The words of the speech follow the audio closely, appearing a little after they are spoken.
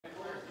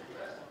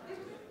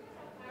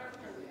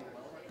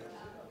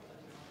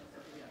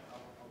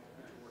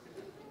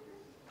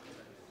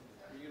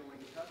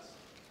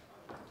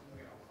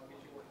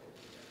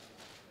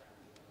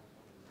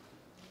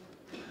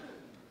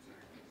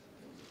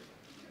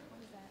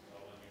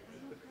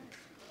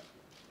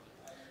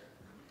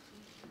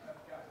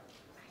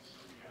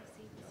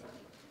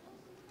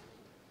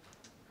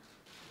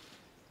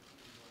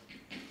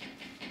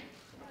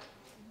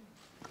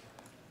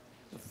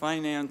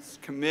Finance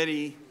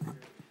Committee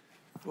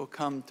will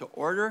come to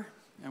order,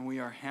 and we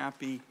are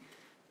happy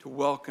to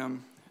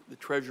welcome the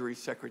Treasury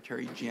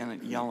Secretary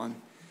Janet Yellen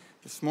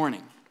this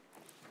morning.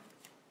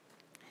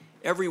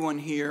 Everyone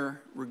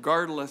here,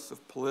 regardless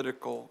of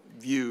political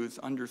views,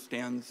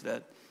 understands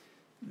that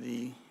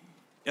the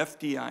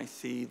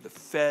FDIC, the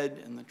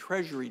Fed, and the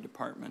Treasury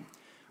Department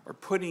are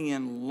putting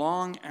in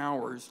long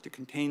hours to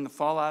contain the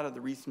fallout of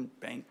the recent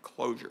bank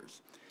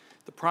closures.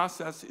 The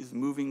process is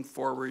moving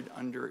forward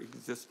under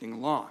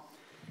existing law.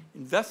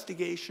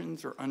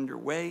 Investigations are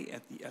underway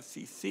at the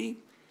SEC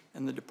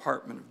and the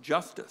Department of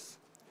Justice.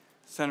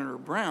 Senator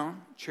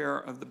Brown, chair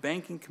of the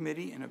Banking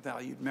Committee and a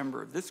valued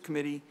member of this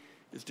committee,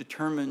 is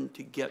determined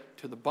to get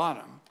to the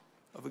bottom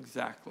of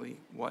exactly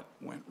what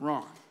went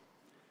wrong.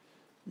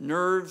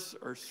 Nerves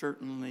are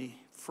certainly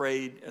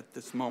frayed at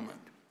this moment.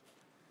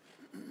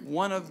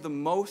 One of the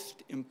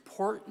most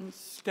important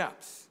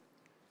steps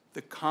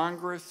the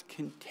Congress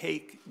can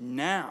take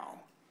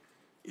now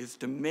is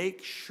to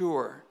make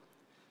sure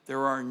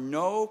there are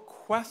no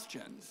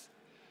questions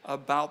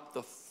about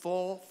the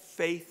full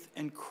faith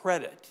and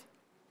credit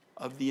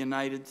of the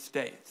United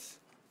States.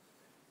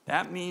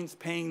 That means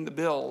paying the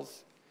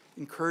bills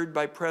incurred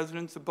by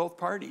presidents of both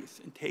parties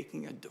and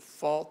taking a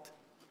default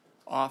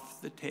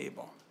off the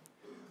table.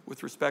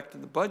 With respect to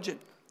the budget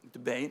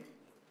debate,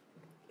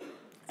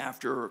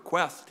 after a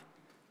request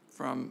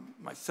from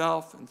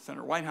myself and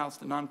Senator Whitehouse,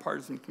 the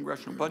nonpartisan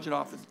Congressional Budget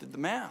Office did the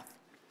math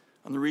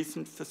on the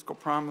recent fiscal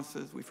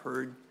promises we've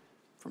heard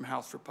from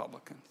House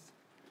Republicans.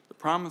 The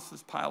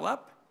promises pile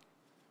up,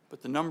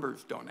 but the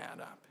numbers don't add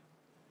up.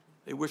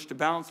 They wish to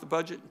balance the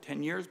budget in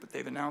 10 years, but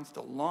they've announced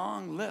a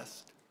long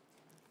list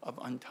of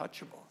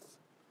untouchables.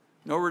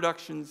 No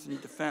reductions in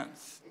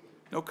defense,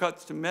 no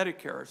cuts to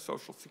Medicare or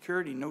Social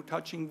Security, no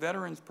touching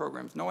veterans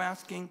programs, no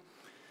asking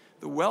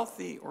the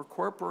wealthy or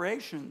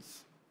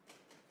corporations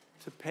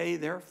to pay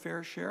their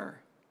fair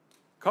share.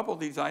 A couple of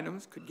these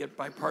items could get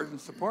bipartisan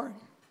support,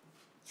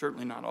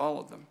 certainly not all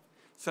of them.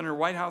 Senator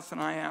Whitehouse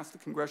and I asked the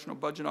Congressional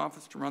Budget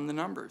Office to run the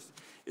numbers.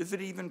 Is it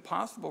even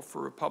possible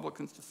for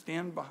Republicans to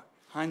stand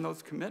behind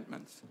those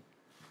commitments?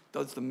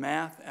 Does the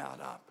math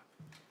add up?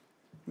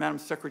 Madam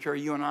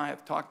Secretary, you and I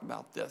have talked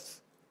about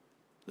this.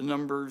 The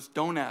numbers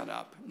don't add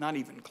up, not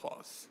even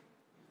close.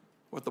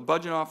 What the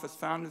Budget Office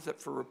found is that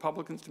for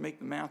Republicans to make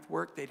the math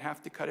work, they'd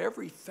have to cut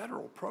every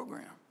federal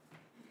program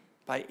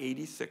by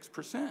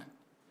 86%.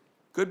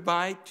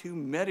 Goodbye to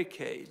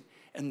Medicaid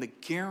and the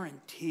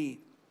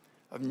guarantee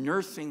of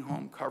nursing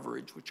home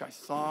coverage, which I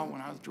saw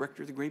when I was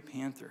director of the Great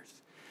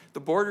Panthers. The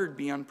border would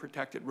be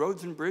unprotected.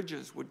 Roads and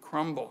bridges would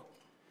crumble.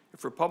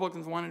 If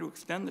Republicans wanted to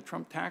extend the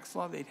Trump tax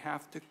law, they'd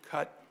have to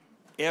cut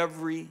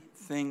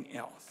everything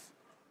else.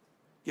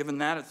 Given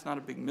that, it's not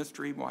a big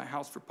mystery why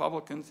House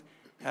Republicans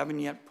haven't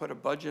yet put a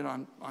budget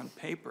on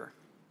paper,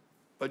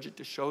 budget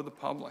to show the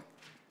public.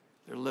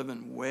 They're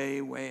living way,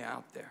 way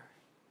out there.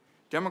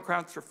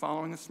 Democrats are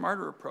following a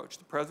smarter approach.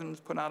 The president's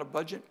put out a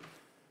budget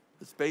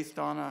that's based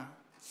on a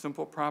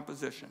simple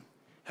proposition.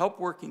 Help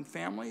working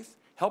families,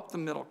 help the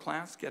middle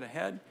class get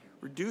ahead,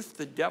 reduce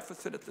the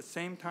deficit at the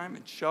same time,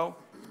 and show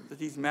that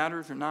these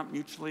matters are not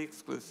mutually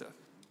exclusive.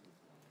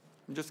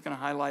 I'm just going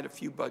to highlight a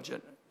few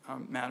budget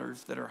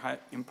matters that are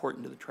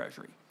important to the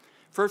Treasury.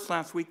 First,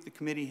 last week, the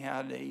committee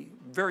had a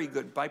very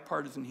good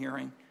bipartisan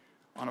hearing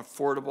on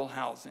affordable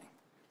housing.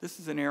 This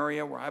is an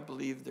area where I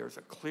believe there's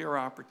a clear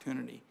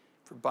opportunity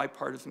for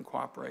bipartisan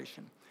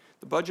cooperation.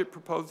 The budget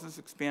proposes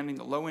expanding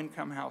the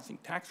low-income housing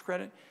tax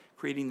credit,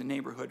 creating the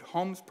neighborhood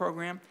homes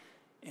program,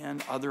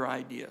 and other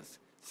ideas.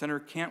 Senator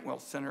Cantwell,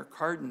 Senator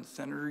Cardin,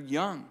 Senator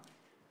Young,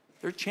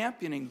 they're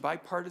championing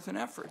bipartisan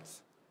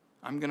efforts.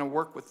 I'm going to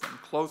work with them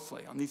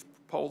closely on these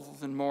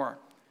proposals and more.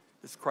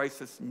 This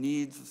crisis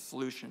needs a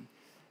solution.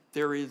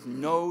 There is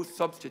no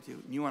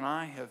substitute. You and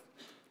I have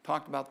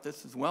talked about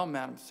this as well,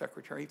 Madam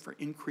Secretary, for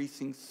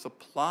increasing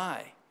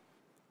supply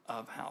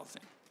of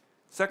housing.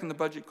 Second, the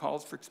budget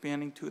calls for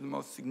expanding two of the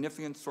most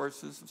significant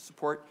sources of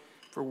support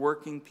for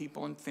working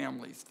people and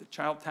families, the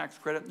child tax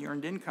credit and the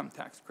earned income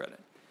tax credit.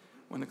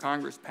 When the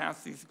Congress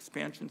passed these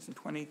expansions in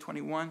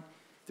 2021,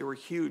 there were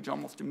huge,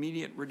 almost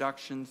immediate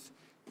reductions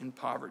in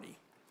poverty.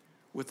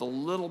 With a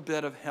little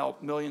bit of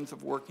help, millions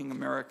of working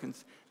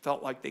Americans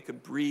felt like they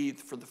could breathe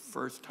for the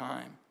first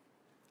time.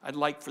 I'd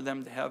like for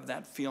them to have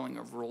that feeling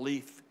of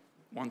relief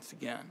once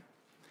again.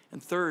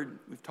 And third,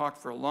 we've talked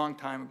for a long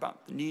time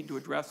about the need to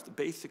address the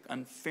basic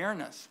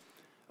unfairness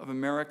of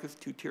America's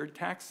two-tiered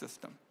tax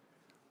system.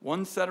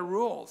 One set of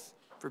rules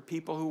for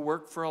people who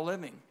work for a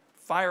living.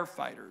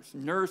 Firefighters,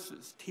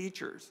 nurses,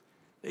 teachers,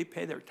 they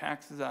pay their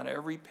taxes out of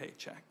every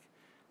paycheck.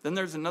 Then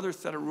there's another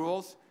set of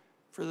rules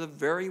for the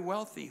very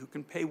wealthy who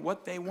can pay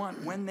what they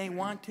want, when they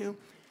want to,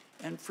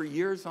 and for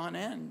years on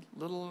end,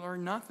 little or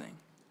nothing.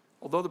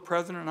 Although the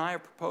President and I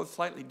have proposed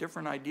slightly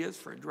different ideas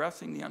for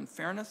addressing the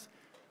unfairness,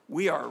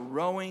 we are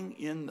rowing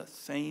in the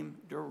same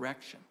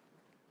direction.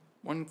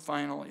 One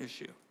final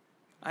issue.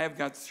 I have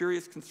got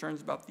serious concerns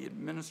about the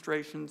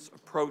administration's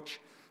approach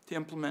to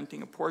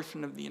implementing a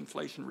portion of the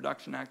Inflation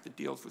Reduction Act that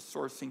deals with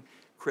sourcing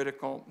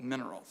critical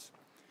minerals.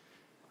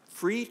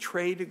 Free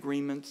trade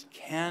agreements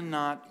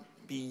cannot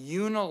be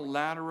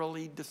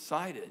unilaterally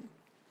decided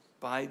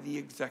by the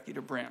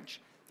executive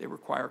branch. They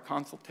require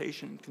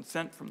consultation and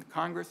consent from the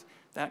Congress.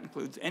 That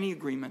includes any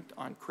agreement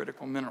on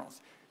critical minerals.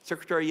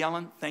 Secretary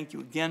Yellen, thank you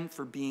again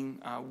for being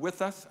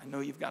with us. I know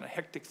you've got a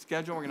hectic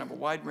schedule. We're going to have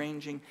a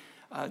wide-ranging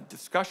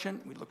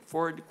discussion. We look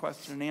forward to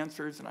question and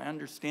answers, and I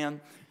understand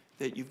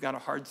that you've got a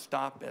hard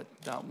stop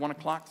at 1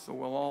 o'clock, so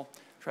we'll all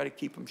try to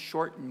keep them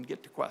short and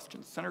get to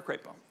questions. Senator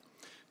Crapo.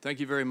 Thank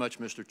you very much,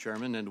 Mr.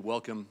 Chairman, and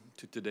welcome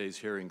to today's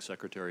hearing,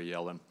 Secretary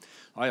Yellen.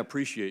 I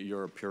appreciate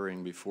your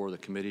appearing before the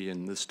committee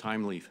in this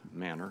timely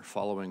manner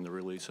following the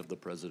release of the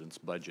President's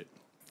budget.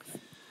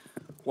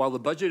 While the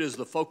budget is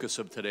the focus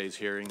of today's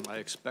hearing, I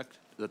expect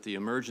that the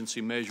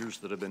emergency measures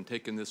that have been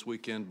taken this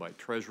weekend by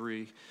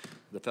Treasury,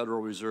 the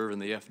Federal Reserve,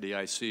 and the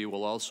FDIC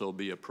will also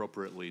be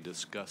appropriately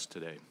discussed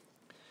today.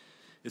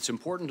 It's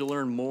important to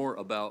learn more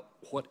about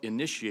what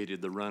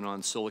initiated the run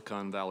on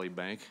Silicon Valley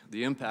Bank,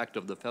 the impact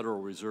of the Federal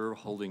Reserve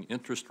holding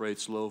interest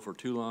rates low for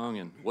too long,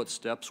 and what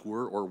steps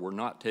were or were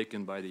not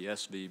taken by the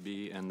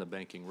SVB and the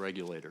banking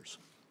regulators.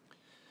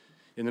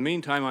 In the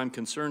meantime, I'm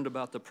concerned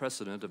about the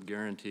precedent of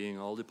guaranteeing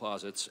all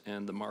deposits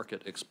and the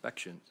market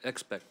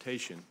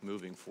expectation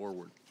moving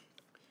forward.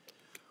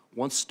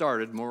 Once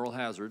started, moral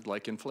hazard,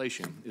 like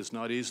inflation, is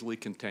not easily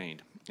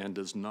contained and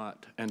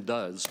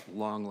does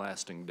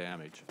long-lasting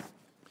damage.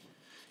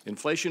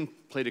 Inflation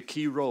played a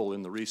key role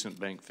in the recent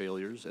bank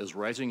failures as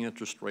rising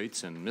interest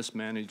rates and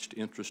mismanaged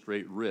interest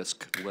rate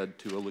risk led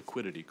to a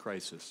liquidity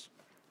crisis.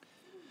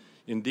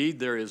 Indeed,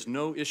 there is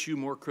no issue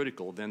more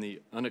critical than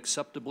the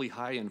unacceptably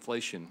high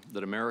inflation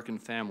that American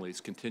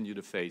families continue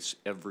to face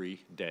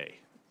every day.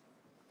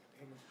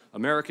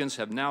 Americans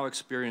have now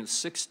experienced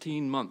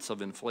 16 months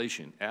of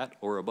inflation at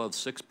or above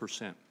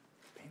 6%.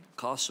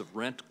 Costs of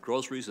rent,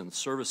 groceries, and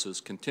services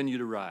continue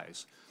to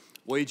rise.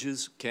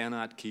 Wages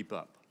cannot keep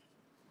up.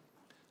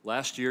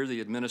 Last year,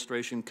 the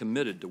administration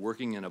committed to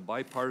working in a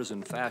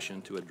bipartisan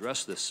fashion to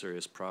address this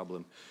serious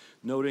problem,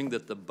 noting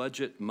that the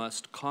budget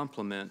must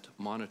complement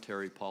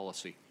monetary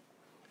policy.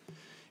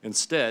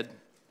 Instead,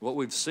 what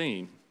we've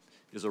seen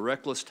is a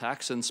reckless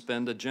tax and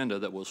spend agenda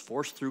that was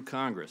forced through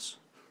Congress,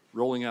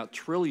 rolling out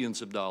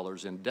trillions of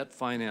dollars in debt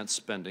finance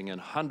spending and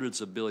hundreds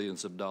of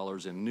billions of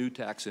dollars in new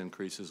tax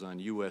increases on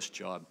U.S.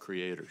 job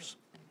creators.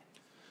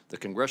 The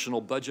Congressional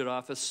Budget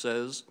Office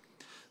says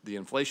the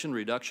Inflation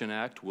Reduction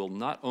Act will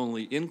not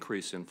only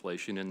increase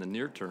inflation in the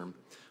near term,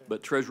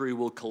 but Treasury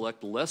will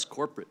collect less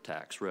corporate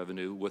tax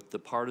revenue with the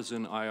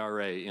partisan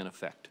IRA in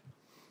effect,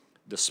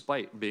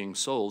 despite being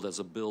sold as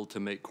a bill to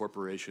make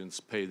corporations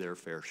pay their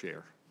fair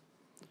share.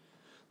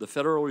 The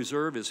Federal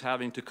Reserve is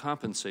having to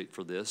compensate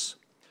for this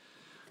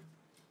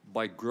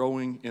by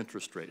growing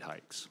interest rate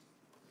hikes.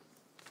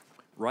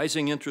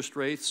 Rising interest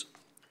rates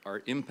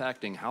are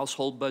impacting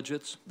household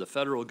budgets, the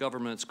federal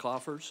government's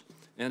coffers,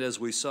 and as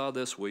we saw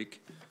this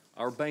week,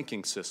 our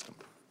banking system.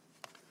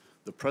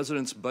 The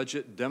President's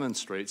budget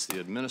demonstrates the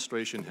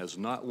administration has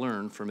not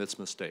learned from its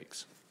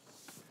mistakes.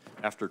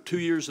 After 2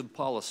 years of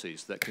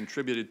policies that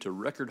contributed to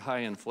record high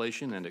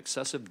inflation and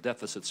excessive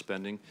deficit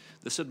spending,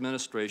 this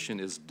administration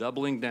is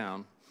doubling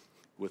down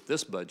with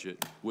this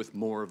budget with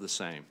more of the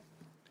same.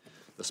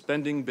 The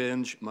spending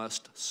binge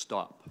must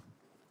stop.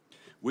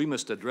 We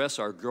must address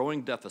our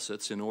growing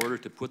deficits in order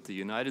to put the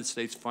United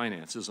States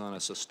finances on a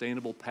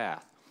sustainable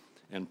path,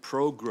 and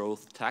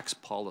pro-growth tax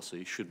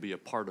policy should be a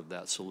part of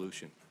that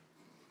solution.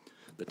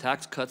 The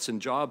Tax Cuts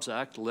and Jobs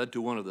Act led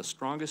to one of the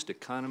strongest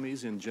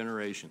economies in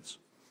generations.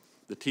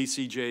 The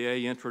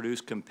TCJA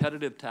introduced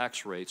competitive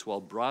tax rates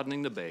while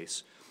broadening the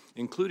base,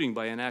 including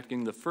by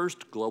enacting the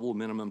first global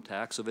minimum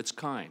tax of its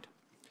kind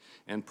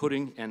and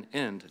putting an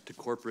end to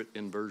corporate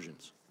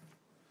inversions.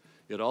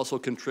 It also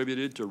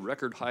contributed to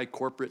record high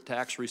corporate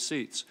tax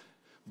receipts,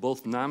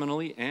 both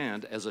nominally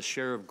and as a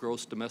share of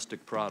gross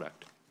domestic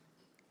product.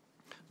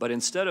 But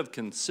instead of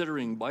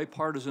considering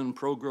bipartisan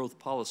pro-growth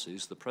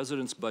policies, the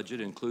President's budget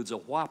includes a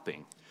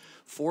whopping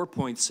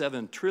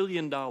 $4.7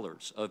 trillion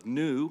of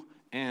new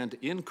and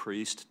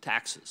increased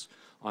taxes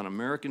on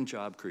American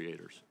job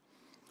creators,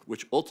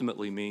 which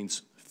ultimately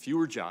means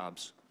fewer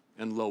jobs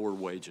and lower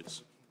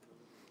wages.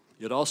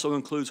 It also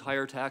includes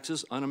higher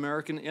taxes on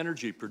American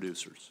energy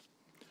producers.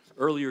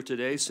 Earlier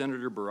today,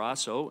 Senator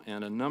Barrasso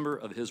and a number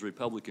of his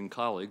Republican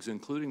colleagues,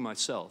 including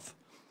myself,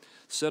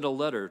 sent a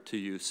letter to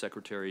you,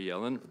 Secretary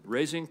Yellen,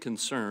 raising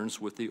concerns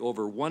with the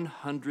over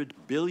 $100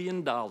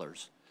 billion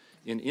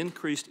in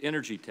increased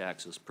energy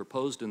taxes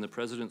proposed in the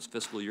President's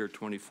fiscal year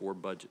 2024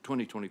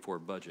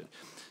 budget.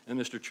 And,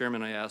 Mr.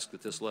 Chairman, I ask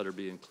that this letter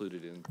be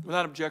included in.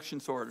 Without objection,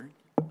 so ordered.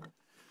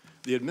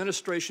 The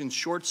administration's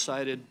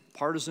short-sighted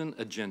partisan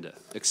agenda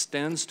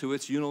extends to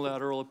its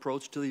unilateral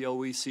approach to the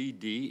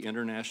OECD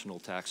International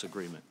Tax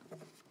Agreement.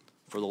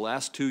 For the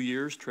last 2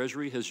 years,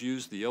 Treasury has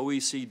used the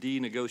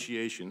OECD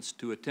negotiations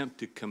to attempt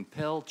to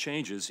compel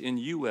changes in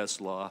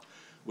U.S. law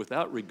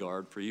without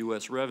regard for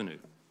U.S. revenue,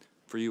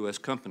 for U.S.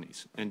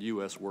 companies and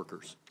U.S.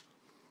 workers.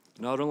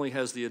 Not only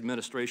has the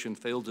administration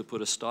failed to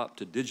put a stop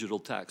to digital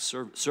tax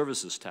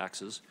services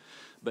taxes,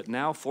 but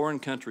now foreign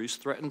countries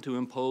threaten to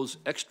impose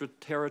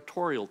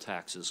extraterritorial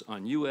taxes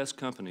on U.S.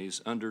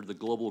 companies under the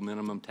global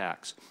minimum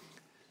tax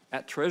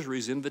at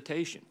Treasury's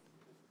invitation.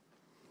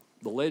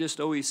 The latest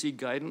OEC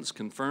guidance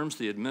confirms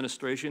the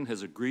administration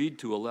has agreed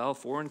to allow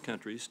foreign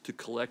countries to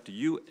collect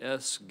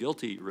U.S.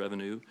 guilty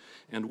revenue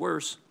and,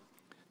 worse,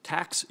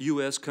 tax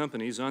U.S.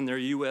 companies on their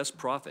U.S.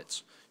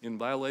 profits in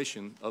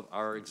violation of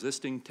our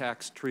existing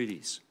tax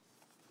treaties.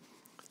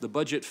 The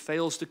budget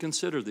fails to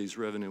consider these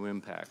revenue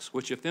impacts,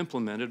 which, if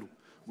implemented,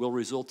 will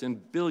result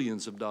in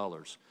billions of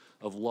dollars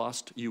of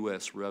lost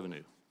U.S.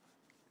 revenue.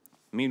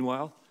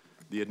 Meanwhile,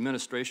 the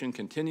administration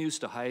continues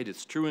to hide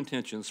its true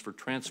intentions for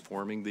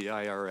transforming the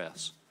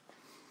IRS.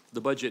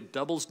 The budget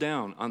doubles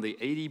down on the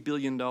 $80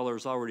 billion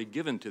already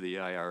given to the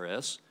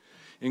IRS,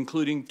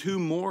 including 2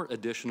 more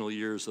additional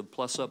years of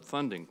plus-up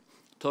funding,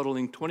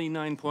 totaling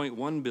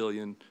 $29.1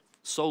 billion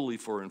solely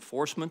for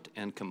enforcement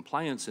and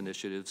compliance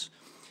initiatives,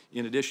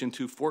 in addition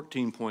to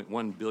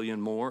 $14.1 billion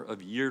more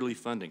of yearly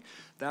funding.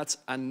 That's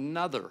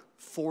another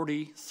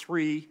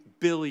 $43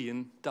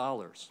 billion.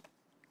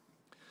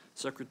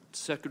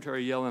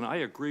 Secretary Yellen, I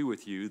agree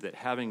with you that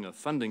having a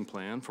funding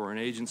plan for an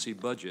agency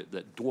budget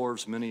that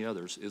dwarfs many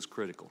others is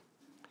critical.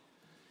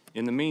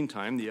 In the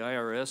meantime, the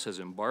IRS has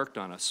embarked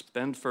on a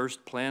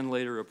spend-first,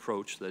 plan-later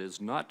approach that is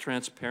not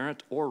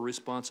transparent or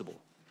responsible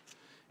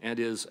and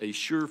is a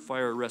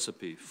surefire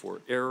recipe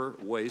for error,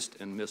 waste,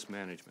 and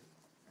mismanagement.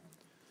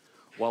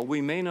 While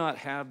we may not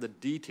have the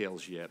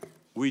details yet,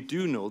 we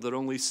do know that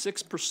only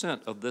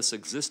 6% of this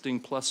existing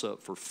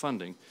plus-up for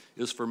funding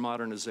is for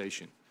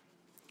modernization,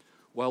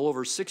 while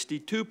over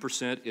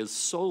 62% is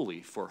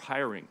solely for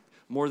hiring,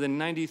 more than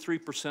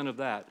 93% of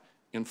that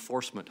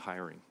enforcement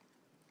hiring.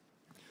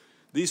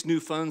 These new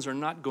funds are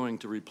not going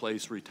to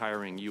replace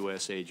retiring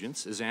U.S.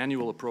 agents, as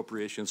annual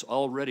appropriations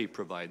already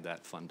provide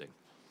that funding.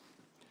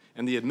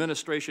 And the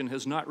administration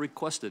has not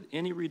requested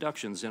any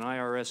reductions in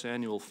IRS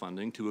annual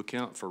funding to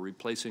account for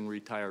replacing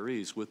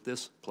retirees with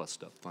this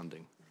plussed-up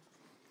funding.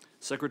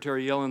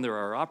 Secretary Yellen, there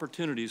are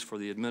opportunities for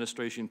the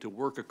administration to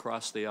work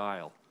across the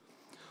aisle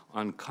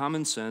on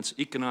common-sense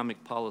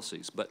economic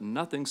policies, but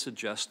nothing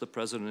suggests the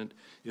President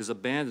is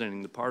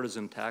abandoning the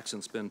partisan tax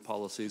and spend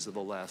policies of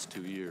the last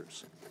 2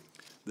 years.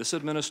 This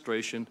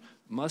administration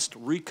must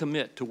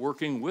recommit to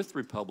working with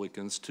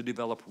Republicans to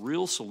develop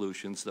real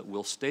solutions that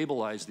will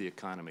stabilize the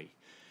economy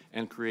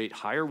and create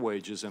higher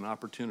wages and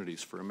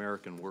opportunities for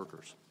American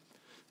workers.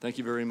 Thank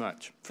you very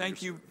much.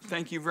 Thank you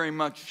very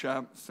much,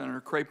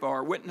 Senator Crapo.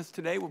 Our witness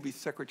today will be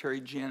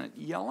Secretary Janet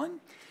Yellen.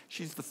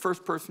 She's the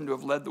first person to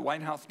have led the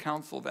White House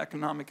Council of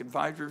Economic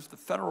Advisors, the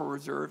Federal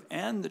Reserve,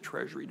 and the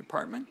Treasury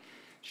Department.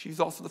 She's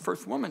also the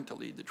first woman to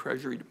lead the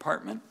Treasury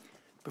Department.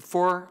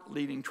 Before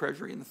leading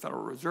Treasury and the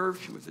Federal Reserve,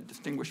 she was a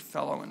distinguished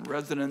fellow in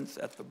residence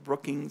at the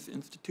Brookings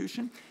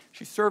Institution.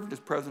 She served as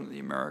president of the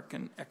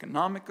American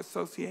Economic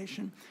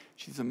Association.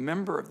 She's a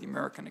member of the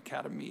American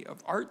Academy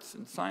of Arts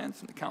and Science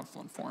and the Council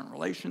on Foreign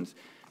Relations.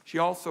 She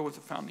also was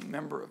a founding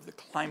member of the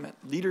Climate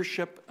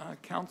Leadership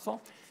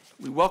Council.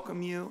 We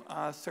welcome you,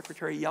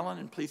 Secretary Yellen,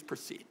 and please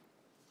proceed.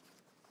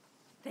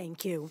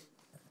 Thank you.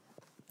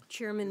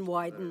 Chairman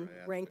Wyden,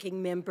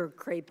 Ranking Member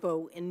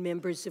Crapo, and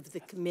members of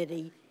the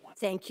committee,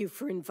 thank you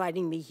for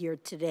inviting me here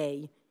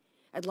today.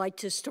 I'd like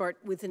to start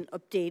with an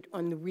update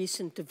on the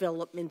recent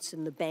developments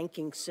in the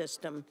banking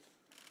system.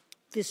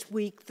 This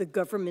week, the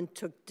government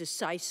took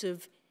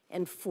decisive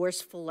and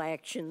forceful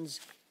actions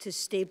to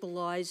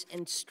stabilize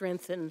and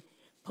strengthen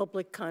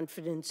public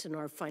confidence in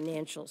our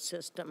financial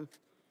system.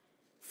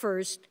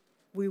 First,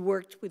 we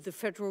worked with the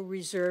Federal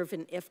Reserve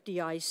and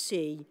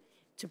FDIC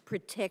to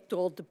protect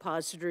all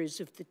depositors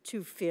of the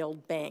 2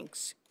 failed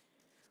banks.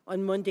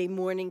 On Monday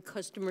morning,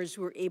 customers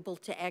were able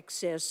to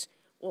access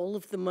all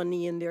of the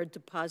money in their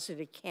deposit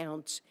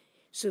accounts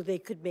so they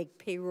could make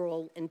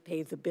payroll and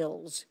pay the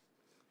bills.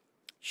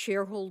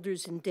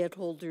 Shareholders and debt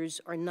holders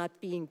are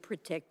not being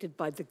protected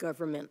by the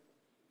government.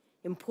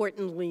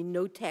 Importantly,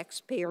 no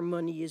taxpayer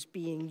money is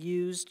being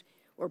used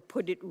or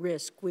put at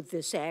risk with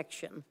this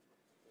action.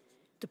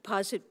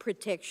 Deposit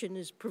protection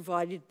is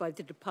provided by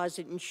the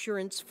Deposit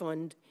Insurance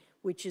Fund,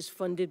 which is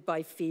funded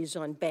by fees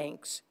on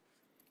banks.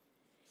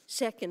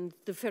 Second,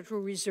 the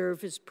Federal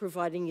Reserve is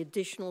providing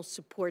additional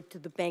support to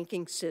the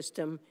banking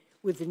system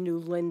with a new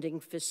lending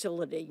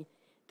facility.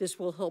 This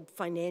will help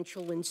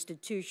financial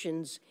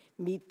institutions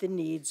meet the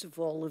needs of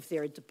all of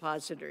their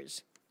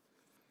depositors.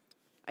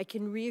 I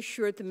can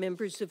reassure the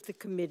members of the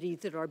committee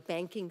that our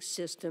banking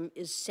system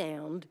is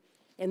sound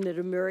and that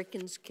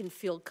Americans can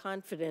feel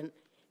confident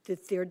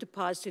that their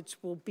deposits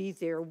will be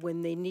there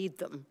when they need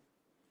them.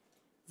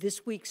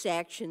 This week's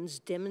actions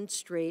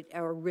demonstrate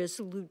our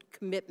resolute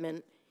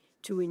commitment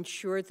to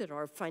ensure that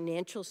our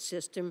financial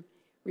system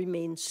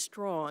remains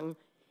strong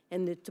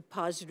and that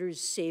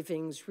depositors'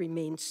 savings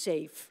remain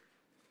safe.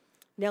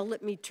 Now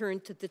let me turn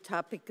to the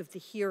topic of the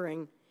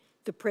hearing,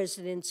 the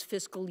President's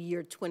fiscal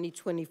year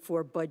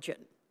 2024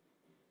 budget.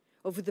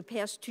 Over the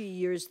past 2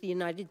 years, the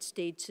United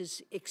States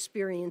has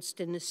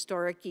experienced an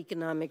historic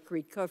economic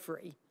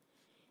recovery.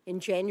 In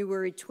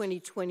January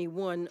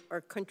 2021, our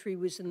country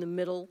was in the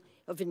middle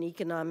of an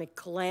economic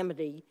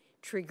calamity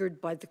triggered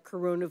by the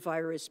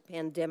coronavirus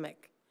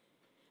pandemic.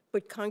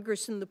 But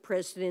Congress and the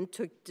President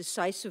took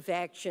decisive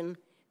action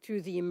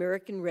through the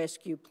American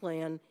Rescue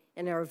Plan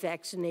and our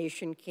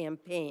vaccination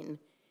campaign.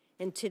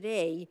 And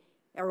today,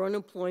 our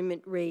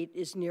unemployment rate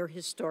is near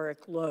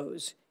historic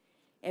lows,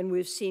 and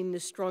we've seen the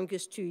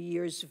strongest 2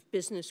 years of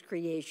business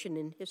creation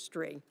in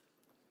history.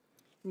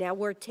 Now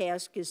our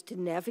task is to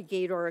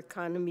navigate our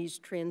economy's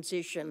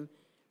transition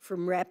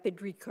from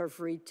rapid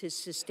recovery to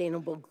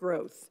sustainable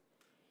growth.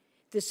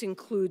 This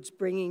includes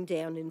bringing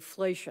down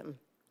inflation.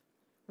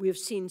 We have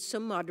seen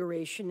some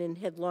moderation in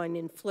headline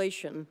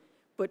inflation,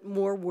 but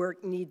more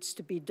work needs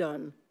to be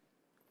done.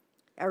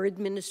 Our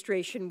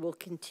administration will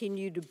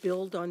continue to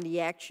build on the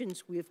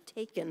actions we have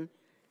taken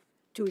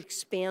to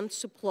expand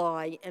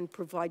supply and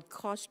provide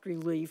cost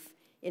relief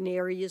in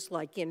areas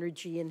like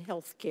energy and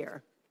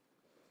healthcare.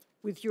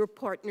 With your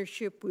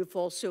partnership, we've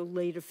also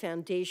laid a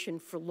foundation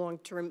for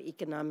long-term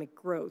economic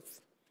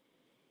growth.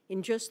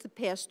 In just the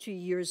past 2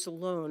 years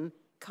alone,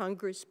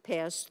 Congress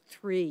passed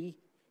 3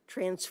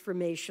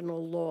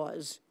 transformational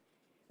laws: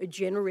 a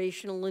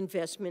generational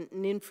investment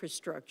in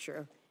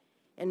infrastructure,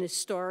 an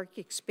historic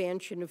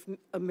expansion of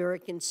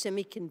American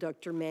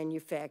semiconductor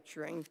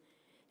manufacturing,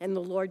 and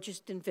the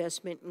largest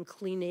investment in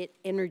clean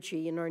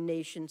energy in our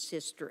nation's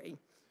history.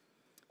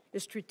 A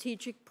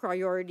strategic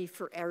priority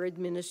for our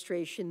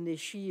administration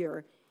this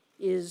year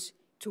is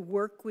to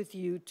work with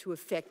you to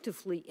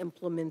effectively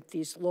implement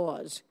these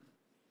laws.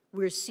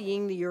 We're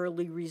seeing the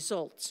early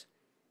results.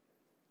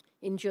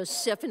 In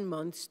just 7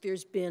 months,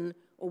 there's been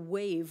a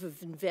wave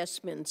of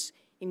investments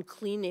in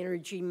clean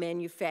energy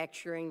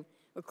manufacturing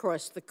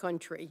across the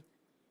country.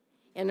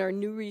 And our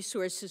new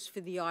resources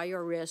for the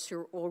IRS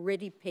are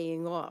already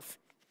paying off.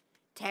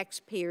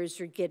 Taxpayers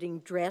are getting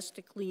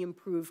drastically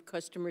improved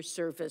customer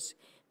service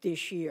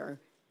this year.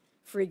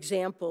 For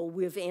example,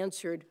 we've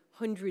answered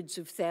hundreds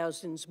of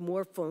thousands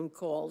more phone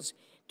calls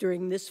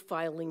during this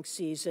filing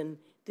season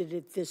than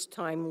at this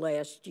time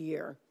last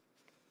year.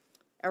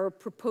 Our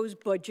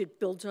proposed budget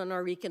builds on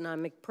our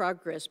economic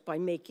progress by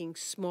making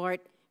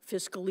smart,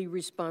 fiscally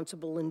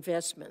responsible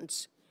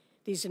investments.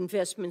 These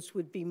investments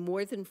would be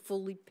more than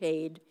fully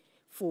paid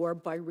for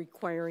by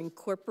requiring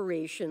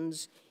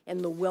corporations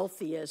and the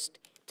wealthiest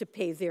to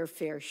pay their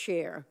fair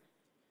share.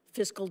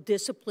 Fiscal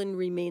discipline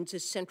remains a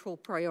central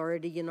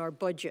priority in our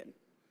budget.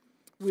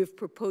 We have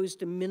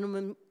proposed a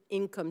minimum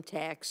income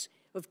tax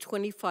of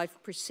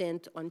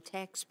 25% on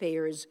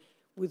taxpayers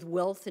with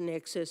wealth in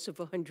excess of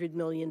 $100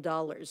 million.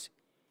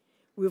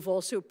 We've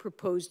also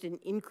proposed an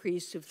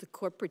increase of the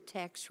corporate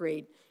tax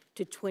rate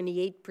to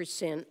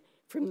 28%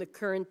 from the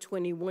current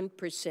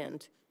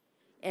 21%.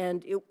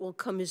 And it will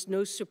come as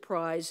no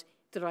surprise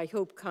that I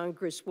hope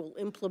Congress will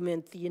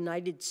implement the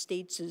United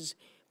States'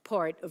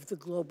 part of the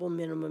global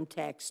minimum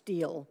tax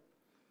deal.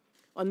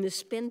 On the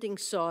spending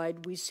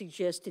side, we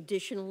suggest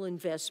additional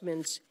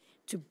investments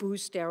to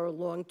boost our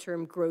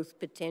long-term growth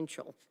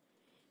potential.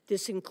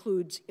 This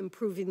includes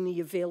improving the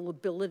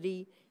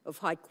availability of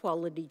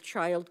high-quality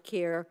child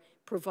care,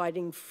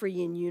 providing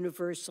free and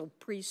universal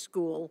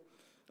preschool,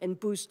 and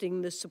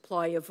boosting the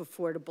supply of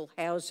affordable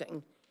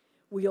housing.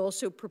 We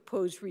also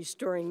propose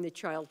restoring the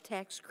child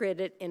tax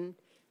credit and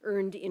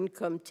earned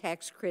income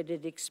tax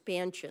credit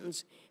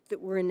expansions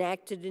that were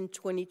enacted in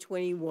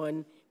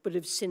 2021 but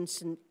have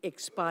since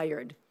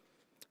expired.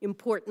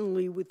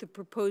 Importantly, with the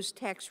proposed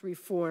tax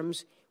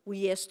reforms,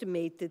 we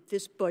estimate that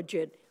this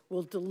budget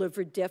will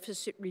deliver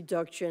deficit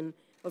reduction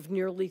of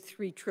nearly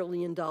 $3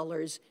 trillion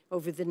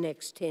over the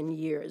next 10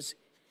 years.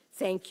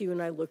 Thank you, and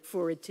I look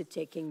forward to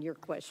taking your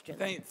questions.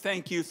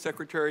 Thank you,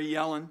 Secretary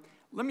Yellen.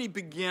 Let me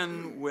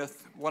begin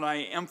with what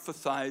I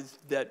emphasized,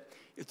 that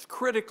it's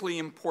critically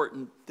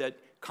important that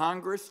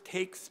Congress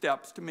takes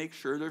steps to make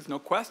sure there's no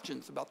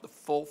questions about the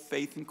full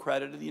faith and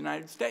credit of the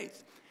United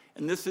States.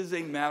 And this is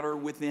a matter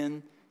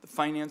within the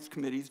Finance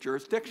Committee's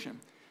jurisdiction.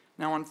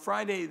 Now, on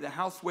Friday, the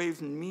House Ways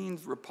and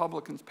Means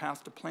Republicans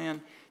passed a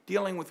plan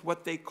dealing with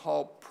what they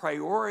call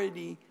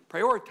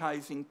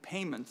prioritizing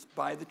payments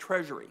by the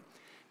Treasury.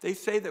 They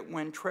say that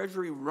when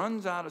Treasury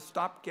runs out of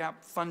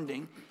stopgap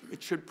funding,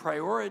 it should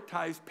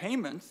prioritize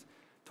payments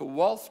to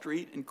Wall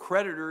Street and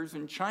creditors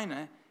in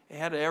China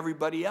ahead of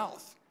everybody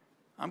else.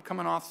 I'm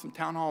coming off some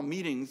town hall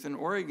meetings in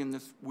Oregon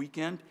this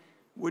weekend.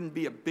 Wouldn't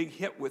be a big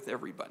hit with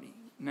everybody.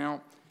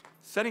 Now,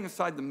 setting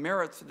aside the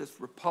merits of this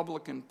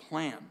Republican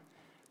plan,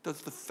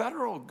 does the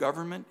federal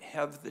government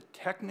have the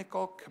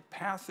technical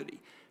capacity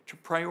to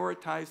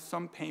prioritize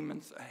some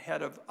payments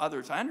ahead of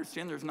others? I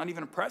understand there's not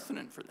even a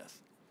precedent for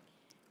this.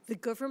 The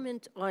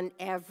government, on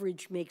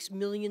average, makes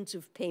millions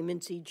of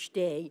payments each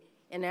day,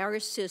 and our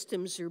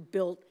systems are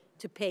built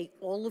to pay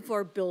all of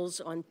our bills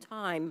on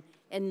time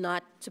and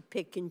not to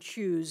pick and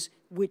choose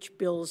which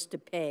bills to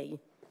pay.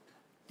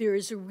 There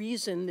is a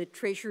reason that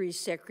Treasury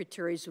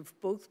Secretaries of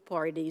both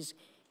parties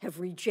have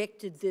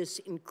rejected this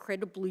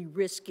incredibly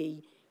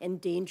risky and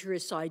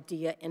dangerous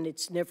idea, and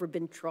it's never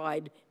been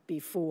tried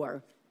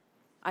before.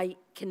 I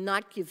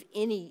cannot give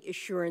any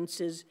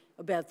assurances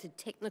about the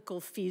technical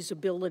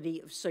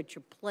feasibility of such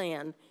a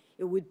plan.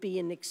 It would be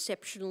an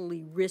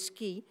exceptionally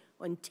risky,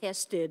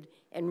 untested,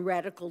 and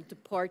radical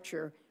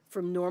departure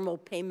from normal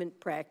payment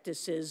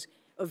practices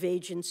of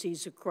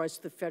agencies across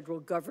the federal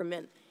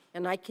government,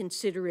 and I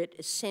consider it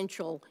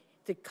essential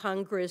that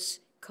Congress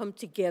come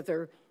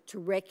together to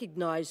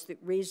recognize that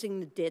raising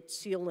the debt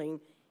ceiling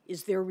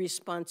is their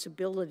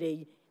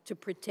responsibility to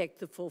protect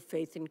the full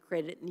faith and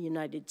credit in the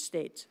United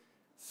States.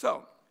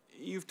 So,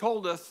 you've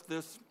told us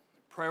this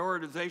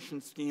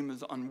prioritization scheme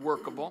is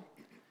unworkable,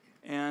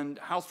 and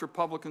House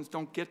Republicans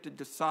don't get to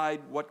decide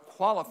what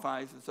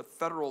qualifies as a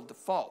federal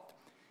default.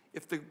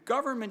 If the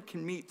government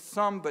can meet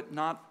some but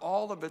not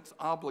all of its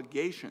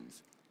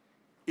obligations,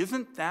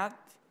 isn't that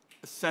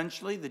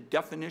essentially the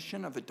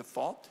definition of a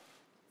default?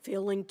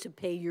 Failing to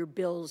pay your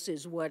bills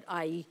is what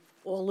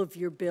all of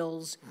your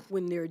bills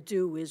when they're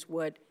due is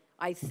what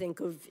I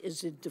think of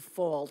as a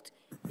default.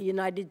 The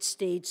United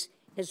States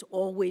has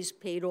always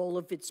paid all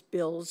of its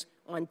bills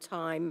on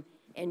time,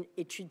 and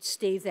it should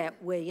stay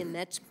that way, and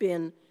that's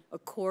been a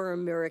core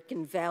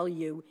American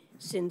value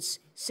since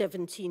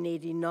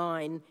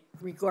 1789,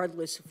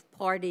 regardless of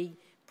party.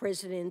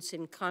 Presidents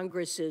and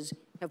Congresses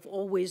have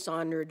always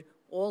honored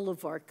all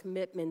of our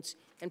commitments,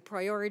 and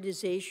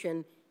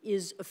prioritization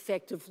is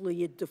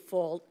effectively a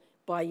default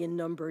by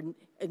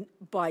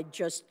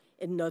just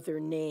another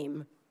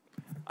name.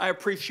 I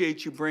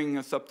appreciate you bringing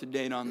us up to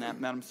date on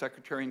that, Madam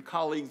Secretary. And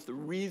colleagues, the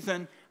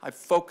reason I've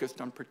focused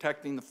on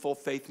protecting the full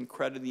faith and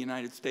credit of the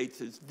United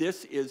States is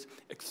this is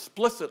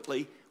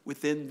explicitly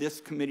within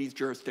this committee's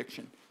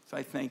jurisdiction. So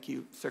I thank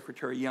you,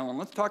 Secretary Yellen.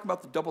 Let's talk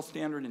about the double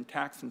standard in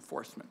tax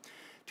enforcement.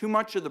 Too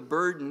much of the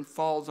burden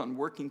falls on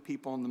working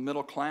people in the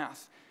middle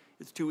class.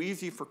 It's too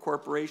easy for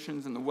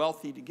corporations and the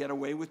wealthy to get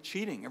away with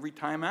cheating every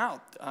time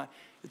out.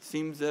 It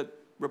seems that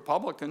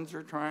Republicans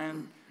are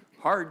trying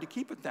hard to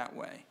keep it that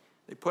way.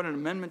 They put an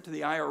amendment to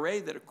the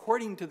IRA that,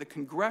 according to the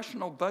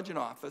Congressional Budget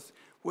Office,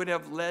 would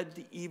have led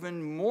to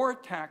even more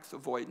tax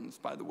avoidance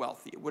by the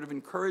wealthy. It would have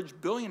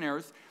encouraged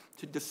billionaires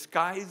to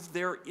disguise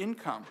their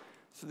income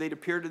so they'd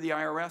appear to the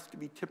IRS to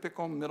be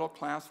typical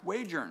middle-class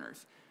wage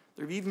earners.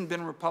 There have even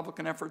been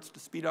Republican efforts to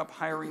speed up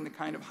hiring the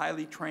kind of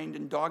highly trained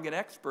and dogged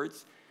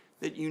experts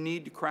that you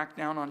need to crack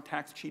down on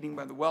tax cheating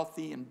by the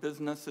wealthy and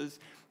businesses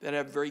that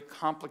have very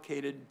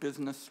complicated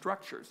business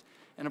structures.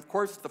 And of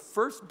course, the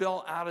first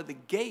bill out of the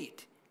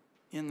gate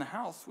in the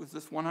House was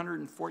this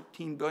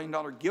 $114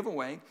 billion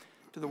giveaway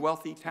to the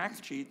wealthy tax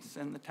cheats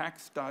and the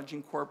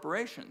tax-dodging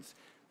corporations.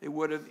 They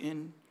would have,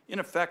 in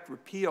effect,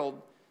 repealed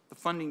the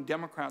funding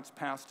Democrats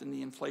passed in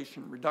the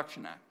Inflation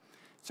Reduction Act.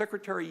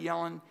 Secretary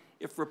Yellen,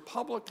 if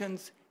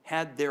Republicans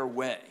had their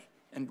way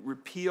and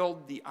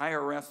repealed the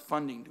IRS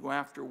funding to go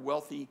after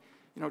wealthy,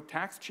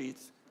 tax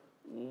cheats,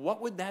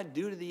 what would that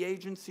do to the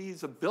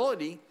agency's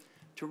ability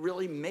to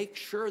really make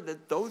sure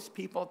that those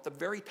people at the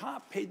very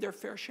top paid their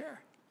fair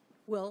share?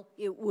 Well,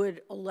 it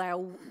would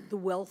allow the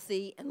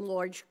wealthy and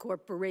large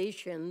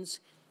corporations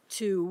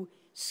to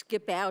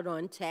skip out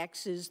on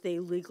taxes they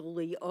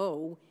legally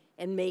owe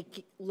and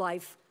make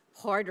life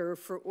harder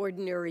for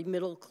ordinary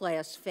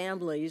middle-class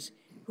families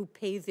who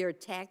pay their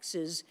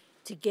taxes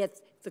to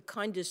get the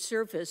kind of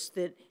service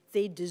that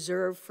they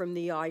deserve from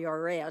the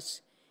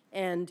IRS,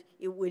 and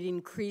it would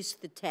increase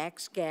the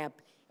tax gap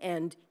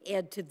and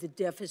add to the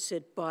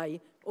deficit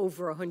by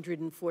over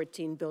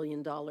 $114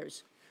 billion.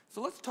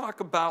 So let's talk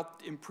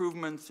about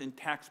improvements in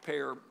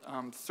taxpayer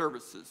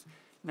services.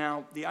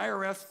 Now, the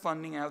IRS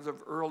funding, as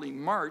of early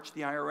March,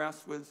 the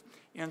IRS was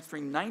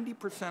answering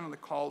 90% of the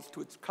calls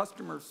to its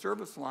customer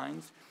service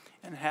lines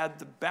and had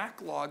the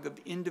backlog of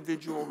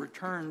individual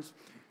returns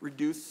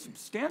reduced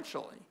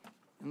substantially,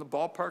 in the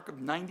ballpark of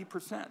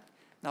 90%.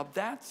 Now,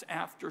 that's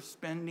after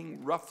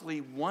spending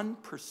roughly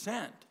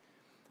 1%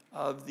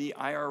 of the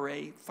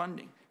IRA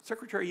funding.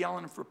 Secretary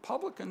Yellen, if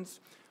Republicans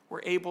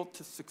were able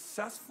to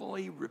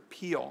successfully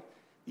repeal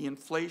the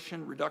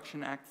Inflation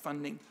Reduction Act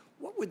funding,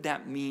 what would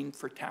that mean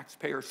for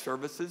taxpayer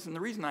services? And the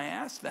reason I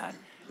ask that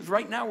is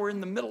right now we're in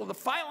the middle of the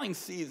filing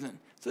season.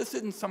 So this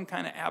isn't some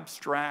kind of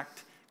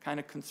abstract kind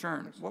of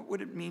concern. What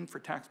would it mean for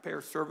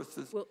taxpayer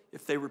services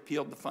if they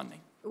repealed the funding?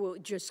 Well,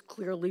 it just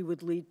clearly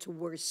would lead to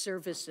worse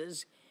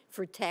services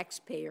for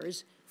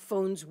taxpayers.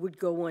 Phones would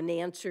go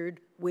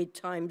unanswered, wait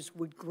times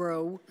would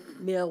grow,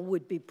 mail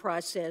would be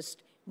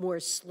processed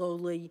more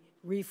slowly,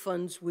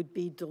 refunds would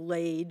be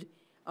delayed.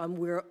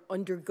 We're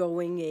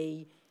undergoing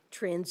a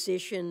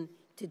transition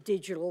to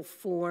digital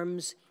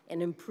forms,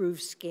 and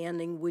improved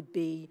scanning would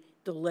be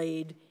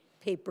delayed.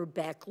 Paper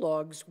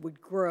backlogs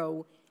would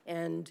grow,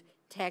 and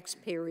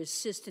taxpayer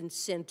assistance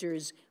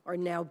centers are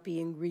now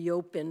being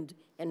reopened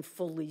and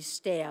fully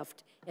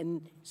staffed,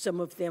 and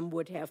some of them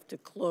would have to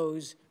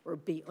close or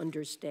be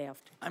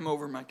understaffed. I'm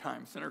over my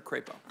time. Senator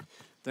Crapo.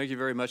 Thank you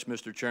very much,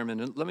 Mr. Chairman.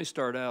 And let me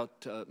start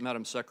out,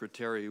 Madam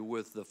Secretary,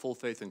 with the full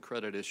faith and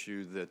credit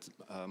issue that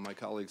my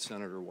colleague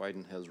Senator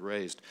Wyden has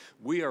raised.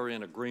 We are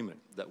in agreement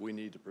that we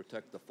need to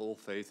protect the full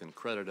faith and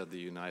credit of the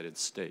United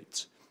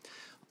States.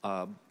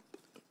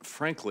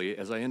 Frankly,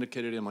 as I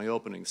indicated in my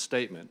opening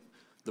statement,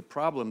 the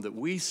problem that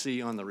we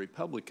see on the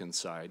Republican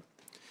side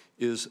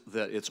is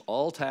that it's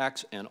all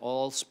tax and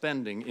all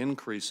spending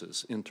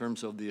increases in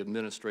terms of the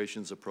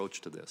administration's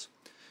approach to this.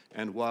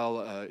 And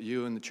while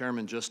you and the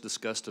chairman just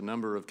discussed a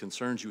number of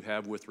concerns you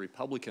have with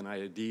Republican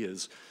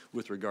ideas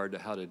with regard to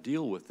how to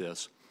deal with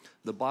this,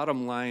 the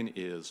bottom line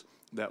is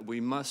that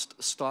we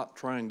must stop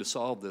trying to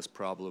solve this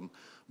problem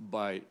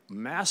by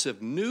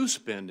massive new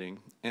spending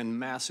and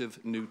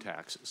massive new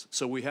taxes.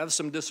 So we have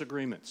some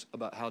disagreements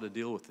about how to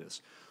deal with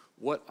this.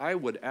 What I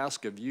would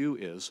ask of you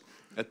is,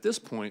 at this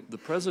point, the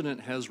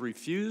president has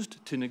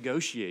refused to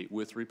negotiate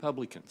with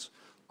Republicans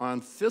on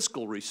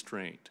fiscal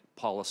restraint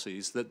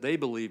policies that they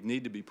believe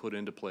need to be put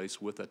into place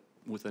with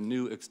a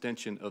new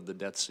extension of the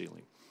debt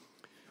ceiling.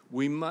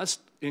 We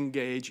must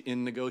engage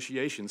in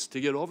negotiations to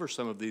get over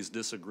some of these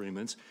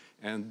disagreements,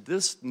 and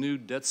this new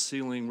debt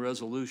ceiling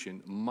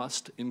resolution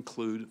must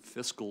include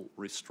fiscal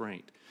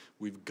restraint.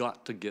 We've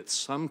got to get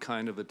some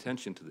kind of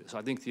attention to this.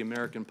 I think the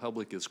American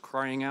public is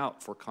crying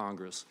out for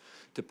Congress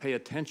to pay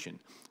attention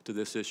to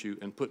this issue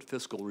and put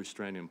fiscal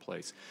restraint in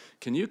place.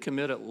 Can you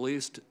commit at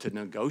least to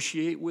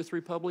negotiate with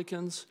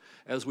Republicans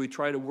as we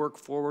try to work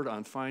forward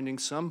on finding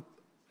some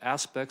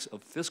aspects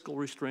of fiscal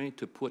restraint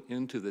to put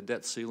into the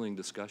debt ceiling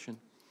discussion?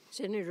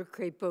 Senator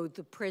Crapo,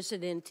 the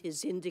president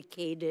has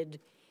indicated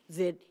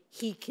that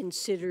he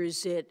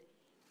considers it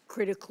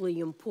critically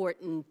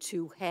important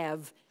to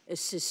have a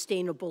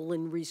sustainable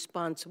and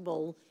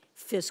responsible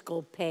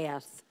fiscal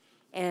path.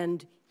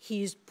 And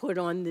he's put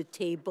on the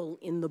table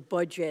in the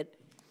budget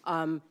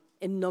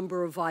a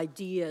number of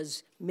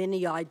ideas,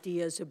 many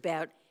ideas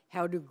about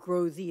how to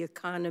grow the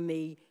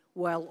economy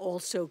while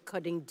also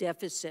cutting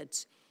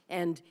deficits.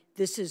 And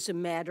this is a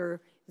matter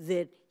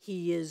that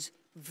he is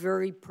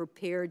very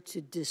prepared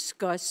to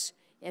discuss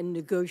and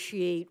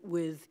negotiate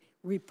with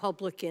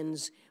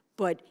Republicans,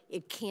 but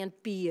it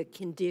can't be a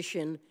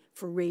condition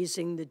for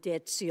raising the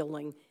debt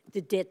ceiling.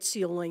 The debt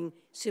ceiling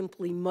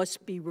simply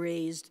must be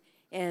raised,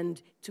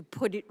 and to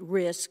put at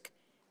risk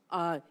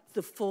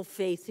the full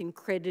faith and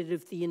credit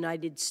of the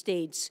United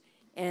States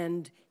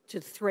and to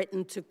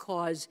threaten to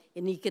cause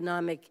an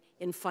economic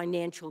and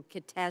financial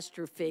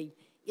catastrophe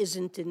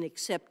isn't an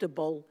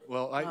acceptable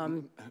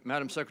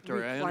Madam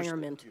Secretary,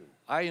 requirement.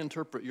 I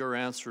interpret your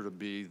answer to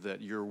be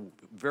that you're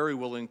very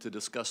willing to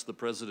discuss the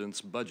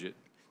president's budget,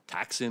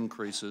 tax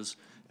increases,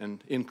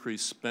 and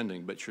increased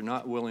spending, but you're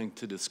not willing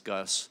to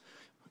discuss,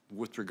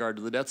 with regard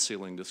to the debt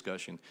ceiling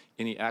discussion,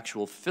 any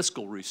actual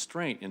fiscal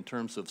restraint in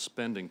terms of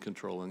spending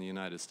control in the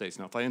United States.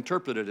 Now, if I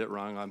interpreted it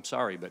wrong, I'm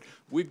sorry, but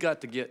we've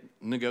got to get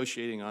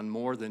negotiating on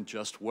more than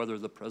just whether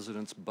the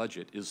president's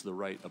budget is the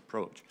right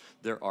approach.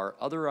 There are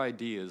other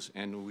ideas,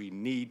 and we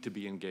need to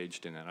be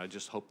engaged in it. I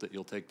just hope that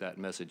you'll take that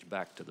message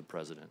back to the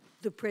president.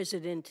 The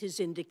president has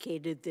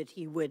indicated that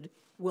he would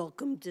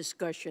welcome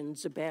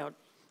discussions about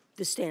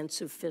the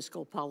stance of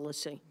fiscal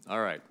policy. All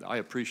right, I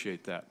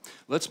appreciate that.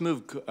 Let's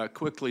move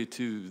quickly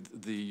to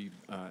the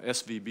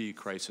SVB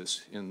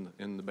crisis in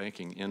the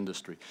banking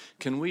industry.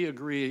 Can we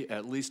agree,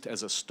 at least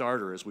as a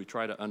starter, as we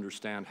try to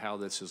understand how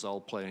this is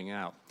all playing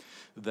out,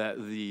 that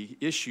the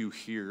issue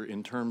here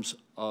in terms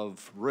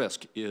of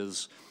risk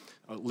is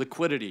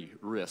liquidity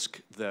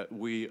risk that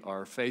we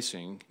are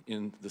facing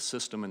in the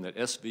system, and that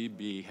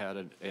SVB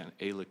had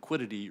a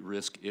liquidity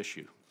risk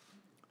issue?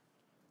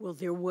 Well,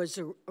 there was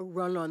a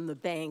run on the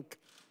bank.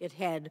 It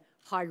had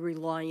high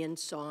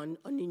reliance on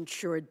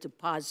uninsured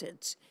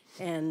deposits,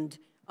 and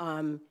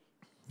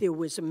there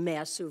was a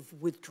massive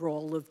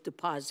withdrawal of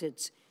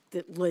deposits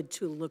that led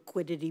to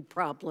liquidity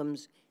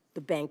problems.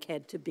 The bank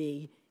had to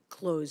be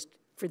closed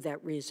for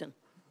that reason.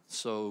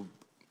 So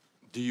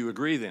do you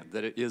agree then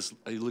that it is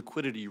a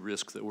liquidity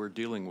risk that we're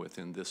dealing with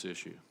in this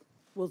issue?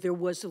 Well, there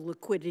was a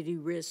liquidity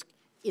risk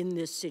in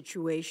this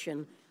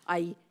situation.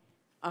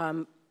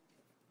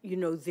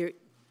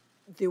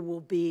 There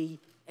will be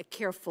a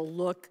careful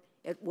look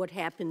at what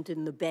happened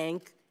in the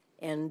bank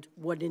and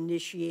what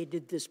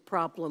initiated this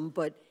problem,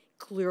 but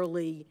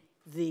clearly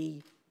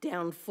the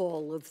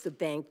downfall of the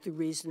bank, the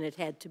reason it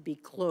had to be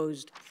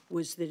closed,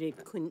 was that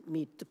it couldn't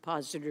meet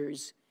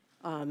depositors'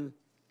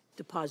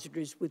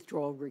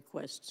 withdrawal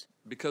requests.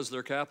 Because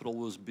their capital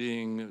was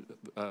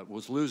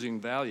losing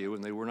value,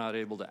 and they were not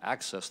able to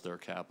access their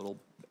capital,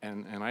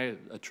 and I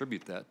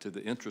attribute that to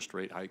the interest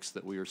rate hikes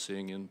that we are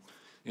seeing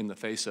in the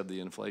face of the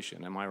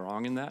inflation. Am I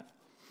wrong in that?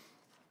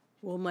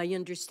 Well, my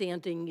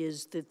understanding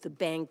is that the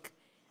bank,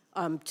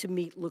 to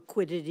meet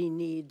liquidity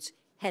needs,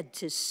 had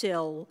to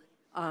sell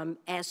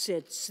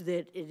assets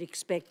that it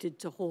expected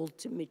to hold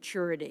to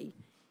maturity.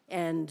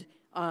 And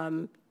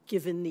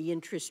given the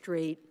interest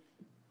rate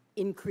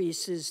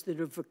increases that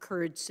have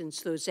occurred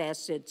since those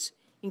assets,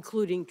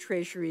 including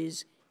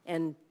treasuries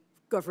and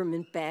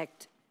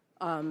government-backed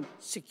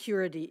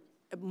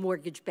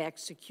mortgage-backed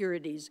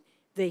securities,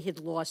 they had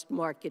lost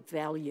market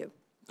value.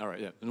 All right,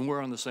 yeah, and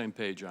we're on the same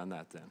page on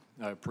that then.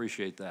 I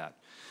appreciate that.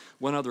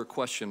 One other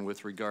question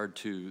with regard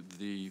to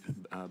the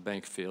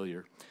bank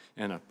failure,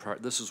 and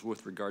this is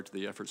with regard to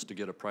the efforts to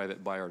get a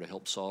private buyer to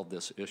help solve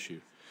this issue.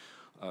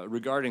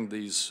 Regarding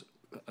these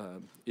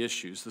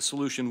issues, the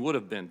solution would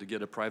have been to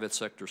get a private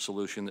sector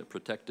solution that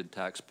protected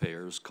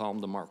taxpayers,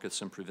 calmed the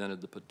markets, and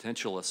prevented the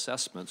potential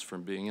assessments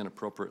from being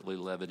inappropriately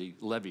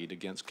levied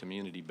against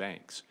community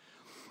banks.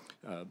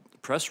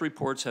 Press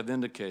reports have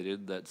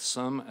indicated that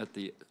some of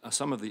the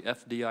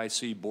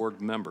FDIC board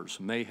members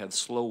may have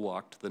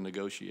slow-walked the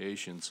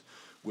negotiations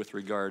with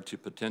regard to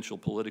potential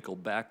political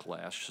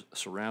backlash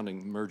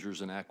surrounding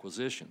mergers and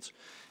acquisitions.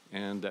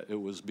 And it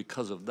was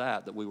because of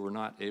that that we were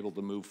not able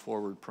to move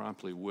forward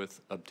promptly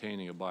with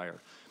obtaining a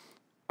buyer.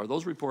 Are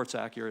those reports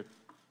accurate?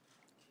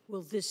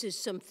 Well, this is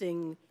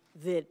something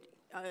that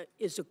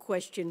is a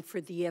question for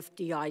the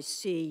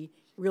FDIC,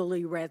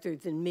 really, rather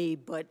than me,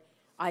 but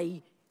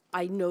I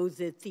know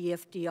that the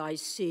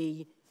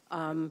FDIC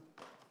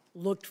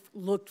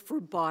looked for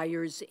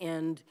buyers,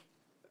 and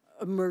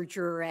a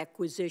merger or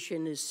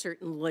acquisition is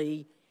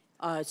certainly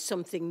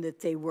something that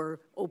they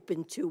were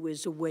open to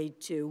as a way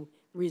to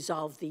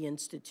resolve the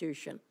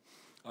institution.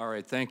 All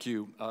right, thank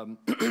you.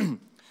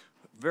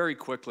 Very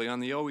quickly, on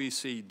the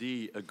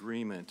OECD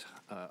agreement,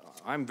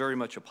 I'm very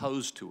much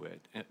opposed to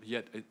it,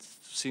 yet it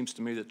seems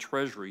to me that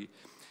Treasury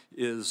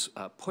is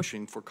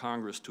pushing for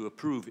Congress to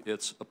approve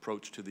its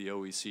approach to the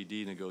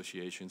OECD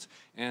negotiations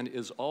and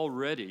is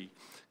already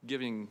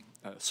giving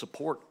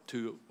support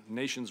to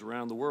nations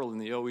around the world in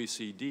the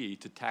OECD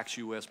to tax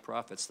U.S.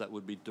 profits that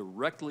would be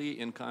directly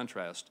in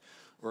contrast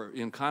or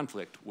in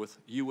conflict with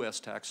U.S.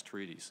 tax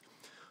treaties.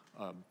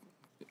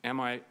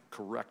 Am I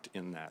correct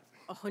in that?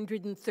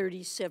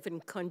 137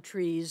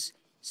 countries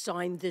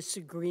signed this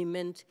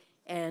agreement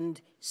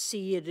and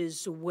see it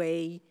as a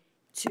way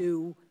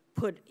to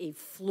put a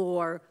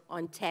floor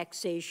on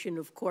taxation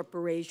of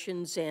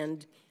corporations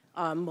and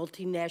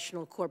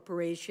multinational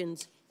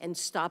corporations and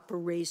stop a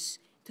race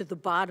to the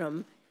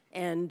bottom.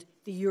 And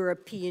the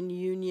European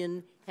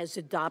Union has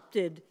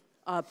adopted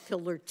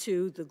Pillar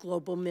 2, the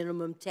global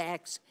minimum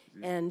tax,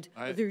 and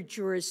other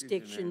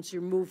jurisdictions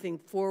are moving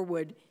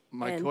forward.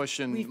 My and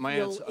question, we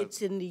feel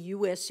it's in the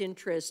U.S.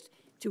 interest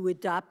to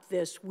adopt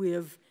this. We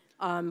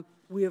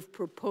have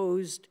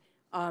proposed.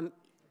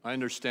 I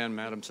understand,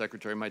 Madam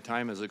Secretary. My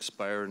time has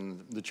expired,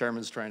 and the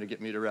chairman's trying to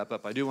get me to wrap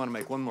up. I do want to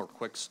make one more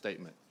quick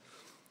statement.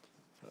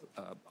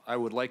 I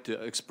would like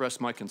to express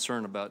my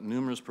concern about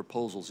numerous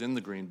proposals in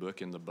the Green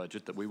Book in the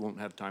budget that we won't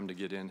have time to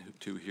get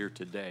into here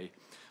today.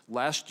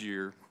 Last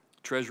year,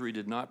 Treasury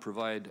did not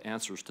provide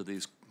answers to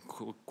these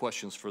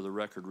questions for the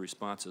record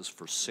responses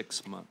for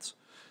 6 months.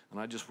 And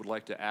I just would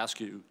like to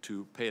ask you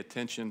to pay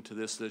attention to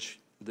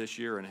this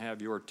year and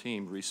have your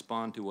team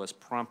respond to us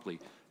promptly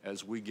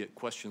as we get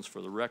questions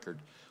for the record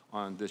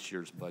on this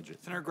year's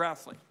budget. Senator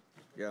Grassley.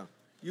 Yeah.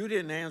 You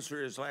didn't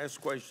answer his last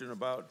question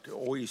about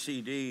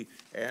OECD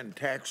and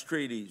tax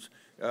treaties.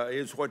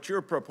 Is what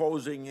you're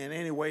proposing in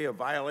any way a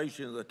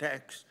violation of the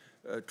tax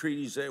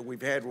treaties that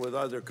we've had with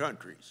other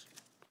countries?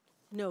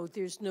 No,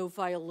 there's no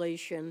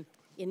violation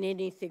in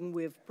anything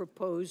we've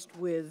proposed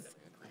with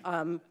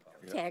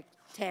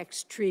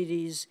tax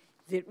treaties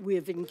that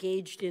we've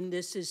engaged in.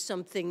 This is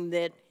something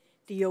that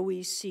the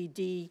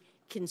OECD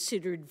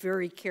considered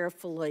very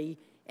carefully,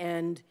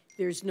 and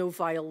there's no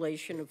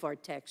violation of our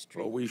tax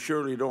treaty. Well, we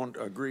surely don't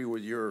agree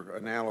with your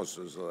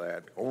analysis of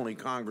that. Only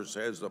Congress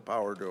has the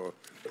power to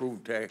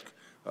approve tax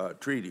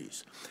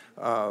treaties.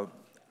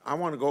 I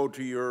want to go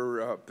to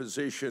your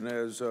position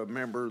as a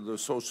member of the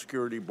Social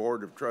Security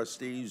Board of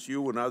Trustees.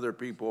 You and other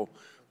people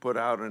put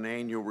out an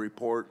annual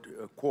report,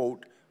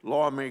 quote,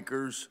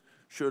 lawmakers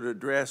should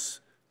address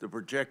the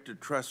projected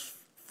trust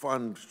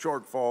fund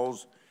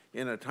shortfalls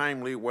in a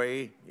timely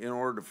way in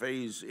order to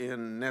phase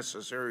in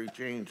necessary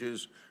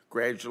changes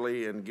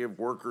gradually and give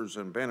workers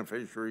and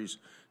beneficiaries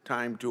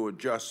time to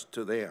adjust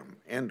to them,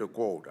 end of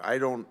quote. I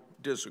don't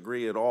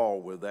disagree at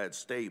all with that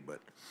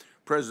statement.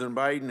 President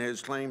Biden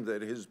has claimed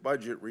that his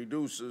budget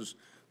reduces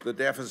the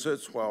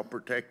deficits while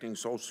protecting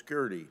Social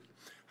Security.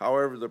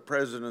 However, the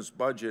president's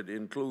budget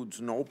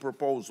includes no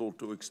proposal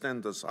to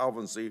extend the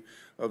solvency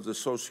of the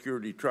Social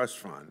Security Trust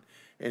Fund.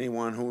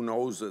 Anyone who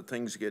knows that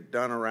things get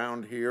done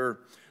around here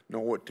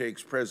know it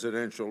takes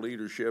presidential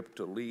leadership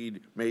to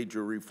lead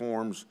major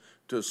reforms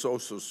to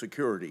Social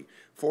Security.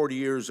 40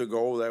 years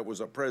ago, that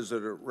was a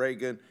President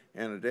Reagan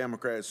and a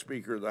Democrat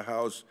Speaker of the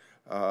House,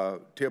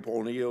 Tip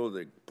O'Neill,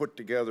 that put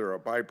together a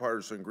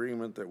bipartisan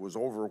agreement that was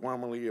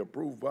overwhelmingly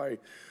approved by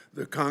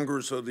the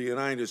Congress of the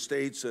United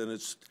States, and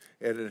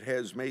it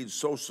has made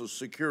Social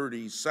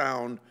Security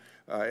sound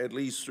at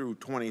least through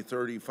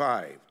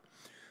 2035.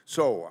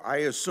 So I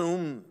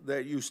assume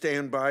that you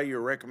stand by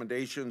your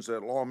recommendations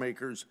that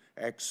lawmakers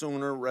act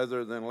sooner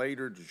rather than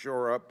later to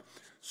shore up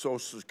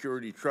Social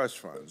Security trust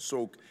funds.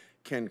 So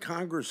can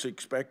Congress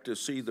expect to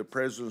see the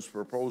president's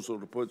proposal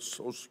to put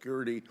Social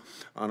Security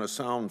on a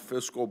sound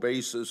fiscal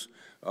basis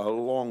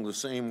along the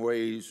same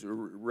ways,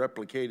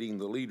 replicating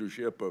the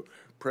leadership of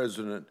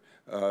President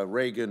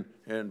Reagan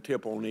and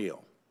Tip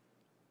O'Neill?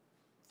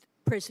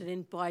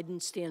 President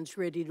Biden stands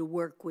ready to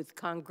work with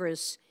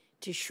Congress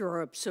to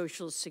shore up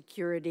Social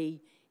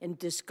Security and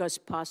discuss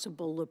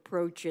possible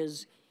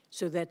approaches.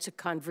 So that's a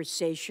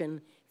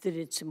conversation that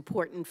it's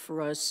important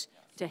for us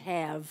to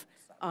have.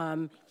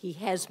 He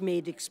has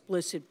made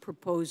explicit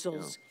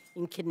proposals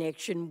in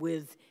connection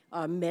with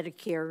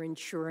Medicare and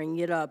shoring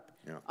it up.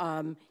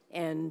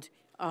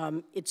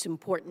 It's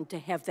important to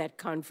have that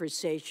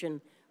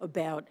conversation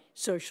about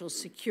Social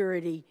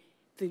Security.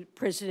 The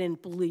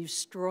president believes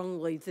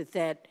strongly that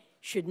that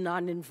should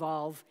not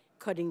involve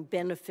cutting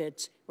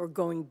benefits or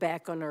going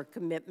back on our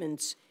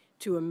commitments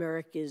to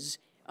America's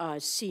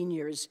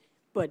seniors.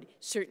 But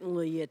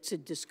certainly it's a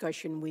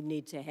discussion we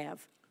need to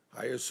have.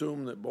 I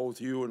assume that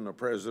both you and the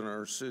president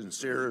are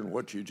sincere in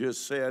what you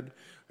just said.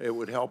 It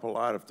would help a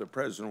lot if the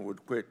president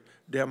would quit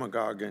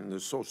demagoguing the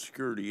Social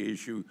Security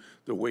issue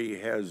the way he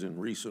has in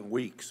recent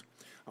weeks.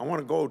 I want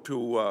to go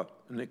to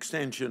an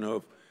extension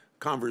of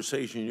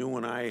conversation you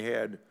and I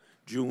had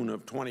June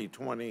of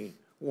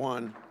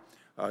 2021.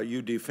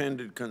 You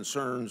defended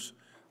concerns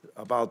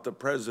about the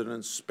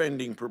president's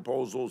spending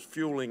proposals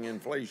fueling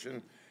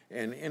inflation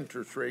and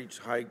interest rates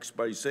hikes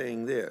by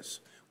saying this,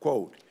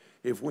 quote,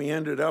 if we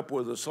ended up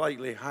with a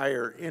slightly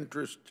higher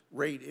interest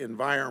rate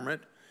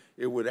environment,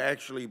 it would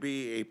actually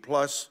be a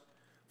plus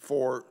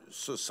for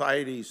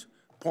society's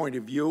point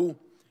of view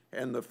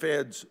and the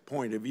Fed's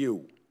point of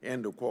view,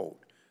 end of quote.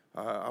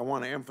 I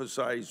want to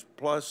emphasize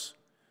plus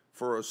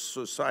for a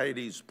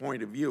society's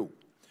point of view.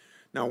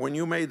 Now, when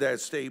you made that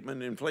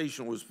statement,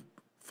 inflation was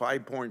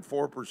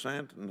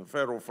 5.4% and the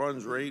federal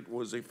funds rate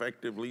was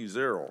effectively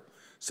 0.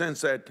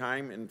 Since that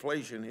time,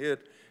 inflation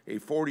hit a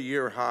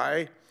 40-year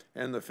high,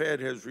 and the Fed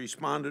has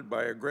responded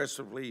by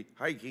aggressively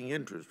hiking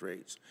interest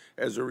rates.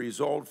 As a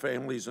result,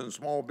 families and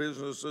small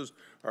businesses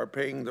are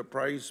paying the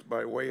price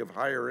by way of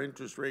higher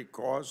interest rate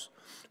costs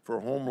for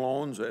home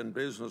loans and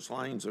business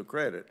lines of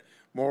credit.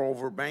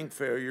 Moreover, bank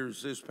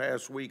failures this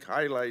past week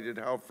highlighted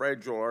how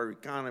fragile our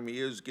economy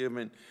is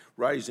given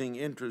rising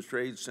interest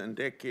rates and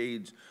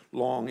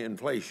decades-long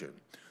inflation.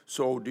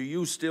 So do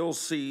you still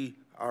see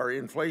our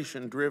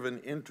inflation-driven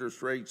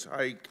interest rates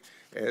hike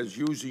as,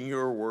 using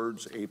your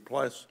words, a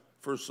plus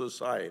for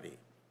society?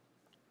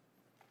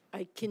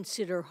 I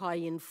consider high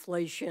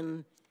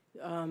inflation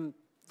the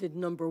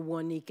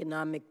 #1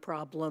 economic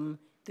problem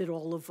that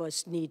all of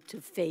us need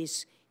to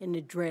face and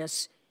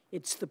address.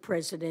 It's the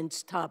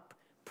president's top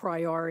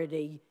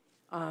priority.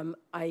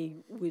 I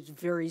was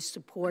very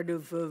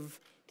supportive of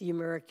the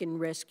American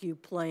Rescue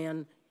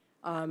Plan.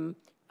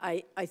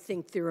 I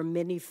think there are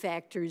many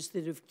factors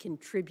that have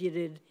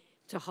contributed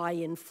to high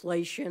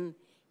inflation.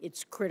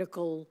 It's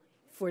critical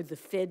for the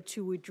Fed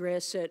to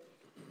address it,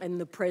 and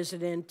the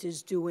president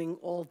is doing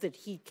all that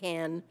he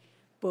can,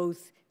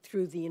 both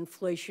through the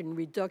Inflation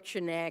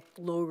Reduction Act,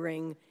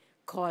 lowering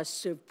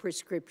costs of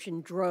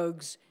prescription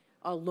drugs,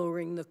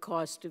 lowering the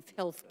cost of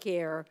health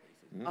care,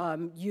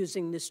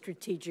 using the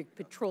Strategic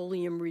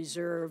Petroleum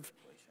Reserve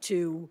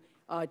to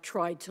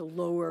try to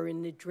lower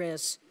and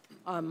address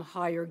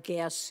higher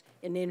gas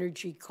and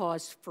energy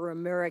costs for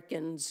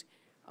Americans.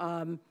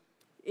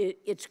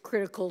 It's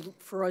critical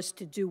for us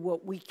to do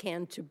what we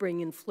can to bring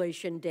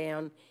inflation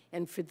down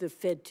and for the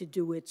Fed to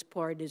do its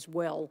part as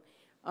well.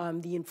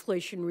 The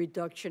Inflation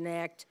Reduction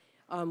Act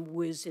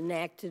was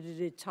enacted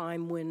at a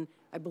time when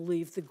I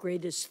believe the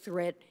greatest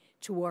threat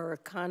to our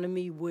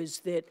economy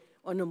was that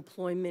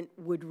unemployment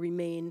would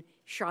remain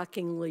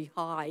shockingly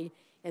high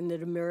and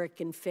that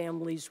American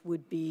families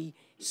would be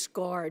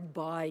scarred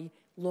by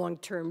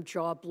long-term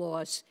job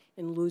loss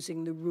and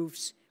losing the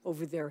roofs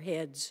over their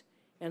heads.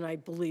 And I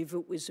believe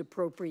it was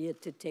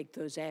appropriate to take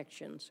those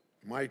actions.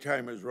 My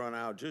time has run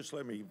out. Just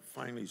let me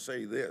finally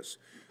say this,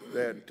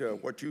 that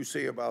what you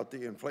say about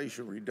the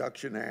Inflation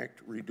Reduction Act,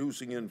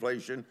 reducing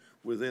inflation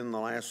within the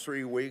last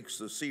 3 weeks,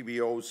 the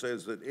CBO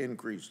says that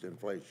increased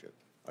inflation.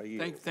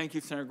 Thank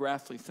you, Senator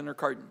Grassley. Senator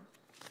Cardin.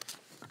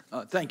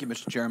 Thank you,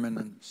 Mr. Chairman,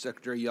 and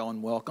Secretary Yellen,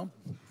 welcome.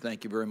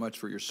 Thank you very much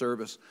for your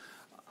service.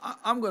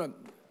 I'm going to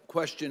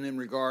question in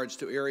regards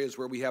to areas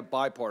where we have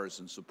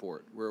bipartisan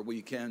support, where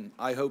we can,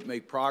 I hope,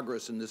 make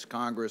progress in this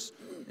Congress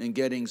in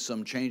getting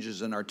some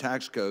changes in our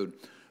tax code,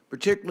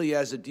 particularly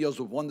as it deals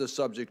with one of the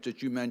subjects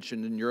that you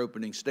mentioned in your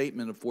opening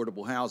statement,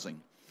 affordable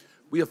housing.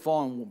 We have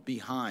fallen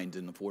behind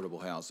in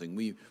affordable housing.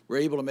 We were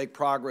able to make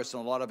progress in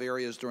a lot of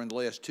areas during the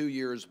last 2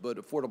 years, but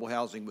affordable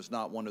housing was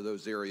not one of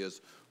those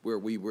areas where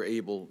we were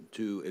able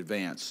to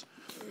advance.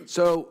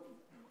 So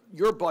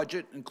your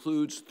budget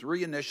includes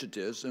 3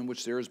 initiatives in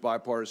which there is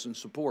bipartisan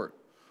support.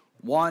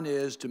 One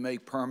is to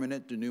make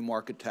permanent the new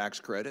market tax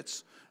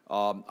credits.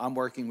 I'm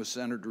working with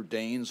Senator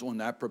Daines on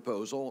that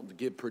proposal to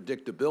give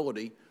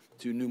predictability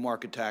to new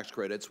market tax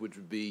credits, which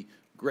would be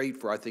great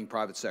for, I think,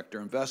 private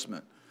sector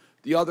investment.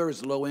 The other is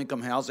the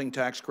low-income housing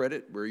tax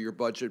credit, where your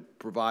budget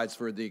provides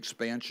for the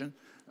expansion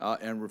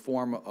and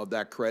reform of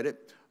that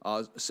credit.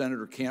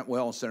 Senator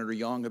Cantwell and Senator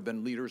Young have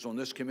been leaders on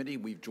this committee.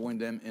 We've joined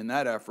them in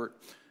that effort.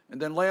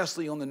 And then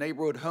lastly, on the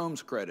neighborhood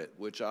homes credit,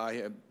 which I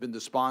have been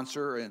the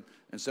sponsor and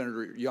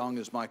Senator Young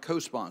is my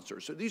co-sponsor.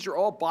 So these are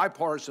all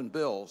bipartisan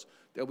bills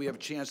that we have a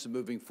chance of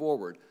moving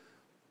forward.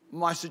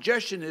 My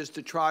suggestion is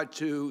to try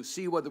to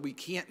see whether we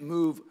can't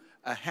move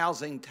a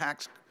housing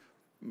tax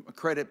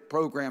credit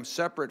program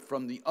separate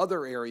from the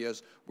other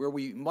areas where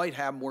we might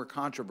have more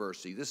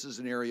controversy. This is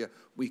an area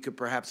we could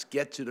perhaps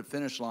get to the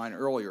finish line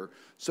earlier.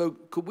 So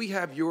could we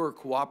have your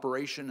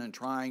cooperation in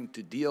trying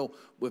to deal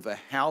with a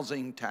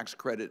housing tax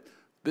credit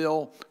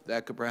bill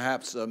that could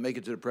perhaps make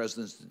it to the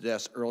President's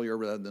desk earlier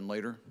rather than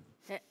later?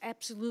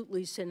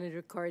 Absolutely,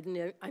 Senator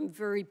Cardin. I'm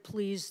very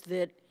pleased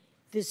that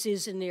this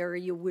is an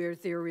area where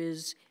there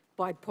is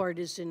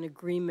bipartisan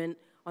agreement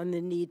on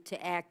the need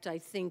to act. I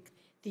think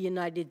the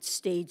United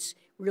States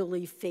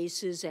really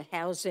faces a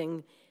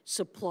housing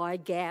supply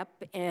gap,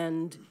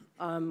 and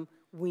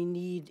we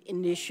need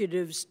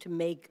initiatives to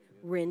make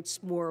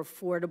rents more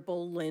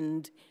affordable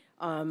and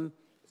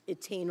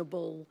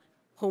attainable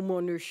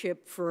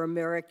homeownership for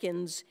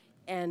Americans.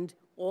 And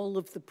all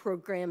of the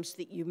programs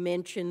that you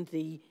mentioned,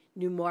 the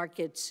New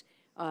Markets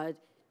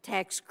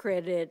tax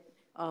credit,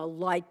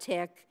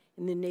 LIHTC,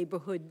 and the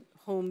neighborhood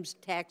homes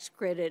tax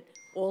credit,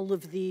 all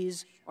of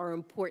these are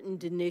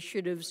important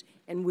initiatives,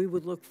 and we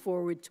would look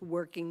forward to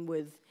working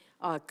with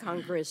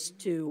Congress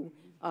to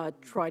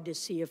try to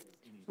see if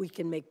we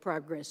can make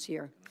progress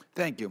here.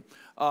 Thank you.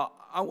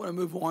 I want to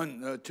move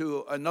on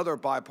to another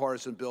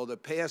bipartisan bill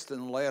that passed in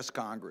the last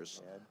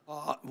Congress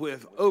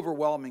with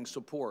overwhelming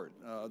support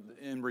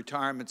in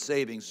retirement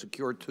savings,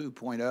 Secure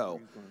 2.0.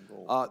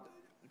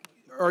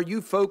 Are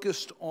you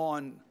focused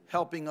on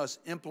helping us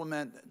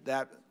implement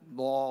that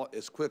law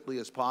as quickly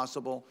as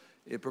possible?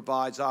 It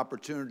provides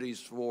opportunities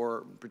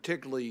for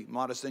particularly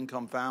modest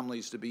income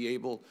families to be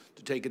able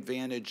to take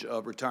advantage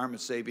of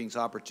retirement savings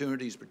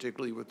opportunities,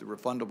 particularly with the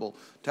refundable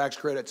tax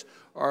credits.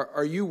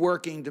 Are you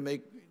working to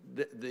make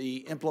the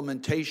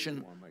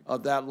implementation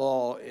of that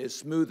law as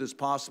smooth as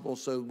possible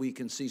so we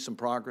can see some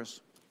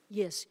progress?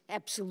 Yes,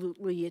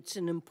 absolutely. It's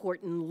an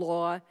important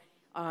law.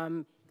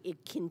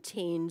 It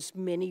contains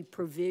many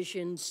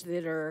provisions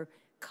that are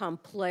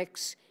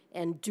complex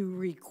and do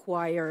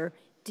require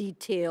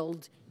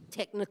detailed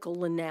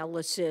technical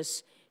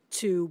analysis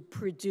to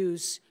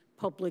produce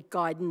public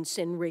guidance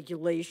and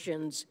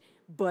regulations.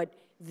 But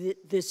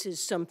this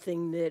is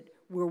something that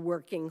we're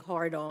working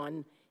hard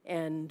on,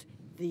 and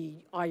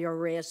the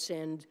IRS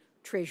and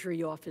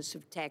Treasury Office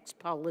of Tax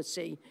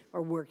Policy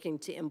are working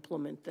to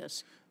implement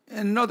this.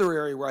 And another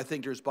area where I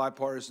think there's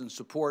bipartisan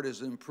support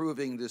is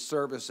improving the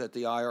service at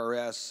the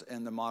IRS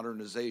and the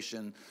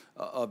modernization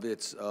of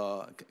its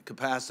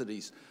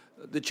capacities.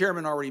 The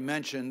chairman already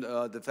mentioned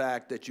the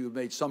fact that you've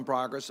made some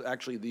progress.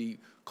 Actually, the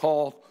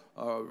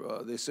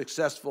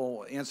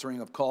successful answering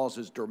of calls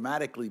has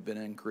dramatically been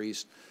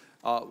increased.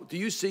 Do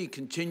you see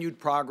continued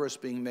progress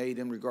being made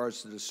in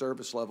regards to the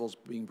service levels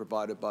being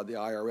provided by the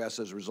IRS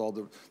as a result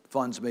of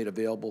funds made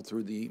available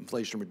through the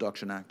Inflation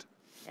Reduction Act?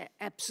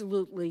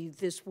 Absolutely.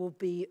 This will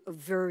be a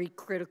very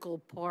critical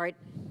part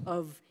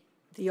of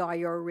the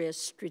IRS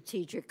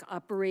strategic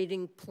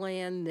operating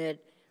plan that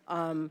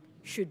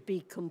should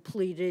be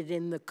completed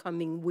in the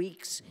coming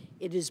weeks.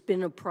 It has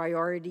been a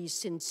priority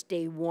since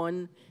day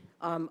one.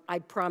 I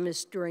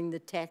promised during the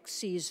tax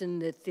season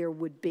that there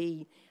would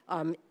be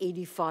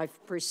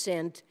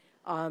 85%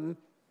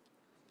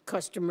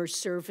 customer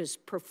service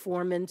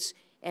performance,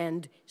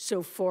 and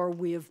so far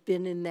we have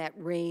been in that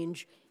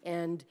range,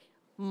 and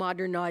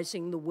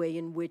modernizing the way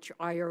in which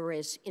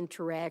IRS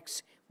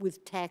interacts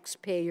with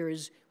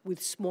taxpayers,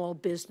 with small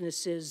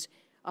businesses.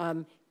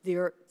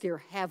 There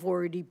have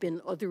already been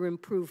other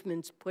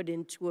improvements put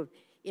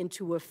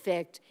into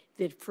effect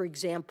that, for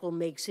example,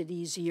 makes it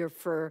easier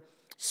for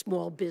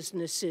small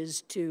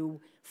businesses to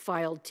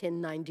file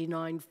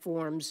 1099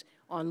 forms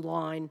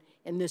online,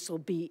 and this will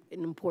be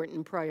an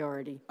important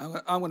priority.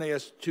 I'm going to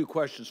ask two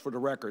questions for the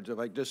record. If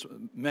I just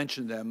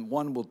mention them,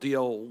 one will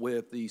deal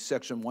with the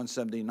Section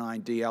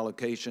 179D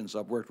allocations.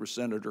 I've worked with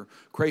Senator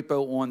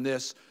Crapo on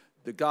this.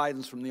 The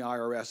guidance from the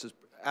IRS is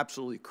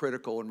absolutely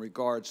critical in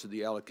regards to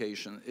the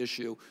allocation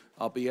issue.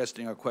 I'll be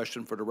asking a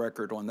question for the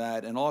record on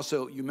that. And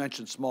also, you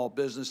mentioned small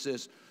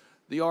businesses.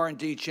 The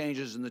R&D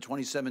changes in the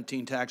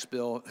 2017 tax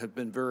bill have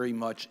been very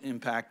much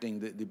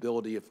impacting the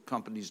ability of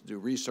companies to do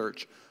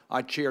research.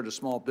 I chair the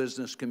Small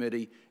Business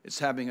Committee. It's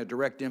having a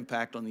direct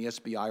impact on the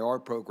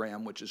SBIR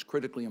program, which is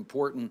critically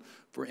important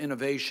for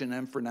innovation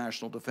and for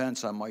national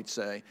defense, I might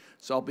say.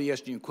 So I'll be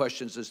asking you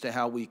questions as to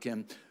how we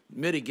can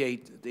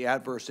mitigate the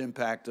adverse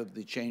impact of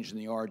the change in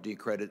the R&D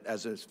credit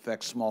as it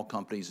affects small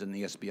companies in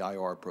the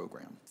SBIR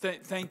program.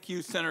 Thank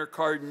you, Senator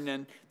Cardin.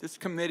 And this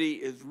committee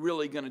is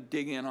really going to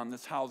dig in on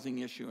this housing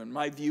issue. And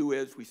my view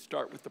is we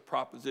start with the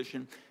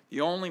proposition. The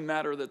only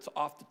matter that's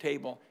off the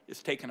table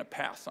is taking a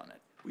pass on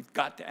it. We've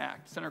got to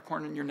act. Senator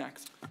Cornyn, you're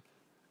next.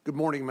 Good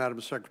morning, Madam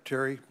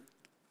Secretary.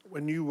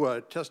 When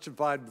you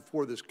testified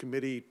before this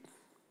committee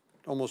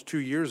almost 2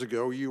 years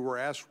ago, you were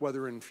asked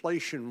whether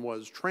inflation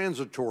was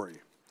transitory.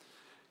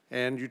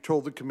 And you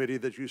told the committee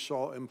that you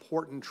saw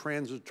important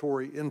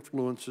transitory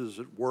influences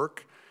at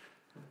work.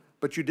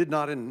 but you did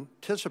not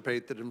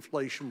anticipate that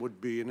inflation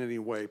would be in any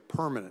way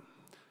permanent.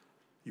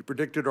 You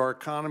predicted our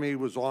economy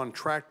was on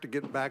track to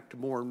get back to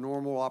more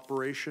normal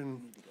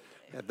operation,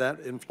 and that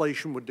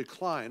inflation would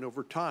decline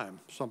over time,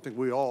 something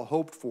we all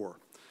hoped for.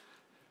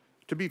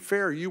 To be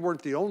fair, you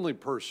weren't the only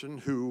person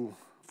who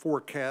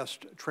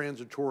forecast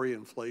transitory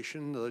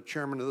inflation. The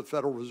chairman of the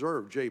Federal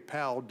Reserve, Jay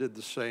Powell, did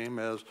the same,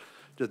 as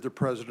did the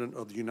President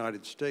of the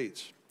United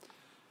States.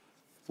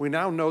 We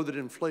now know that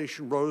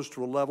inflation rose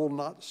to a level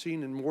not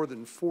seen in more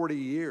than 40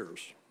 years,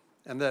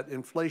 and that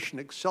inflation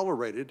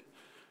accelerated,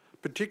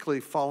 particularly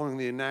following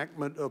the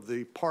enactment of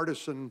the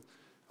partisan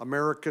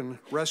American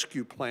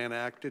Rescue Plan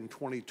Act in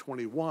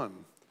 2021,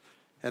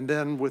 and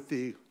then with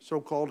the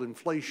so-called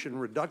Inflation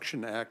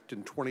Reduction Act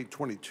in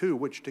 2022,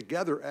 which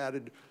together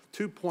added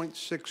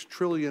 $2.6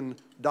 trillion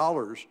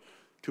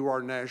to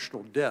our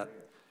national debt.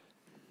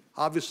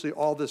 Obviously,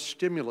 all this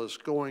stimulus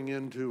going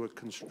into a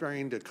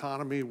constrained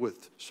economy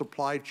with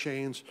supply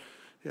chains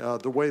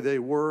the way they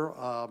were,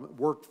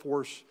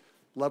 workforce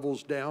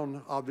levels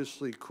down,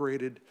 obviously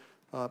created,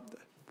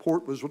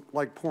 was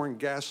like pouring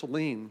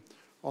gasoline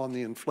on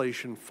the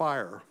inflation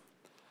fire.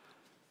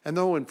 And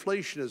though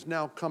inflation has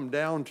now come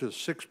down to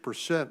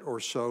 6% or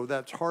so,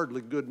 that's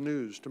hardly good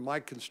news to my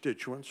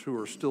constituents who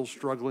are still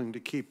struggling to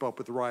keep up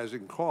with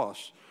rising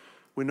costs.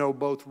 We know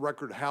both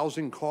record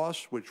housing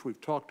costs, which we've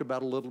talked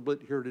about a little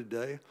bit here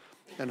today,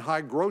 and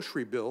high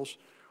grocery bills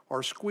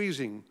are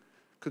squeezing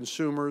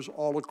consumers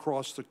all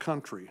across the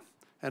country.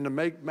 And to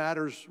make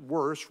matters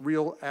worse,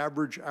 real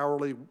average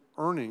hourly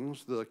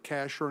earnings, the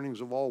cash earnings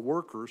of all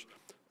workers,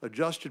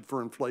 adjusted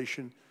for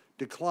inflation,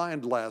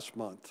 declined last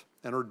month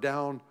and are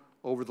down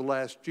over the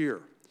last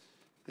year.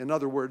 In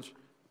other words,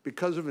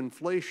 because of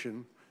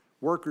inflation,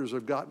 workers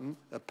have gotten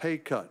a pay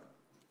cut.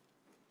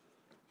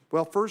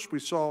 Well, first we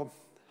saw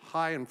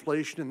high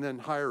inflation and then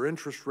higher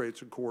interest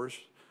rates, of course,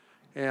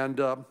 and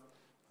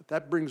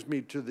that brings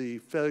me to the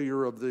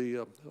failure of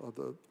the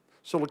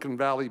Silicon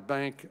Valley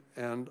Bank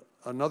and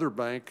another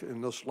bank in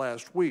this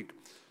last week.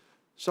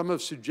 Some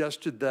have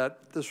suggested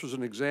that this was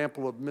an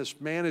example of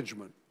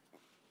mismanagement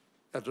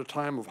at the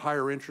time of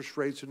higher interest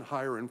rates and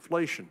higher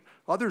inflation.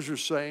 Others are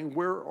saying,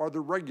 where are the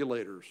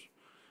regulators?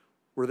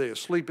 Were they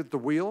asleep at the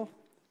wheel?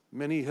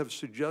 Many have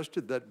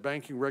suggested that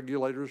banking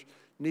regulators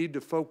need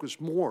to focus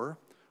more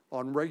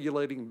on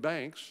regulating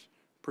banks,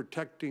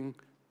 protecting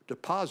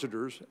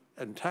depositors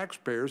and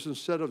taxpayers,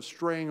 instead of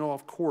straying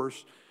off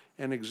course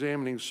and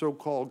examining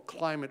so-called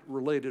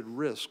climate-related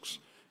risks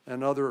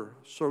and other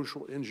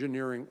social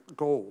engineering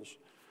goals.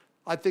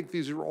 I think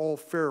these are all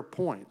fair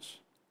points.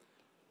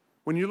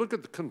 When you look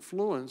at the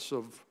confluence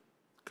of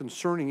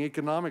concerning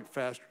economic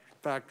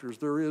factors,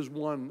 there is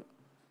one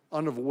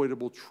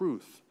unavoidable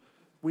truth.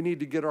 We need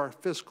to get our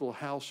fiscal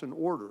house in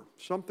order,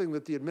 something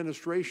that the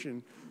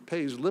administration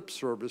pays lip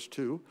service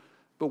to,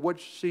 but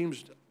which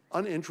seems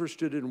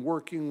uninterested in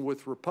working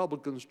with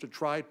Republicans to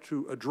try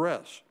to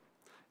address.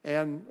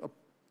 And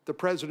the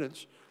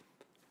president's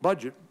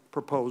budget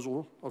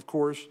proposal, of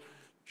course,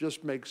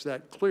 just makes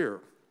that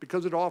clear,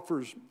 because it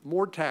offers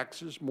more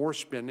taxes, more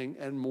spending,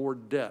 and more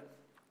debt.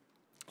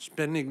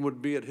 Spending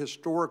would be at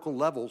historical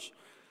levels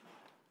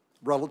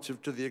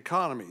relative to the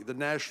economy. The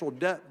national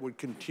debt would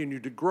continue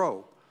to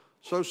grow.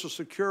 Social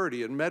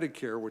Security and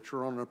Medicare, which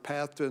are on a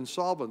path to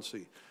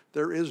insolvency.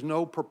 There is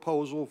no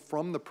proposal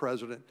from the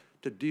president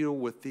to deal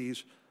with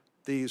these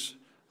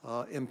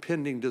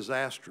impending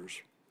disasters.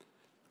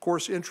 Of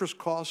course, interest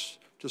costs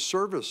to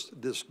service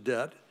this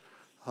debt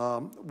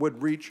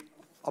would reach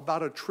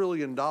about $1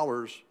 trillion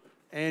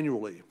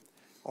annually.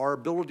 Our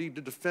ability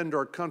to defend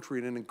our country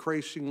in an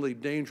increasingly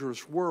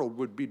dangerous world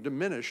would be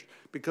diminished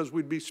because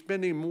we'd be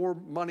spending more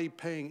money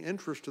paying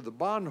interest to the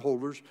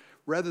bondholders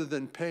rather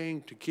than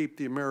paying to keep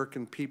the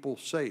American people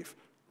safe.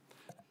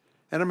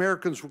 And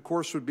Americans, of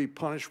course, would be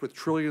punished with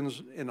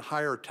trillions in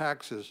higher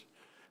taxes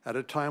at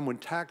a time when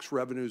tax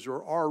revenues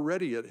are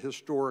already at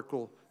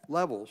historical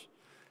levels.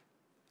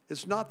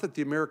 It's not that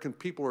the American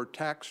people are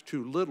taxed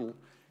too little,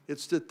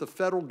 it's that the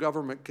federal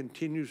government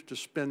continues to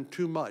spend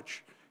too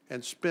much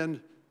and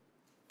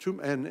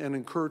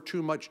incur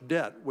too much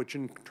debt, which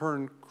in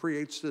turn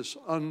creates this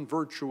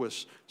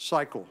unvirtuous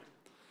cycle.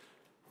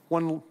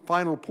 One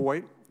final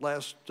point,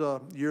 last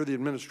year the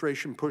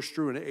administration pushed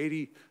through an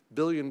 $80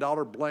 billion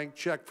blank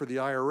check for the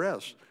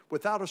IRS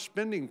without a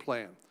spending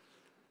plan.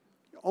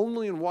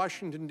 Only in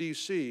Washington,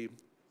 D.C.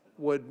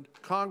 would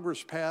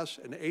Congress pass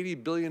an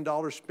 $80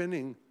 billion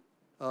spending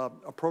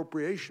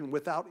appropriation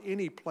without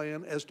any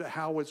plan as to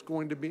how it's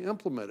going to be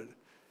implemented.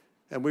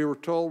 And we were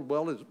told,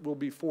 well, it will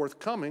be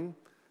forthcoming.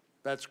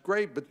 That's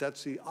great, but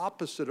that's the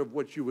opposite of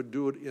what you would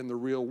do it in the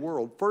real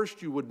world.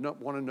 First, you would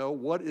want to know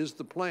what is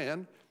the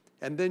plan,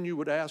 and then you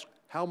would ask,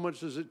 how much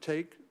does it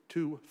take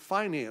to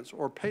finance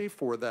or pay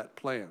for that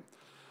plan?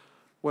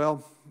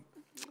 Well,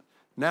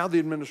 now the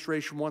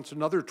administration wants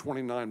another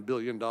 $29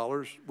 billion,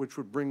 which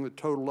would bring the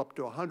total up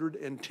to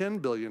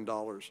 $110 billion.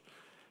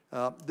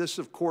 This,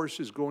 of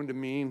course, is going to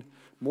mean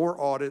more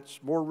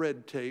audits, more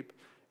red tape,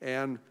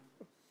 and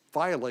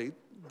violate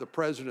the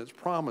president's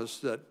promise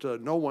that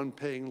no one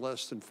paying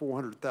less than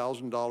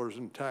 $400,000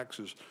 in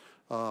taxes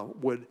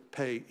would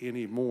pay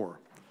any more.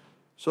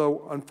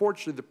 So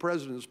unfortunately, the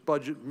president's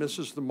budget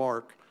misses the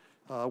mark,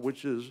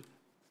 which is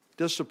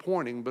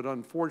disappointing, but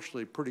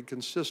unfortunately pretty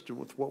consistent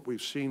with what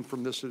we've seen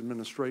from this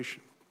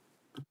administration.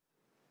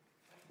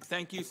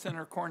 Thank you,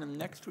 Senator Cornyn.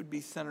 Next would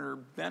be Senator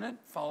Bennett,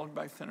 followed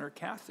by Senator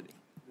Cassidy.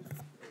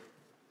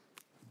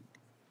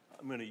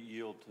 I'm going to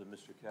yield to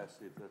Mr.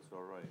 Cassidy, if that's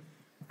all right.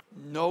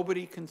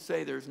 Nobody can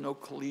say there's no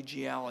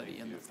collegiality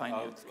in the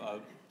finance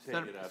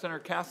committee. Senator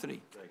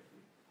Cassidy. Thank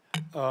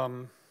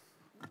you.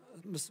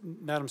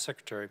 Madam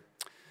Secretary,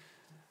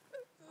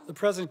 the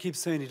President keeps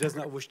saying he does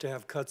not wish to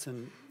have cuts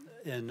in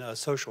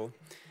social.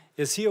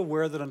 Is he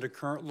aware that under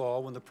current law,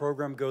 when the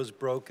program goes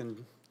broke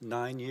in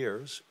 9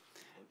 years,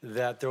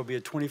 that there will be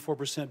a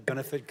 24%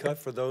 benefit cut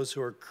for those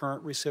who are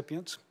current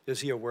recipients?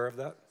 Is he aware of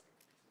that?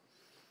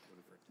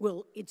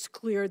 Well, it's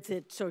clear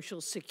that Social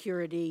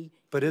Security.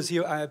 But is he,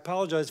 I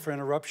apologize for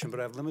interruption, but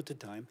I have limited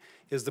time.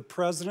 Is the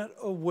President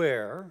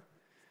aware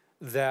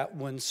that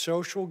when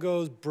social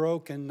goes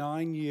broke in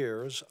 9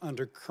 years,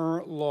 under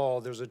current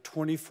law, there's a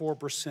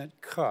 24%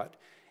 cut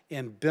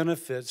in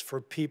benefits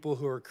for people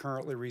who are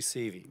currently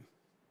receiving?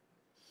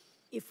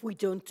 If we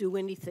don't do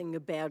anything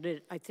about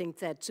it, I think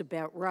that's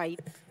about right.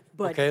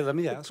 But okay, let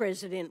me the ask.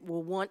 President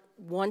will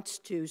wants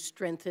to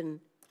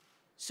strengthen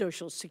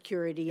Social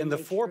Security. In and the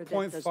make sure that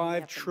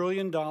 $4.5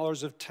 trillion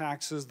of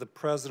taxes the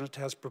President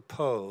has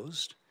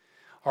proposed,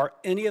 are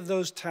any of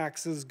those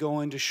taxes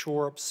going to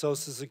shore up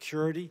Social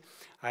Security?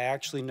 I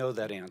actually know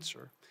that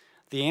answer.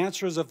 The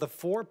answer is of the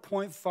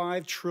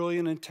 $4.5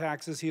 trillion in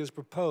taxes he has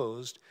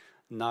proposed,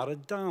 not a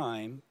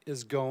dime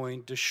is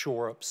going to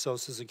shore up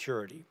Social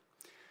Security.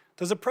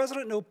 Does the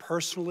President know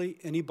personally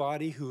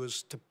anybody who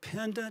is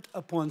dependent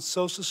upon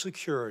Social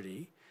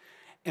Security,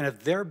 and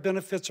if their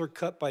benefits are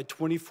cut by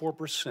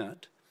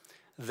 24%,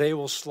 they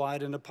will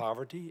slide into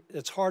poverty?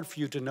 It's hard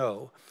for you to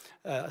know,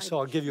 so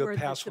I'll give you a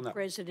pass on that. The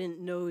President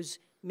knows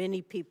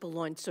many people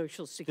on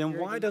Social Security. Then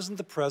why doesn't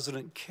the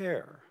President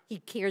care? He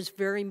cares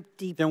very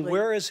deeply. Then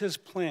where is his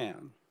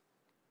plan?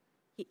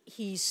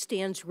 He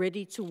stands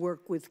ready to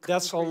work with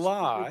That's a Congress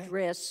lie, to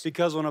address.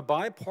 because when a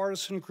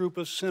bipartisan group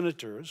of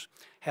senators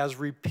has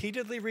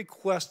repeatedly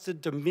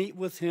requested to meet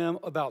with him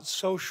about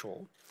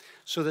social,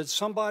 so that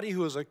somebody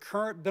who is a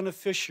current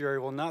beneficiary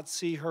will not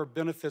see her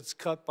benefits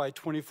cut by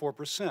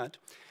 24%,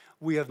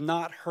 we have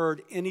not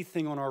heard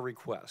anything on our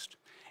request.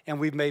 And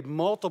we've made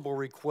multiple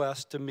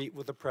requests to meet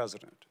with the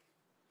President.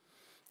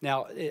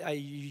 Now,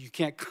 you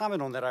can't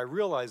comment on that, I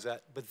realize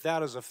that, but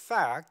that is a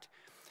fact.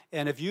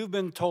 And if you've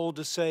been told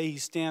to say he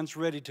stands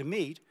ready to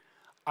meet,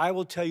 I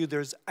will tell you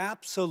there's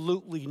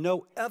absolutely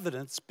no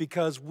evidence,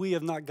 because we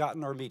have not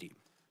gotten our meeting.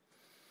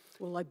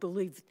 Well, I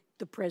believe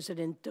the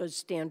President does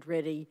stand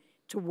ready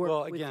to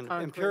work with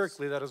Congress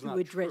empirically, that is not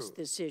to address true.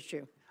 this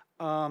issue.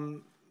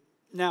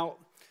 Now,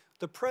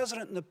 the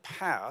President in the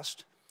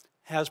past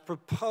has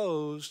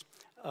proposed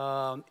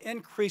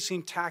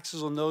increasing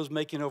taxes on those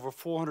making over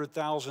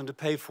 $400,000 to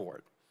pay for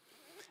it.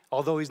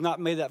 Although he's not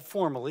made that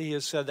formally, he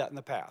has said that in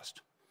the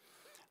past.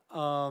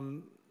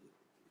 Now,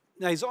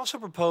 he's also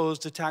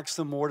proposed to tax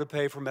them more to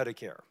pay for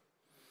Medicare,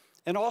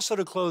 and also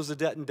to close the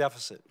debt and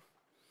deficit.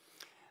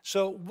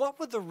 So what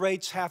would the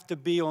rates have to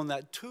be on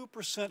that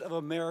 2% of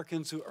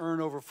Americans who earn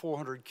over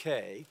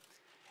 $400K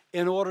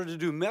in order to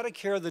do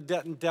Medicare, the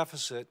debt and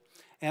deficit,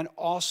 and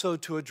also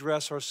to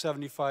address our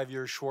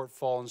 75-year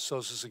shortfall in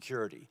Social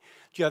Security?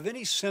 Do you have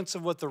any sense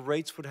of what the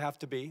rates would have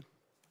to be?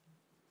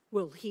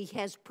 Well, he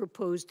has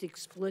proposed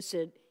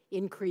explicit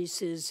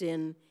increases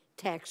in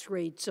tax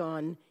rates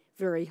on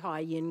very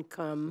high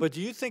income. But do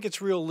you think it's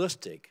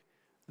realistic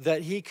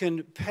that he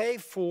can pay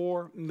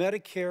for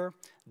Medicare,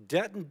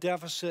 debt and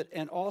deficit,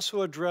 and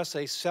also address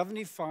a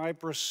 75%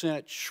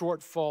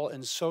 shortfall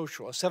in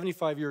social, a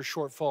 75-year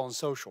shortfall in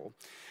social,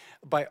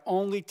 by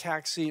only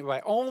taxing,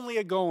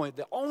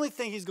 the only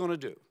thing he's going to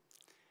do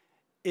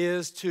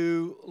is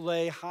to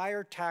lay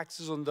higher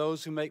taxes on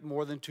those who make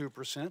more than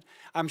 2%?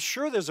 I'm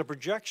sure there's a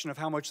projection of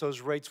how much those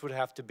rates would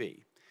have to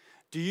be.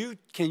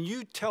 Can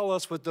you tell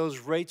us what those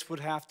rates would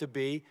have to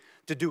be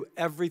to do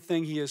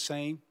everything he is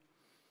saying?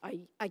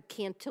 I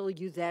can't tell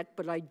you that,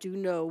 but I do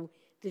know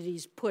that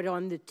he's put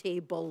on the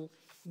table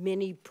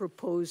many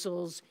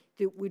proposals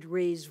that would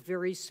raise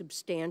very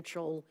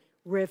substantial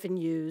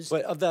revenues.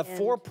 But of that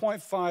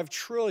 $4.5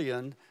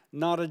 trillion,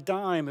 not a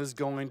dime is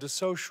going to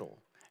social.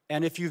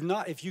 And if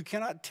you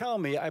cannot tell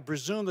me, I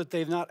presume that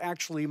they've not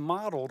actually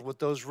modeled what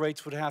those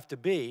rates would have to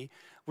be,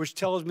 which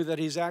tells me that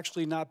he's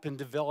actually not been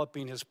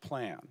developing his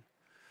plan.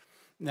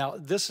 Now,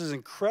 this is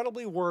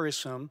incredibly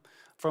worrisome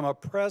from a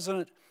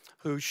president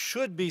who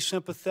should be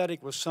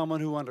sympathetic with someone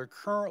who, under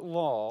current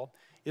law,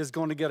 is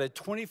going to get a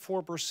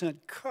 24%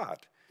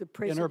 cut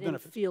in her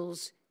benefits. The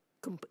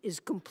President is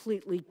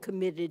completely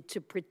committed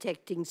to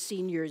protecting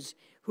seniors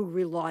who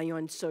rely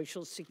on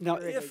Social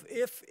Security. Now,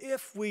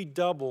 if we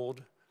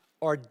doubled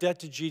our debt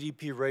to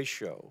GDP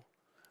ratio,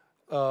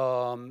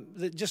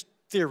 just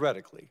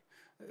theoretically,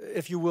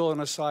 if you will, an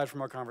aside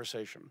from our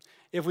conversation.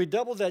 If we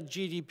double that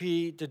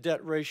GDP to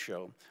debt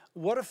ratio,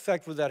 what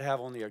effect would that have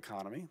on the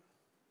economy?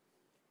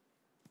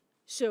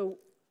 So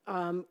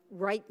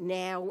right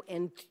now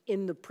and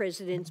in the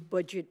president's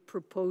budget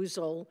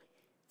proposal,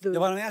 Yeah,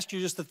 but I'm asking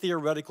you just the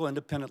theoretical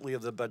independently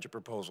of the budget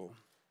proposal.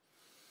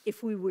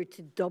 if we were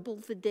to double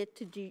the debt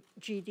to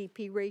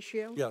GDP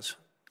ratio, Yes.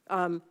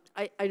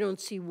 I don't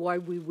see why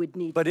we would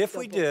need But to if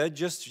we double. did,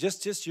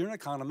 just you're an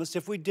economist,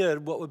 if we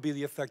did, what would be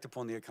the effect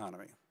upon the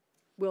economy?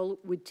 Well, it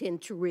would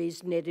tend to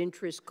raise net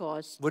interest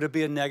costs. Would it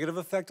be a negative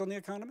effect on the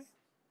economy?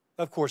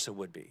 Of course it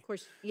would be. Of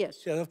course, yes.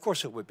 Yeah, of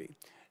course it would be.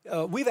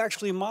 We've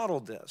actually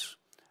modeled this.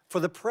 For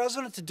the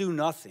president to do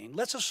nothing,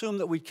 let's assume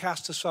that we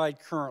cast aside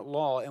current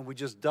law and we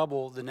just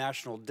double the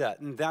national debt,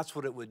 and that's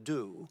what it would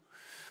do.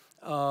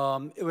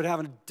 It would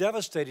have a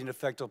devastating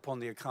effect upon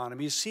the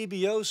economy.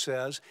 CBO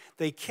says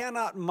they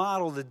cannot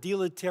model the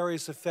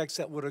deleterious effects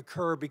that would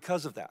occur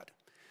because of that.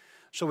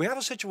 So we have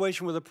a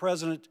situation where the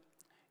president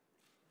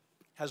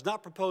has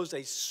not proposed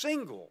a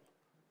single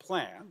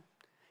plan.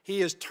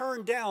 He has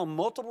turned down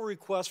multiple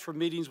requests for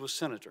meetings with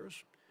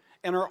senators,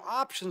 and our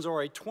options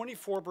are a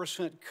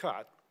 24%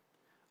 cut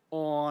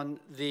on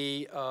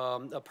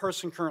a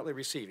person currently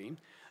receiving,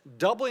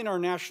 doubling our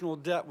national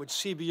debt, which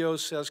CBO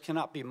says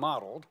cannot be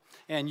modeled,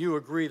 and you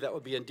agree that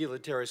would be a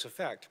deleterious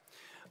effect.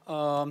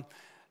 And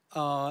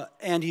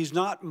he's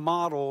not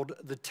modeled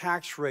the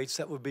tax rates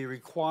that would be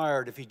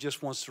required if he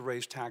just wants to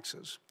raise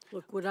taxes.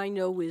 Look, what I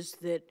know is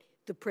that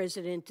the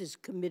president is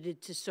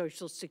committed to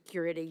Social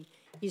Security.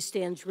 He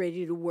stands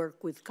ready to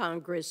work with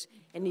Congress,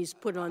 and he's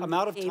put on I'm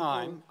out of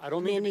time. I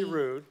don't mean to be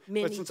rude,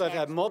 but since I've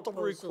had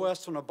multiple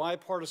requests on a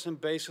bipartisan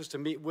basis to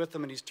meet with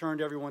him and he's turned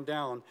everyone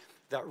down,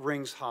 that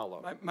rings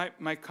hollow.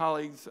 My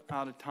colleague's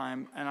out of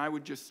time, and I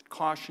would just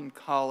caution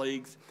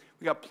colleagues,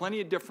 we got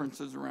plenty of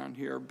differences around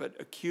here, but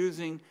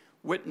accusing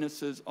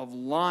witnesses of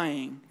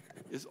lying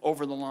is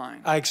over the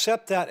line. I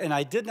accept that, and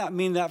I did not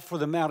mean that for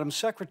the Madam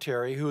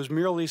Secretary, who is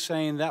merely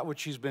saying that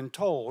which she's been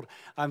told.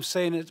 I'm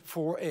saying it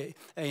for an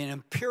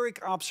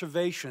empiric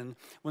observation.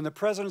 When the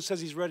president says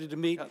he's ready to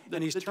meet,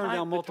 and he's turned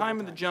down multiple The time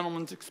of the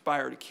gentleman's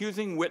expired.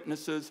 Accusing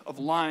witnesses of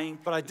lying.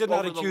 But I did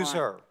not accuse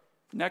her.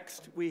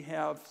 Next, we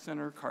have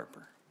Senator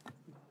Carper.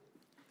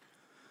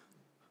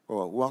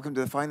 Well, welcome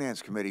to the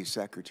Finance Committee,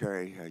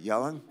 Secretary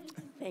Yellen.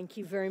 Thank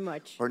you very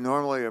much. We're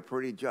normally a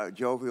pretty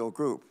jovial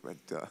group,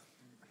 but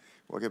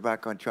we'll get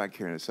back on track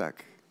here in a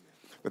sec.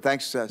 But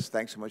thanks so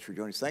much for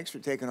joining us. Thanks for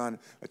taking on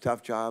a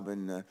tough job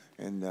and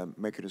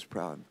making us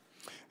proud.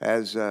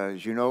 As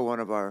you know, one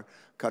of our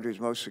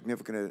country's most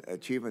significant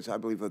achievements, I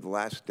believe, of the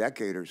last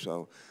decade or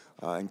so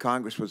in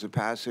Congress was the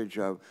passage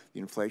of the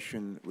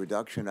Inflation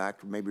Reduction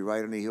Act, maybe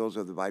right on the heels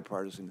of the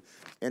bipartisan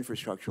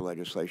infrastructure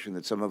legislation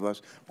that some of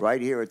us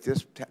right here at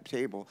this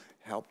table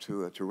helped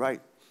to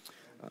write.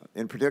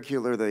 In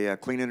particular, the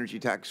clean energy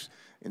tax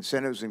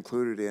incentives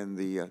included in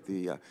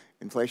the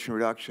Inflation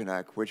Reduction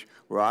Act, which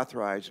were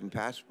authorized and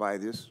passed by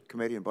this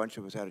committee, and a bunch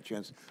of us had a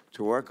chance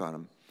to work on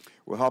them,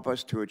 will help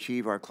us to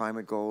achieve our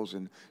climate goals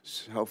and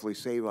hopefully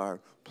save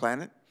our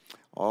planet,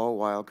 all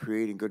while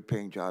creating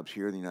good-paying jobs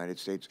here in the United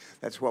States.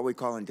 That's what we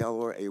call in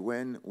Delaware a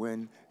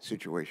win-win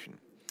situation.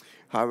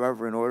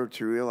 However, in order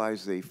to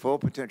realize the full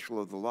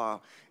potential of the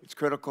law, it's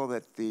critical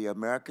that the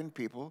American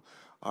people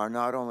are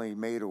not only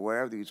made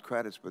aware of these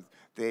credits, but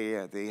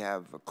they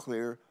have a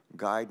clear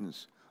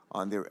guidance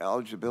on their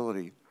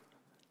eligibility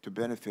to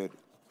benefit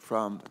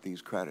from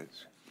these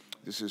credits.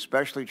 This is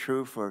especially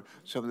true for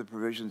some of the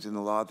provisions in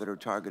the law that are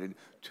targeted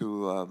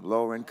to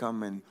lower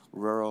income and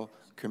rural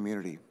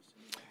community.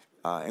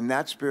 In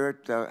that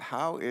spirit,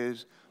 how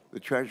is the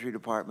Treasury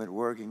Department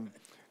working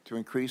to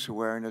increase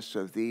awareness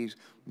of these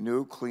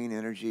new clean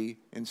energy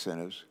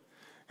incentives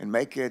and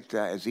make it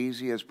as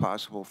easy as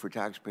possible for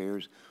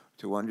taxpayers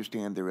to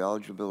understand their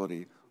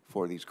eligibility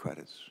for these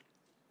credits?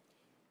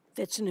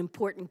 That's an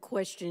important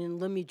question,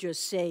 and let me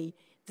just say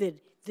that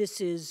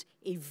this is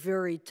a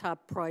very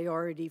top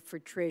priority for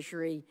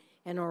Treasury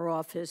and our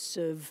Office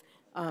of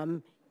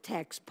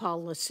Tax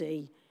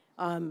Policy.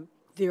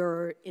 There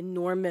are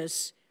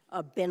enormous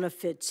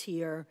benefits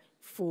here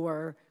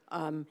for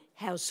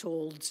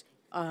households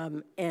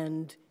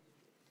and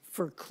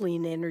for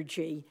clean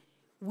energy.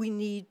 We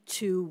need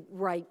to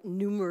write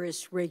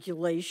numerous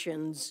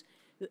regulations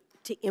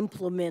to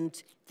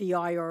implement the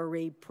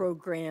IRA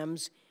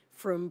programs,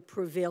 from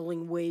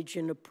prevailing wage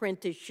and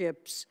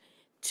apprenticeships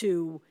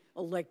to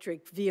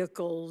electric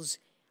vehicles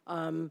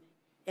and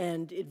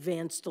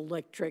advanced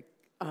electric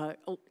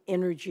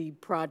energy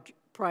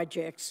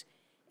projects.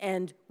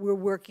 And we're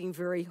working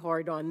very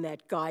hard on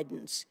that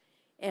guidance.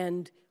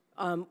 And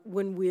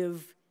when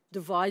we've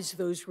devised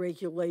those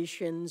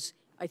regulations,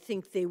 I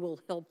think they will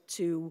help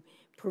to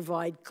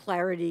provide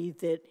clarity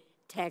that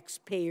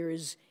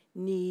taxpayers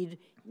need,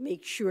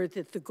 make sure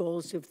that the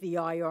goals of the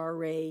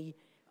IRA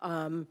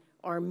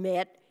are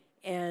met,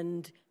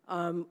 and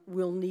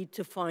we'll need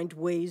to find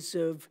ways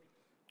of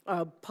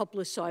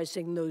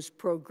publicizing those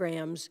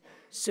programs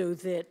so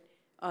that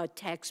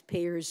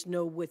taxpayers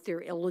know what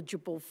they're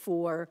eligible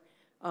for,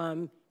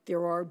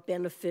 There are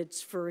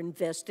benefits for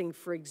investing,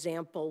 for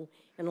example,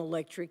 in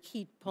electric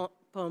heat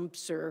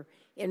pumps or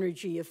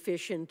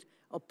energy-efficient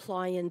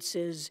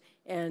appliances,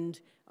 and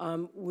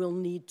we'll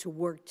need to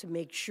work to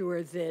make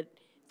sure that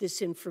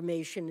this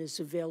information is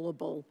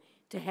available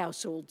to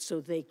households so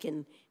they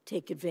can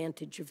take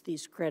advantage of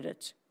these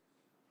credits.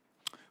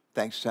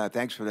 Thanks,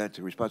 thanks for that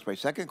response. My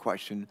second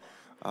question,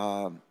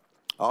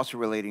 also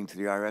relating to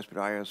the IRS, but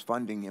IRS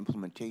funding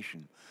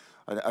implementation.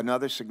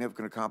 Another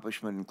significant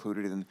accomplishment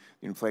included in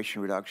the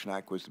Inflation Reduction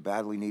Act was the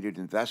badly needed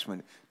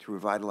investment to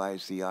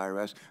revitalize the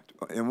IRS,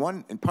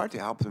 in part to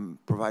help them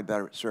provide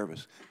better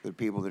service to the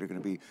people that are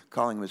going to be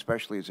calling them,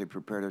 especially as they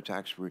prepare their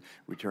tax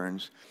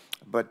returns.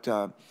 But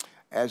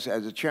as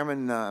the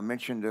chairman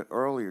mentioned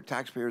earlier,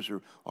 taxpayers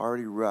are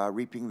already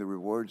reaping the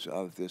rewards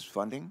of this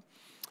funding.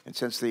 And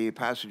since the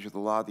passage of the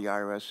law, the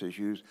IRS has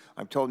used,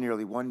 I'm told,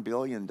 nearly $1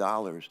 billion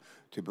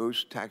to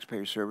boost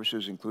taxpayer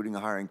services, including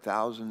hiring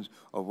thousands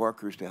of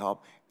workers to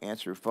help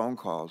answer phone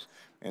calls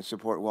and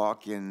support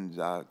walk-in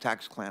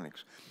tax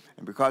clinics.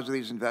 And because of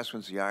these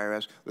investments, the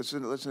IRS,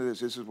 listen to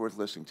this is worth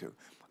listening to.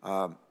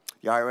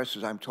 The IRS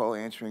is, I'm told,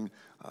 answering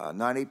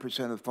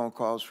 98% of phone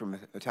calls from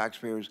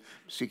taxpayers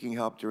seeking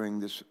help during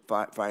this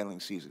filing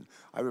season.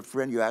 I have a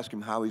friend, you ask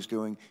him how he's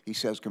doing, he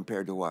says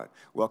compared to what?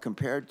 Well,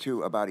 compared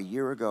to about a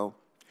year ago,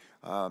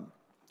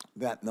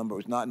 that number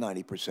was not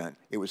 90%,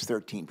 it was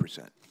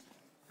 13%.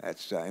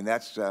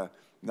 That's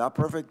not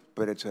perfect,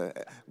 but it's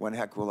one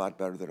heck of a lot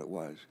better than it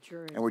was.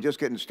 Sure. And we're just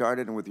getting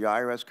started, and with the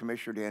IRS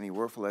Commissioner, Danny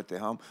Werfel, at the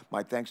helm,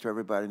 my thanks to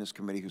everybody in this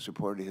committee who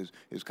supported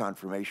his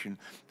confirmation.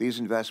 These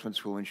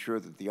investments will ensure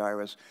that the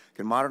IRS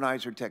can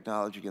modernize their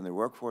technology and their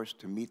workforce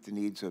to meet the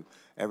needs of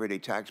everyday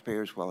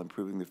taxpayers while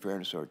improving the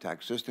fairness of our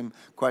tax system.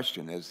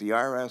 Question, as the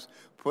IRS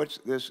puts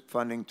this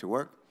funding to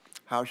work,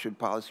 how should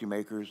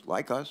policymakers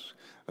like us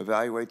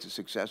evaluate the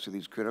success of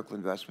these critical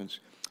investments,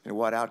 and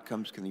what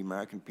outcomes can the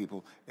American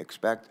people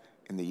expect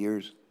in the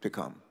years to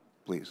come?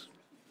 Please.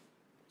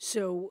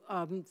 So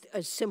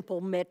a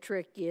simple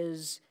metric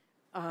is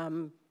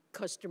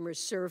customer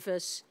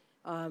service,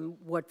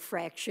 what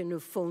fraction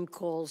of phone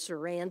calls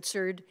are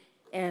answered,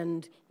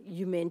 and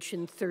you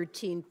mentioned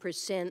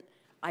 13%.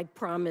 I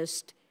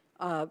promised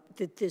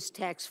that this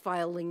tax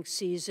filing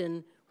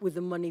season, with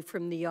the money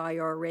from the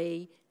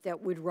IRA, that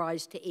would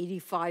rise to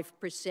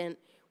 85%.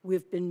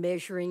 We've been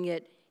measuring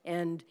it,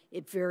 and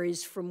it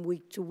varies from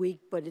week to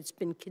week, but it's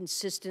been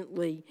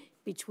consistently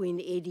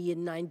between 80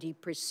 and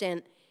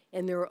 90%.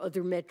 And there are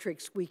other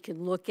metrics we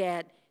can look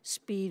at,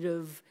 speed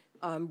of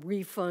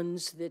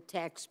refunds that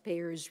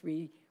taxpayers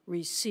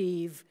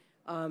receive,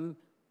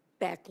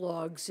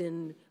 backlogs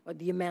in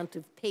the amount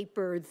of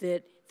paper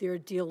that they're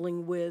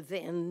dealing with,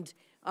 and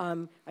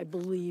I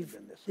believe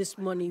this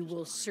money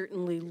will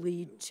certainly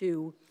lead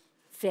to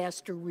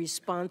faster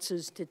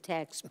responses to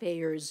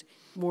taxpayers,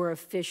 more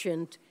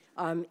efficient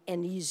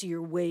and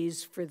easier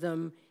ways for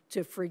them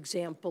to, for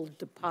example,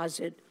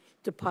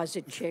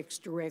 deposit checks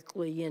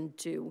directly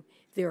into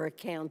their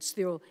accounts.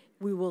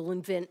 We will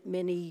invent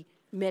many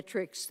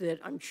metrics that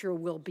I'm sure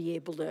we'll be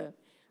able to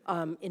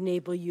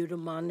enable you to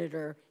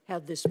monitor how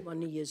this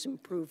money is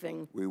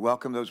improving. We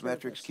welcome those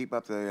metrics. Keep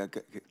us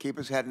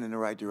heading in the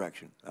right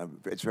direction.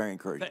 It's very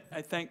encouraging.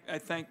 I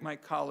thank my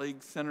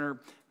colleague.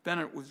 Senator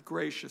Bennett was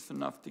gracious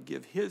enough to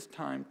give his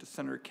time to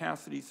Senator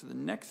Cassidy, so the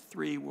next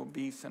three will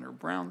be Senator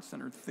Brown,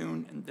 Senator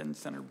Thune, and then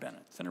Senator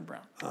Bennett. Senator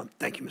Brown.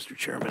 Thank you, Mr.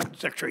 Chairman.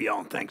 Secretary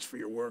Yellen, thanks for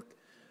your work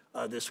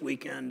this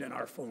weekend and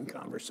our phone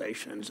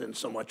conversations and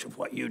so much of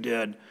what you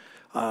did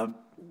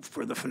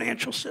for the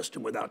financial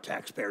system without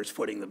taxpayers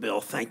footing the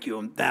bill. Thank you.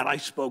 And that I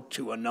spoke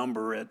to a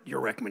number at your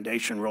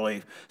recommendation,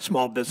 really,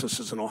 small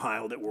businesses in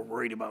Ohio that were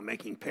worried about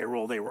making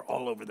payroll. They were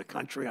all over the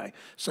country.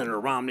 Senator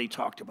Romney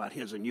talked about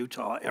his in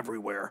Utah,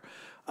 everywhere.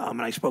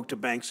 And I spoke to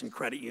banks and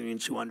credit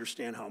unions who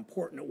understand how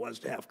important it was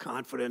to have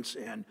confidence,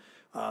 and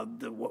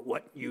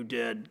what you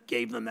did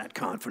gave them that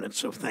confidence,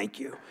 so thank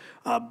you.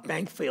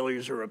 Bank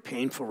failures are a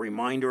painful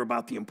reminder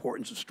about the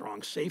importance of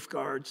strong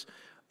safeguards.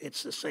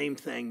 It's the same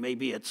thing.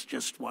 Maybe it's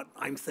just what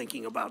I'm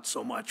thinking about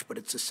so much, but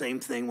it's the same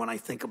thing when I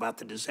think about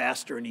the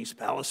disaster in East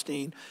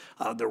Palestine.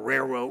 The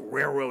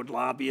railroad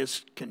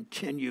lobbyists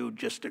continue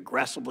just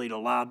aggressively to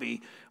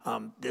lobby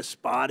this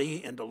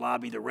body and to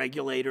lobby the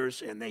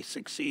regulators, and they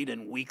succeed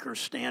in weaker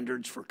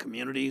standards for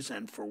communities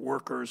and for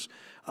workers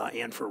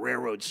and for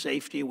railroad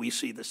safety. We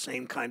see the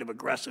same kind of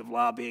aggressive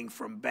lobbying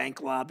from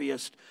bank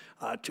lobbyists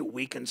to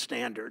weaken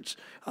standards.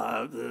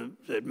 The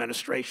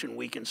administration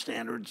weakened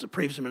standards, the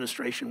previous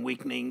administration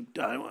weakening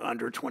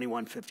under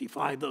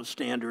 2155 those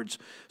standards.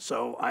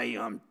 So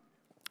I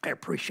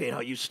appreciate how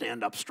you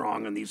stand up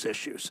strong on these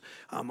issues.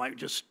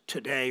 Just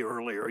today,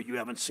 earlier, you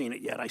haven't seen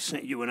it yet, I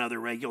sent you and other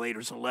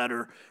regulators a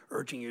letter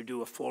urging you to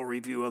do a full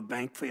review of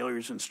bank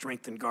failures and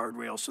strengthen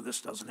guardrails so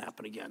this doesn't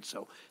happen again.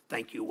 So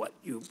thank you what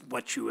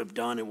you have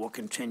done and will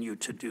continue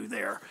to do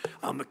there.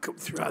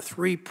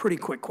 Three pretty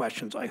quick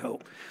questions, I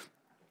hope.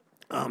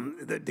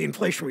 The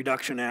Inflation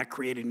Reduction Act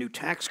created new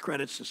tax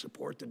credits to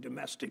support the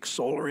domestic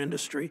solar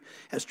industry.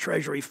 As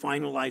Treasury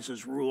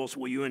finalizes rules,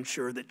 will you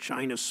ensure that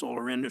China's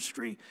solar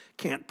industry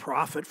can't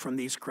profit from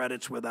these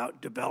credits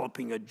without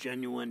developing a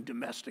genuine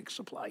domestic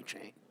supply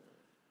chain?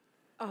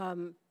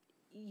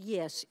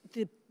 Yes,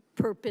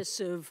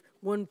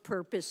 one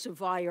purpose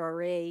of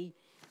IRA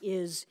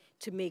is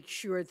to make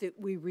sure that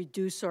we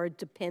reduce our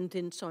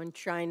dependence on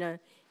China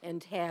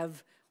and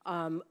have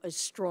a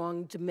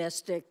strong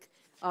domestic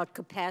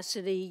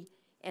capacity,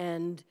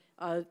 and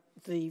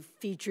the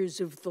features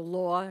of the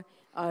law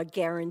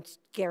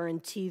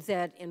guarantee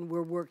that, and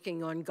we're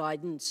working on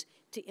guidance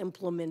to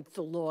implement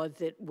the law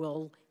that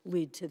will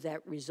lead to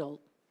that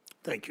result.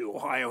 Thank you.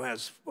 Ohio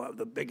has about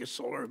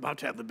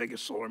to have the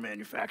biggest solar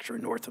manufacturer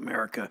in North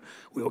America.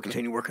 We will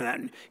continue working on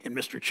that. And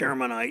Mr.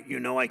 Chairman,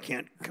 I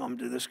can't come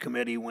to this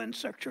committee when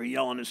Secretary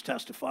Yellen is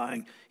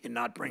testifying and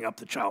not bring up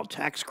the child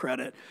tax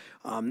credit.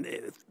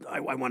 I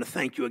want to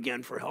thank you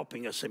again for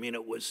helping us. I mean,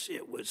 it was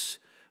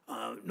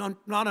not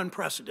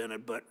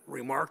unprecedented, but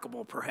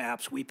remarkable,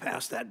 perhaps. We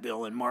passed that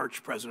bill in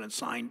March. President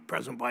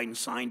Biden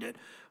signed it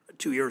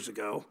 2 years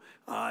ago,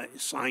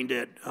 signed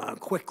it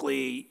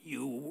quickly.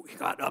 You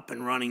got up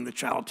and running the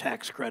child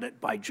tax credit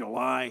by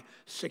July.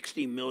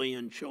 60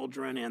 million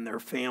children and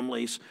their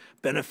families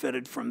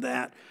benefited from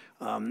that.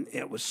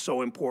 It was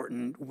so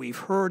important. We've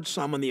heard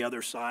some on the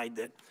other side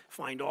that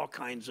find all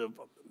kinds of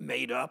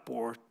made up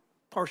or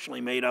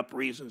partially made up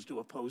reasons to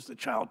oppose the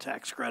child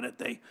tax credit.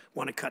 They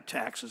want to cut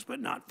taxes, but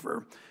not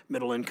for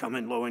middle income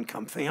and low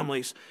income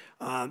families.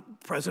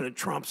 President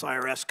Trump's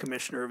IRS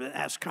commissioner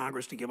asked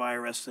Congress to give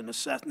IRS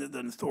the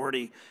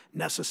authority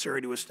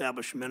necessary to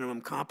establish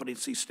minimum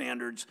competency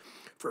standards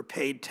for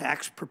paid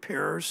tax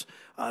preparers.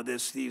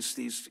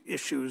 These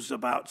issues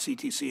about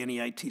CTC and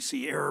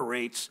EITC error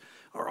rates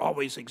are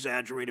always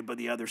exaggerated by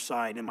the other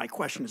side. And my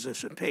question is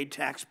this: if paid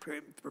tax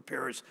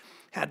preparers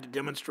had to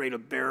demonstrate a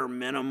bare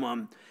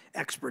minimum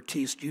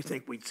expertise, do you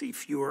think we'd see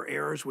fewer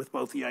errors with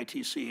both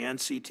EITC and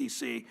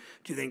CTC?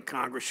 Do you think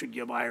Congress should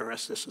give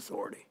IRS this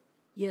authority?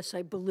 Yes,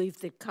 I believe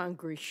that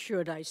Congress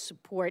should. I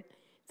support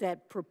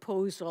that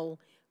proposal.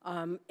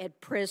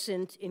 At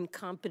present,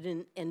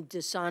 incompetent and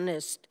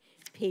dishonest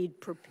paid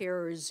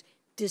preparers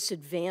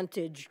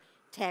disadvantage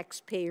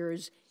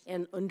taxpayers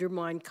and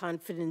undermine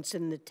confidence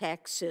in the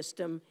tax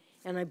system,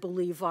 and I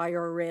believe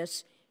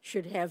IRS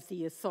should have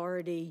the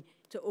authority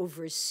to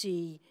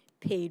oversee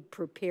paid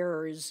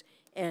preparers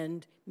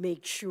and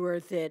make sure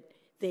that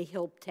they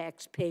help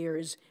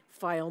taxpayers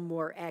file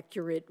more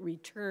accurate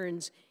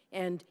returns,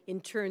 and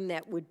in turn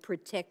that would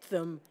protect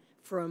them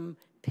from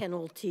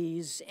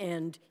penalties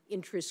and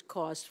interest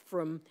costs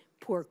from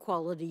poor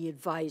quality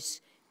advice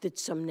that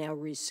some now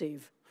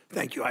receive.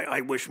 Thank you.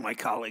 I wish my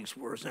colleagues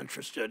were as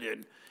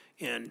interested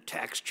in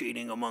tax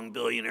cheating among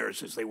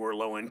billionaires as they were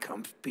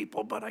low-income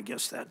people, but I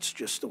guess that's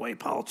just the way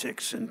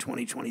politics in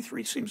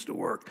 2023 seems to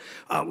work.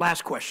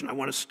 Last question. I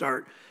want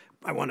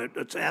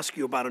to ask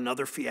you about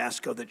another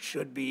fiasco that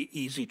should be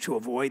easy to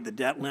avoid, the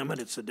debt limit.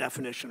 It's the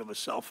definition of a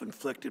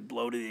self-inflicted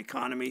blow to the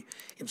economy.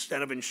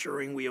 Instead of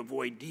ensuring we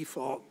avoid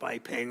default by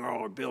paying all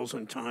our bills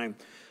on time,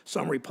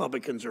 some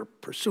Republicans are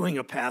pursuing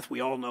a path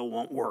we all know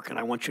won't work, and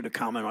I want you to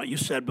comment on it. You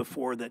said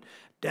before that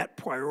debt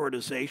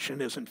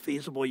prioritization isn't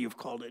feasible. You've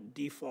called it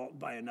default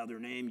by another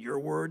name, your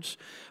words.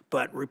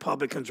 But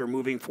Republicans are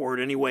moving forward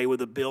anyway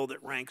with a bill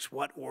that ranks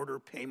what order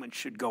payments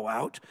should go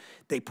out.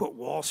 They put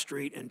Wall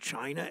Street and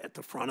China at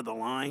the front of the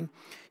line.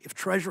 If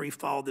Treasury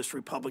followed this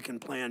Republican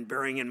plan,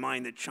 bearing in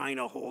mind that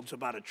China holds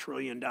about $1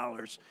 trillion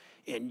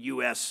in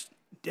U.S.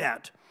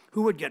 debt,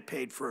 who would get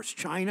paid first,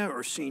 China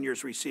or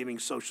seniors receiving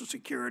Social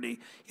Security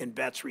and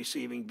vets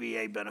receiving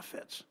VA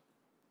benefits?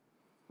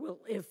 Well,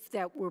 if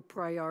that were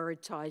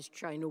prioritized,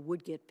 China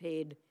would get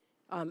paid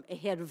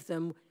ahead of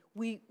them.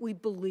 I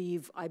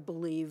believe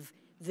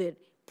that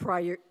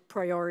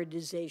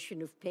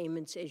prioritization of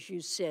payments, as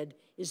you said,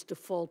 is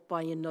default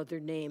by another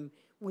name.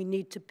 We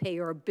need to pay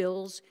our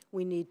bills.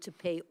 We need to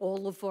pay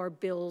all of our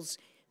bills.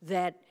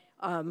 That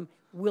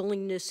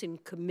willingness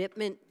and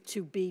commitment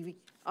to be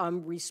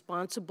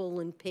responsible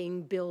in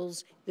paying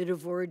bills that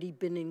have already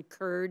been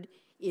incurred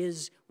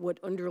is what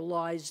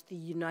underlies the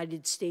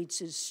United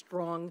States'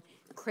 strong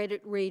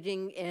credit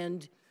rating,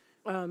 and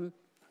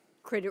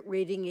credit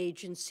rating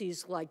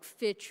agencies like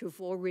Fitch have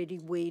already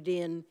weighed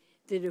in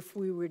that if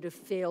we were to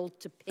fail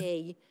to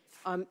pay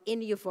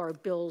any of our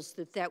bills,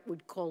 that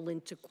would call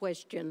into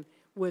question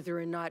whether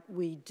or not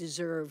we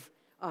deserve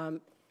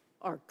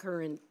our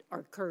current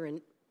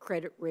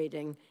credit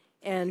rating.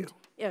 And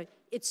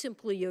it's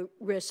simply a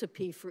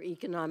recipe for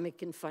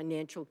economic and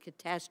financial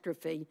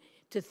catastrophe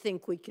to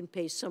think we can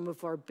pay some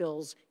of our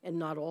bills and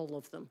not all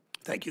of them.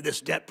 Thank you.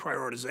 This debt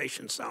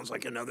prioritization sounds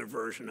like another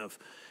version of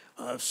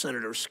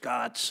Senator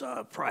Scott's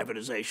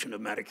privatization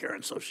of Medicare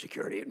and Social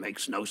Security. It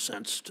makes no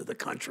sense to the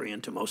country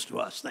and to most of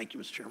us. Thank you,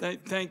 Mr. Chairman.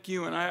 Thank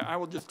you. And I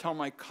will just tell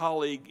my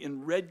colleague,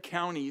 in red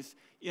counties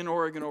in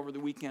Oregon over the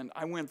weekend,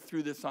 I went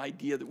through this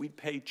idea that we'd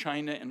pay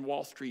China and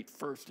Wall Street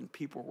first, and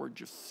people were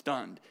just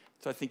stunned.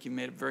 So I think you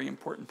made a very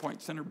important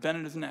point. Senator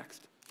Bennett is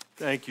next.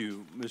 Thank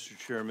you, Mr.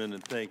 Chairman,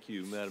 and thank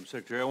you, Madam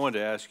Secretary. I wanted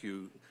to ask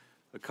you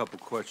a couple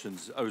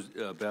questions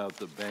about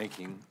the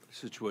banking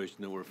situation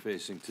that we're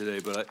facing today,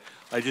 but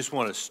I just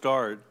want to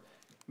start,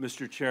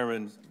 Mr.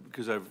 Chairman,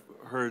 because I've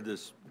heard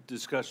this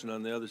discussion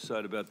on the other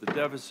side about the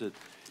deficit.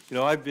 You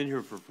know, I've been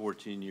here for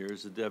 14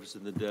 years. The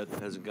deficit and the debt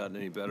hasn't gotten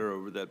any better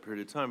over that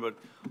period of time, but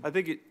I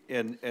think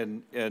and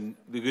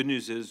the good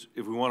news is,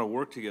 if we want to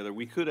work together,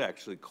 we could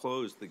actually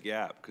close the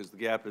gap, because the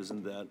gap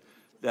isn't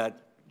that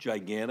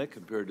gigantic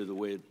compared to the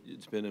way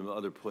it's been in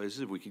other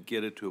places. If we could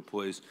get it to a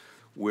place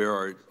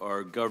where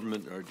our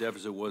government, our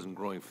deficit wasn't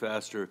growing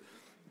faster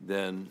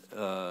than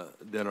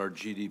our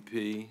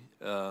GDP,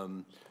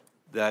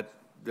 that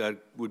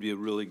would be a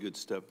really good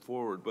step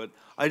forward. But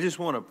I just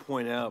want to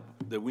point out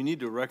that we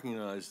need to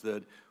recognize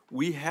that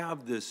we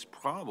have this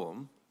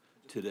problem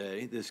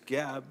today, this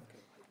gap,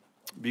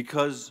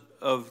 because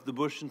of the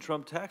Bush and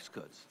Trump tax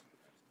cuts.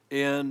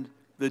 And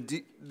the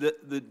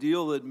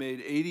deal that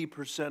made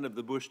 80% of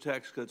the Bush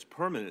tax cuts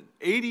permanent,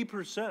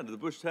 80% of the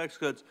Bush tax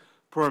cuts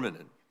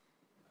permanent,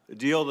 a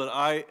deal that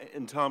I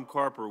and Tom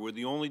Carper were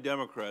the only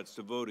Democrats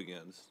to vote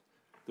against.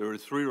 There were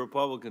 3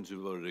 Republicans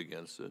who voted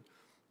against it.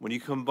 When you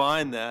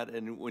combine that,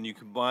 and when you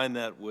combine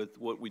that with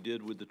what we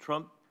did with the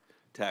Trump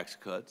tax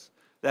cuts,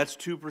 that's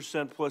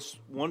 2% plus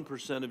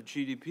 1% of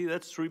GDP.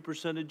 That's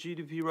 3% of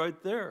GDP right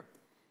there.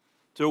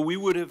 So we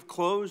would have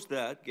closed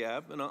that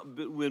gap and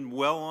been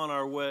well on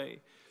our way.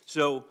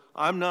 So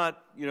I'm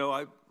not, you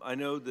know, I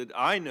know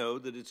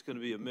that it's going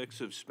to be a mix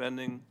of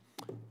spending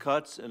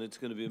cuts and it's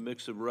going to be a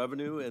mix of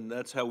revenue, and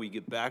that's how we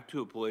get back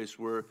to a place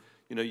where,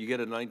 you know, you get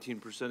a 19%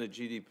 of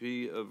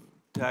GDP of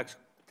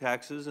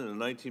taxes and a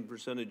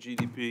 19% of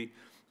GDP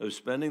of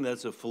spending.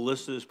 That's a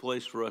felicitous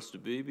place for us to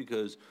be,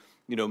 because,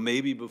 you know,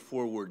 maybe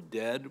before we're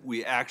dead,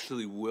 we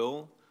actually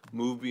will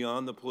move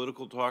beyond the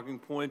political talking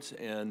points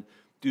and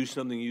do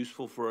something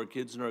useful for our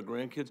kids and our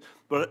grandkids.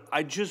 But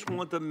I just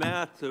want the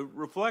math to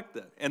reflect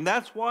that. And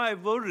that's why I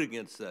voted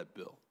against that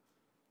bill.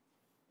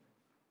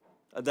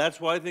 That's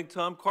why I think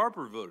Tom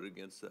Carper voted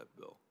against that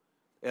bill.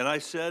 And I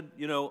said,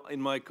 you know,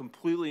 in my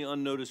completely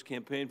unnoticed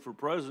campaign for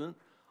president,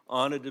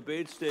 on a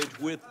debate stage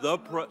with the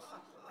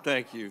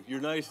thank you,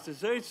 you're nice to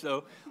say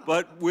so,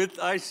 but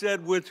I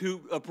said with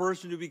a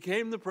person who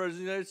became the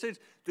president of the United States,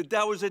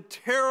 that was a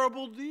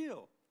terrible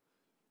deal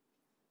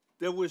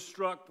that was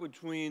struck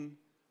between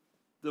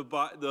the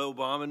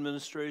Obama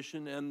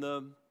administration and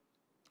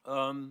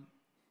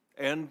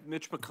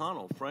Mitch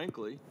McConnell,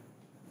 frankly,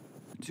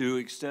 to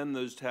extend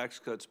those tax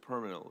cuts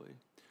permanently.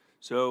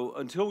 So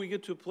until we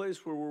get to a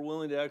place where we're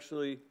willing to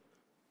actually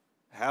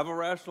have a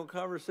rational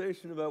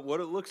conversation about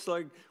what it looks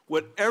like,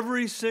 what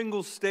every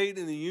single state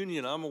in the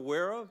union I'm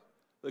aware of,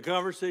 the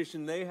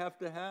conversation they have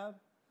to have,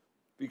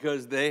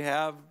 because they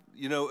have,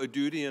 you know, a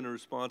duty and a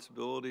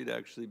responsibility to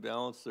actually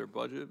balance their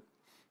budget.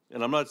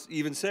 And I'm not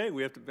even saying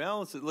we have to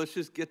balance it. Let's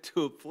just get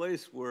to a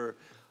place where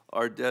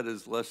our debt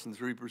is less than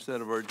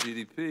 3% of our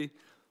GDP.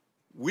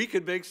 We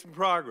could make some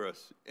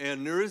progress.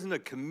 And there isn't a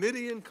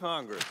committee in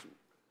Congress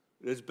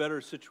that's better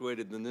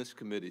situated than this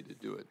committee to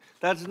do it.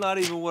 That's not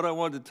even what I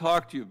wanted to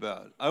talk to you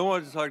about. I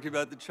wanted to talk to you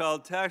about the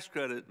child tax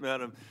credit,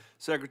 Madam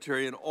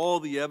Secretary, and all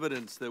the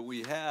evidence that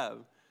we have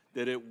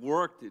that it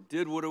worked, it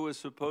did what it was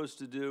supposed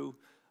to do,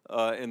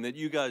 and that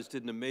you guys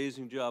did an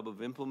amazing job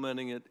of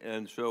implementing it.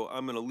 And so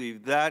I'm going to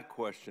leave that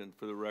question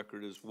for the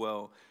record as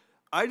well.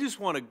 I just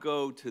want to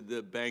go to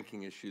the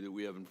banking issue that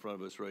we have in front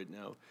of us right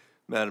now,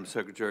 Madam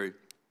Secretary.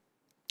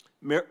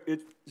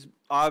 It's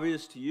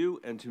obvious to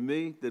you and to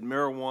me that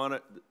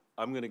marijuana,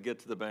 I'm going to get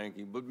to the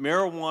banking, but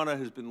marijuana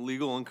has been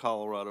legal in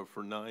Colorado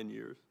for 9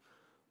 years.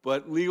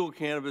 But legal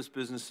cannabis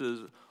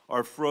businesses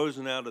are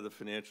frozen out of the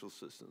financial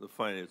system, the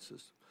finance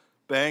system.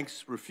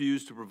 Banks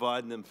refuse to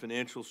provide them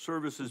financial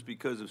services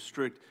because of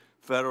strict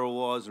federal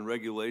laws and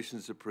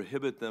regulations that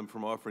prohibit them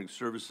from offering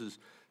services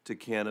to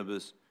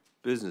cannabis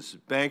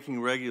businesses.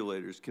 Banking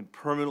regulators can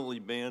permanently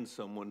ban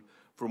someone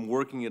from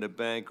working at a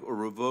bank or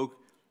revoke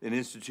an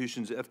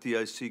institution's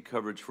FDIC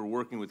coverage for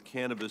working with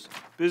cannabis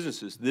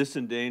businesses. This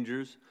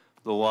endangers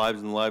the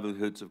lives and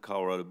livelihoods of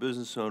Colorado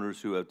business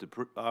owners who have to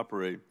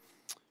operate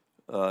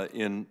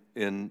in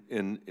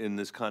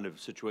this kind of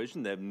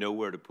situation. They have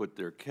nowhere to put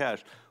their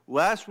cash.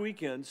 Last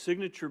weekend,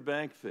 Signature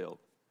Bank failed.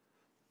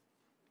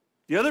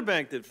 The other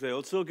bank that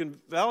failed, Silicon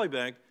Valley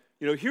Bank,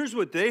 you know, here's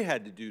what they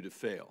had to do to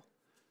fail.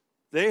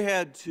 They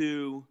had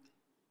to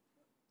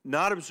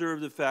not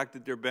observe the fact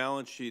that their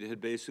balance sheet had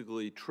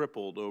basically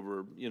tripled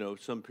over, you know,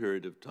 some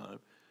period of time.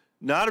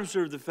 Not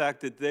observe the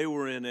fact that they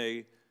were in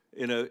a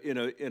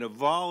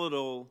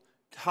volatile,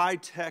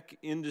 high-tech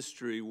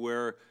industry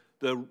where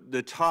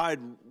the tide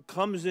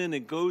comes in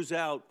and goes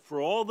out for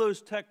all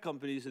those tech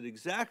companies at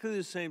exactly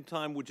the same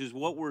time, which is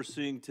what we're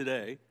seeing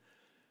today.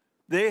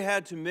 They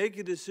had to make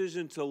a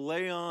decision to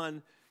lay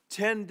on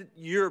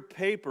 10-year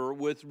paper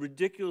with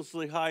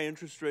ridiculously high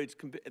interest rates.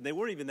 And they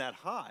weren't even that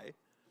high,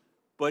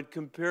 but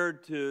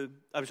compared to,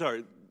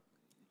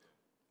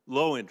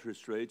 low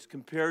interest rates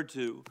compared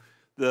to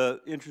the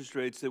interest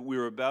rates that we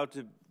were about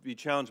to be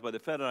challenged by the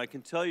Fed. And I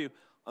can tell you,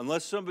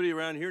 unless somebody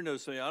around here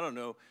knows something, I don't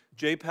know,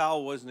 Jay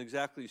Powell wasn't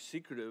exactly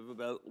secretive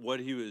about what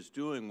he was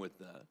doing with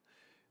that.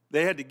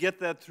 They had to get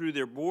that through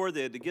their board,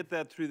 they had to get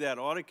that through that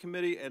audit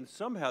committee, and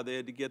somehow they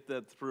had to get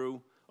that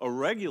through a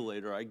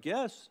regulator, I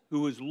guess,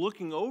 who was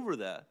looking over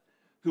that,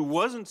 who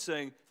wasn't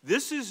saying,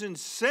 this is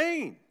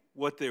insane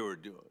what they were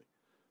doing.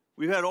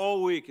 We've had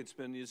all week, it's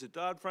been, is it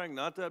Dodd-Frank,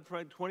 not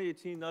Dodd-Frank,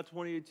 2018, not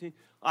 2018?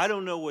 I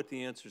don't know what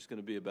the answer is going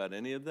to be about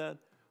any of that,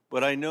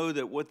 but I know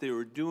that what they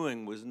were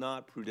doing was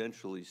not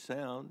prudentially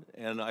sound,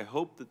 and I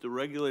hope that the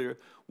regulator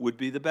would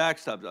be the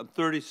backstop. I'm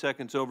 30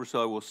 seconds over,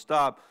 so I will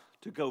stop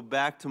to go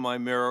back to my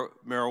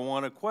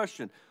marijuana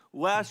question.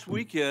 Last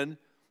weekend,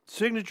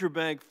 Signature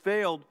Bank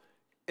failed,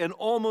 and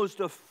almost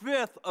a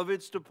fifth of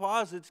its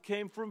deposits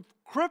came from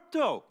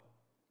crypto.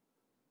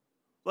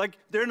 Like,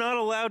 they're not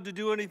allowed to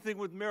do anything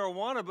with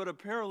marijuana, but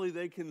apparently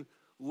they can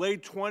lay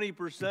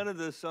 20% of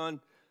this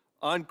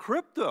on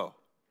crypto,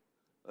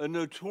 a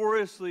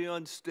notoriously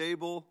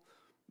unstable,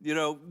 you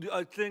know,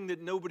 a thing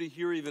that nobody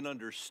here even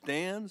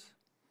understands,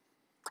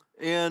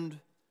 and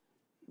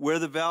where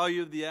the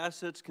value of the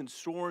assets can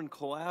soar and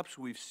collapse.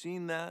 We've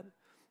seen that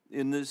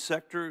in this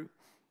sector.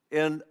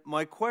 And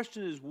my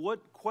question is,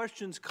 what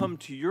questions come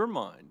to your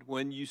mind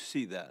when you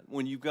see that?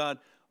 When you've got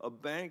a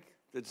bank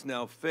that's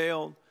now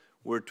failed,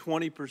 where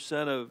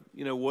 20% of,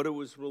 you know, what it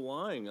was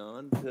relying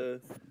on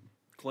to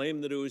claim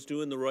that it was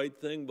doing the right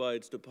thing by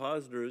its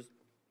depositors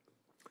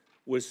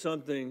was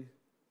something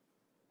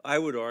I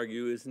would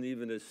argue isn't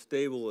even as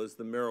stable as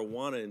the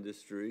marijuana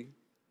industry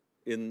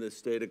in the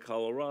state of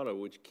Colorado,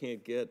 which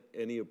can't get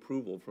any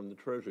approval from the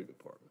Treasury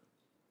Department.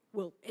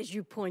 Well, as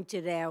you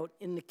pointed out,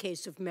 in the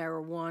case of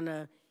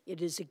marijuana,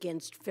 it is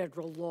against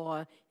federal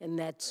law, and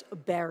that's a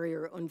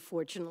barrier,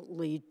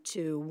 unfortunately,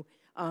 to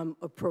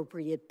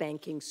appropriate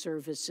banking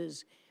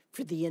services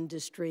for the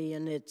industry,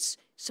 and it's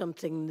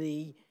something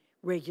the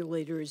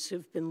regulators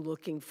have been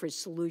looking for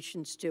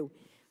solutions to.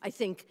 I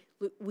think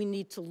we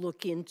need to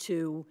look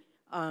into,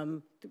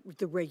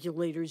 the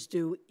regulators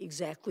do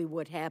exactly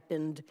what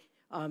happened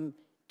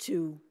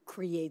to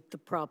create the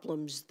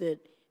problems that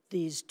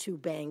these two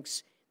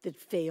banks that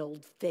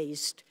failed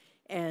faced,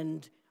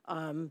 and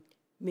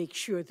make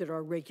sure that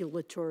our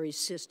regulatory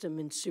system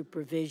and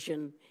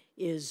supervision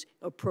is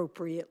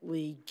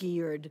appropriately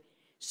geared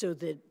so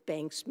that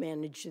banks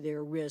manage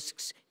their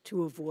risks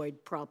to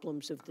avoid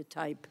problems of the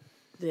type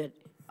that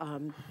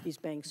these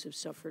banks have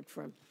suffered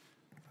from.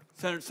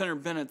 Senator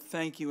Bennett,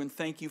 thank you, and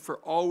thank you for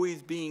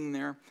always being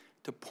there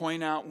to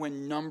point out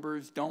when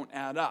numbers don't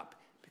add up,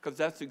 because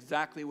that's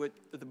exactly what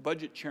the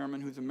budget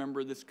chairman, who's a member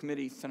of this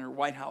committee, Senator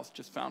Whitehouse,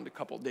 just found a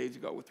couple of days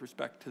ago with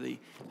respect to the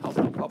House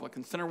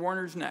Republicans. Senator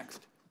Warner's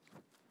next.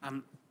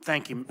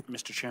 Thank you,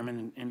 Mr.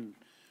 Chairman, and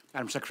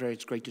Madam Secretary,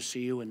 it's great to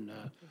see you, and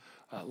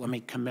let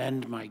me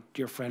commend my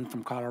dear friend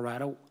from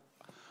Colorado.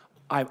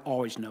 I've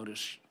always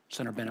noticed,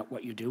 Senator Bennett,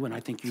 what you do, and I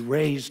think you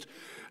raised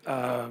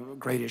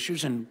great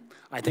issues, and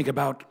I think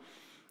about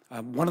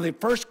one of the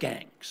first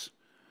gangs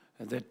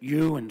that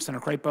you and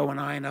Senator Crapo and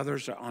I and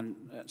others on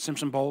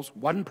Simpson Bowles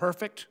wasn't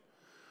perfect,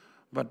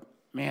 but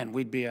man,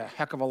 we'd be a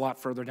heck of a lot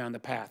further down the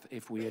path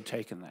if we had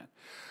taken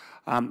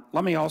that.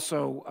 Let me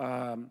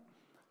also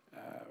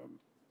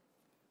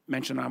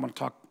mention, I want to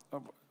talk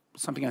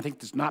something I think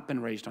that's not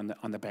been raised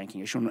on the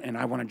banking issue, and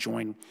I want to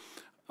join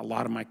a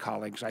lot of my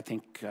colleagues. I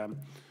think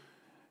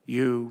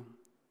you,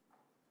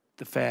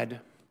 the Fed,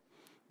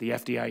 the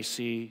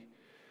FDIC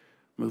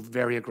moved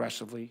very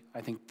aggressively.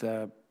 I think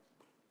the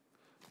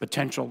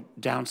potential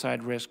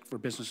downside risk for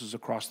businesses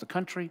across the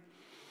country,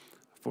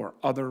 for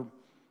other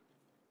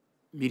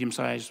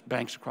medium-sized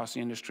banks across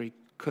the industry,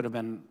 could have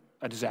been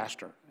a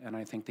disaster. And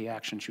I think the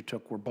actions you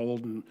took were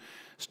bold and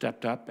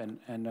stepped up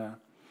and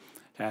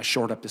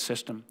shored up the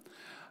system.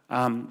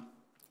 And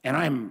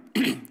I'm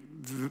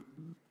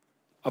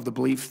of the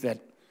belief that,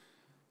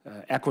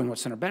 echoing what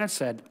Senator Bennett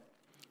said,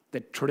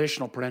 that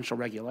traditional prudential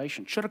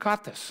regulation should have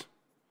caught this.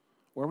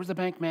 Where was the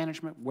bank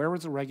management? Where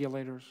was the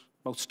regulators,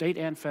 both state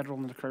and federal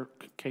in the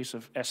case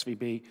of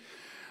SVB,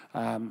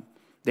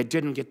 that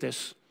didn't get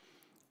this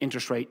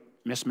interest rate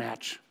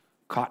mismatch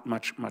caught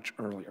much, much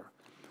earlier?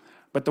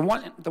 But the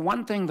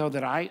one thing, though,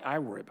 that I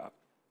worry about,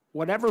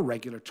 whatever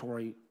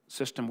regulatory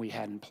system we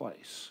had in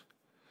place,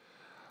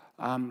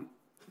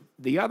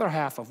 the other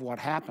half of what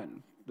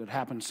happened, that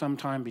happened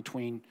sometime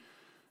between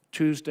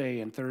Tuesday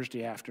and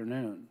Thursday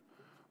afternoon,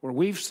 where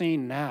we've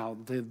seen now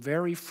the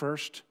very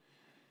first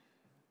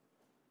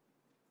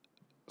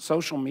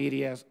social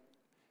media,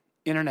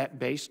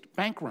 internet-based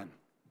bank run.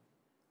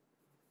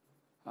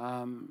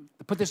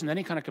 To put this in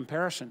any kind of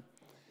comparison,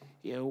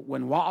 you know,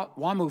 when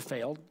WAMU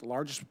failed, the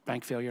largest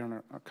bank failure in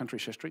our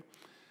country's history,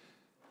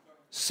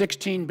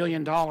 $16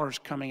 billion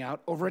coming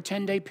out over a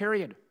 10-day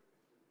period.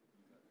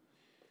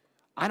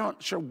 I'm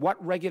not sure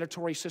what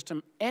regulatory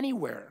system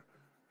anywhere,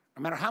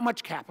 no matter how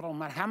much capital, no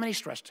matter how many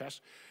stress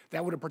tests,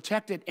 that would have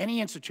protected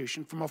any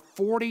institution from a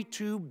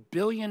 $42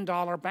 billion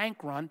bank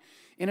run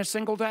in a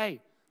single day.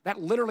 That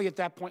literally at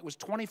that point was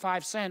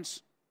 25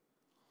 cents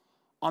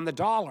on the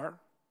dollar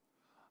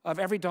of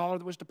every dollar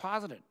that was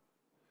deposited.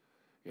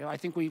 You know, I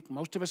think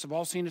most of us have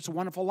all seen It's a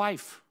Wonderful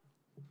Life.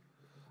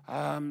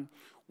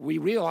 We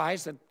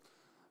realized that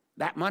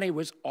that money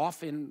was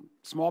off in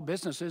small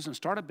businesses and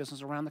startup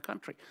businesses around the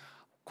country.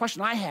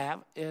 Question I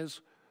have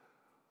is,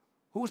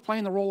 who was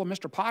playing the role of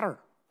Mr. Potter?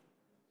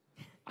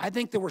 I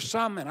think there were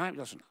some, and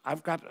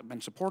I've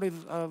been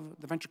supportive of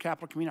the venture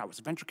capital community. I was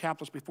a venture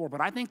capitalist before,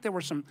 but I think there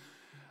were some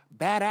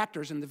bad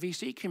actors in the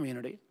VC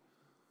community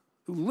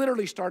who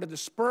literally started to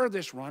spur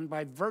this run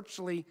by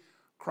virtually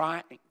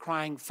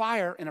crying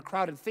fire in a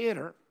crowded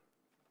theater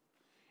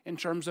in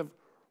terms of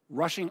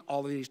rushing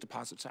all of these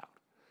deposits out.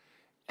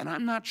 And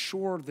I'm not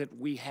sure that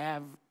we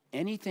have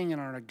anything in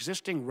our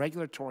existing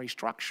regulatory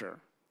structure,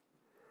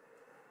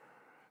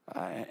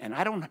 and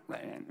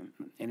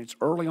it's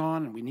early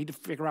on, and we need to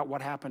figure out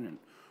what happened and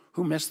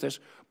who missed this,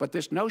 but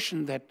this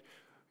notion that,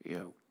 you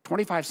know,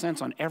 25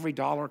 cents on every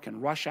dollar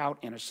can rush out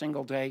in a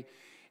single day,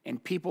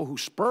 and people who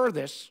spur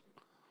this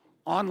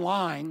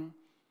online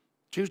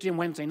Tuesday and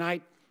Wednesday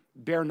night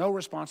bear no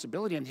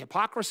responsibility, and the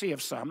hypocrisy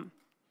of some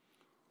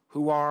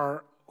who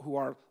are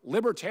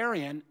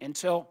libertarian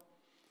until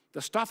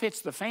the stuff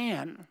hits the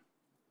fan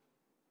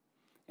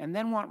and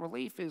then want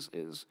relief is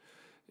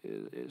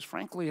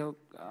frankly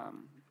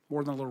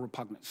more than a little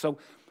repugnant. So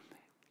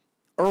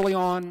early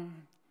on,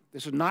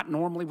 this is not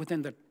normally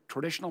within the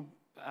traditional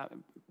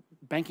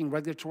banking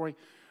regulatory,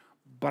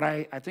 but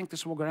I think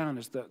this will go down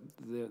as the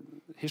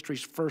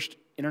history's first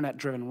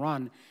internet-driven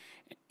run.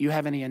 You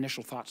have any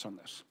initial thoughts on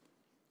this?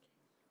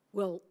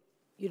 Well,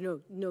 you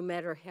know, no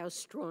matter how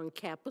strong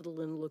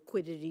capital and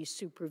liquidity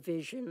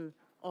supervision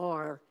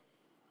are,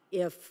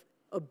 if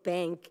a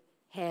bank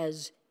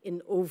has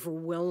an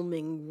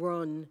overwhelming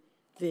run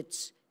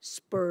that's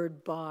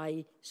spurred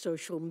by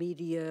social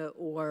media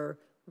or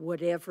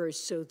whatever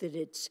so that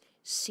it's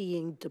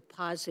seeing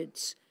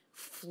deposits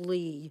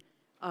flee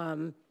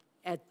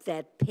at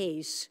that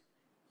pace,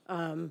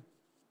 a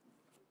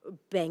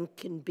bank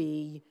can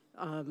be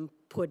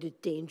put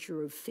at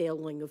danger of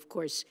failing. Of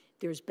course,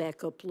 there's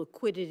backup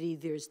liquidity,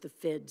 there's the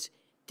Fed's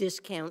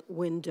discount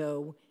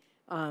window,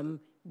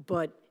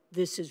 but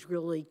this is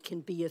really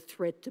can be a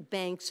threat to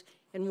banks.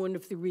 And one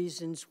of the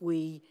reasons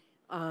we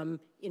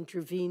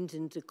intervened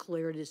and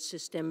declared a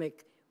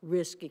systemic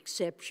risk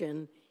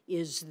exception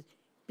is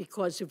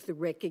because of the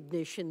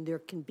recognition there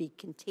can be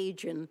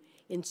contagion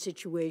in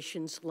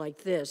situations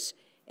like this,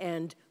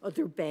 and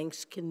other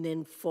banks can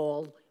then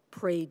fall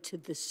prey to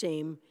the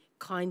same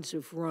kinds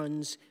of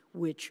runs,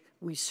 which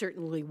we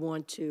certainly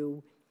want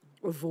to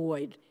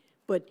avoid.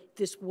 But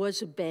this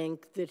was a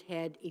bank that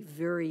had a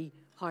very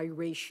high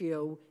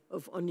ratio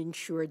of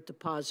uninsured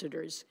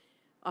depositors.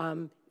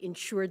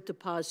 Insured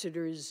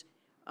depositors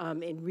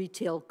and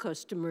retail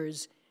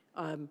customers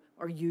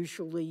are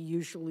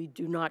usually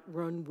do not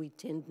run. We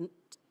tend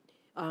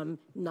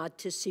not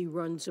to see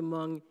runs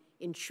among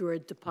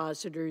insured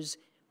depositors,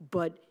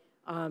 but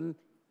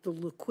the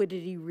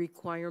liquidity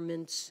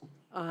requirements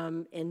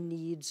and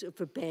needs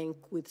of a bank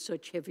with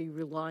such heavy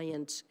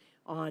reliance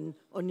on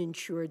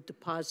uninsured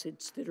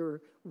deposits that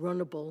are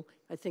runnable,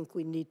 I think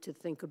we need to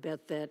think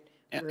about that.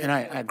 And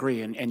I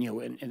agree, and you know,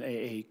 in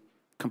a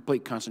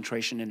complete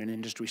concentration in an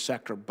industry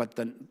sector, but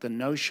the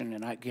notion,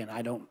 and again,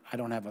 I don't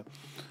have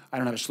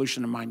a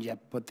solution in mind yet,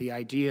 but the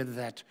idea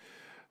that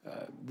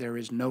there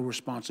is no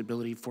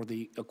responsibility for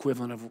the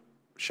equivalent of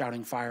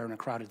shouting fire in a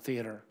crowded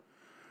theater,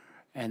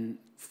 and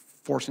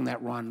forcing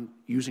that run,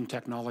 using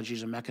technology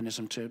as a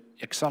mechanism to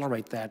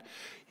accelerate that,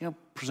 you know,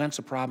 presents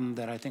a problem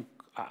that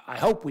I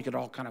hope we could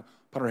all kind of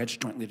put our heads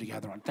jointly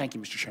together on. Thank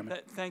you, Mr. Chairman.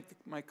 Thank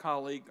my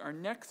colleague. Our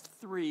next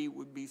three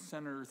would be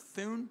Senator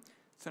Thune,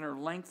 Senator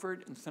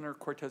Lankford, and Senator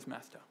Cortez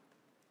Masto.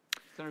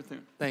 Senator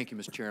Thune. Thank you,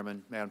 Mr.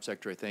 Chairman. Madam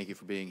Secretary, thank you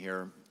for being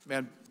here.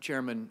 Madam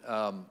Chairman,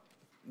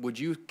 would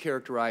you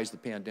characterize the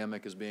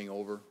pandemic as being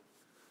over?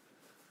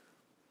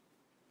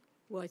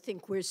 Well, I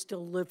think we're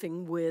still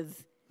living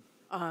with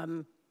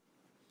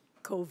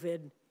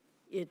COVID.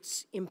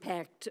 Its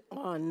impact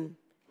on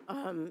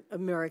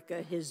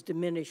America has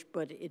diminished,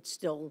 but it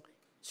still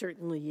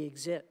certainly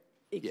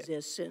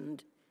exists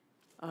and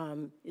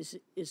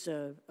is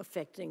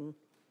affecting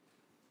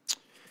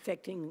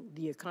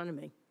the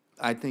economy.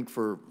 I think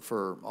for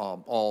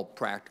all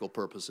practical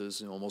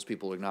purposes, you know, most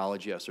people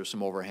acknowledge, yes, there's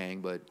some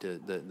overhang, but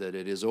that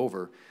it is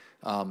over.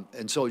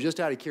 And so just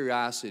out of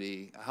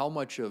curiosity, how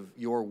much of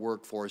your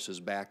workforce is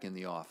back in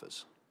the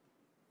office?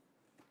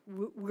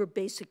 We're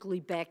basically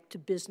back to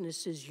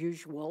business as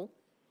usual,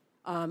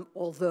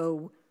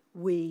 although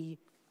we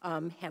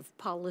have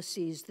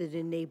policies that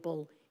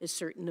enable a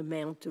certain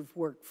amount of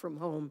work from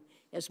home,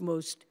 as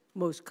most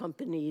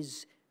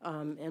companies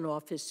and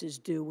offices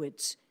do.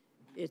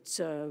 It's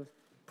a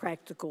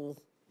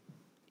practical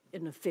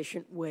and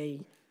efficient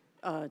way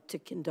to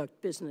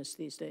conduct business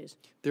these days.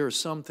 There are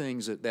some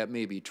things that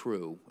may be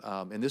true,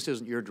 and this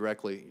isn't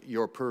directly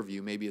your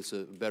purview. Maybe it's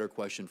a better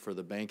question for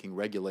the banking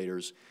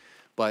regulators.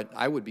 But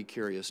I would be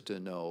curious to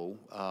know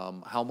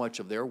how much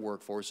of their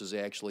workforce is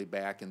actually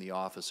back in the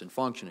office and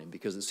functioning,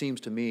 because it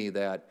seems to me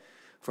that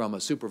from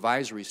a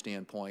supervisory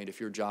standpoint, if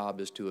your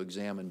job is to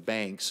examine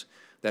banks,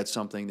 that's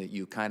something that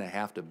you kind of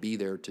have to be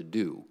there to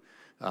do.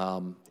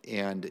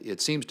 And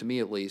it seems to me,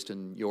 at least,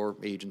 in your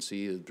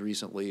agency, as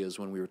recently as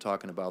when we were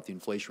talking about the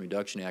Inflation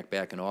Reduction Act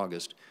back in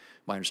August,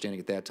 my understanding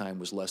at that time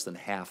was less than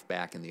half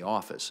back in the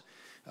office.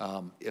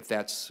 If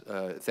that's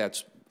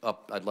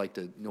up, I'd like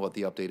to know what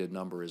the updated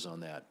number is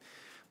on that.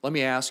 Let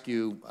me ask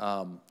you,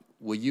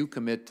 will you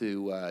commit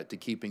to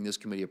keeping this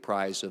committee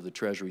apprised of the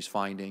Treasury's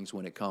findings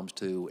when it comes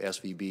to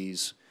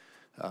SVB's,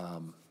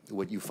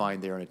 what you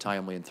find there in a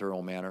timely and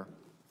thorough manner?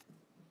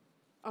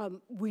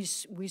 We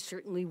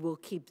certainly will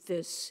keep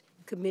this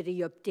committee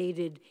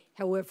updated.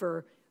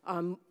 However,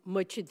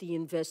 much of the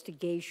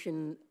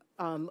investigation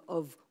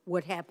of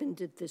what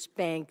happened at this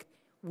bank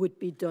would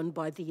be done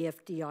by the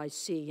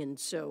FDIC, and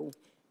so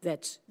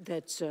that's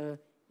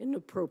an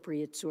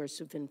appropriate source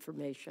of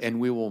information. And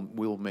we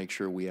will make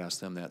sure we ask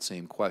them that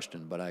same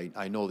question. But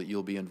I know that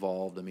you'll be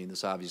involved. I mean,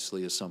 this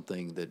obviously is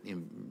something that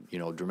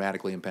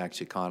dramatically impacts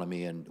the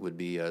economy and would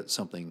be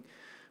something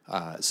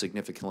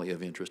significantly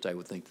of interest, I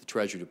would think, to the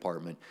Treasury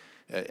Department.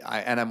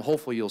 And I'm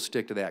hopeful you'll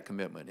stick to that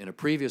commitment. In a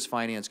previous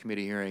Finance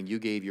Committee hearing, you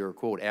gave your,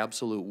 quote,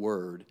 absolute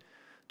word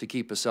to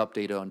keep us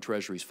updated on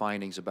Treasury's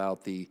findings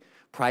about the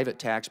private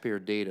taxpayer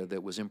data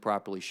that was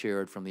improperly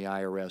shared from the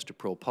IRS to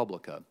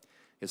ProPublica.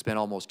 It's been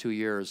almost 2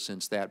 years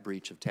since that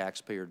breach of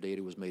taxpayer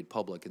data was made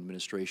public.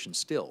 Administration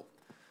still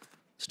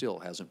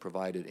hasn't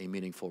provided a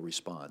meaningful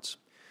response.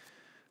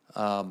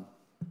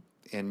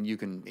 And you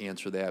can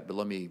answer that, but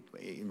let me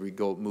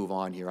move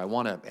on here. I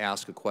want to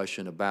ask a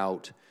question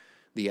about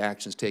the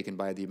actions taken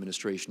by the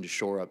administration to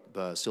shore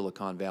up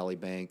Silicon Valley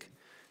Bank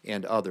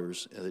and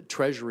others.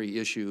 Treasury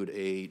issued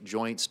a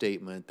joint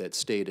statement that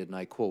stated, and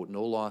I quote,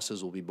 "No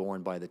losses will be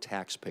borne by the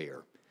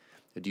taxpayer."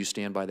 Do you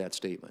stand by that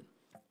statement?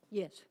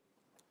 Yes.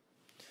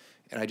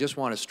 And I just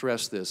want to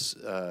stress this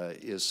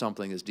is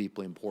something that's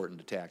deeply important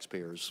to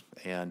taxpayers,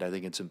 and I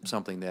think it's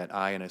something that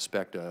I and I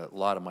expect a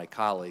lot of my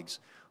colleagues,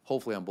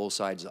 hopefully on both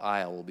sides of the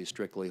aisle, will be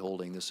strictly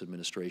holding this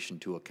administration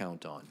to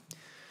account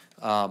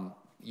on.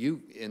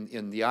 You,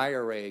 in the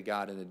IRA,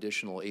 got an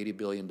additional $80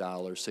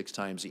 billion, 6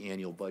 times the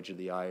annual budget of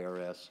the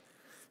IRS,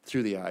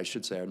 through the, I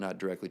should say, not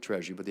directly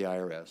Treasury, but the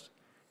IRS,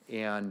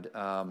 and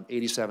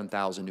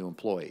 87,000 new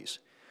employees.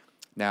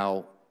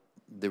 Now,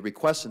 the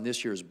request in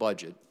this year's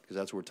budget, because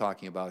that's what we're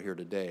talking about here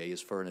today,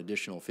 is for an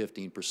additional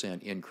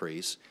 15%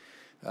 increase,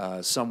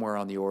 somewhere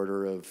on the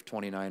order of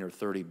 $29 or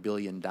 $30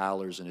 billion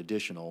in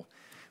additional.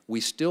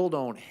 We still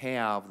don't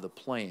have the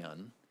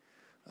plan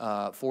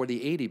for the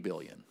 $80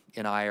 billion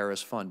in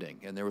IRS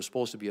funding, and there was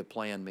supposed to be a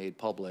plan made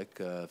public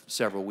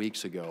several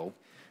weeks ago.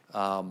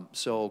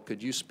 So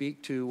could you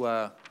speak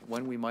to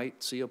when we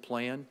might see a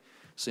plan,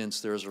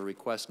 since there's a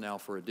request now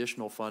for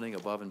additional funding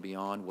above and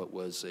beyond what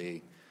was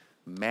a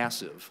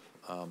massive,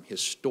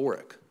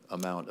 historic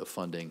amount of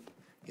funding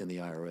in the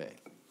IRA?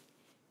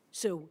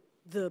 So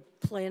the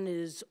plan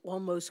is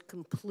almost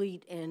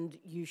complete, and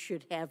you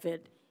should have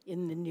it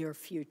in the near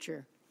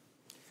future.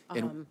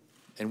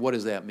 And what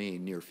does that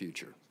mean, near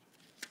future?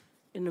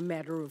 In a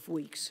matter of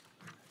weeks.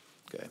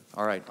 Okay.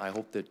 All right. I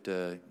hope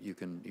that you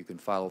can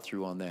follow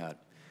through on that.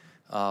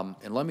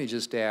 And let me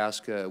just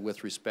ask,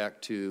 with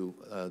respect to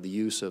the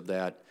use of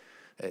that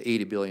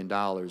 $80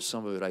 billion,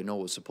 some of it I know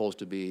was supposed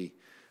to be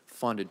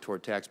funded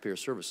toward taxpayer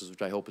services,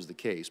 which I hope is the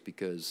case,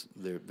 because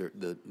the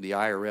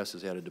IRS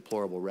has had a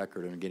deplorable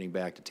record in getting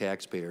back to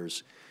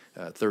taxpayers,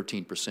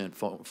 13%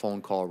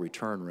 phone call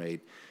return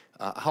rate.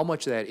 How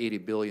much of that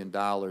 $80 billion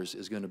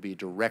is going to be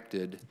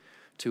directed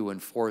to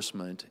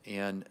enforcement,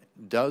 and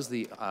does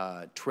the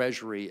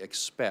Treasury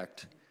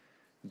expect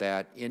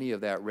that any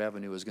of that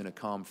revenue is going to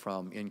come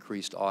from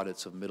increased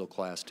audits of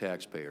middle-class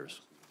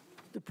taxpayers?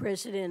 The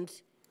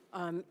President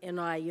and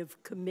I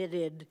have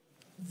committed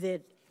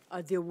that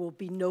there will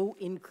be no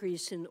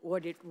increase in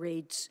audit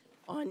rates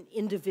on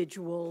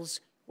individuals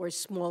or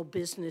small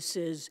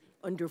businesses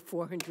under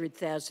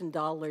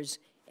 $400,000,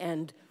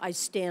 and I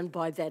stand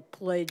by that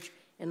pledge,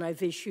 and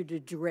I've issued a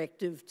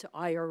directive to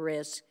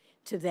IRS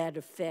to that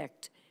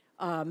effect.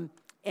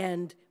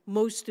 And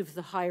most of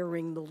the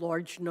hiring, the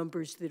large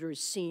numbers that are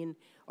seen,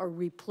 are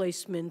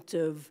replacement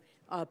of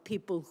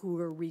people who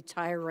are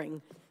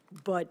retiring.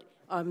 But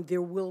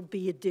there will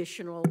be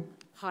additional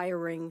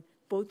hiring,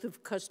 both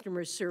of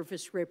customer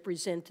service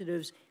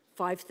representatives.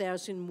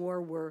 5,000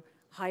 more were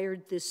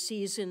hired this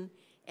season,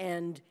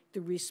 and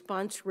the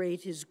response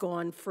rate has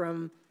gone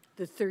from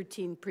the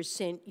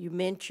 13% you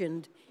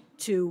mentioned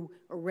to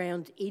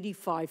around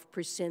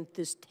 85%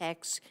 this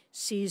tax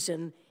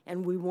season,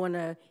 and we want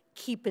to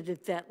keep it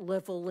at that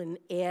level and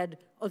add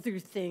other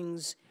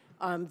things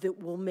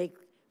that will make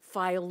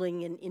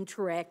filing and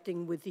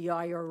interacting with the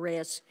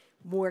IRS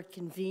more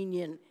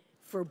convenient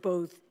for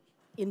both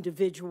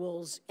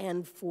individuals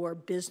and for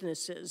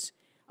businesses.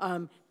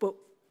 But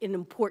an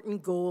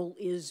important goal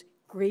is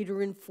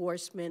greater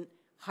enforcement,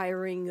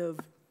 hiring of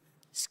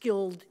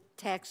skilled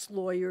tax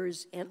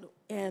lawyers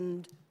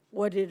and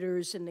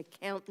auditors and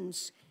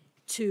accountants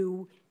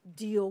to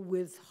deal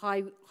with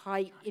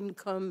high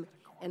income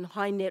and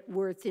high net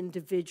worth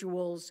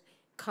individuals,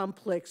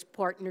 complex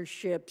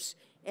partnerships,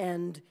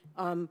 and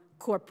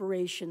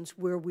corporations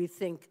where we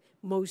think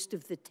most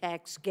of the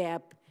tax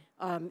gap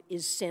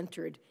is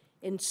centered.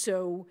 And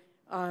so,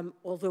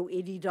 although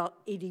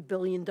 $80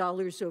 billion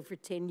over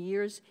 10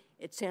 years,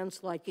 it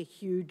sounds like a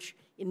huge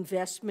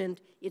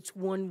investment. It's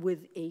one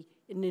with an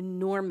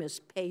enormous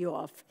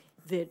payoff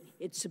that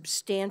it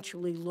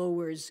substantially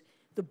lowers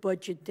the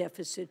budget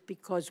deficit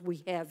because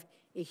we have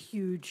a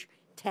huge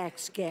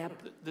tax gap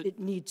that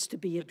needs to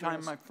be addressed.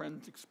 The time, my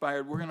friends,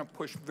 expired. We're going to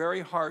push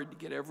very hard to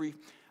get every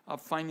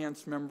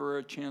finance member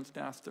a chance to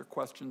ask their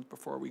questions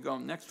before we go.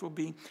 Next will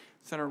be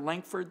Senator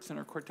Lankford,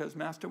 Senator Cortez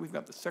Masto. We've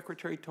got the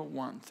Secretary till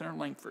 1. Senator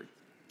Lankford.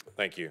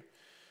 Thank you.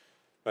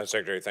 Madam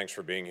Secretary, thanks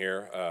for being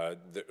here.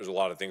 There's a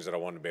lot of things that I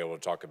wanted to be able to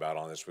talk about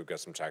on this. We've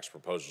got some tax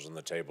proposals on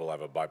the table. I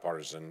have a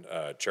bipartisan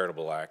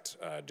charitable act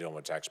dealing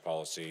with tax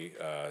policy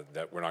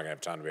that we're not going to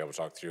have time to be able to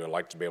talk through. I'd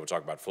like to be able to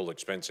talk about full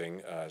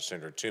expensing.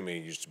 Senator Toomey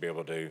used to be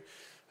able to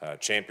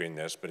champion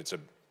this, but it's a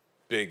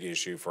big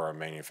issue for our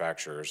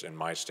manufacturers in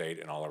my state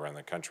and all around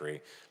the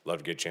country. Love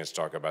to get a chance to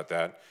talk about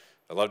that.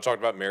 I'd love to talk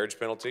about marriage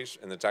penalties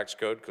in the tax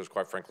code because,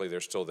 quite frankly, they're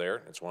still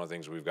there. It's one of the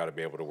things we've got to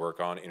be able to work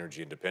on,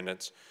 energy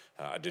independence.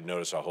 I did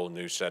notice a whole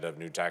new set of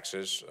new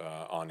taxes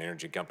on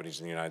energy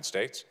companies in the United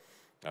States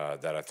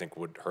that I think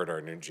would hurt our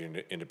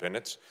energy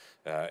independence.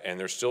 And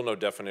there's still no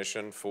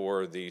definition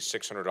for the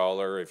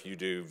 $600 if you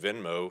do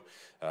Venmo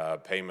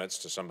payments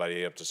to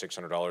somebody up to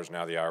 $600.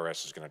 Now the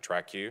IRS is going to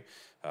track you.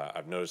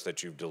 I've noticed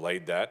that you've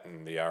delayed that,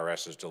 and the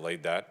IRS has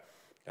delayed that.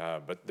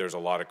 But there's a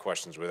lot of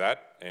questions with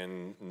that,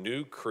 and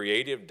new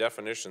creative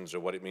definitions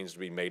of what it means to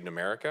be made in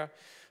America.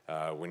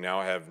 We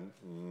now have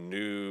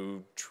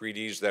new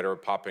treaties that are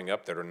popping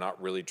up that are not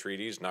really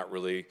treaties, not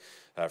really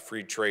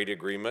free trade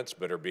agreements,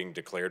 but are being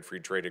declared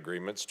free trade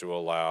agreements to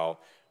allow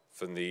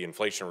from the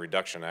Inflation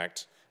Reduction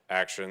Act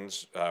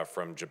actions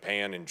from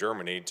Japan and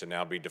Germany to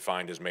now be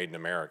defined as made in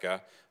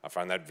America. I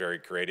find that very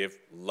creative.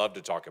 Love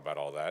to talk about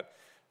all that.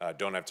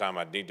 Don't have time.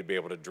 I need to be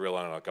able to drill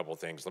in on a couple of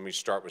things. Let me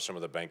start with some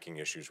of the banking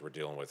issues we're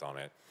dealing with on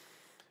it.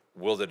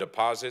 Will the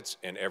deposits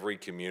in every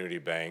community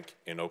bank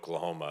in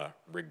Oklahoma,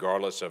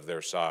 regardless of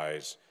their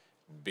size,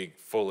 be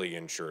fully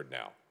insured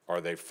now?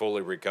 Are they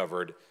fully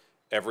recovered?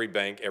 Every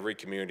bank, every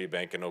community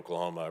bank in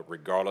Oklahoma,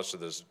 regardless of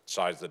the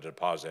size of the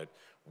deposit,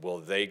 will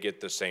they get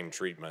the same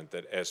treatment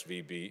that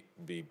SVB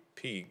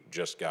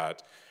just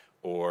got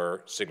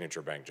or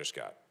Signature Bank just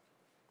got?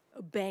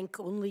 A bank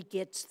only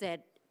gets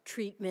that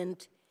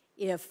treatment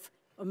if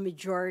a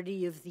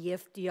majority of the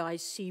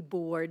FDIC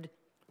board,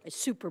 a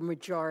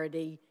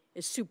supermajority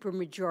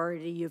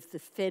of the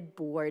Fed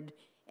board,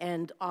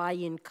 and I,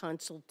 in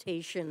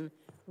consultation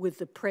with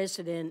the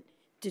president,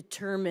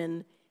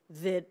 determine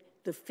that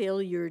the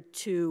failure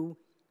to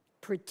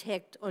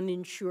protect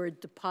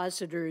uninsured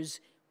depositors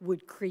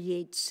would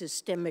create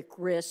systemic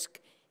risk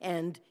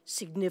and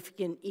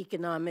significant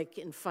economic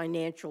and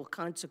financial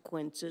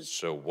consequences.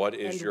 So what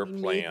is your plan?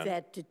 And we made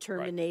that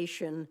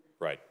determination.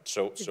 Right.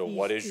 So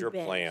what is your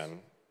plan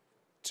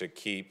to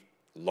keep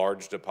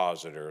large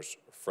depositors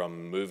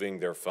from moving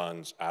their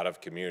funds out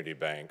of community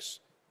banks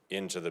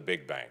into the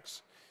big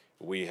banks?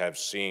 We have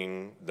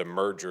seen the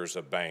mergers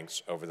of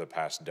banks over the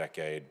past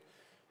decade.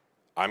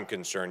 I'm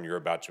concerned you're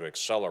about to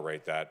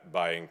accelerate that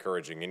by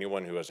encouraging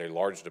anyone who has a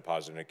large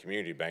deposit in a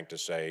community bank to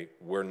say,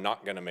 we're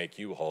not going to make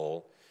you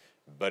whole,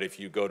 but if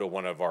you go to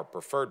one of our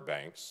preferred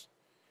banks,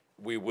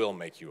 we will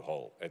make you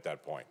whole at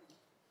that point.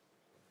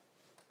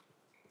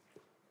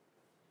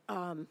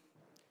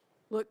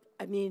 Look,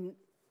 I mean,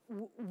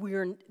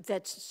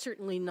 that's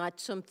certainly not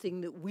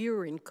something that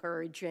we're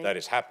encouraging. That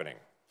is happening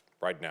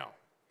right now.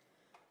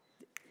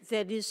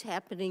 That is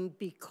happening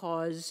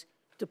because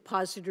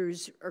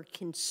depositors are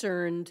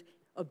concerned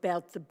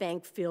about the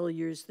bank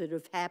failures that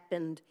have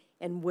happened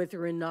and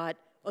whether or not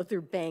other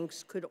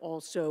banks could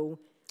also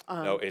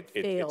No, fail.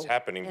 it's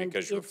happening And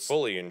because you're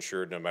fully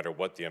insured no matter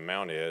what the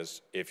amount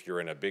is if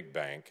you're in a big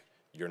bank.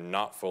 You're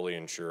not fully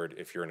insured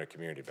if you're in a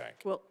community bank.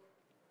 Well,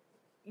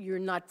 you're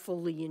not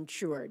fully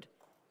insured.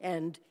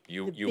 And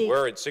you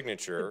were at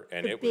Signature,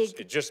 and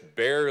it just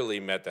barely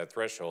met that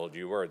threshold.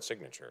 You were at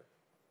Signature.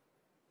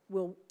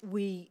 Well,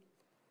 we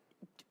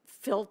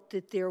felt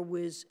that there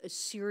was a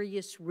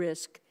serious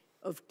risk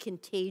of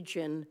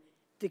contagion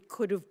that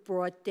could have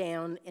brought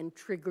down and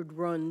triggered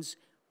runs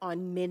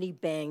on many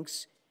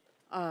banks,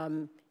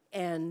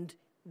 and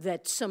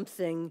that's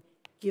something,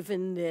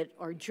 given that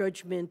our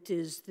judgment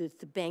is that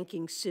the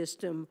banking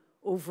system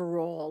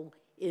overall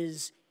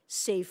is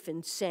safe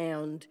and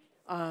sound,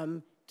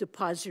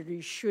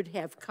 depositors should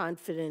have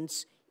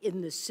confidence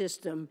in the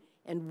system,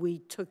 and we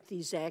took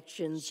these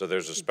actions. So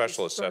there's a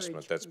special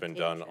assessment that's been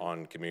done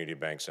on community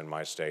banks in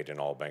my state and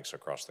all banks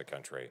across the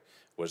country.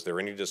 Was there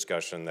any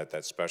discussion that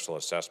that special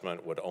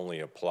assessment would only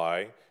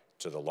apply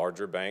to the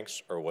larger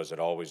banks, or was it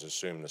always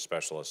assumed the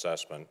special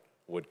assessment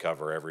would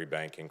cover every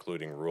bank,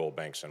 including rural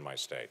banks in my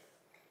state?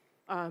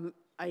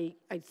 I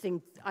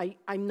think,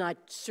 I'm not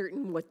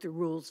certain what the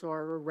rules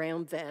are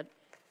around that.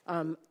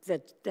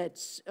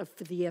 That's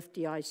for the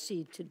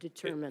FDIC to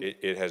determine.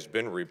 It has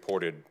been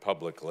reported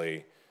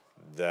publicly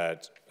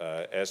that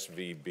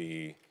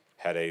SVB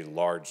had a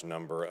large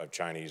number of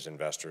Chinese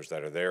investors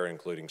that are there,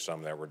 including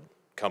some that were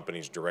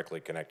companies directly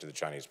connected to the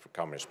Chinese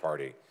Communist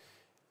Party.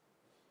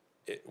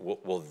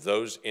 Will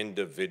those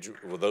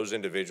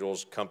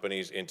individuals,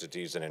 companies,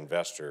 entities, and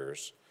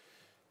investors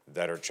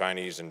that are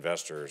Chinese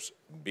investors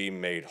be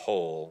made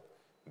whole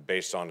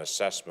based on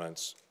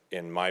assessments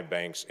in my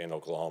banks in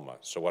Oklahoma?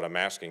 So what I'm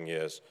asking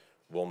is,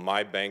 will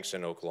my banks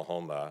in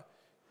Oklahoma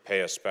pay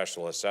a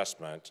special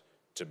assessment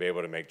to be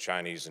able to make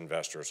Chinese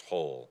investors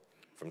whole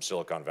from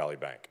Silicon Valley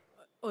Bank?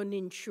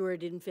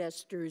 Uninsured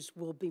investors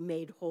will be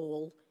made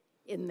whole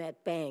in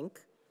that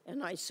bank,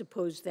 and I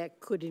suppose that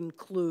could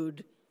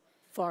include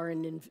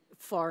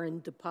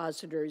foreign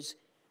depositors,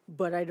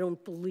 but I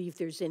don't believe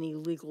there's any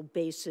legal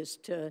basis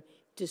to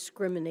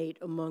discriminate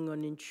among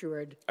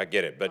uninsured. I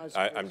get it, but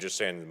I'm just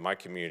saying my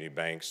community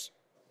banks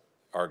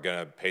are going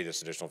to pay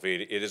this additional fee.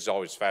 It is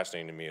always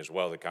fascinating to me as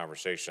well, the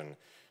conversation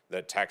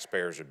that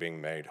taxpayers are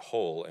being made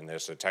whole in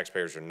this, that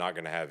taxpayers are not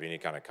going to have any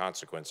kind of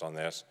consequence on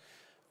this.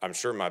 I'm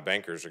sure my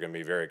bankers are going to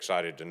be very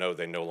excited to know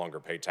they no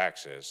longer pay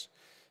taxes,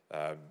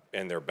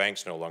 and their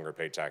banks no longer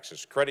pay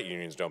taxes. Credit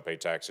unions don't pay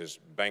taxes,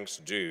 banks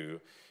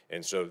do,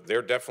 and so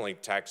they're definitely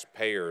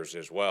taxpayers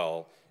as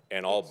well,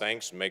 and all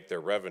banks make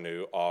their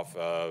revenue off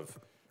of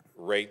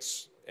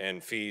rates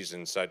and fees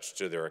and such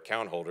to their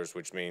account holders,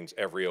 which means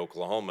every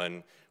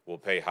Oklahoman will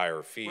pay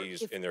higher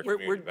fees in their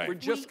community bank. We're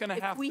just going to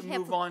have to move on. If we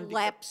have a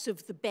collapse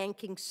of the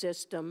banking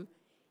system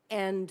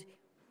and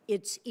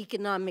its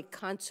economic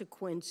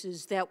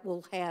consequences, that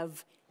will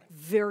have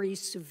very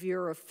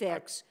severe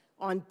effects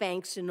on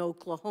banks in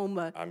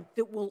Oklahoma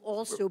that will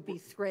also be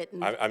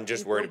threatened. I'm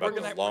just worried about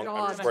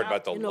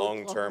the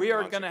long-term We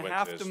are going to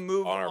have to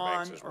move on our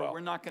banks as well. or we're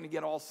not going to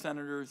get all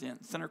senators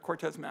in. Senator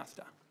Cortez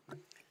Masto.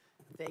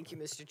 Thank you,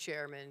 Mr.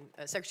 Chairman.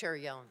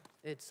 Secretary Yellen,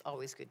 it's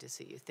always good to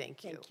see you.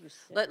 Thank you.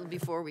 Thank you,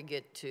 Before we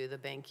get to the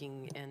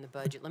banking and the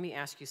budget, let me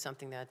ask you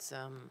something that's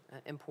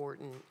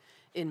important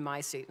in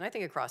my state, and I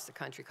think across the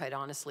country, quite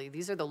honestly.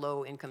 These are the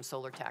low-income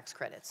solar tax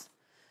credits.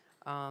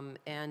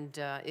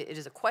 It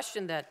is a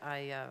question that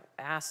I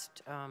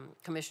asked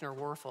Commissioner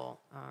Werfel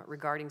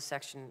regarding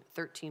Section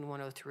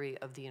 13103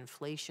 of the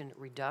Inflation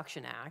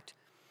Reduction Act,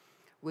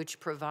 which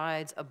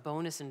provides a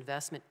bonus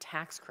investment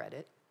tax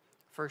credit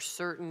for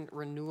certain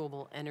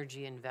renewable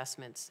energy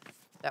investments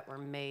that were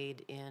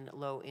made in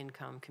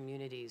low-income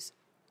communities.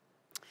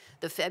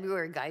 The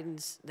February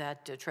guidance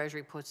that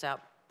Treasury puts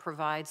out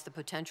provides the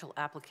potential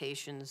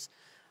applications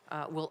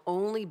will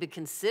only be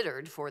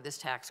considered for this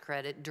tax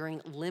credit during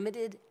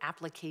limited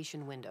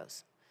application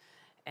windows.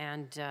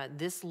 And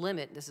this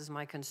is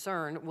my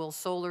concern, will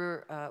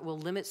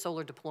limit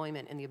solar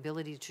deployment and the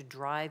ability to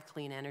drive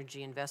clean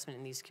energy investment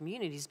in these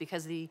communities,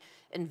 because the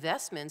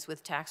investments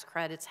with tax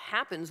credits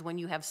happens when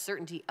you have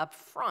certainty up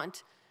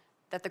front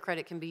that the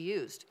credit can be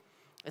used.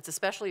 It's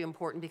especially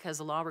important because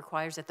the law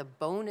requires that the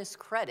bonus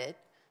credit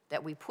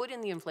that we put in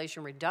the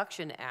Inflation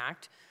Reduction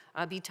Act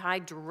be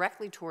tied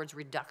directly towards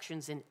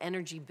reductions in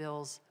energy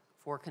bills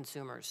for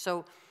consumers.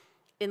 So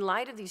in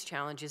light of these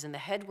challenges and the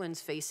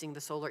headwinds facing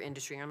the solar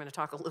industry, I'm going to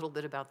talk a little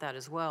bit about that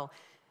as well,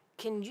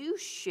 can you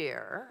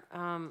share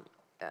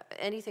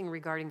anything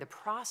regarding the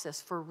process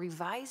for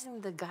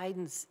revising the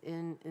guidance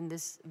in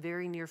this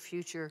very near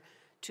future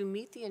to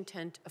meet the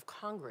intent of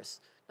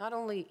Congress, not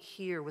only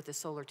here with the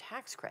solar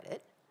tax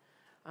credit,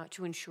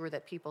 to ensure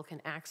that people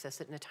can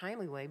access it in a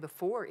timely way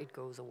before it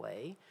goes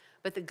away,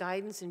 but the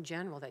guidance in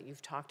general that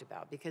you've talked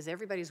about, because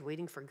everybody's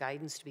waiting for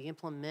guidance to be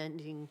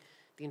implementing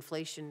the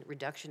Inflation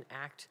Reduction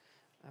Act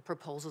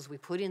proposals we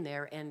put in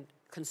there, and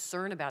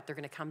concern about they're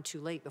going to come too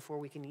late before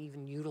we can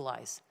even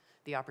utilize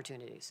the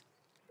opportunities.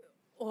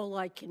 All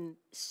I can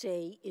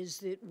say is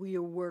that we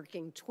are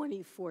working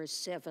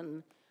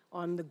 24/7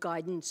 on the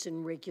guidance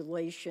and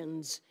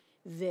regulations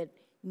that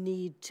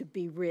need to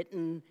be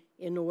written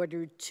in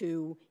order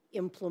to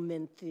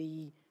implement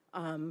the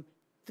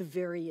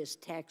various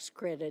tax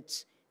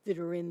credits that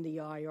are in the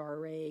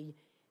IRA.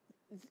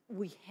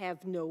 We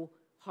have no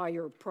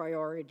higher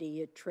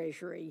priority at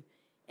Treasury,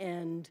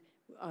 and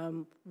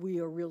we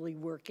are really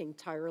working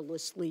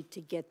tirelessly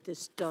to get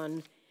this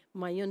done.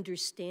 My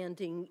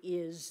understanding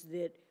is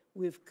that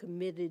we've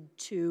committed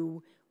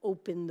to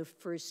open the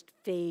first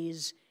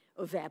phase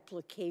of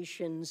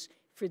applications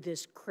for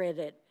this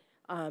credit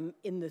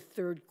in the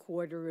third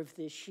quarter of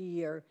this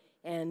year,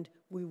 and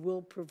we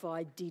will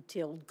provide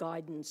detailed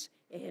guidance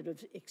ahead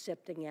of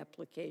accepting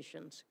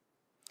applications.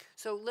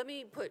 So let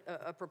me put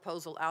a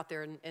proposal out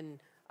there, and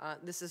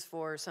this is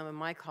for some of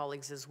my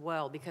colleagues as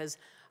well, because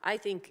I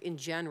think in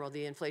general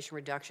the Inflation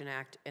Reduction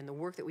Act and the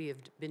work that we have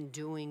been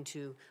doing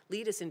to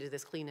lead us into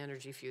this clean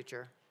energy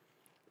future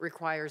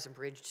requires a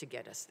bridge to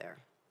get us there.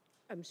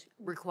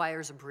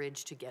 Requires a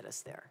bridge to get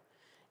us there.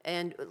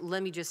 And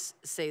let me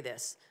just say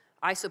this.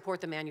 I support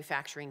the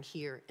manufacturing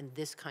here in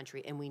this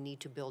country, and we need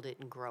to build it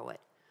and grow it.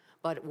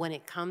 But when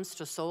it comes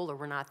to solar,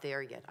 we're not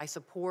there yet. I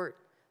support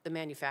the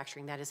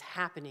manufacturing that is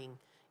happening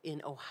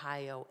in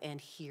Ohio and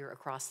here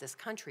across this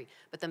country.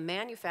 But the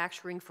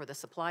manufacturing for the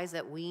supplies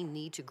that we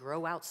need to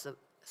grow out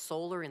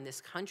solar in this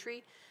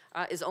country,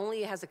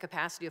 only has a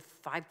capacity of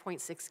 5.6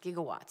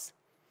 gigawatts.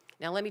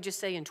 Now, let me just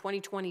say, in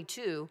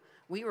 2022,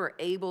 we were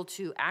able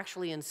to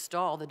actually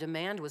install, the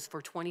demand was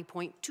for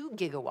 20.2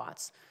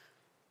 gigawatts.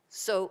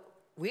 So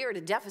we are at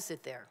a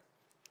deficit there.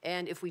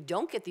 And if we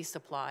don't get these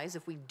supplies,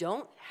 if we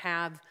don't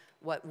have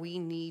what we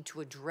need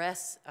to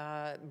address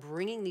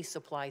bringing these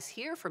supplies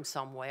here from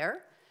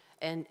somewhere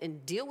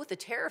and deal with the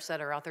tariffs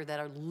that are out there that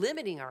are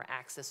limiting our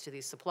access to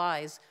these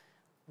supplies,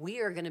 we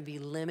are going to be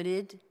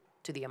limited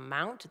to the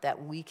amount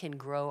that we can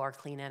grow our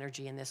clean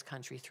energy in this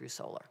country through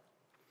solar.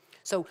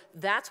 So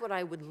that's what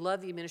I would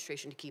love the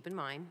administration to keep in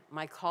mind,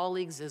 my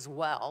colleagues as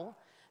well,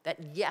 that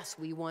yes,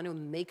 we want to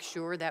make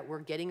sure that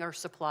we're getting our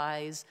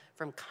supplies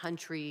from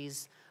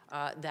countries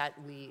that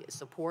we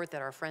support,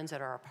 that are friends,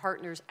 that are our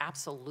partners,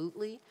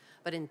 absolutely.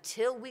 But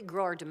until we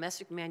grow our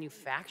domestic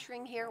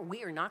manufacturing here,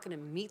 we are not going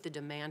to meet the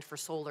demand for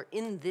solar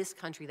in this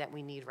country that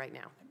we need right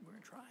now. We're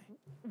going to try.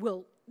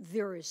 Well,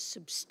 there is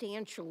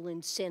substantial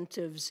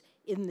incentives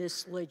in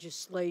this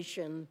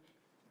legislation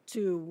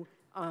to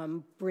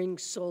bring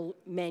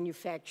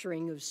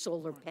manufacturing of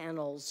solar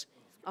panels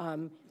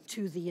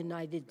to the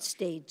United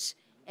States.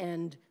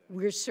 And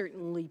we're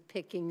certainly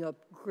picking up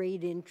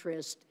great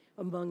interest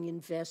among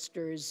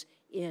investors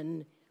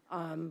in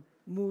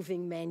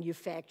moving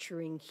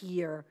manufacturing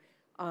here.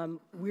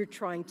 We're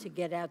trying to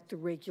get out the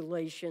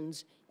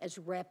regulations as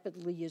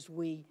rapidly as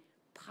we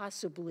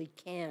possibly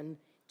can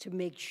to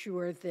make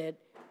sure that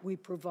we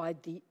provide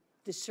the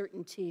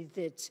certainty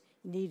that's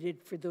needed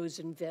for those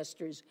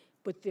investors.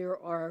 But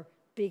there are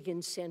big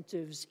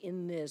incentives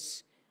in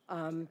this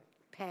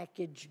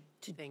package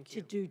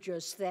to do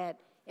just that,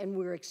 and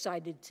we're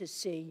excited to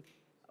see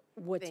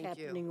what's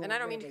happening already. And I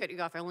don't mean to cut you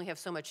off. I only have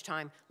so much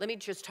time. Let me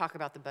just talk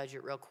about the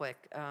budget real quick,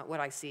 what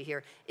I see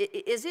here.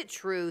 Is it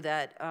true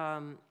that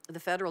the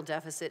federal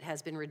deficit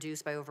has been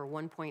reduced by over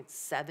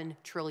 $1.7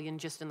 trillion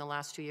just in the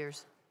last 2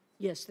 years?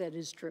 Yes, that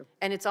is true.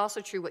 And it's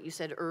also true what you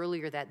said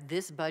earlier, that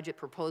this budget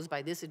proposed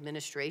by this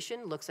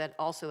administration looks at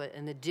also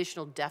an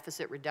additional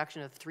deficit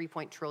reduction of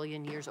 $3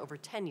 trillion years over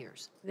 10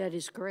 years. That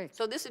is correct.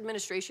 So this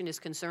administration is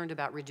concerned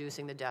about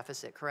reducing the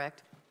deficit,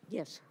 correct?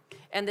 Yes.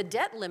 And the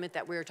debt limit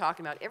that we were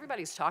talking about,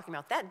 everybody's talking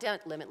about, that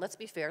debt limit, let's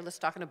be fair, let's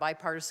talk in a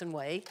bipartisan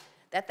way,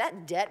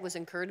 that debt was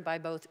incurred by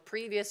both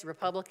previous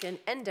Republican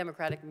and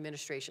Democratic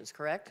administrations,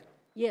 correct?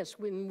 Yes,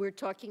 when we're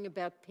talking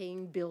about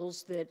paying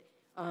bills that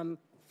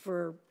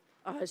for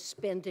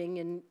spending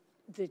and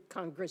that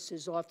Congress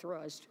has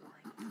authorized.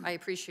 I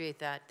appreciate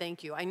that.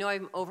 Thank you. I know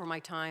I'm over my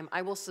time.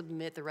 I will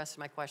submit the rest of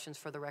my questions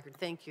for the record.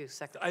 Thank you,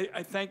 Secretary.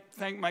 I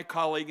thank my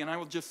colleague, and I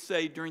will just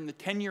say during the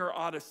 10-year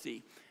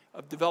odyssey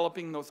of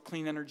developing those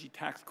clean energy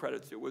tax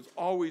credits, it was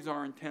always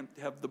our intent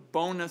to have the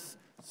bonus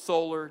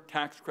solar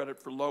tax credit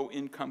for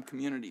low-income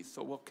communities.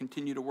 So we'll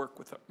continue to work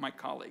with my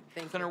colleague.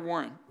 Senator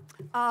Warren.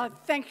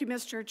 Thank you,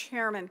 Mr.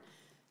 Chairman.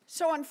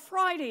 So on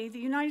Friday, the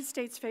United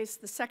States faced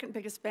the second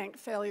biggest bank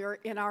failure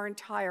in our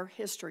entire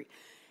history.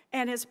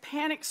 And as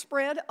panic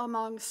spread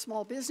among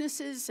small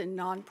businesses and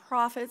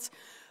nonprofits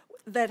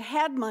that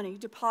had money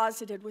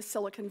deposited with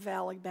Silicon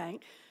Valley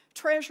Bank,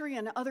 Treasury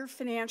and other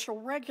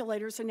financial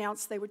regulators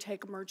announced they would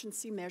take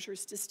emergency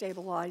measures to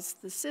stabilize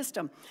the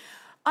system.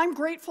 I'm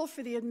grateful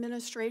for the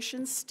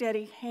administration's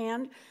steady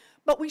hand,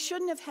 but we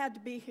shouldn't have had to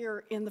be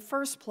here in the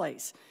first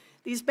place.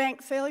 These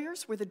bank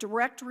failures were the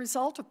direct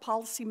result of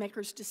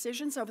policymakers'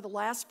 decisions over the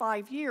last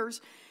 5 years,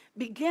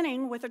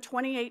 beginning with a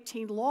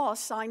 2018 law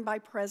signed by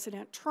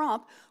President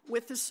Trump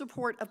with the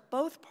support of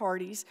both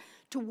parties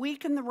to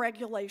weaken the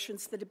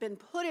regulations that had been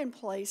put in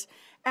place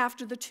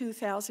after the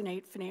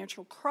 2008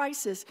 financial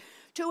crisis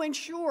to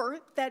ensure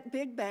that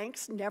big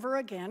banks never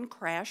again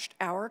crashed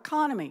our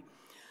economy.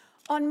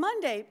 On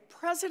Monday,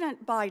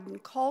 President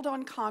Biden called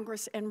on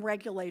Congress and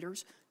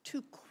regulators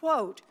to,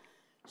 quote,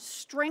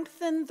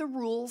 strengthen the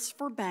rules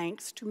for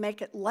banks to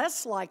make it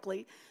less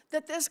likely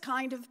that this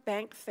kind of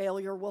bank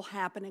failure will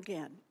happen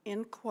again,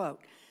 end quote.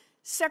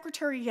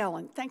 Secretary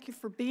Yellen, thank you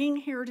for being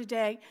here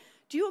today.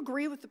 Do you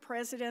agree with the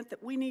President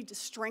that we need to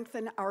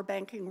strengthen our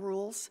banking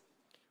rules?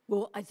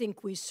 Well, I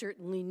think we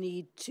certainly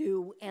need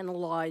to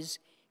analyze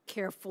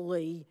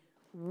carefully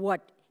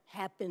what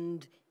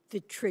happened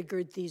that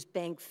triggered these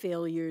bank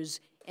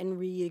failures and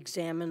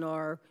re-examine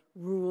our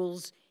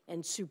rules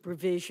and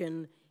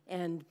supervision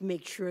and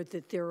make sure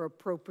that they're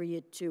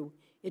appropriate to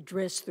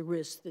address the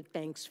risks that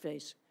banks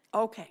face.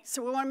 Okay,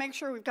 so we want to make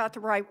sure we've got the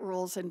right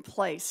rules in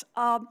place.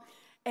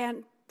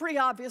 And pretty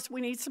obvious we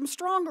need some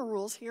stronger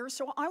rules here,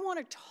 so I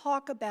want to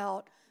talk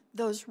about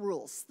those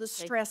rules, the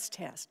stress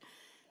test.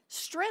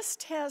 Stress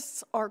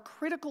tests are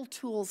critical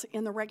tools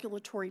in the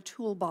regulatory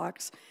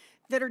toolbox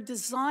that are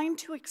designed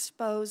to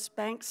expose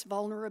banks'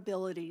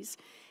 vulnerabilities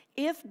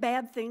if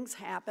bad things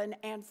happen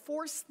and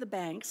force the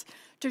banks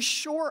to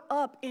shore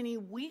up any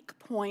weak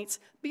points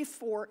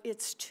before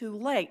it's too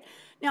late.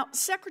 Now,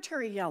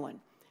 Secretary Yellen,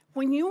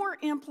 when you were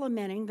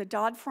implementing the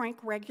Dodd-Frank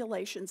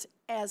regulations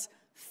as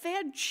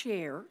Fed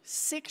chair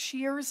 6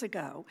 years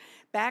ago,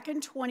 back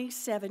in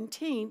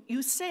 2017,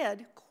 you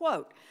said,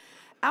 quote,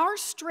 our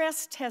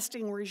stress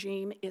testing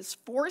regime is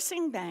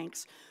forcing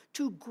banks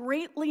to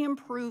greatly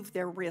improve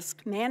their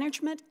risk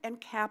management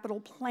and capital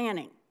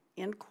planning,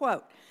 end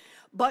quote.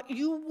 But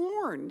you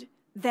warned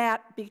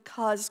that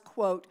because,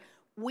 quote,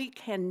 we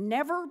can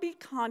never be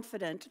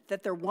confident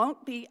that there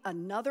won't be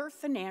another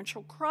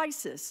financial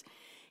crisis,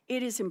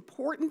 it is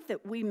important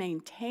that we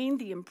maintain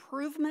the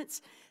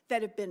improvements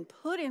that have been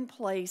put in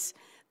place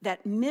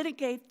that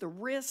mitigate the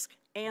risk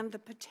and the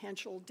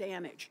potential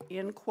damage,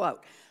 end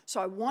quote.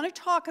 So I want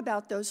to talk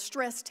about those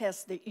stress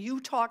tests that you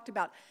talked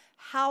about,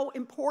 how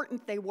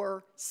important they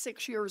were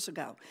 6 years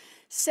ago.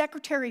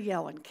 Secretary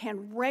Yellen,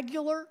 can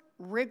regular,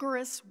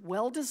 rigorous,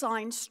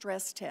 well-designed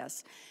stress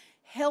tests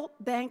help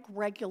bank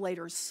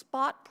regulators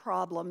spot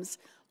problems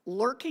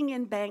lurking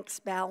in banks'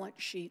 balance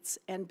sheets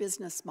and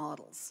business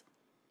models?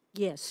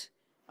 Yes,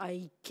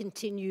 I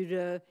continue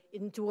to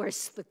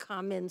endorse the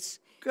comments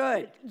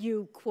Good. that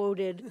you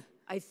quoted.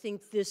 I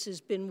think this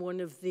has been one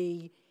of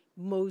the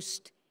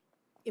most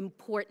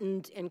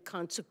important and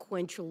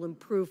consequential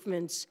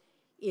improvements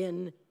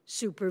in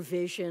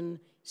supervision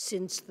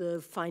since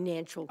the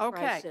financial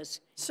crisis.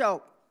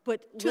 So,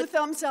 but two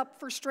thumbs up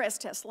for stress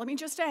tests. Let me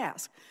just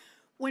ask,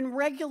 when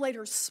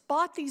regulators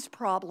spot these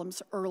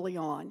problems early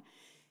on,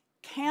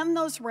 can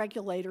those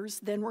regulators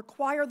then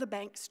require the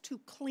banks to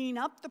clean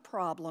up the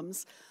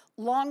problems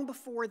long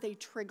before they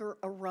trigger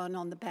a run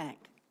on the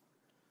bank?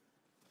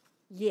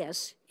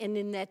 Yes, and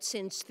in that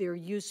sense, they're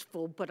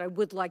useful, but I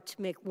would like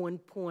to make one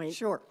point.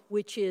 Sure.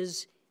 Which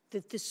is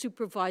that the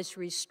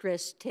supervisory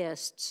stress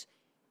tests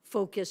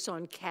focus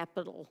on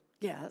capital.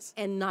 Yes.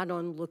 And not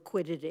on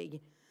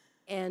liquidity.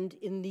 And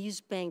in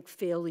these bank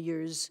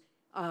failures,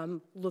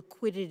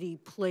 liquidity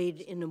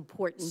played an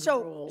important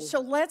role. So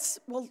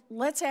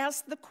let's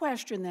ask the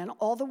question then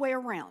all the way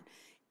around.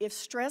 If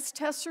stress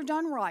tests are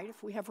done right,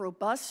 if we have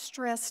robust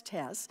stress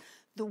tests,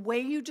 the way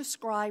you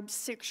described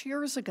 6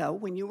 years ago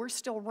when you were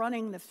still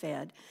running the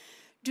Fed,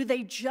 do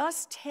they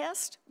just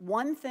test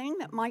one thing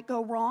that might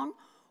go wrong,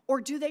 or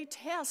do they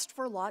test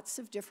for lots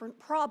of different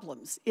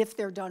problems if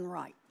they're done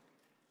right?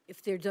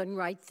 If they're done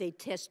right, they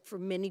test for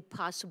many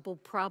possible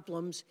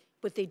problems,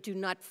 but they do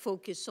not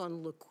focus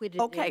on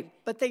liquidity. Okay,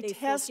 but they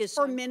test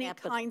for many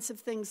capital. kinds of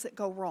things that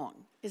go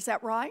wrong. Is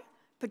that right?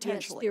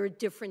 Potentially. Yes, there are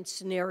different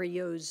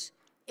scenarios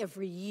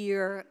every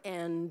year,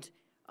 and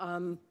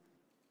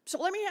so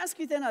let me ask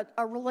you then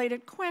a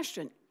related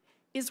question.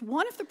 Is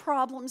one of the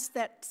problems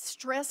that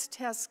stress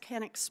tests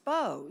can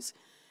expose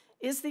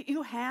is that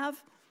you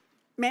have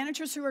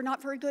managers who are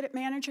not very good at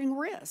managing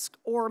risk,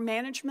 or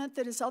management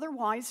that is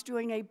otherwise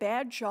doing a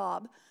bad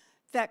job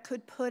that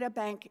could put a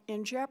bank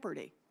in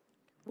jeopardy?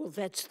 Well,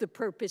 that's the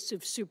purpose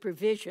of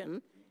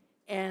supervision,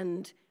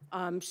 and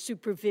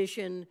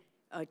supervision,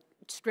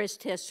 stress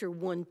tests are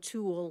one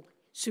tool,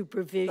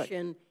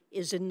 supervision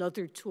is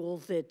another tool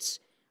that's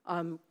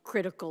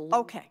critical.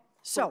 Okay,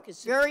 so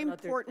very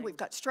important. We've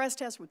got stress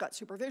tests, we've got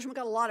supervision, we've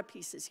got a lot of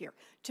pieces here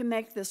to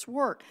make this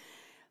work.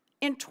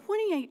 In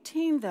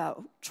 2018,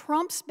 though,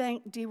 Trump's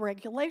bank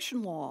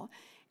deregulation law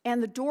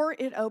and the door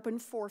it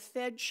opened for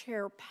Fed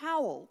Chair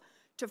Powell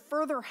to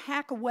further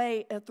hack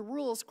away at the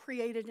rules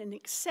created an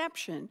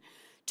exception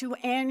to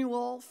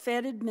annual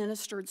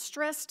Fed-administered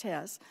stress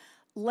tests,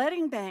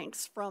 letting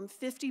banks from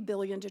 $50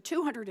 billion to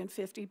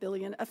 $250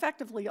 billion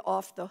effectively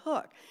off the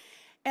hook.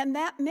 And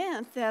that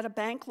meant that a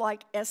bank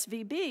like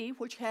SVB,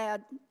 which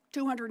had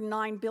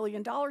 $209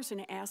 billion in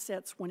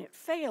assets when it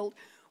failed,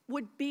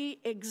 would be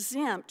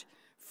exempt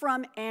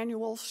from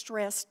annual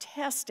stress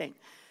testing.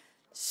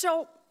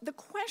 So the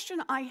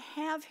question I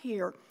have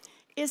here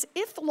is,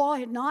 if the law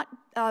had not,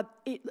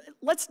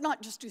 let's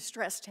not just do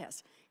stress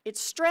tests. It's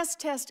stress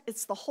test,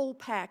 it's the whole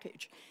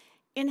package.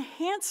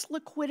 Enhanced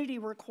liquidity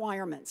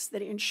requirements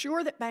that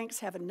ensure that banks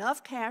have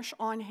enough cash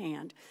on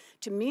hand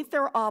to meet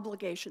their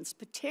obligations,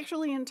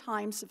 particularly in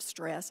times of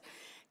stress,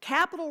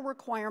 capital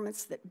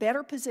requirements that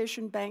better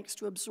position banks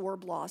to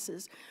absorb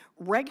losses,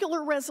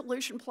 regular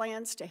resolution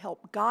plans to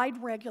help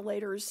guide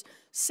regulators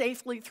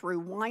safely through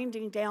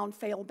winding down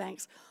failed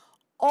banks.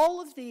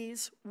 All of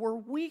these were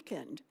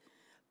weakened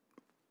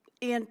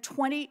in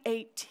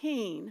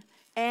 2018,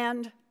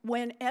 and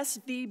when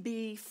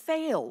SVB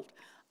failed,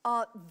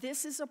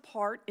 this is a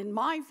part, in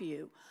my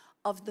view,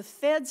 of the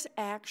Fed's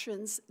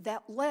actions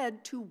that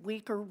led to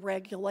weaker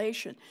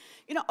regulation.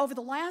 You know, over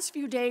the last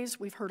few days,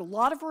 we've heard a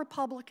lot of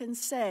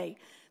Republicans say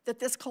that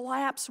this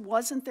collapse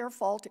wasn't their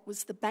fault. It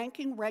was the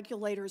banking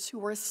regulators who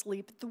were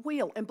asleep at the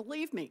wheel. And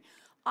believe me,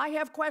 I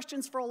have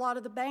questions for a lot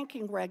of the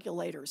banking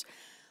regulators.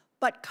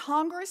 But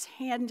Congress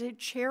handed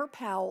Chair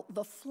Powell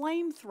the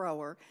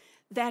flamethrower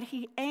that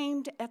he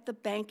aimed at the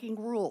banking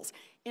rules.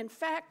 In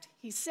fact,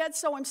 he said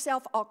so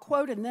himself, I'll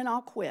quote and then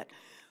I'll quit.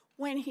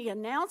 When he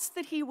announced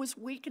that he was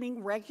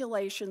weakening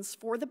regulations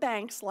for the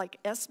banks like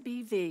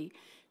SBV,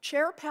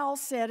 Chair Powell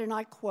said, and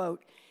I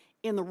quote,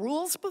 "In the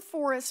rules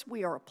before us,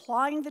 we are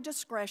applying the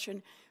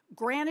discretion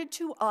granted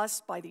to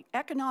us by the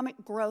Economic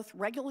Growth,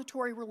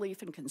 Regulatory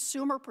Relief, and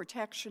Consumer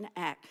Protection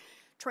Act."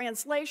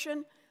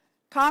 Translation,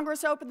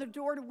 Congress opened the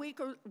door to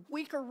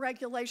weaker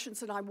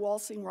regulations, and I'm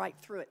waltzing right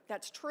through it.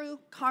 That's true.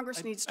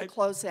 Congress needs to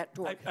close that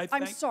door.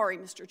 I'm sorry,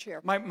 Mr.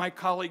 Chair. My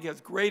colleague has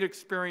great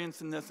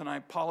experience in this, and I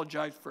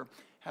apologize for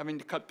having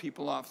to cut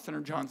people off.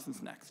 Senator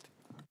Johnson's next.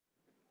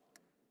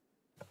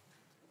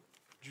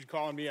 Did you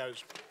call on me?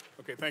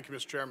 Okay, thank you,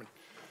 Mr. Chairman.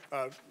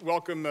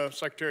 Welcome,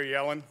 Secretary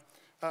Yellen.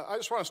 I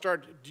just want to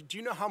start. Do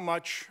you know how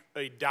much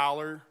a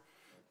dollar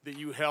that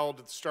you held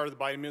at the start of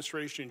the Biden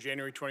administration in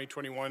January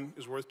 2021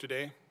 is worth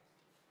today?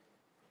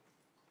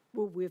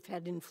 Well, we've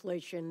had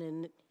inflation,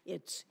 and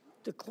it's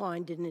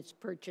declined in its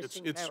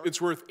purchasing power. It's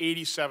worth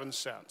 87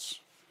 cents.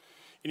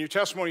 In your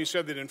testimony, you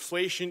said that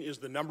inflation is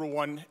the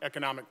 #1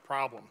 economic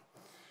problem.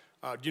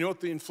 Do you know what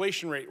the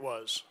inflation rate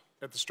was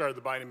at the start of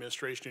the Biden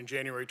administration in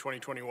January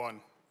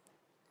 2021?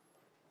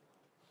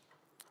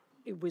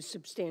 It was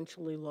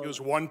substantially lower. It was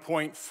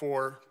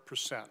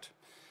 1.4%.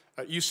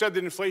 You said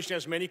that inflation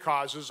has many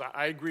causes.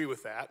 I agree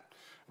with that.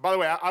 By the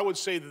way, I would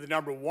say that the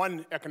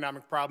 #1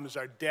 economic problem is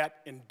our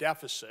debt and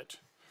deficit.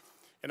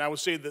 And I would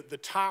say that the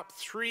top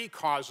 3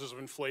 causes of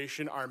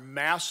inflation are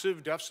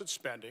massive deficit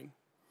spending,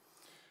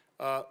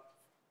 the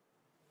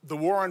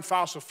war on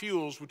fossil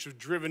fuels, which have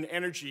driven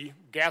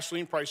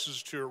gasoline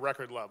prices to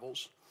record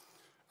levels,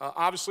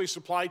 obviously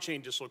supply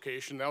chain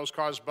dislocation. That was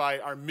caused by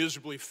our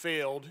miserably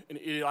failed and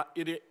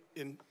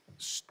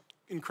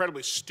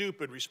incredibly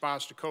stupid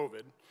response to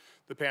COVID,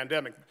 the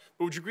pandemic.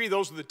 But would you agree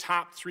those are the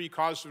top 3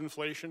 causes of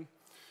inflation?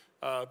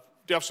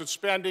 Deficit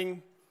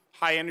spending,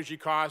 high energy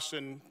costs,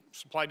 and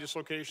supply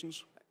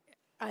dislocations?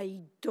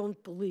 I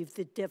don't believe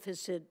that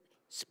deficit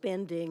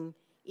spending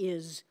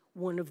is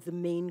one of the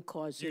main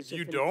causes of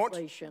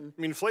inflation.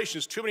 I mean, inflation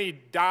is too many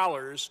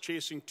dollars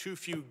chasing too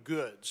few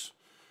goods.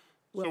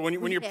 Well, so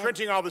when you're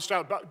printing all this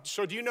stuff,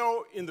 so do you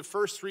know in the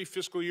first 3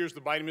 fiscal years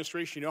of the Biden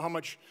administration, you know how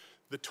much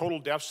the total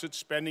deficit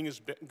spending is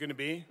going to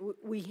be?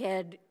 We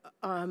had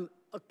an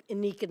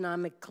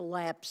economic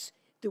collapse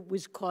that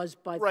was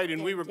caused by the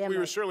pandemic. and we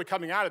were certainly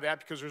coming out of that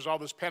because there's all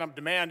this pent-up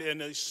demand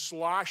and a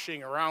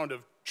sloshing around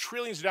of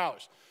trillions of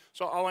dollars.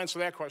 So I'll answer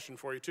that question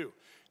for you, too.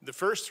 The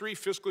first 3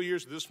 fiscal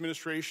years of this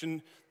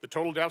administration, the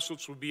total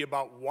deficits would be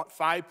about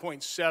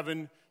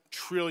 $5.7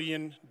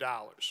 trillion.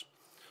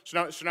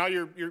 So now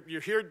you're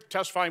here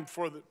testifying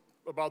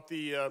about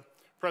the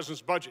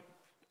president's budget.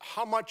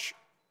 How much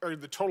are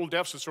the total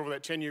deficits over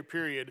that 10-year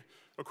period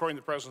according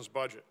to the president's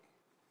budget?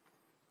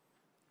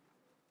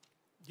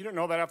 You don't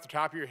know that off the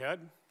top of your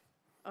head?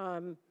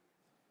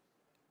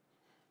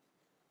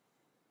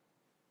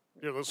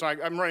 Yeah, listen,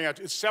 I'm running out.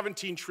 It's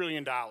 $17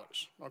 trillion,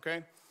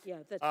 okay?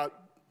 Yeah, that's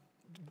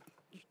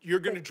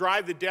You're going to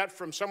drive the debt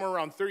from somewhere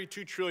around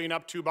 $32 trillion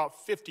up to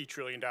about $50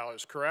 trillion,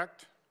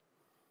 correct?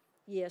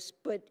 Yes,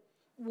 but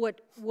what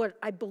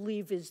I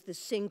believe is the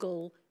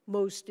single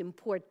most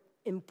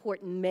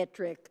important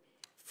metric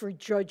for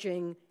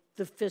judging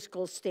the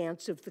fiscal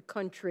stance of the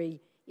country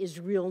is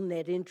real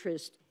net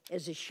interest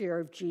as a share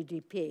of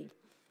GDP.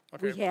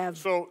 Okay. We have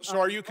so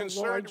are you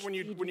concerned when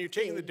you're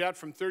taking the debt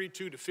from $32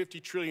 to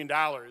 $50 trillion?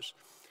 Are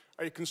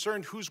you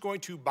concerned who's going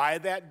to buy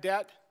that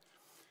debt,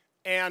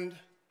 and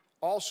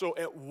also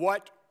at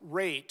what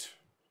rate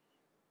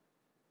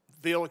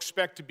they'll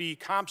expect to be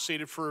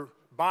compensated for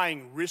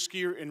buying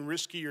riskier and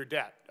riskier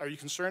debt? Are you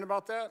concerned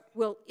about that?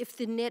 Well, if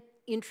the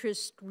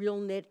real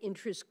net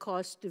interest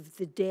cost of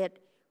the debt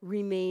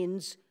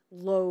remains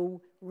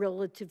low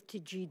relative to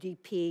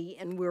GDP,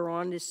 and we're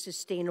on a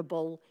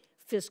sustainable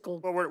fiscal.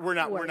 Well, we're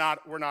not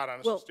on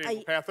a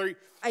sustainable path.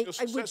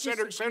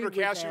 Senator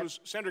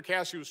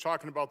Cassidy was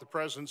talking about the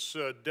president's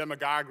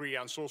demagoguery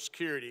on Social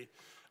Security,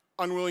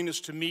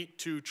 unwillingness to meet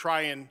to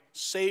try and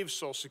save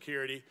Social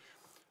Security.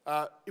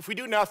 If we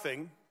do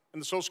nothing,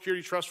 and the Social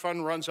Security Trust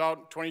Fund runs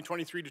out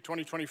 2023 to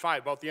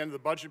 2025, about the end of the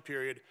budget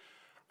period,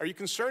 are you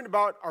concerned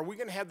about, are we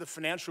going to have the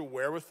financial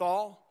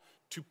wherewithal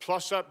to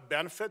plus up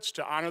benefits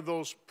to honor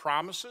those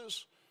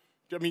promises?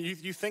 I mean,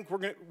 you think we're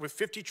going to, with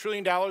 $50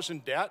 trillion in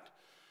debt,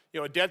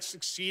 a debt's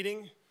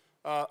exceeding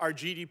our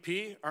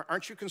GDP,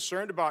 aren't you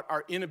concerned about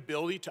our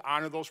inability to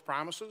honor those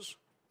promises?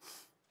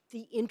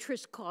 The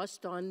interest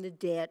cost on the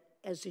debt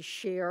as a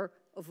share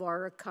of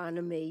our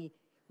economy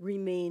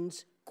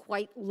remains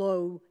quite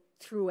low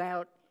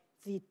throughout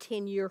the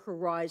 10-year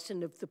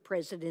horizon of the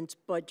president's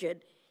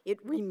budget. It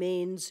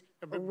remains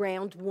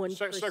around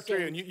 1%.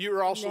 Secretary, and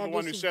you're also the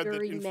one who said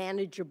very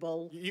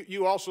manageable.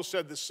 You also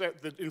said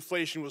that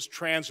inflation was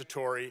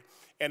transitory,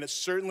 and it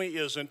certainly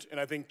isn't. And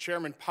I think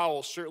Chairman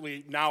Powell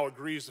certainly now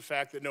agrees the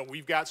fact that, no,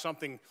 we've got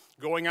something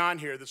going on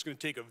here that's going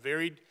to take a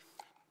very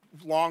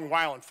long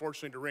while,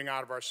 unfortunately, to wring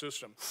out of our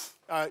system.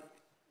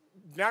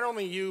 Not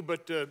only you,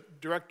 but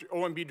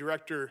OMB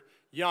Director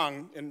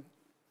Young and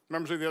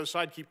members of the other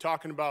side keep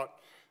talking about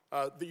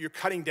that you're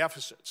cutting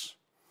deficits.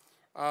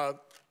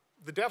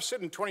 The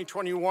deficit in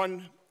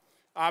 2021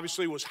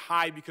 obviously was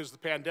high because of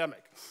the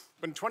pandemic.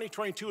 But in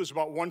 2022 is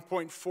about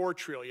 $1.4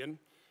 trillion.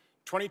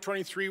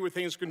 2023 we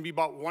think it's going to be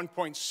about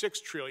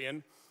 $1.6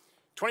 trillion.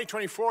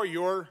 2024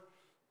 your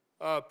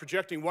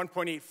projecting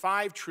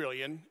 1.85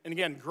 trillion, and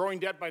again, growing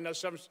debt by another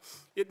 7%.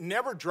 It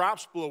never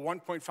drops below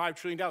 1.5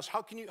 trillion dollars.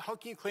 How can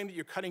you claim that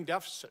you're cutting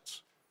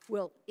deficits?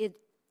 Well, it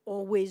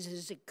always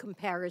is a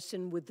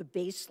comparison with the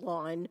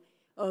baseline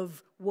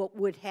of what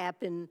would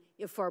happen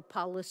if our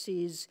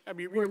policies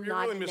were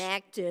not really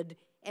enacted,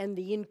 and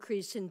the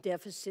increase in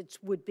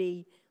deficits would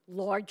be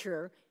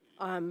larger.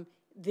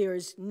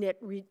 There's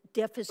net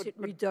deficit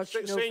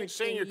reduction over 10 years.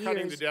 Saying you're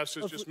cutting the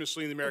deficit is just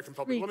misleading the American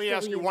public. Let me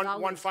ask you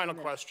one final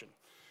question.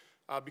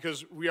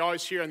 Because we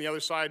always hear on the other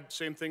side,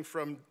 same thing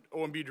from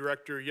OMB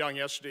Director Young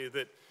yesterday,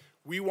 that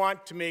we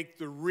want to make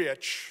the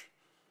rich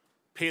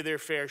pay their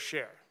fair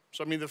share.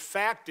 So, I mean, the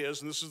fact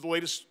is, and this is the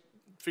latest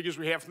figures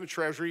we have from the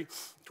Treasury,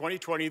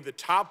 2020, the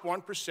top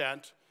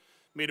 1%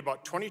 made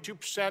about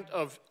 22%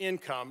 of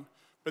income,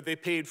 but they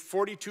paid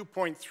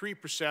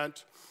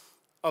 42.3%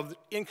 of the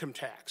income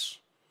tax.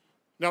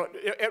 Now,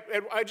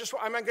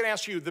 I'm not going to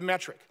ask you the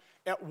metric.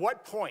 At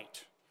what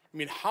point, I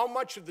mean, how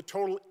much of the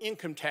total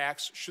income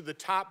tax should the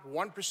top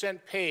 1%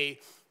 pay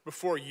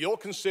before you'll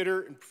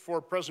consider, and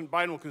before President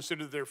Biden will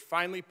consider that they're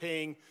finally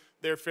paying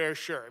their fair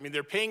share? I mean,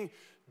 they're paying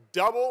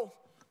double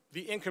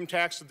the income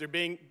tax that they're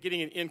getting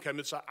in income.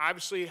 It's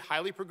obviously a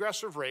highly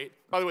progressive rate.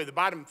 By the way, the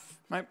bottom,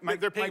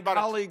 they're paying my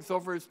colleague's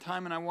over his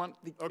time, and I want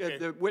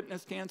the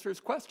witness to answer his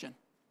question.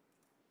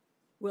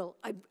 Well,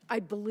 I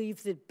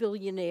believe that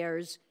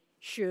billionaires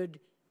should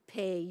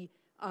pay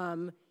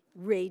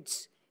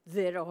rates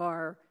that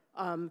are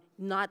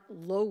not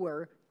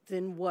lower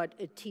than what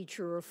a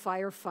teacher or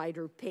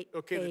firefighter pays.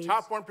 Okay, the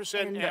top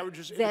 1%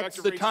 averages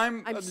effective rates. The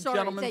time of the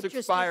gentleman's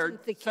expired.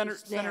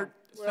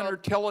 Senator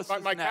Tillis is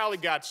next. My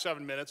colleague got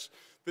 7 minutes.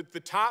 The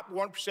top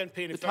 1%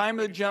 pay an effective rate. The time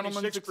of the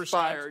gentleman's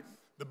expired.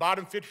 The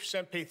bottom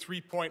 50% pay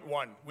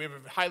 3.1. We have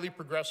a highly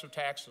progressive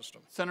tax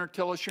system. Senator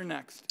Tillis, you're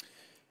next.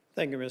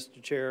 Thank you,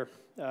 Mr. Chair.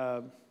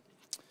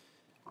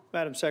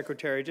 Madam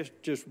Secretary,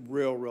 just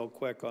real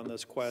quick on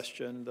this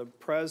question. The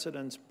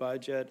President's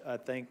budget, I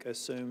think,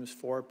 assumes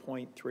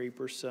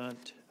 4.3%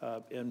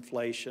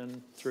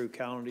 inflation through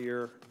calendar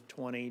year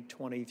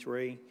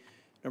 2023.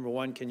 Number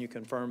one, can you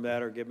confirm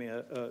that or give me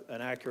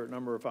an accurate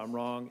number if I'm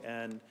wrong?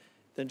 And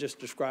then just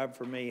describe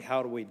for me,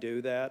 how do we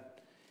do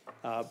that,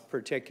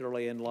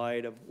 particularly in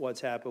light of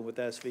what's happened with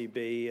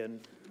SVB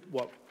and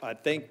what I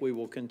think we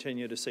will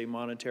continue to see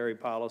monetary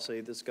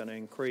policy that's going to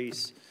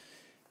increase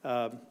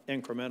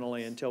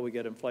incrementally until we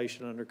get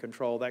inflation under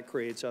control. That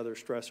creates other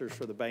stressors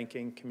for the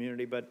banking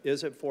community. But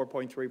is it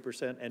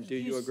 4.3%, and do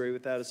you agree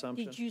with that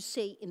assumption? Did you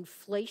say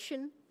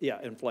inflation? Yeah,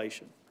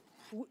 inflation.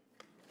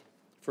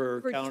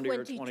 For calendar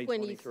year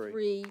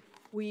 2023,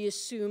 we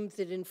assumed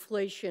that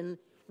inflation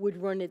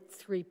would run at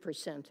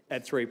 3%.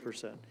 At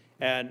 3%.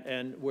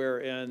 And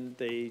we're in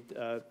the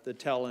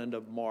tail end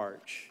of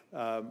March.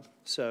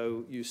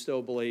 So you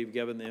still believe,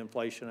 given the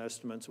inflation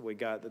estimates that we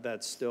got, that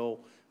that's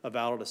still a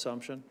valid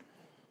assumption?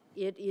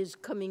 It is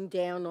coming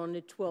down on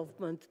a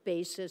 12-month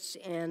basis,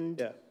 and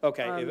yeah.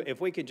 Okay. If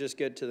we could just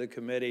get to the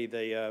committee,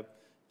 the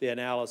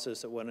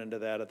analysis that went into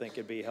that, I think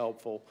it'd be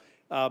helpful.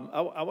 I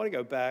want to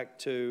go back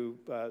to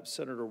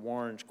Senator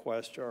Warren's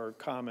question or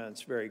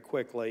comments very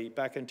quickly.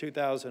 Back in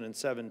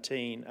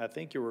 2017, I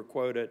think you were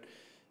quoted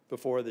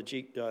before the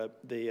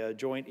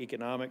Joint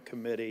Economic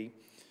Committee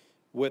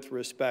with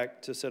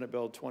respect to Senate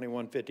Bill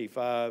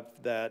 2155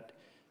 that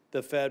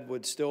the Fed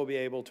would still be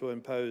able to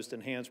impose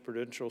enhanced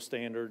prudential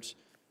standards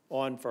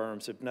on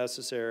firms if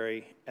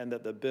necessary, and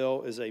that the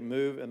bill is a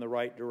move in the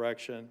right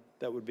direction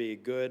that would be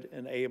good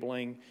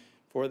enabling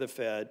for the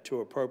Fed to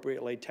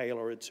appropriately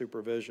tailor its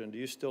supervision. Do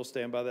you still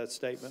stand by that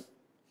statement?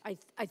 I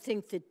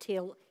think that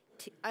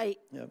I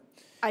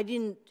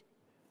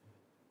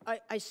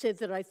said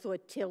that I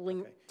thought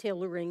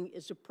tailoring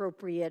is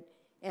appropriate,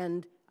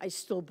 and I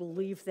still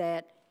believe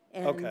that.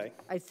 And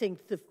I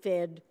think the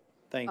Fed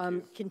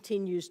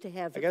continues to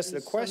have. I guess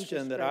the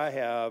question that I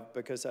have,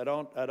 because I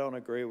don't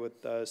agree with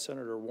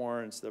Senator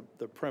Warren's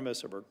the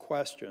premise of her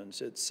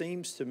questions. It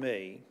seems to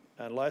me,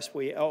 unless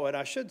we and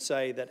I should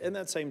say that in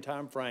that same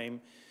time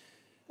frame,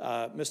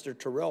 Mr.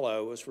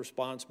 Torello was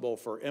responsible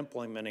for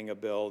implementing a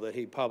bill that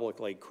he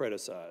publicly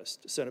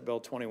criticized, Senate Bill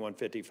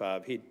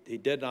 2155. He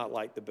did not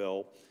like the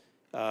bill.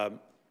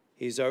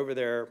 He's over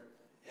there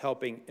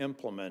helping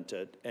implement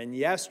it. And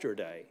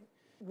yesterday,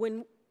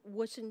 when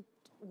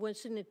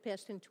wasn't it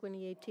passed in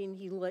 2018?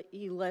 He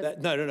left.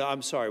 No.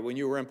 I'm sorry. When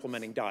you were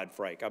implementing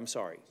Dodd-Frank, I'm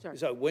sorry.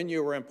 So when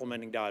you were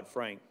implementing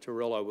Dodd-Frank,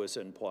 Torello was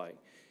in play.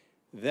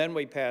 Then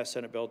we passed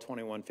Senate Bill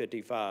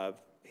 2155.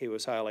 He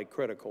was highly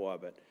critical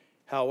of it.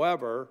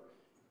 However,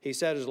 he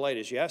said as late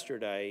as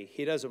yesterday,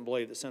 he doesn't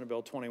believe that Senate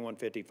Bill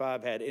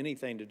 2155 had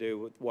anything to do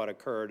with what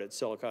occurred at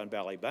Silicon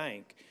Valley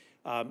Bank,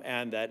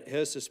 and that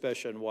his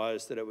suspicion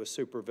was that it was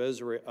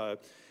supervisory,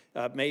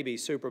 maybe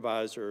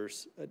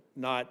supervisors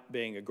not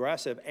being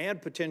aggressive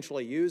and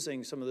potentially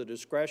using some of the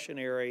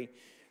discretionary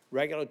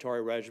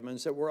regulatory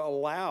regimens that were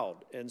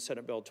allowed in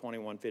Senate Bill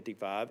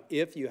 2155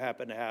 if you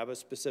happen to have a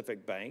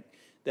specific bank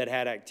that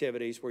had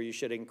activities where you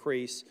should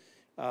increase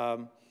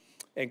the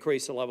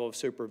level of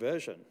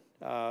supervision.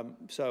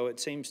 So it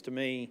seems to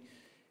me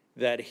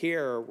that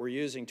here we're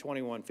using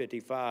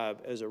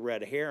 2155 as a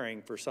red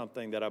herring for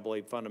something that I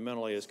believe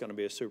fundamentally is going to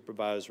be a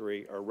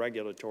supervisory or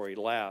regulatory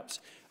lapse.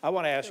 I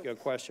want to ask you a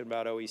question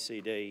about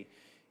OECD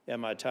in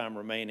my time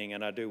remaining,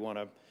 and I do want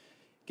to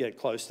get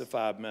close to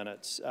 5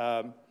 minutes.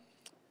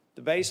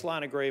 The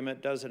baseline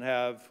agreement doesn't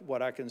have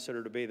what I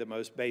consider to be the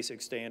most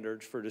basic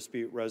standards for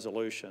dispute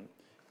resolution,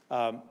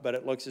 but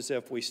it looks as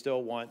if we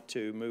still want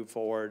to move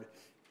forward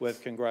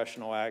with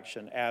congressional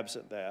action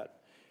absent that.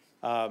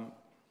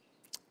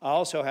 I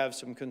also have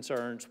some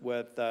concerns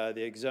with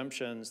the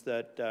exemptions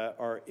that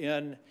are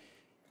in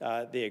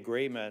the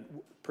agreement,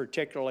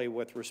 particularly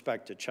with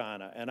respect to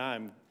China. And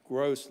I'm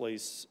grossly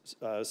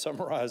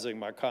summarizing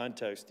my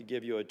context to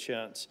give you a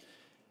chance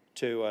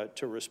to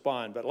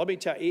respond. But let me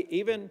tell you,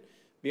 even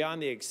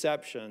beyond the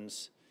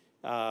exceptions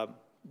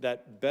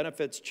that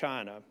benefits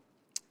China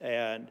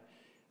and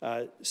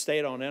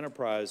state-owned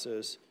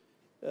enterprises,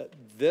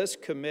 this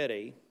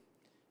committee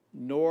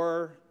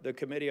nor the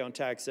Committee on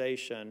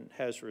Taxation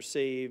has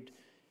received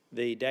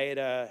the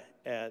data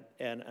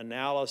and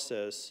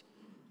analysis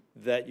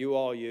that you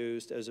all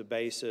used as a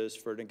basis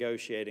for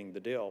negotiating the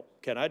deal.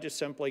 Can I just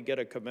simply get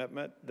a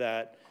commitment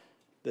that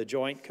the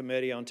Joint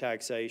Committee on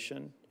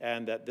Taxation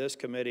and that this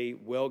committee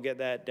will get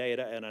that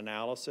data and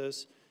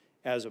analysis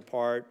as a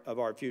part of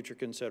our future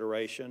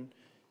consideration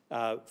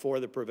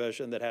for the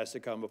provision that has to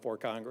come before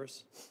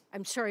Congress?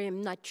 I'm sorry,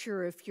 I'm not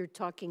sure if you're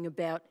talking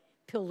about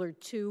Pillar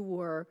 2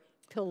 or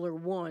Pillar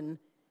 1.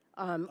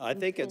 I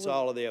think it's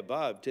all of the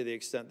above to the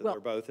extent that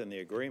they're both in the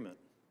agreement.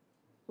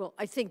 Well,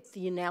 I think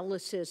the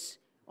analysis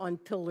on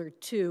Pillar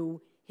 2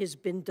 has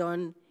been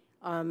done,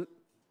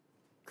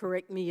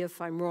 correct me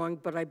if I'm wrong,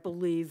 but I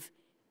believe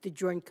the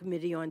Joint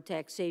Committee on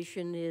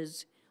Taxation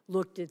has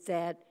looked at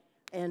that,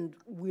 and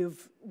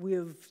we've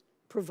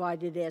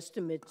provided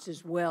estimates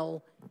as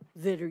well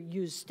that are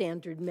use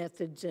standard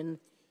methods and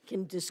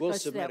can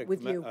discuss that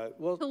with you.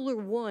 Pillar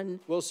 1.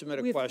 We'll submit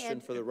a question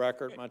for the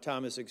record. My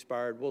time has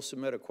expired. We'll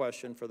submit a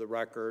question for the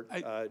record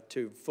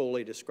to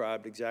fully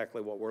describe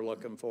exactly what we're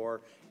looking for.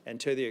 And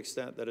to the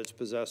extent that it's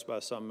possessed by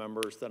some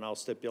members, then I'll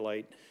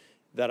stipulate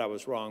that I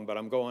was wrong. But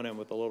I'm going in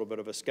with a little bit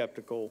of a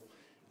skeptical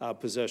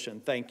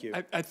position. Thank you.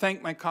 I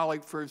thank my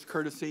colleague for his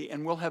courtesy,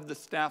 and we'll have the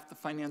staff, the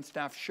finance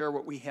staff, share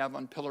what we have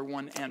on Pillar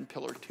 1 and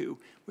Pillar 2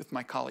 with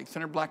my colleague.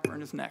 Senator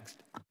Blackburn is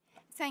next.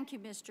 Thank you,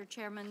 Mr.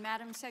 Chairman.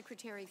 Madam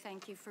Secretary,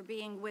 thank you for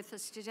being with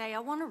us today. I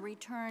want to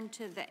return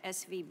to the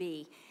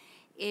SVB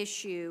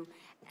issue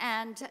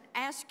and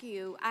ask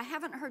you, I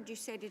haven't heard you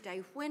say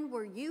today, when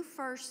were you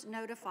first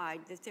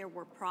notified that there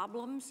were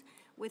problems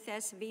with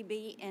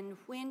SVB, and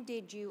when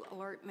did you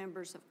alert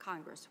members of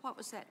Congress? What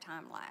was that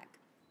time lag?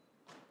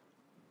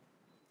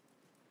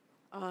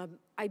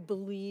 I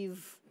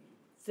believe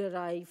that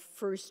I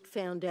first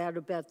found out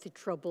about the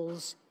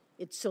troubles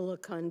at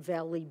Silicon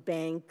Valley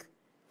Bank.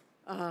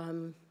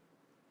 I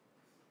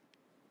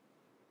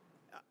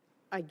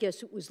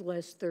guess it was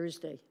last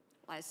Thursday.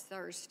 Last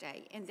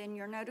Thursday. And then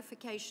your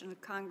notification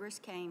of Congress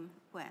came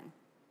when?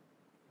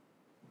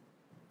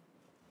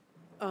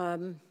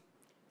 The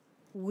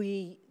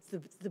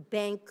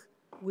bank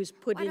was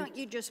put in. Why don't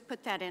you just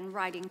put that in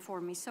writing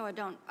for me so I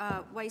don't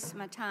waste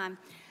my time?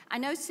 I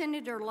know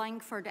Senator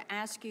Langford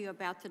asked you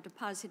about the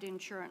Deposit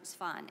Insurance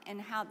Fund and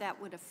how that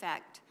would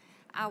affect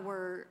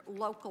our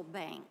local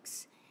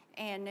banks.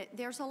 And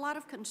there's a lot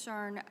of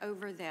concern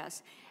over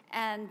this.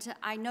 And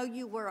I know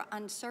you were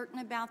uncertain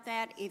about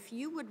that. If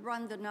you would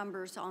run the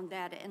numbers on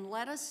that and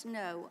let us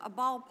know a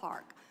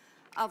ballpark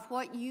of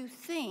what you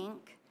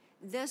think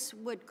this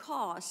would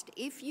cost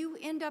if you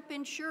end up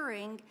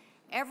insuring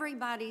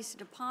everybody's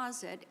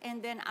deposit.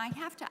 And then I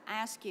have to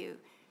ask you,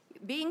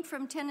 being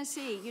from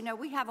Tennessee, you know,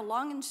 we have a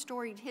long and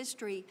storied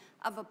history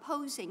of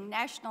opposing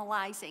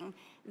nationalizing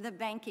the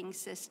banking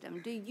system.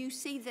 Do you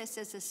see this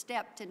as a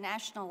step to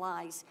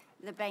nationalize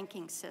the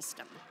banking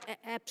system?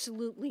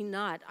 Absolutely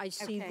not. I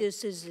see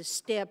this as a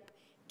step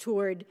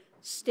toward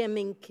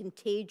stemming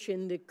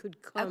contagion that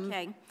could come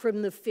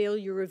from the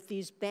failure of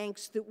these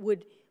banks that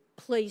would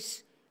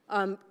place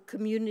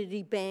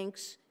community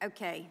banks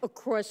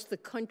across the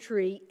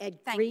country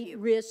at great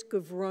risk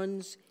of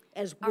runs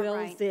as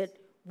well that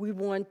we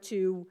want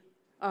to.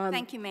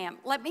 Thank you, ma'am.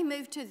 Let me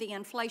move to the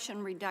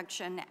Inflation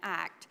Reduction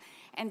Act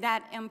and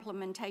that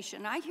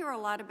implementation. I hear a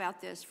lot about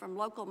this from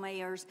local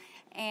mayors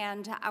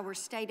and our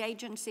state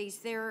agencies.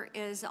 There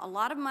is a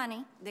lot of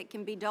money that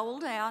can be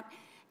doled out.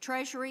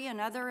 Treasury and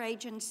other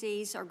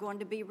agencies are going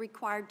to be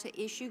required to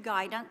issue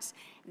guidance.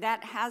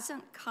 That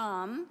hasn't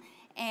come,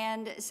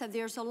 and so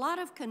there's a lot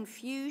of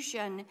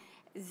confusion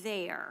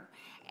there.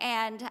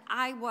 And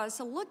I was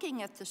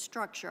looking at the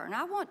structure, and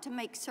I want to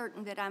make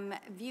certain that I'm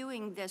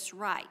viewing this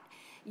right.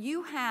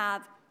 You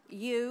have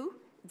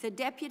the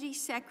Deputy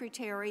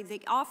Secretary,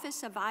 the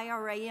Office of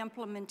IRA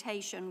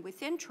Implementation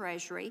within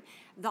Treasury,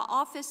 the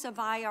Office of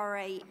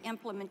IRA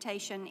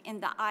Implementation in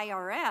the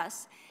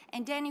IRS,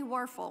 and Danny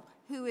Werfel,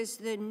 who is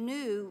the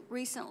new,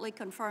 recently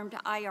confirmed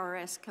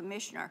IRS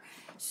Commissioner.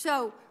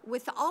 So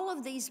with all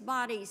of these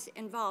bodies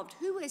involved,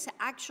 who is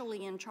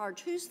actually in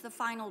charge? Who's the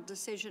final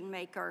decision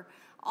maker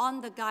on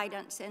the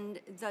guidance and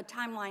the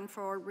timeline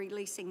for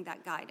releasing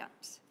that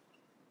guidance?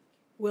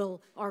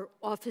 Well, our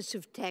Office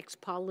of Tax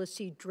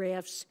Policy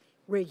drafts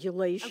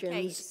regulations,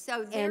 okay,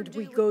 so and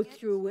we go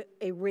through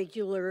a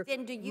regular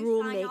Then do you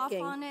rulemaking. sign off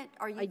on it?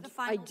 Are you the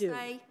final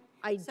say?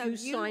 I So do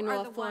you sign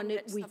are the off one on it.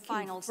 that's We the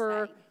final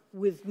confer say.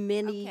 with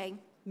many, Okay.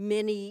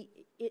 many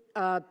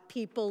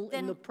people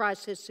in the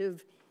process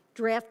of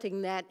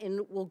drafting that, and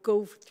it will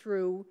go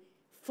through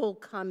full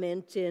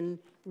comment and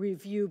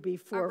review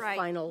before All right.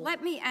 final.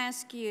 Let me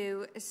ask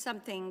you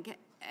something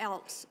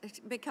else,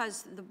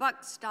 because the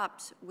buck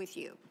stops with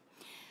you.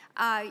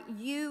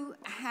 You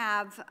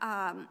have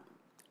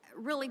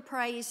really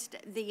praised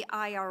the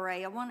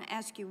IRA. I want to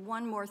ask you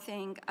one more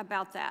thing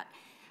about that,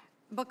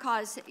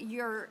 because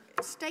your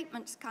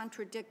statements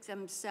contradict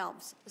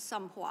themselves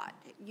somewhat.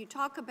 You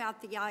talk about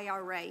the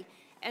IRA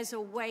as a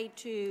way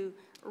to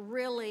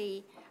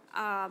really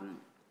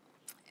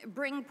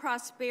bring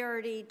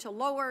prosperity, to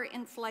lower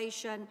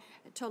inflation,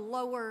 to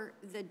lower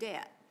the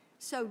debt.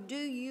 So do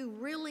you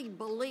really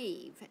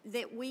believe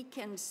that we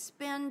can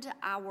spend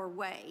our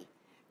way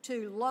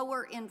to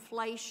lower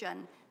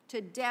inflation,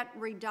 to debt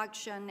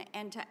reduction,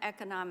 and to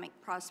economic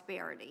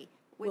prosperity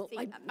with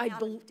the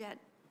amount of debt?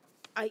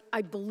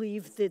 I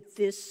believe that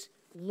this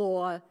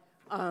law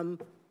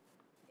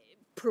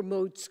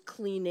promotes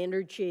clean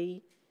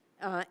energy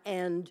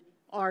and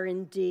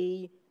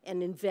R&D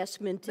and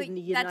investment in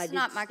the United States.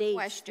 That's not my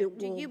question.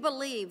 Do you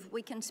believe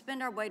we can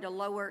spend our way to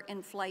lower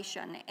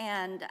inflation?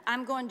 And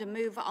I'm going to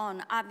move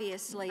on,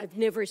 obviously. I've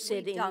never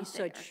said any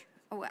such.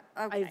 Oh,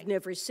 okay. I've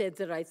never said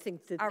that I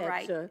think that All that's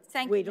right. a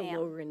Thank way you, to ma'am.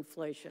 lower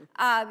inflation.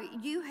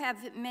 You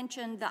have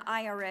mentioned the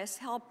IRS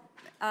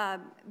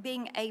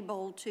being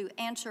able to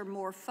answer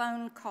more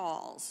phone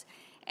calls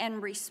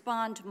and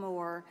respond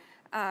more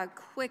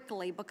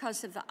quickly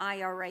because of the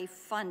IRA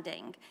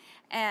funding.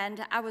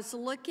 And I was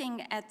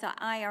looking at the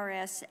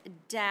IRS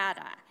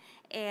data,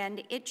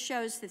 and it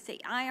shows that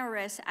the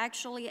IRS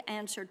actually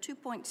answered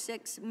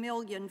 2.6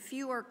 million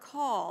fewer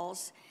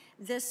calls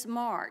this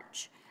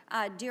March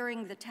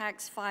during the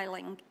tax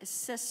filing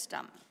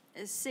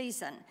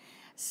season.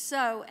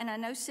 So, and I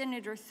know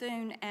Senator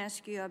Thune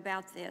asked you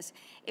about this.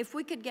 If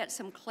we could get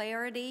some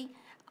clarity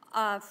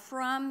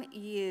from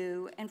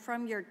you and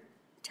from your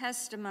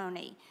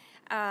testimony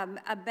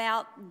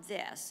about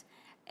this,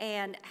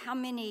 and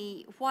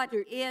what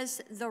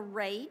is the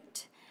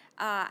rate,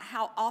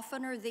 how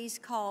often are these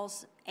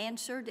calls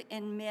answered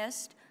and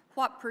missed,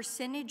 what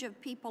percentage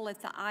of people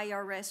at the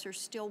IRS are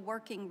still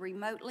working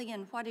remotely,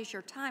 and what is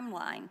your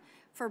timeline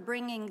for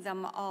bringing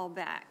them all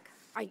back?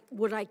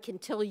 What I can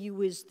tell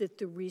you is that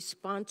the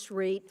response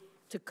rate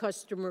to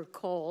customer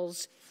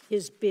calls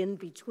has been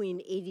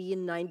between 80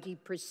 and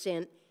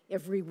 90%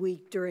 every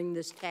week during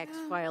this tax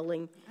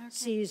filing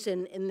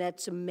season, and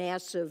that's a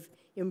massive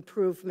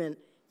improvement.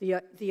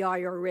 The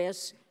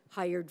IRS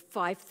hired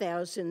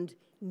 5,000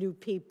 new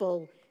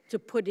people to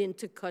put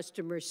into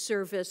customer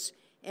service,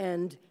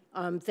 and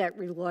that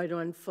relied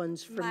on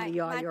funds from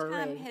the IRA.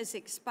 My time has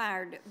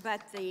expired,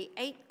 but the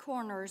 8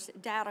 Corners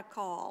data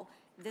call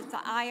that the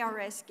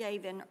IRS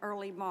gave in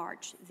early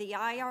March, the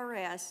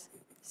IRS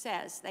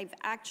says they've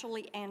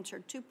actually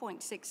answered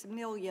 2.6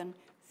 million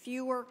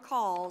fewer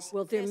calls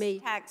this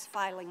tax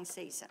filing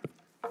season.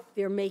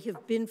 There may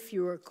have been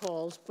fewer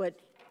calls, but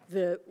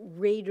the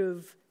rate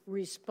of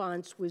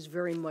response was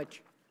very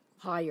much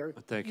higher.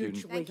 Thank you.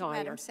 Thank you,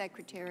 Madam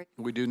Secretary.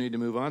 We do need to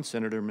move on.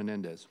 Senator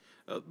Menendez.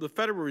 The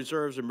Federal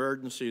Reserve's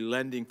emergency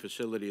lending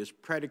facility is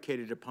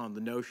predicated upon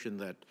the notion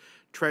that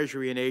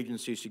Treasury and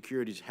agency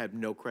securities have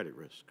no credit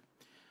risk.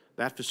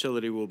 That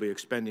facility will be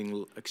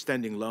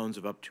extending loans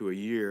of up to a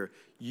year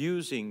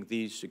using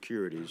these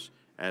securities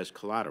as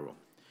collateral.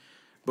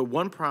 But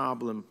one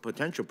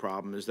potential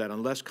problem, is that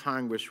unless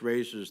Congress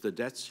raises the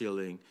debt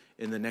ceiling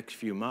in the next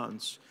few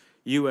months,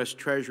 U.S.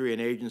 Treasury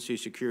and agency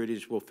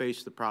securities will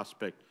face the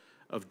prospect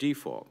of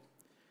default.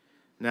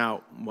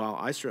 Now, while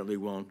I certainly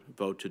won't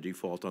vote to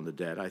default on the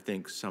debt, I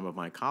think some of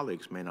my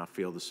colleagues may not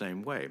feel the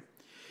same way.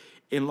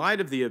 In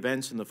light of the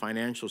events in the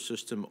financial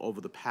system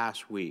over the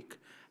past week,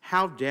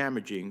 how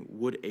damaging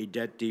would a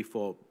debt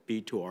default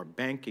be to our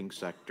banking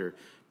sector,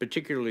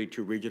 particularly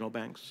to regional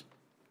banks?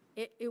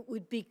 It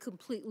would be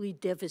completely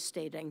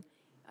devastating,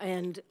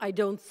 and I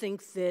don't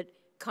think that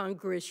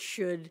Congress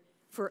should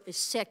for a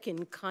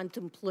second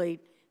contemplate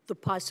the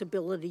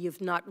possibility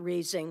of not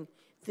raising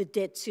the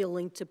debt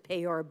ceiling to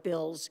pay our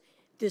bills.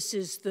 This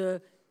is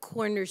the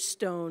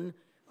cornerstone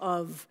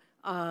of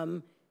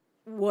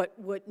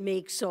what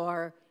makes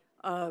our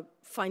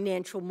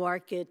financial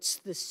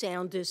markets the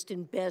soundest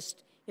and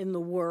best in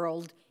the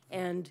world,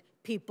 and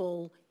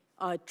people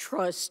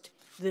trust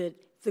that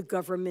the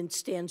government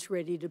stands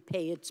ready to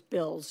pay its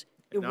bills.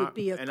 it would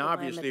be a And calamity.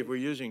 obviously, if we're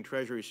using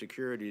Treasury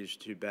securities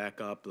to back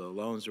up the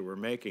loans that we're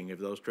making, if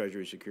those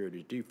Treasury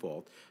securities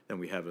default, then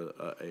we have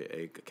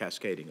a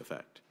cascading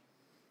effect.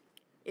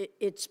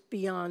 It's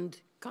beyond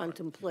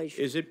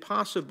contemplation. Is it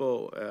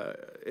possible,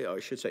 I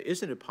should say,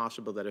 isn't it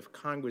possible that if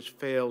Congress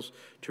fails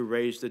to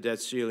raise the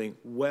debt ceiling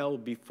well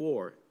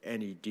before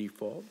any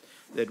default,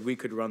 that we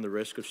could run the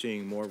risk of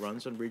seeing more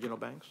runs on regional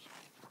banks?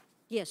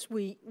 Yes,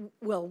 we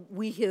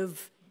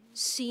have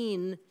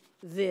seen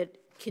that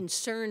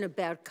concern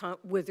about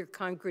whether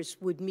Congress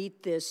would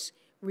meet this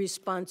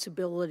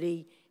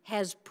responsibility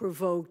has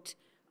provoked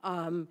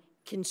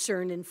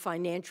concern in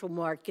financial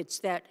markets.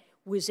 That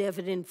was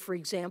evident, for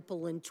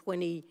example, in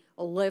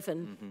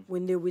 2011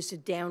 when there was a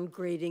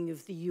downgrading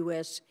of the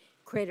U.S.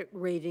 credit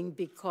rating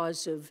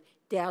because of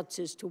doubts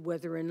as to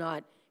whether or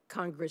not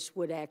Congress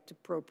would act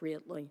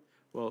appropriately.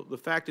 Well, the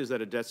fact is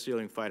that a debt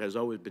ceiling fight has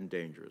always been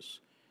dangerous.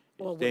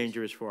 It's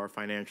dangerous for our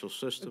financial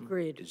system.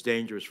 Agreed. It's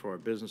dangerous for our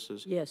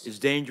businesses. Yes. It's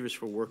dangerous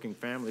for working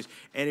families.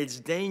 And it's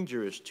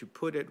dangerous to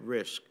put at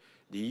risk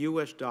the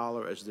U.S.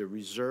 dollar as the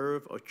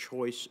reserve of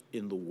choice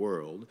in the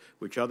world,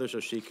 which others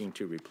are seeking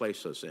to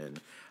replace us in,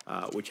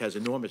 which has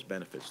enormous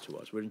benefits to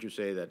us. Wouldn't you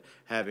say that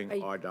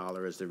having our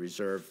dollar as the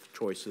reserve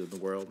choice in the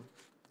world?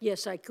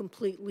 Yes, I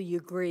completely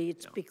agree.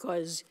 It's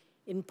because,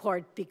 in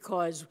part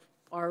because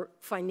our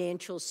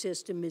financial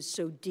system is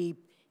so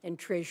deep and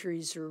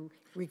treasuries are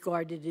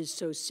regarded as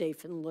so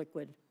safe and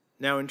liquid.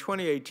 Now, in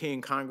 2018,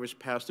 Congress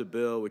passed a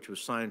bill which was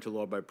signed into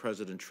law by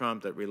President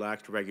Trump that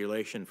relaxed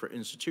regulation for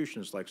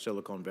institutions like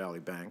Silicon Valley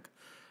Bank.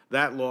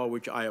 That law,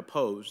 which I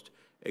opposed,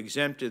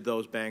 exempted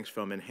those banks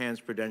from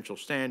enhanced prudential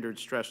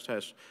standards, stress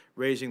tests,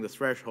 raising the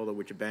threshold at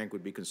which a bank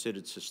would be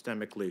considered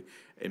systemically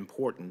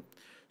important.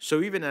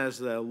 So even as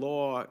the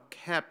law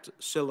kept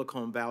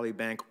Silicon Valley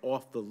Bank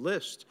off the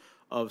list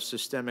of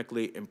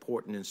systemically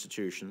important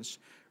institutions,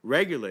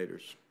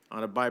 regulators,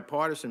 on a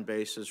bipartisan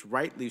basis,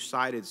 rightly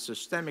cited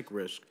systemic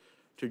risk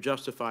to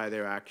justify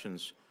their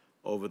actions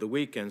over the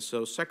weekend.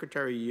 So,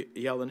 Secretary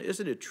Yellen,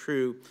 isn't it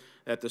true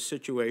that the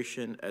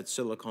situation at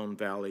Silicon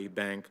Valley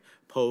Bank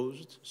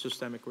posed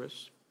systemic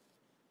risks?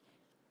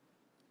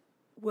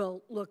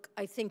 Well, look,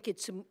 I think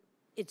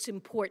it's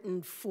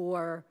important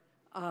for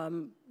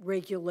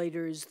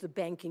regulators, the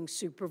banking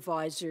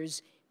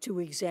supervisors, to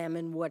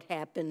examine what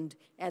happened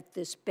at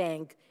this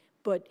bank.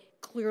 But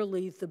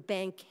clearly, the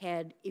bank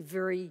had a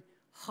very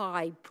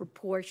high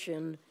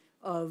proportion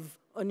of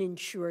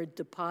uninsured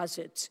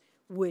deposits,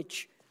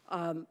 which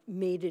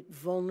made it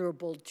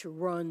vulnerable to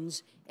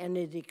runs, and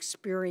it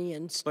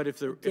experienced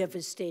a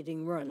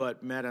devastating run.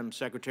 But, Madam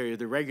Secretary,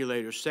 the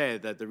regulators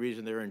said that the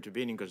reason they were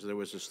intervening because there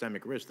was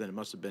systemic risk, then it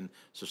must have been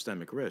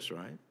systemic risk,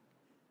 right?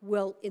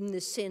 Well, in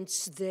the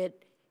sense that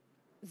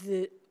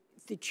the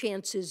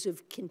chances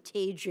of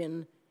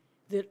contagion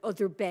that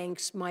other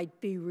banks might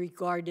be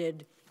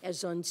regarded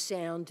as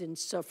unsound and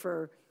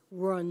suffer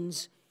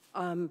runs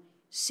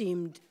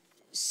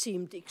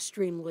seemed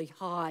extremely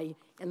high,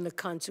 and the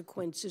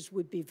consequences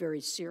would be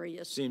very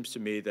serious. Seems to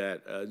me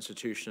that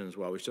institutions,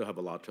 while we still have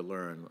a lot to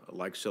learn,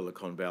 like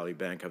Silicon Valley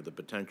Bank, have the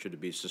potential to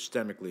be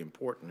systemically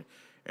important,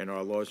 and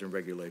our laws and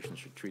regulations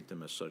should treat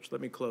them as such.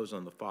 Let me close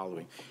on the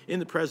following. In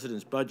the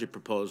President's budget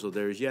proposal,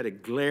 there is yet a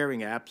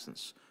glaring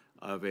absence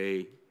of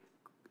a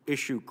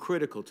issue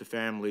critical to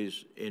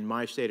families in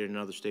my state and in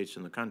other states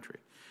in the country.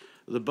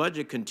 The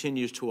budget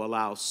continues to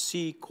allow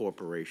C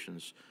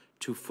corporations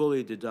to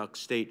fully deduct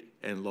state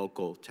and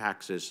local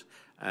taxes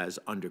as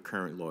under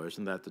current law.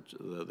 Isn't that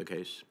the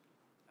case?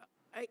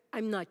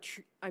 I'm not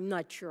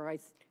sure.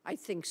 I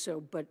think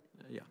so, but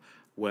yeah.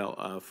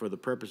 Well, for the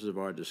purposes of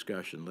our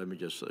discussion, let me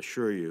just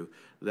assure you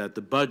that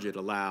the budget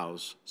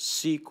allows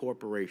C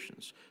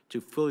corporations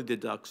to fully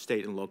deduct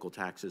state and local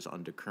taxes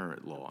under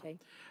current law. Okay.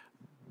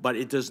 But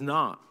it does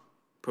not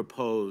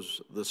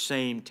propose the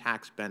same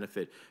tax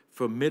benefit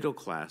for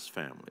middle-class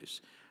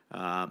families.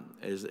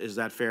 Is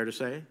that fair to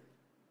say?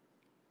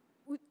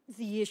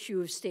 The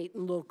issue of state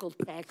and local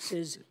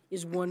taxes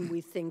is one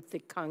we think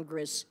that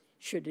Congress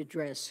should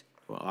address.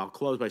 Well, I'll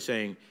close by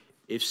saying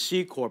if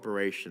C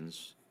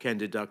corporations can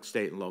deduct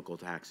state and local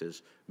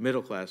taxes,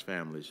 middle-class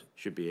families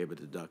should be able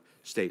to deduct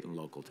state and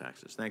local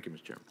taxes. Thank you,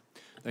 Mr. Chairman.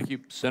 Thank you.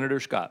 Senator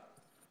Scott.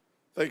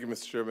 Thank you,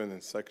 Mr. Chairman,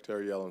 and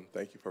Secretary Yellen.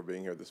 Thank you for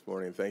being here this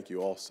morning. Thank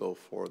you also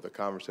for the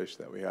conversation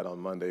that we had on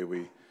Monday.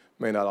 We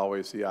may not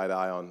always see eye to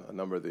eye on a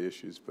number of the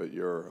issues, but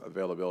your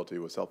availability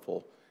was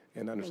helpful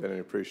in understanding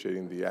and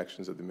appreciating the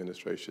actions of the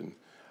administration.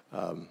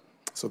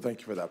 So thank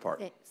you for that part.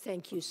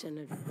 Thank you,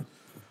 Senator.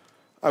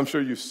 I'm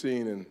sure you've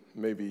seen and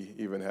maybe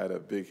even had a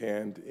big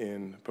hand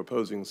in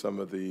proposing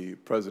some of the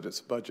president's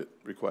budget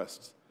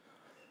requests.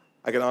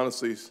 I can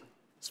honestly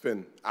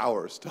spend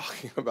hours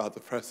talking about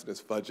the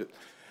president's budget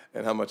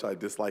and how much I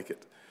dislike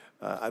it.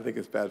 I think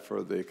it's bad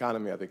for the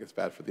economy. I think it's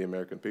bad for the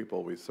American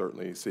people. We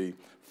certainly see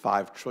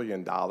 $5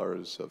 trillion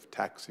of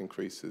tax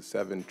increases,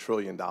 $7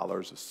 trillion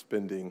of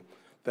spending,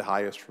 the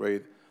highest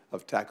rate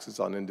of taxes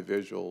on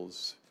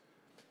individuals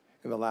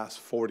in the last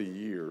 40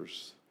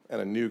 years, and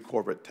a new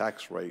corporate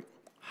tax rate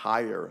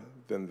higher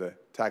than the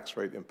tax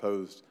rate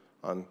imposed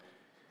on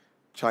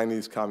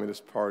Chinese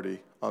Communist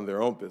Party on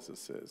their own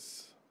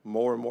businesses,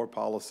 more and more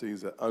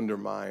policies that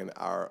undermine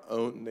our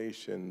own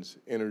nation's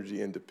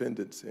energy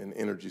independence and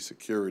energy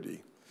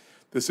security.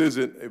 This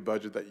isn't a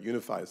budget that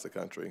unifies the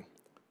country.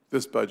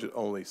 This budget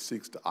only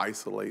seeks to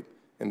isolate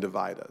and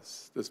divide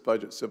us. This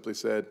budget simply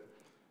said,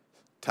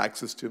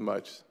 taxes too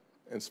much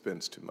and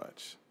spends too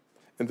much.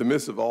 In the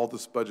midst of all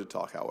this budget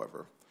talk,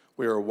 however,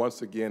 we are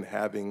once again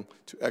having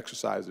to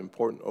exercise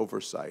important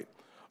oversight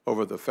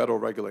over the federal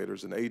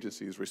regulators and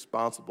agencies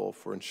responsible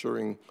for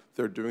ensuring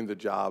they're doing the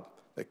job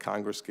that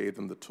Congress gave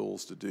them the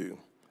tools to do.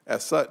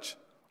 As such,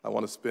 I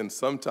want to spend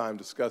some time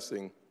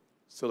discussing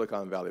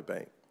Silicon Valley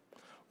Bank.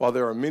 While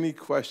there are many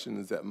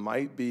questions that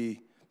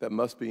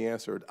must be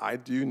answered, I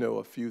do know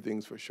a few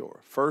things for sure.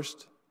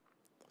 First,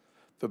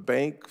 the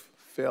bank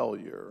failed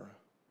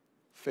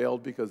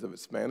because of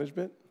its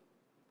management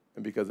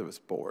and because of its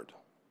board.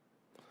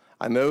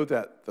 I know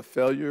that the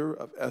failure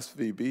of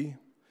SVB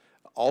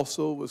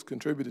also was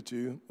contributed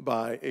to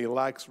by a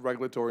lax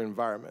regulatory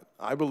environment.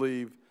 I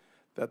believe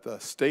that the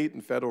state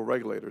and federal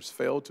regulators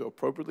failed to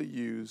appropriately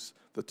use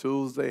the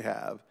tools they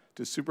have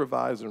to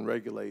supervise and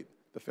regulate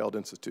the failed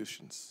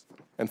institutions.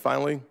 And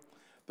finally,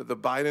 that the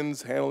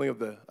Biden's handling of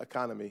the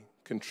economy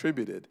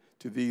contributed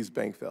to these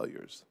bank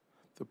failures.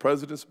 The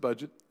president's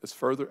budget is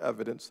further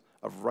evidence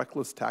of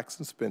reckless tax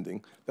and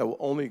spending that will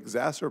only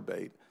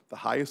exacerbate the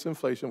highest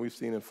inflation we've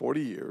seen in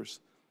 40 years.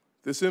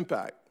 This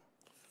impact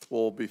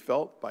will be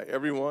felt by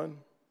everyone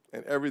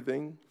and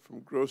everything from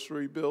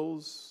grocery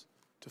bills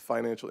to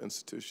financial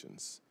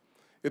institutions.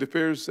 It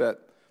appears that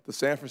the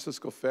San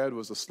Francisco Fed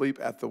was asleep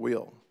at the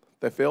wheel.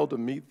 They failed to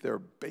meet their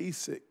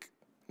basic,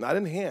 not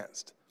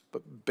enhanced,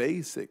 but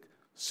basic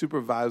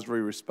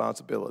supervisory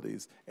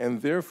responsibilities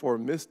and therefore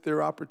missed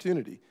their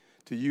opportunity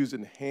to use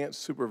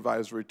enhanced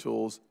supervisory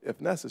tools if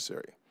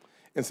necessary.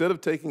 Instead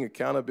of taking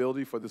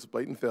accountability for this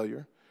blatant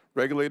failure,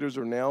 regulators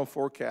are now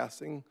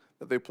forecasting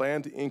that they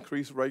plan to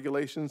increase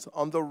regulations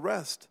on the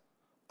rest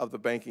of the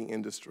banking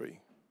industry.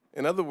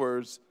 In other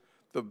words,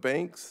 the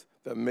banks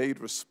that made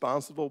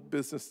responsible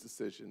business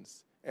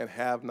decisions and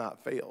have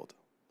not failed.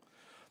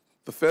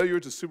 The failure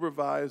to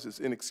supervise is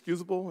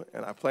inexcusable,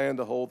 and I plan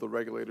to hold the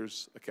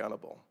regulators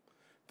accountable.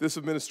 This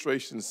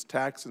administration's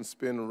tax and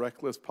spend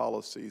reckless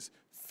policies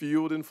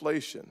fueled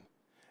inflation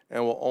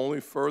and will only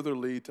further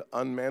lead to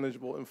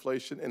unmanageable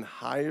inflation and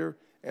higher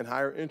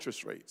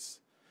interest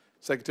rates.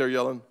 Secretary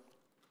Yellen,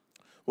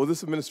 will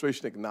this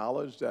administration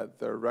acknowledge that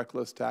their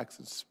reckless tax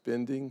and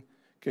spending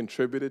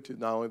contributed to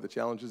not only the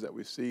challenges that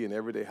we see in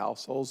everyday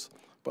households,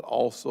 but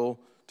also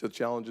to the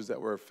challenges that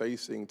we're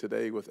facing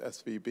today with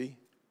SVB?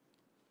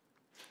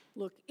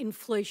 Look,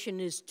 inflation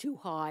is too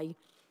high,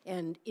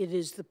 and it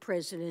is the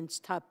president's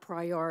top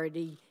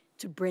priority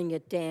to bring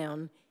it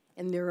down.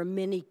 And there are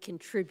many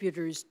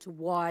contributors to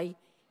why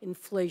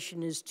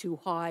inflation is too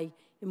high.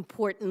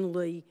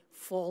 Importantly,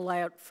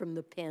 fallout from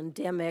the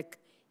pandemic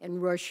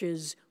and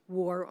Russia's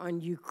war on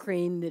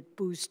Ukraine that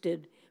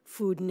boosted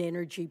food and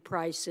energy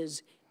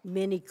prices.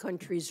 Many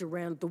countries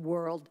around the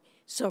world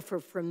suffer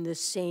from the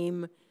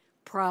same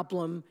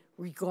problem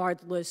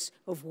regardless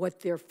of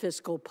what their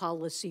fiscal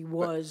policy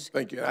was.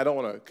 Thank you. I don't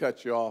want to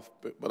cut you off,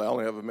 but I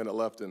only have a minute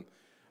left, and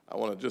I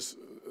want to just,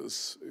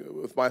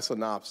 with my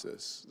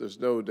synopsis, there's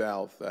no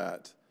doubt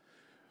that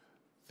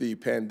the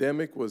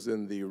pandemic was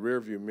in the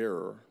rearview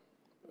mirror.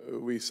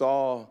 We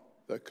saw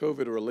the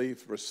COVID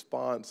relief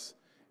response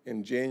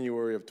in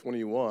January of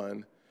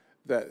 21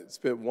 that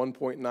spent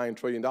 $1.9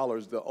 trillion.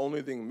 The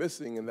only thing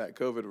missing in that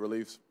COVID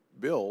relief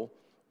bill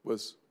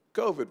was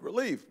COVID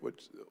relief,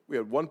 which we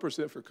had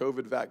 1% for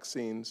COVID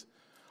vaccines,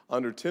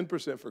 under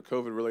 10% for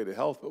COVID-related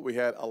health, but we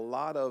had a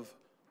lot of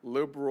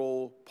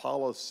liberal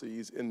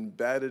policies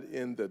embedded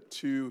in the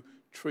 $2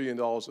 trillion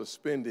of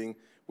spending,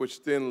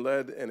 which then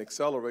led and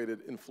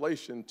accelerated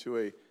inflation to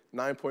a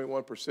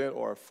 9.1%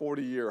 or a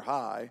 40-year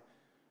high.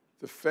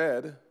 The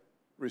Fed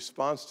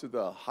response to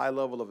the high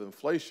level of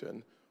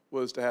inflation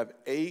was to have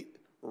 8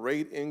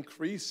 rate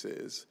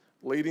increases,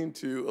 leading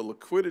to a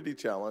liquidity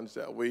challenge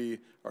that we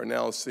are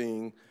now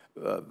seeing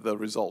the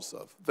results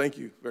of. Thank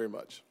you very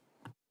much.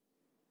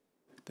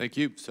 Thank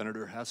you.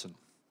 Senator Hassan.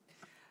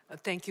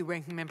 Thank you,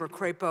 Ranking Member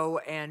Crapo,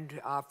 and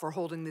for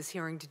holding this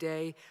hearing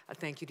today.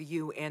 Thank you to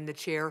you and the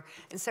chair.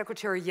 And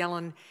Secretary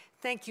Yellen,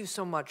 thank you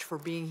so much for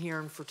being here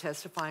and for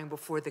testifying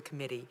before the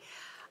committee.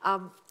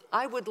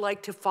 I would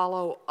like to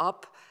follow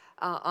up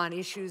on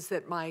issues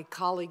that my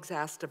colleagues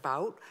asked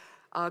about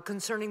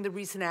concerning the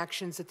recent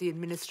actions that the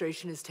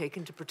administration has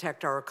taken to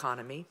protect our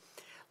economy.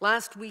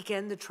 Last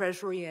weekend, the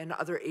Treasury and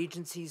other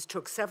agencies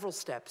took several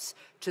steps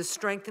to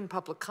strengthen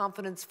public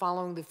confidence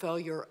following the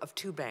failure of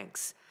 2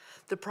 banks.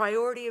 The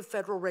priority of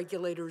federal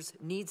regulators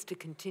needs to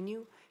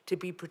continue to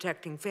be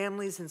protecting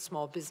families and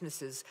small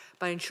businesses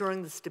by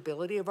ensuring the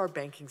stability of our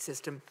banking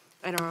system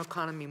and our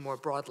economy more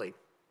broadly.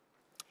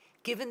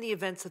 Given the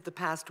events of the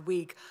past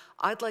week,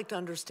 I'd like to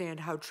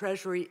understand how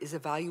Treasury is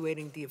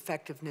evaluating the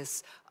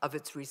effectiveness of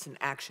its recent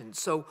actions.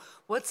 So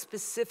what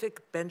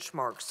specific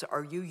benchmarks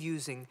are you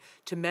using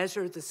to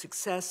measure the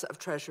success of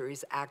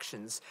Treasury's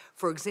actions?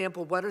 For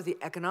example, what are the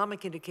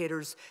economic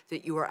indicators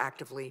that you are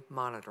actively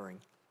monitoring?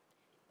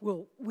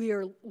 Well, we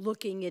are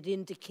looking at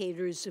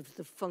indicators of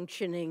the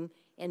functioning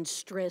and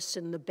stress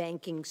in the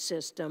banking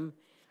system.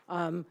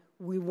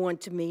 We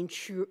want to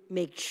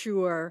make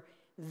sure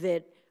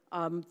that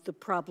the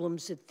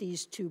problems at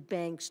these two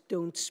banks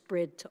don't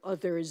spread to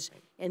others,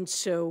 and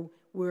so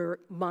we're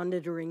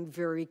monitoring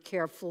very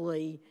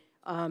carefully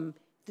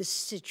the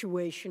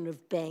situation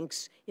of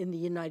banks in the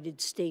United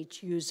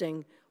States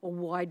using a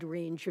wide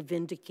range of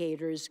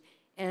indicators.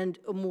 And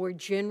a more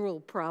general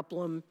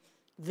problem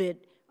that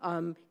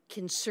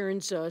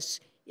concerns us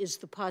is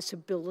the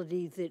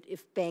possibility that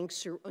if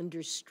banks are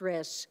under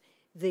stress,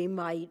 they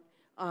might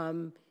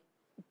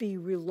be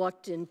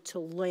reluctant to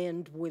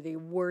lend where they're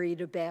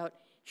worried about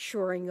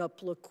shoring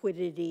up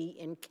liquidity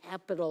and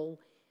capital,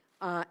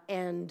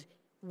 and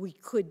we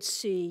could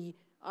see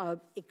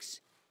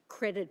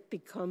credit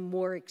become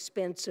more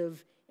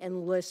expensive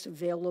and less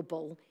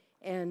available.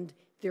 And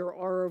there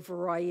are a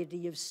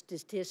variety of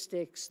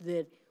statistics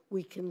that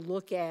we can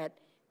look at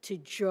to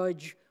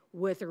judge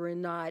whether or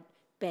not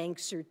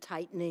banks are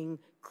tightening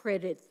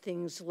credit,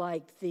 things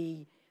like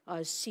the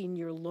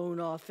senior loan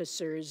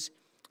officers'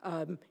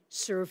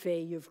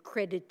 survey of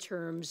credit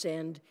terms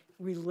and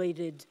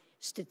related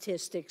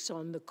statistics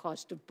on the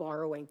cost of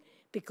borrowing,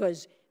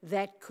 because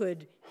that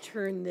could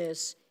turn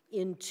this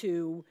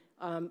into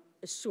a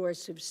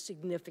source of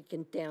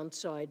significant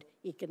downside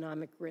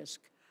economic risk.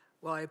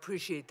 Well, I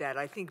appreciate that.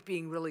 I think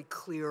being really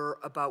clear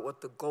about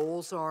what the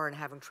goals are and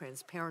having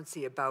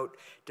transparency about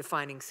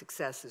defining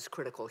success is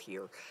critical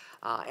here.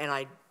 And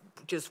I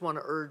just want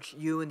to urge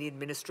you and the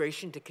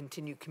administration to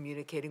continue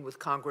communicating with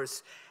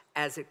Congress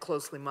as it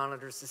closely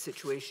monitors the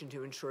situation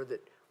to ensure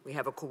that we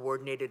have a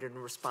coordinated and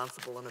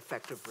responsible and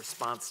effective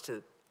response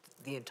to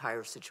the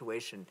entire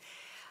situation.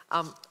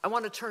 I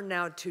want to turn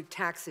now to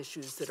tax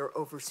issues that are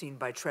overseen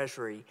by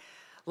Treasury.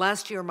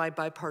 Last year, my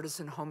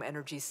Bipartisan Home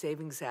Energy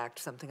Savings Act,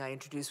 something I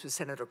introduced with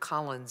Senator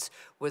Collins,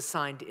 was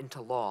signed into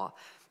law.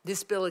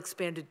 This bill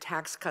expanded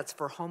tax cuts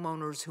for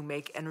homeowners who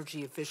make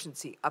energy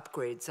efficiency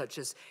upgrades, such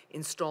as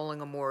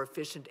installing a more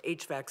efficient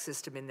HVAC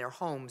system in their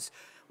homes,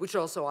 which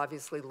also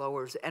obviously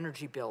lowers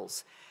energy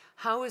bills.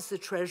 How is the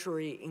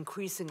Treasury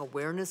increasing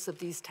awareness of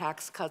these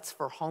tax cuts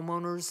for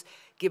homeowners,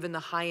 given the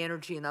high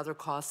energy and other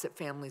costs that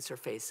families are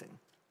facing?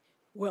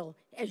 Well,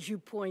 as you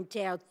point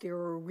out, there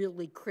are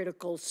really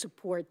critical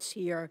supports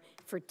here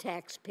for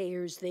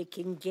taxpayers. They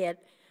can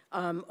get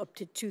up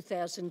to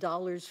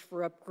 $2,000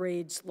 for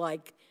upgrades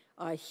like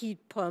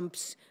heat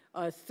pumps,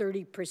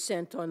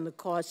 30% on the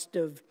cost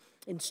of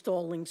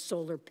installing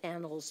solar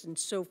panels, and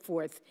so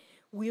forth.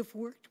 We have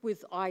worked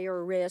with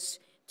IRS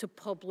to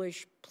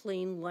publish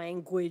plain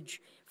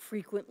language,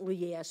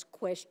 frequently asked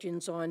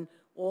questions on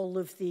all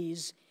of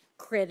these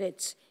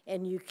credits,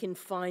 and you can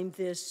find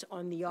this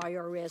on the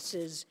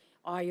IRS's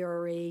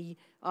IRA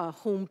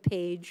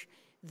homepage.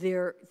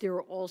 There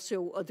are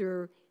also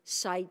other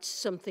sites,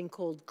 something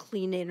called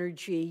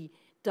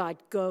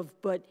cleanenergy.gov,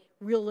 but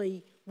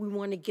really we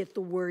want to get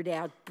the word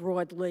out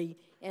broadly,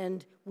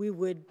 and we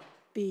would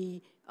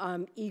be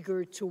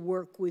eager to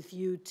work with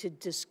you to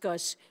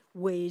discuss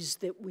ways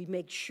that we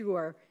make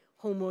sure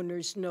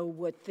homeowners know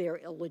what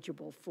they're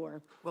eligible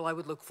for. Well, I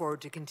would look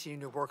forward to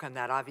continuing to work on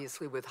that.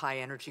 Obviously, with high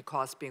energy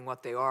costs being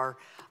what they are,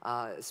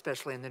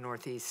 especially in the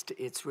Northeast,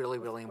 it's really,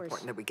 really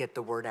important that we get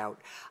the word out.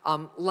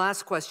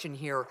 Last question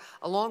here.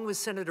 Along with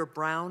Senator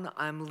Brown,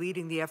 I'm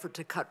leading the effort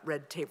to cut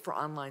red tape for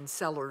online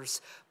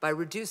sellers by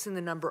reducing the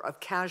number of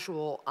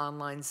casual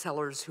online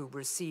sellers who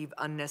receive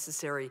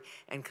unnecessary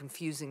and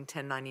confusing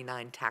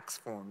 1099 tax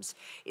forms.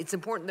 It's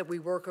important that we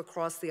work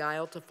across the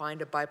aisle to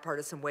find a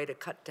bipartisan way to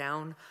cut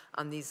down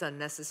on these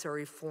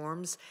unnecessary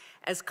forms.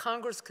 As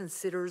Congress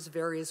considers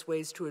various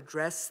ways to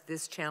address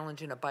this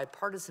challenge in a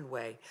bipartisan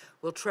way,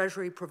 will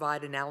Treasury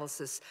provide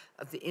analysis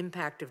of the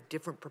impact of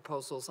different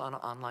proposals on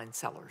online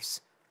sellers?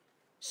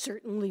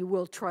 Certainly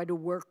we'll try to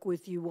work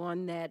with you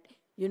on that.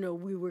 You know,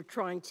 we were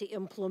trying to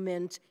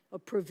implement a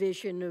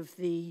provision of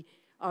the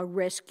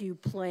rescue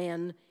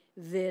plan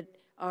that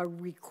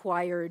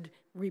required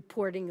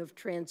reporting of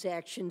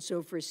transactions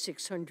over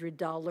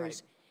 $600.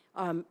 Right.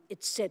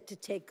 It's set to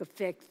take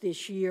effect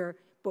this year,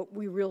 but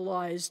we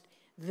realized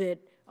that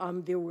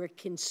there were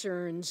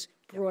concerns,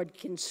 broad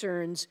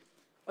concerns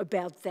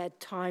about that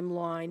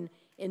timeline,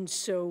 and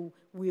so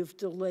we've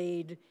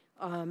delayed,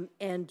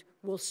 and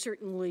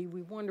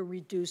we want to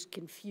reduce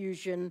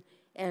confusion,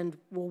 and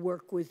we'll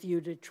work with you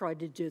to try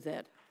to do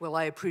that. Well,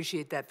 I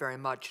appreciate that very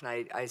much,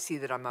 and I see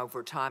that I'm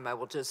over time. I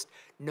will just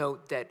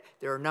note that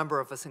there are a number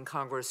of us in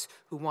Congress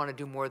who want to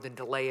do more than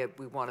delay it.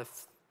 We want to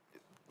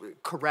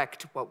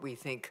correct what we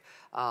think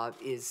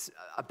is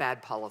a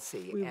bad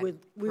policy and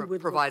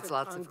provides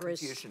lots of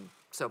confusion.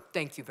 So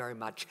thank you very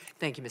much.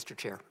 Thank you, Mr.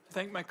 Chair.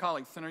 Thank my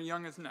colleagues. Senator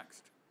Young is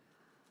next.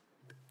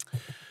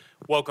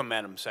 Welcome,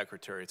 Madam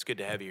Secretary. It's good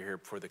to have you here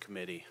before the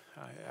committee.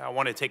 I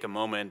want to take a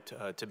moment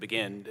to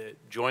begin to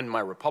join my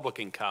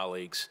Republican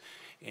colleagues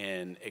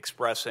in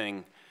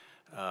expressing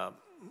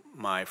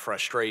my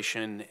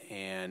frustration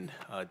and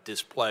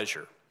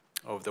displeasure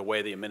over the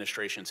way the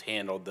administration's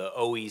handled the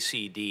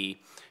OECD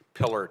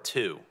Pillar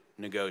 2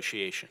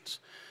 negotiations.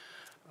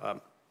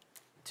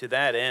 To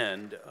that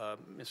end,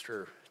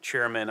 Mr.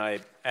 Chairman, I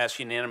ask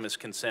unanimous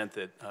consent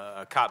that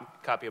a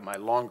copy of my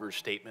longer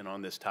statement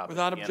on this topic.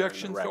 Without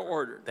objection, so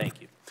ordered.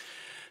 Thank you.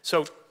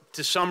 So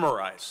to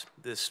summarize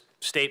this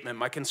statement,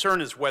 my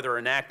concern is whether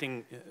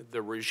enacting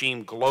the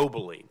regime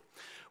globally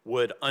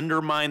would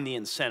undermine the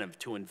incentive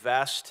to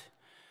invest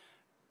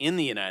in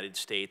the United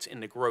States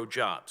and to grow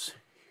jobs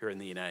here in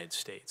the United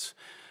States.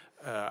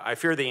 I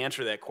fear the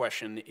answer to that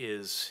question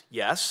is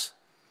yes.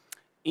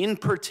 In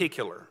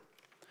particular,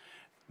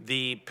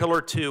 the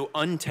Pillar 2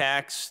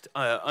 undertaxed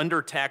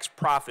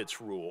profits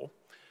rule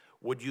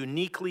would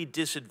uniquely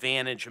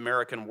disadvantage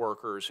American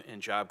workers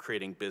and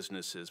job-creating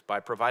businesses by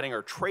providing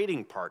our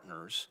trading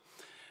partners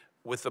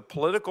with the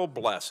political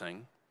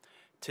blessing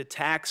to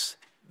tax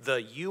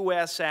the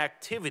U.S.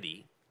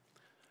 activity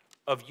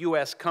of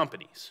U.S.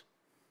 companies.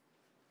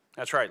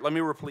 That's right. Let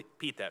me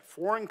repeat that.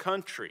 Foreign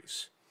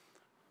countries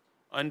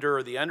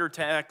under the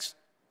undertaxed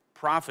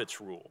profits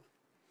rule,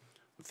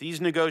 with these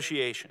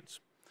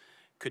negotiations,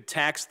 could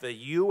tax the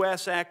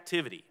U.S.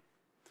 activity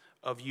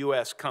of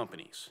U.S.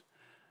 companies.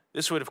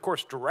 This would, of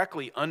course,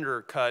 directly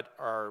undercut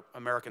our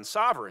American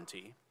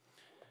sovereignty,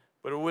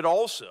 but it would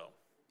also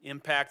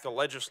impact the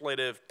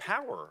legislative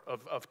power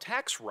of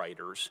tax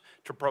writers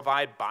to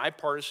provide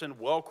bipartisan,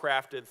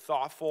 well-crafted,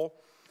 thoughtful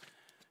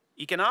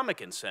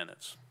economic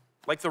incentives,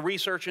 like the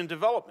research and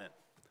development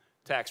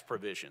tax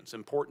provisions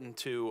important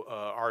to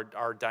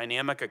our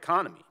dynamic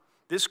economy.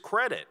 This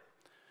credit,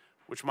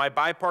 which my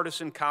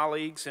bipartisan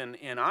colleagues and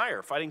I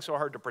are fighting so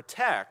hard to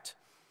protect,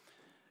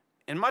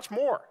 and much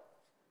more,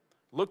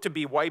 look to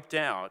be wiped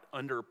out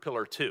under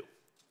Pillar 2.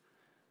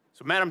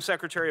 So, Madam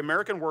Secretary,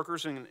 American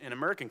workers and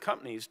American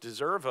companies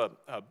deserve a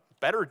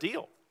better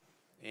deal.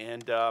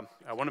 And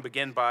I want to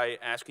begin by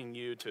asking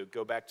you to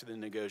go back to the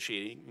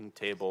negotiating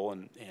table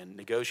and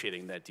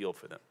negotiating that deal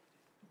for them.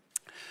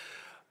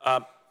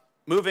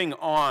 Moving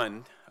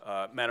on,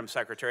 Madam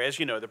Secretary, as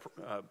you know,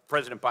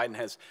 President Biden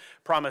has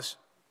promised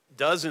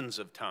dozens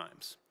of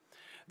times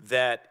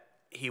that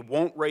he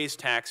won't raise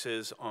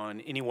taxes on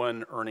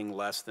anyone earning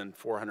less than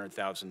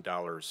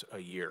 $400,000 a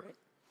year.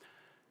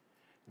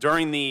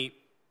 During the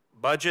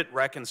budget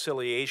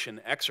reconciliation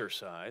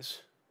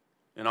exercise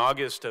in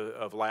August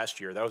of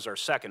last year, that was our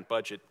second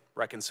budget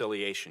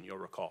reconciliation, you'll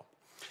recall,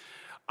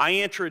 I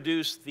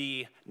introduced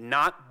the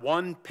Not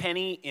One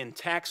Penny in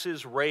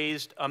Taxes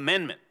Raised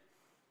amendment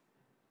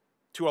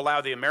to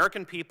allow the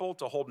American people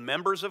to hold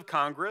members of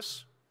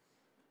Congress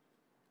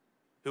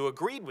who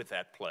agreed with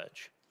that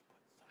pledge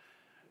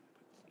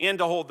and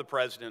to hold the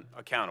president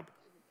accountable.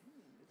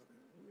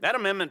 That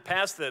amendment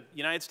passed the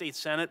United States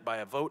Senate by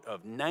a vote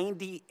of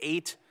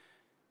 98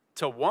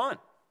 to 1.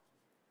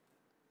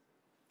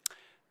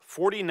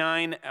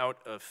 49 out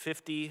of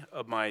 50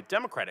 of my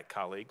Democratic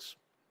colleagues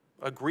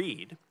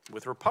agreed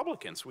with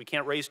Republicans. We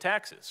can't raise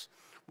taxes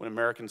when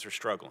Americans are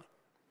struggling.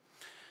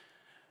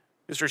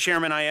 Mr.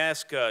 Chairman, I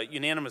ask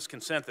unanimous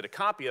consent that a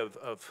copy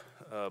of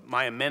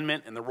my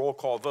amendment and the roll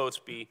call votes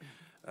be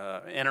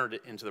entered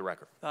into the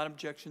record. Without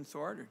objection, so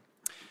ordered.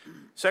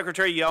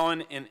 Secretary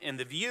Yellen, in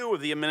the view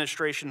of the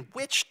administration,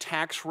 which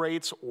tax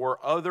rates or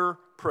other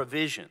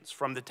provisions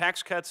from the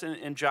Tax Cuts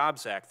and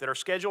Jobs Act that are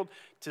scheduled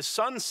to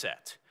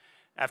sunset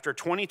after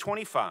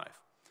 2025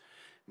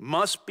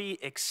 must be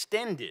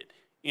extended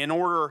in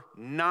order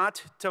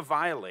not to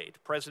violate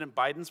President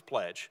Biden's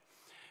pledge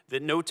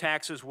that no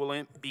taxes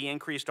will be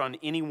increased on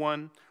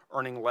anyone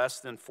earning less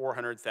than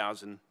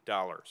 $400,000?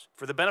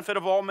 For the benefit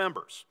of all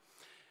members,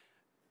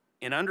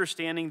 in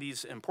understanding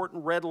these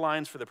important red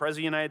lines for the President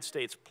of the United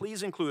States,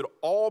 please include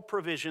all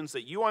provisions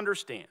that you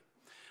understand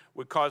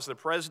would cause the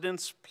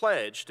President's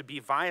pledge to be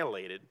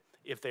violated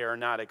if they are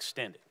not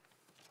extended.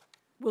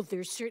 Well,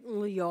 there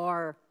certainly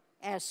are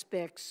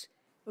aspects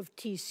of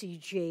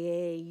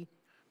TCJA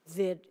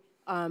that,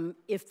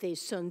 if they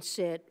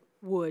sunset,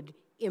 would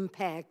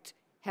impact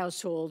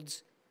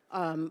households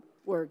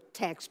or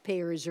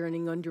taxpayers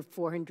earning under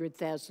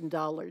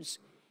 $400,000.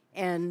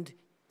 And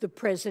the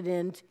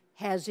President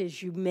has,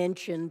 as you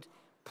mentioned,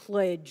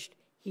 pledged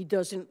he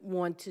doesn't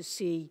want to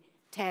see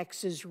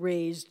taxes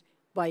raised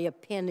by a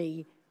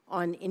penny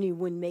on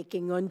anyone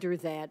making under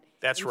that.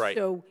 That's right.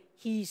 So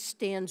he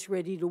stands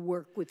ready to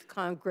work with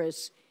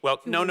Congress.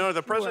 Well, no,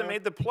 the President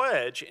made the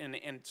pledge,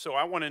 and so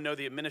I want to know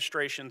the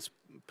administration's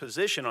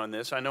position on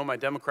this. I know my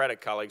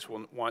Democratic colleagues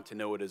will want to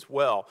know it as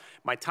well.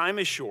 My time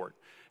is short,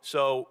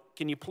 so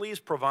can you please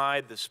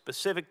provide the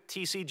specific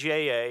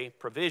TCJA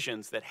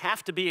provisions that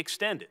have to be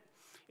extended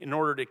in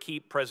order to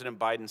keep President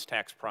Biden's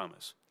tax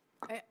promise?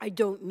 I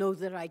don't know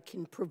that I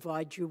can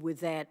provide you with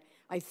that.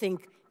 I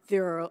think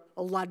there are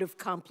a lot of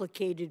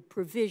complicated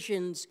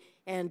provisions,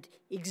 and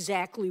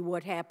exactly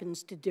what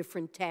happens to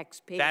different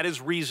taxpayers That is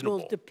reasonable.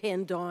 will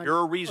depend on You're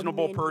a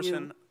reasonable menu.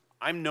 person.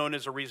 I'm known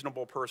as a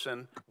reasonable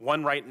person,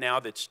 one right now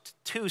that's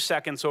 2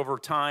 seconds over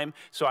time.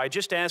 So I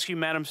just ask you,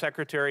 Madam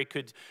Secretary,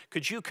 could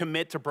you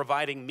commit to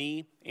providing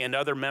me and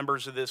other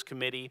members of this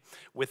committee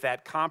with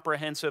that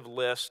comprehensive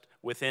list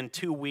within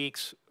 2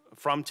 weeks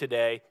from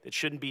today? It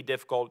shouldn't be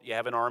difficult. You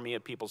have an army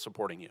of people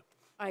supporting you.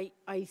 I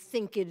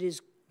think it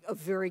is a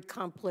very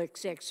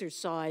complex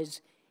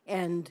exercise,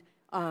 and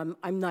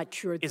I'm not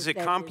sure that Is it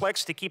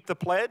complex to keep the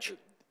pledge?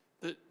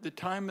 The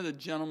time of the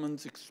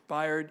gentleman's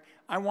expired.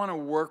 I want to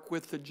work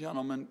with the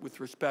gentleman with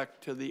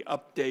respect to the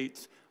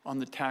updates on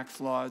the tax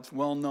law. It's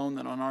well known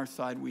that on our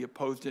side we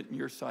opposed it, and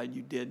your side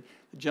you did.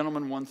 The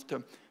gentleman wants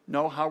to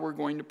know how we're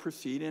going to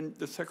proceed, and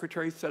the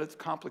Secretary said it's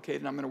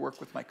complicated, and I'm going to work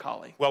with my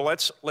colleague. Well,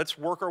 let's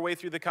work our way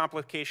through the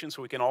complications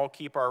so we can all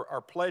keep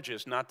our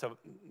pledges.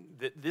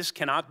 This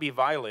cannot be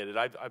violated.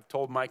 I've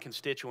told my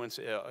constituents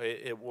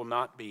it will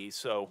not be.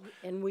 So.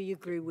 And we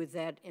agree with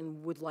that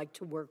and would like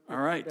to work with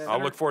all right.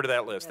 I'll look forward to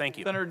that list. Thank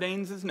you. Senator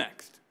Daines is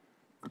next.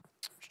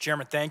 Mr.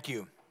 Chairman, thank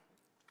you.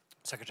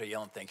 Secretary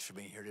Yellen, thanks for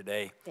being here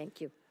today. Thank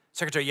you.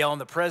 Secretary Yellen,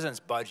 the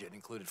President's budget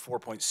included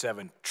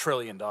 $4.7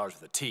 trillion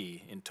with a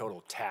T in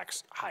total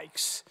tax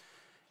hikes,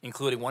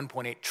 including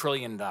 $1.8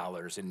 trillion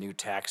in new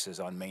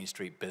taxes on Main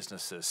Street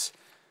businesses.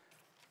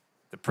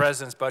 The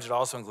President's budget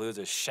also includes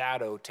a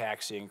shadow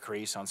tax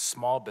increase on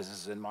small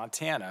businesses in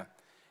Montana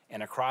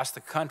and across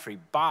the country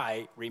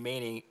by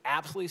remaining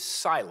absolutely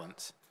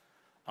silent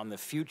on the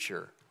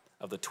future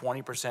of the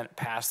 20%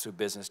 pass-through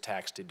business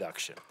tax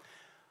deduction.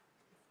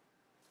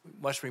 We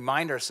must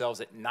remind ourselves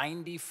that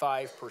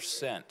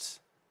 95%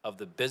 of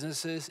the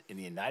businesses in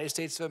the United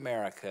States of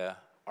America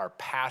are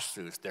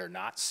pass-throughs. They're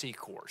not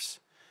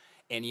C-Corps.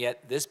 And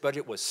yet this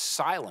budget was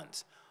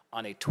silent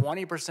on a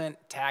 20%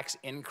 tax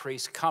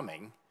increase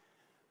coming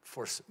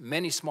for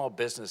many small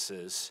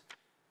businesses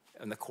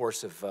in the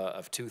course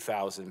of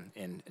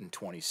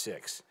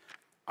 2026.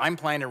 I'm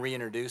planning to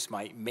reintroduce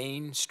my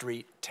Main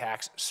Street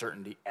Tax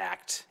Certainty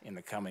Act in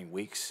the coming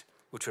weeks,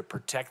 which would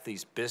protect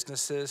these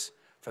businesses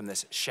from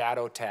this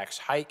shadow tax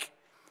hike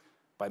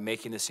by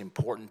making this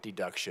important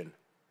deduction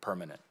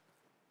permanent.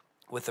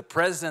 With the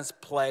President's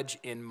pledge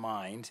in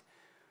mind,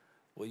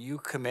 will you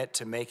commit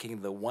to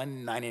making the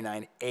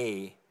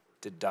 199A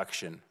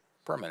deduction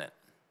permanent?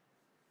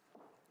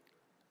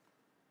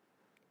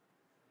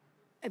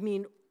 I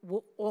mean,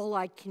 all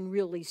I can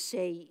really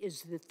say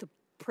is that the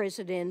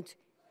President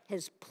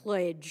has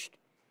pledged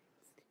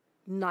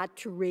not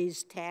to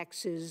raise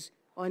taxes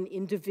on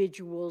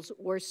individuals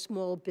or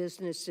small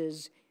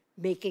businesses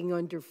making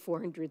under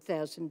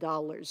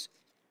 $400,000,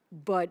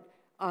 but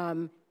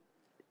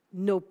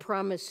no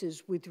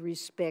promises with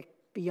respect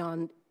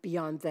beyond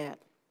that.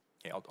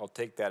 Okay, I'll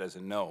take that as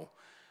a no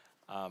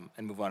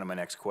and move on to my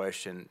next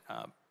question.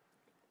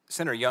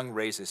 Senator Young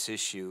raised this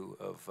issue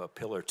of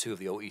Pillar 2 of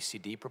the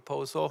OECD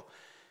proposal,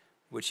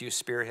 which you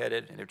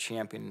spearheaded and have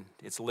championed.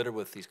 It's littered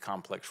with these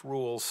complex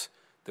rules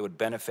that would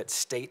benefit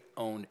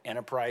state-owned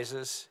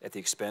enterprises at the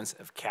expense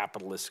of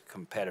capitalist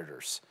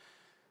competitors.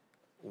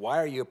 Why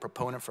are you a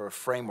proponent for a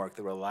framework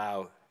that would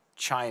allow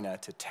China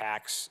to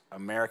tax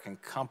American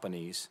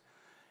companies?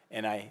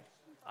 And I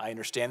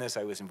understand this.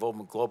 I was involved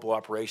in global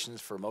operations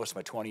for most of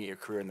my 20-year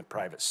career in the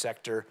private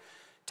sector.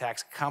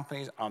 Tax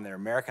companies on their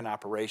American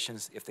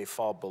operations if they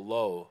fall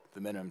below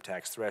the minimum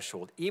tax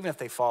threshold, even if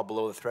they fall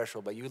below the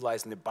threshold by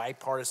utilizing the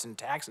bipartisan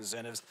tax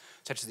incentives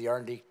such as the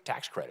R&D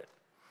tax credit.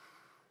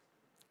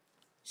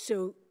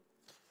 So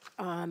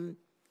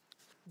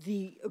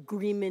the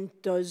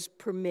agreement does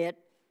permit,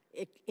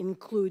 it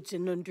includes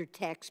an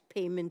under-tax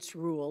payments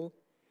rule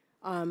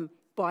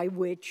by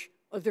which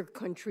other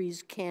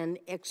countries can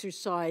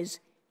exercise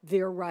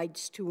their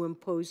rights to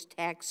impose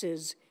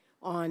taxes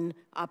on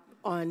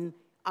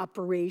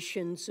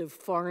operations of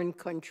foreign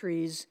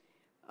countries.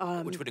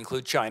 Which would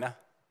include China.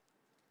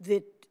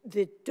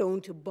 That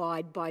don't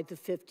abide by the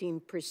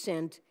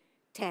 15%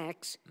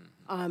 tax.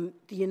 The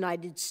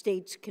United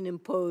States can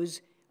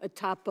impose a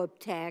top-up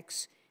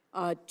tax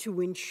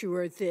to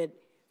ensure that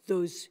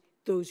those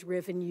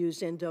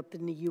revenues end up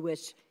in the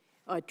U.S.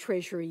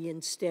 Treasury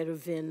instead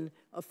of in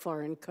a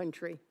foreign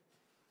country.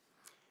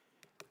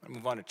 I'll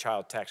move on to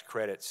child tax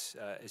credits.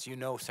 As you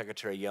know,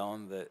 Secretary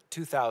Yellen, the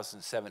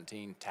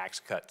 2017 Tax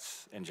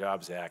Cuts and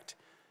Jobs Act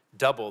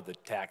doubled the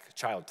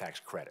child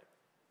tax credit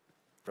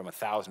from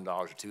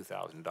 $1,000 to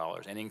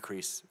 $2,000 and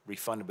increased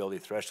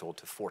refundability threshold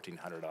to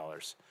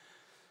 $1,400.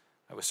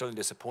 I was certainly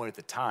disappointed at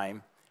the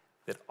time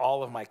that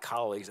all of my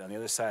colleagues on the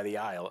other side of the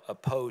aisle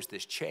opposed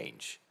this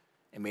change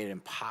and made it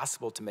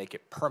impossible to make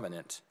it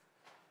permanent,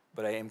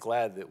 but I am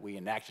glad that we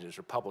enacted as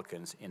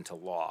Republicans into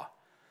law.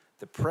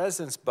 The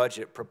President's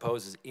budget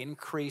proposes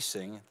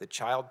increasing the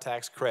child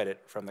tax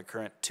credit from the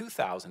current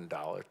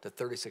 $2,000 to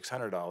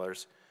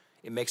 $3,600.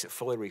 It makes it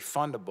fully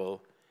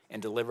refundable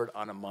and delivered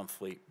on a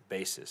monthly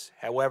basis.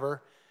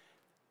 However,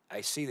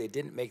 I see they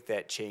didn't make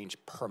that change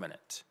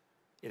permanent.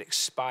 It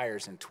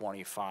expires in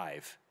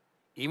 25.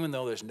 even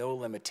though there's no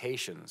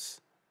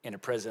limitations in a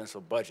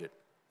presidential budget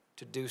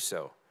to do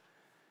so.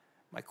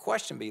 My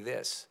question be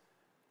this: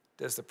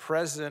 does the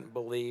president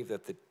believe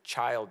that the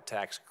child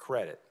tax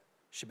credit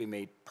should be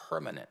made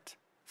permanent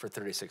for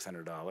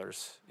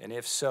 $3,600? And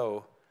if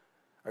so,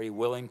 are you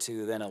willing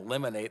to then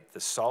eliminate the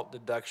SALT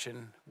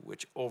deduction,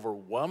 which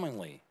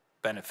overwhelmingly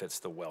benefits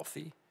the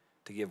wealthy,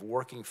 to give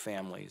working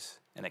families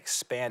an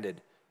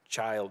expanded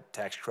child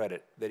tax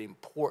credit that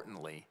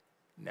importantly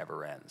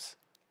never ends?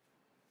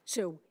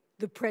 So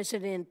the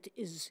president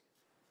is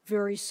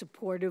very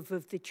supportive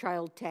of the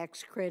child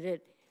tax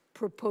credit,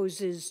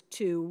 proposes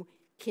to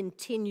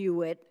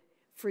continue it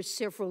for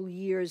several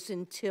years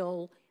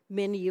until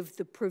many of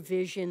the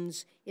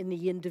provisions in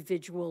the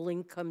individual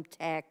income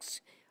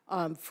tax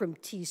from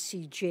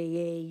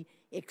TCJA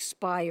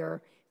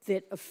expire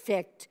that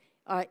affect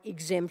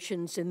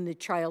exemptions in the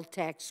child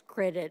tax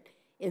credit,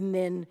 and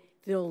then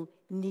there'll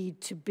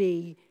need to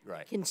be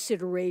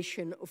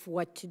consideration of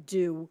what to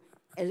do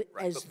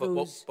as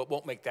those. But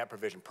won't make that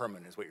provision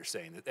permanent, is what you're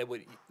saying.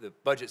 The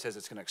budget says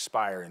it's going to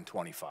expire in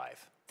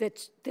 25.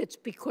 That's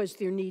because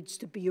there needs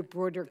to be a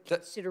broader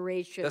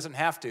consideration. Doesn't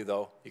have to,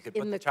 though. You could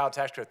put the child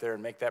tax credit there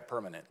and make that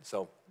permanent.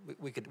 So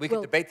we could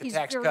debate the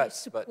tax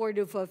cuts. He's very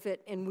supportive of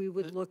it, and we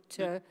would look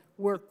to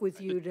work with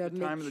you to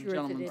make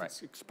sure that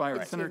it's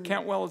expired. Senator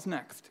Cantwell is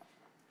next.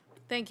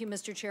 Thank you,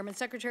 Mr. Chairman.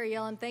 Secretary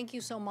Yellen, thank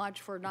you so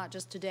much for not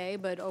just today,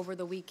 but over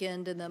the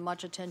weekend and the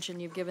much attention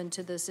you've given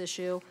to this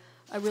issue.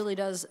 It really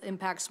does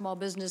impact small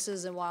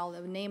businesses, and while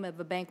the name of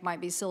a bank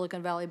might be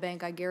Silicon Valley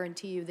Bank, I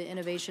guarantee you the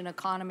innovation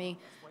economy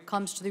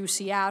comes through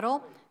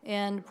Seattle,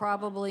 and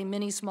probably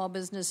many small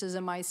businesses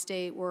in my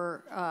state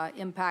were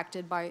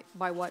impacted by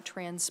what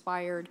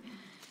transpired.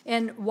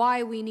 And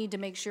why we need to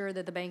make sure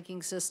that the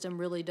banking system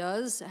really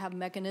does have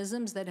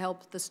mechanisms that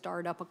help the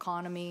startup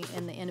economy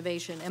and the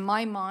innovation. In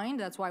my mind,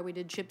 that's why we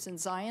did Chips and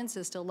Science,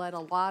 is to let a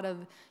lot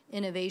of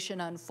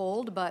innovation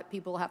unfold, but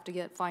people have to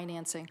get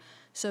financing.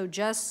 So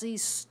Jesse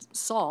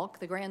Salk,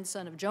 the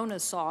grandson of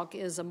Jonas Salk,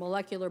 is a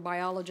molecular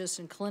biologist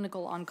and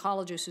clinical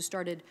oncologist who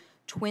started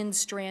Twin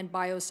Strand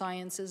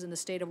Biosciences in the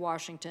state of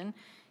Washington.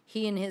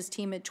 He and his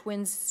team at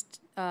Twin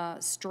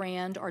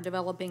Strand are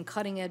developing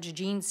cutting-edge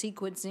gene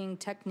sequencing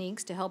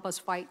techniques to help us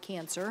fight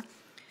cancer.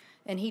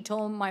 And he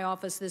told my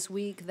office this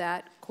week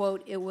that,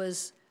 quote, "It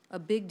was a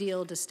big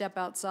deal to step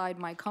outside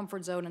my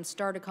comfort zone and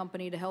start a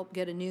company to help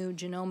get a new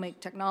genomic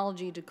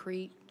technology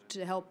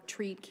to help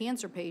treat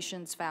cancer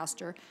patients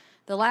faster.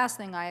 The last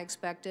thing I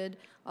expected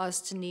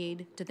us to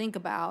need to think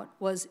about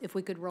was if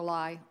we could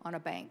rely on a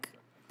bank."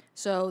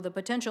 So the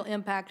potential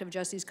impact of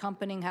Jesse's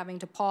company having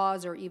to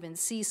pause or even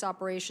cease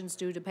operations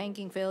due to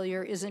banking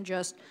failure isn't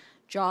just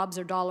jobs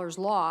or dollars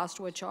lost,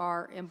 which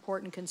are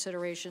important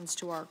considerations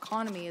to our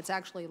economy. It's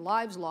actually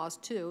lives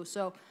lost, too.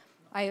 So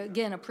I,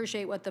 again,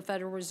 appreciate what the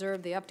Federal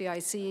Reserve, the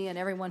FDIC, and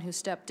everyone who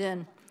stepped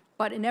in,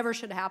 but it never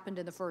should have happened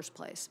in the first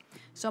place.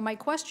 So my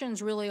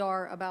questions really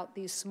are about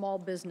these small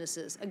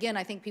businesses. Again,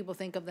 I think people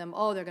think of them,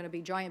 oh, they're going to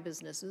be giant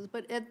businesses,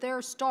 but at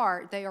their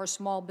start, they are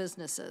small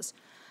businesses.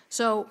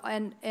 So,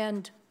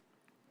 and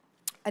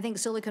I think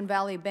Silicon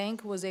Valley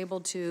Bank was able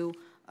to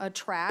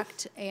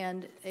attract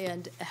and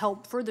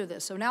help further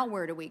this. So now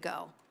where do we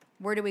go?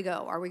 Where do we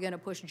go? Are we going to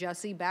push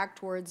Jesse back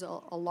towards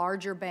a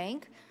larger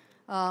bank?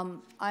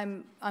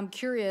 I'm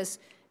curious.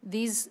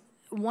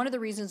 One of the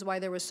reasons why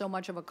there was so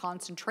much of a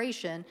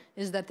concentration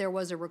is that there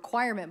was a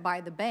requirement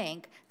by the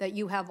bank that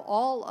you have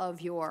all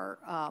of your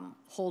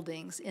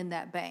holdings in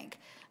that bank.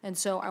 And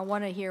so I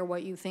want to hear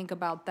what you think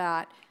about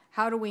that.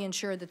 How do we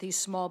ensure that these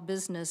small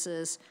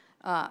businesses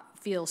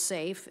feel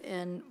safe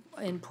in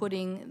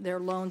putting their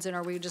loans in?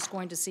 Are we just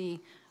going to see,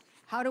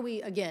 how do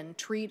we, again,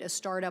 treat a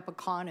startup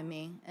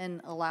economy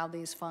and allow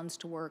these funds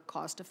to work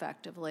cost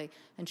effectively?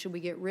 And should we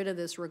get rid of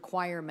this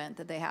requirement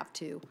that they have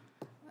to,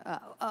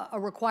 a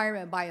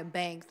requirement by a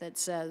bank that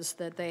says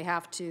that they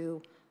have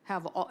to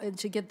have,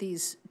 to get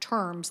these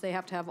terms, they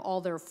have to have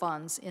all their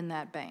funds in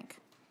that bank?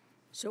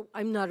 So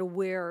I'm not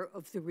aware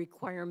of the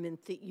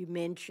requirement that you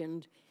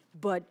mentioned,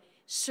 but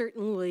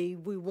certainly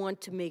we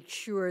want to make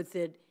sure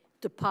that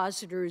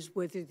depositors,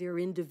 whether they're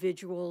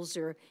individuals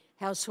or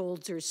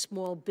households or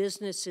small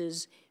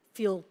businesses,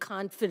 feel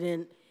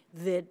confident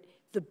that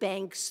the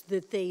banks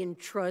that they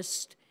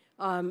entrust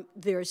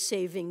their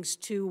savings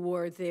to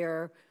or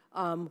their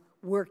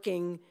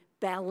working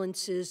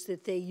balances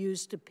that they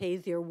use to pay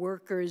their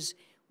workers,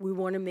 we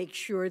want to make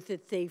sure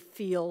that they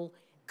feel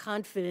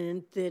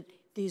confident that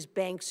these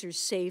banks are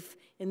safe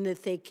and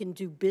that they can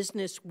do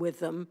business with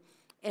them.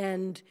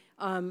 And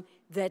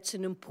that's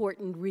an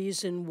important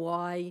reason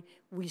why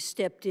we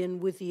stepped in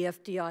with the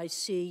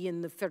FDIC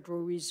and the Federal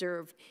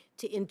Reserve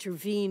to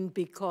intervene,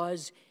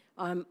 because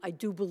I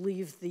do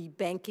believe the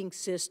banking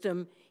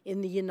system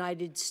in the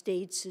United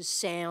States is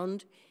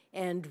sound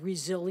and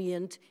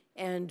resilient,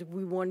 and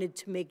we wanted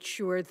to make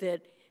sure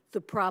that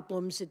the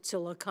problems at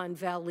Silicon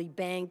Valley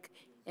Bank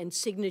and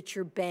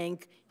Signature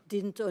Bank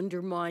didn't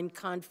undermine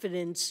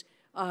confidence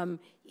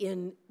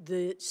in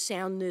the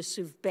soundness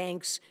of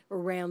banks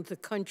around the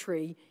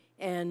country.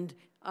 And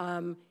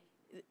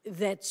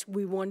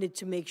we wanted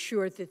to make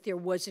sure that there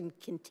wasn't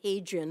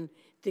contagion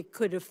that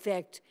could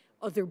affect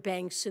other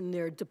banks and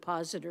their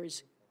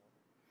depositors.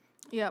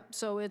 Yep,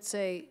 so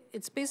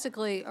it's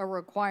basically a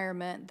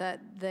requirement that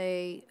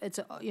it's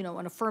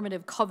an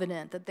affirmative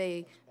covenant that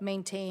they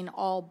maintain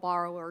all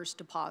borrowers'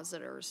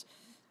 depositors.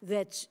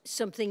 That's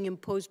something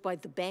imposed by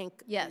the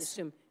bank? Yes,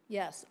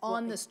 yes,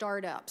 on the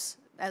startups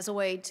as a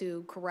way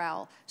to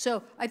corral.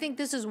 So I think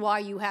this is why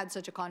you had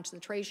such a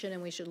concentration,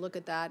 and we should look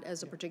at that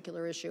as a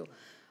particular issue.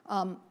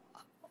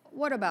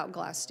 What about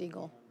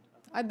Glass-Steagall?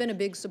 I've been a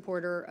big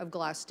supporter of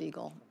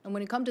Glass-Steagall. And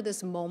when it comes to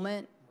this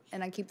moment,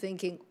 and I keep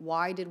thinking,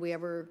 why did we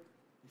ever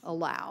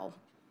allow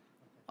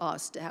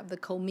us to have the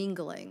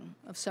commingling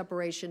of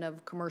separation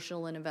of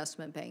commercial and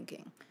investment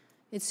banking?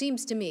 It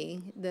seems to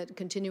me that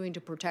continuing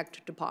to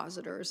protect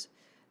depositors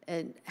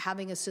and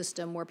having a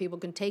system where people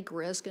can take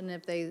risk, and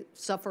if they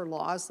suffer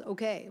loss,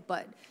 okay,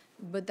 but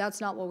that's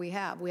not what we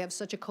have. We have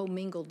such a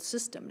commingled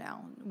system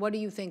now. What do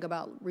you think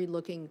about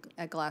relooking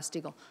at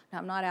Glass-Steagall? Now,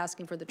 I'm not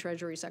asking for the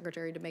Treasury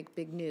Secretary to make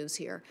big news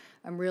here.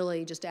 I'm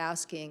really just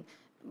asking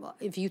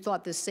if you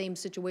thought this same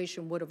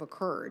situation would have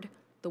occurred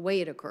the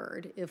way it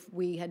occurred if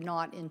we had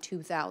not in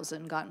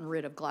 2000 gotten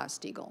rid of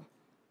Glass-Steagall.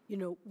 You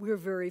know, we're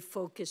very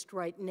focused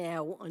right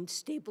now on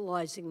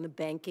stabilizing the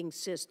banking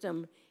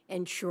system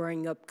and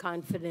shoring up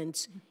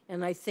confidence,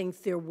 and I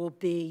think there will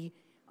be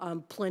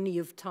plenty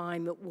of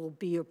time. It will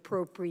be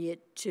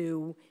appropriate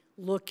to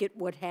look at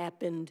what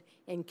happened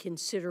and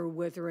consider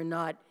whether or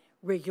not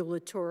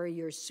regulatory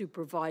or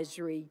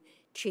supervisory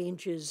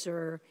changes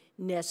are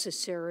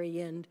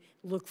necessary, and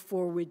look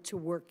forward to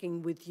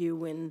working with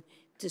you and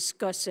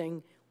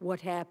discussing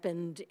what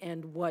happened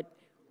and what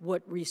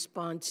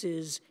response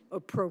is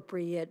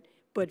appropriate.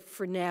 But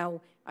for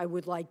now, I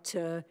would like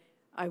to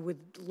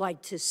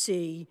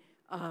see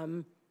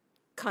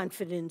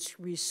confidence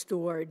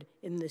restored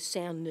in the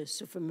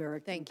soundness of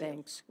American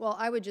banks. Well,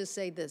 I would just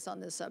say this on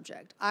this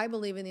subject. I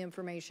believe in the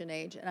information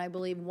age, and I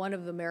believe one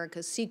of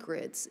America's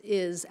secrets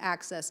is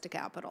access to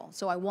capital.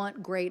 So I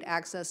want great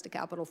access to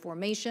capital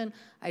formation.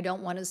 I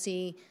don't want to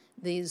see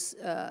these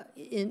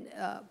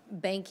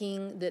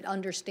banking that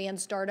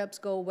understands startups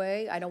go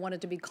away. I don't want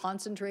it to be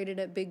concentrated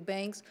at big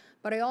banks.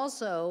 But I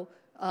also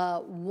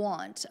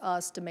want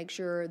us to make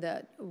sure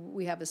that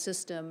we have a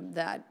system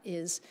that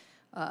is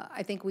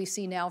I think we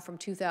see now from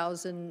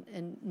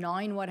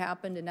 2009 what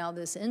happened, and now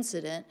this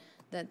incident,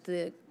 that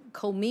the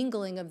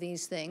commingling of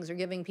these things are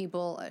giving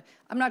people,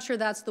 I'm not sure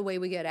that's the way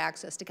we get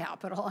access to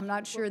capital. I'm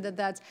not sure that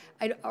that's,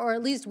 or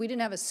at least we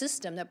didn't have a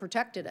system that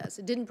protected us.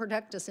 It didn't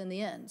protect us in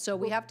the end. So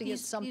we have to get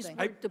something.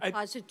 These were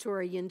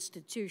depository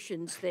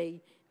institutions.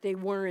 They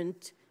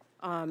weren't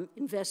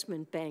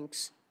investment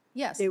banks.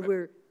 Yes. They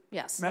were.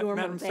 Yes.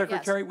 Madam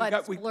Secretary,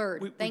 yes,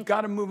 we've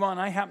got to move on.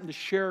 I happen to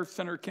share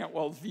Senator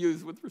Cantwell's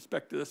views with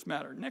respect to this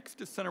matter. Next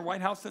is Senator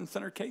Whitehouse and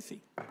Senator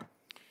Casey.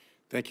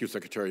 Thank you,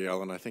 Secretary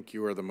Yellen. I think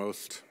you are the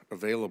most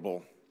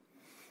available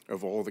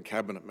of all the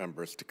cabinet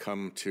members to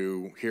come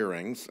to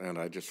hearings, and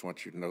I just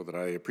want you to know that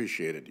I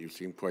appreciate it. You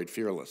seem quite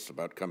fearless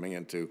about coming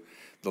into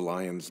the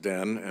lion's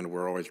den, and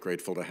we're always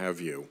grateful to have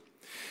you.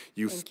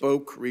 You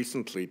spoke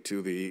recently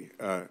to the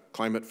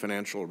Climate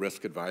Financial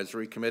Risk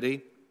Advisory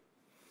Committee.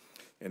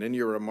 And in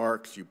your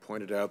remarks, you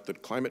pointed out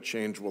that climate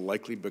change will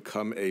likely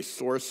become a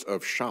source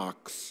of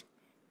shocks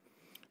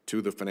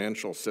to the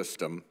financial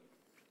system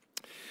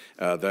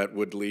that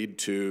would lead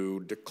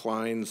to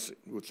declines.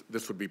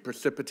 This would be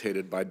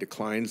precipitated by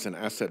declines in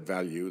asset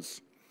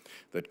values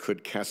that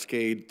could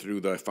cascade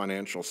through the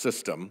financial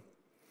system,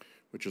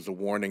 which is a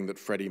warning that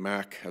Freddie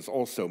Mac has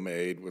also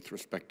made with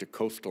respect to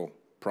coastal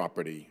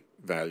property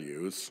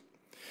values.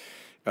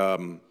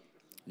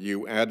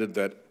 You added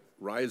that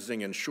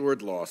rising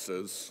insured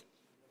losses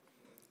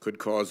could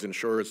cause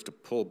insurers to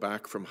pull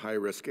back from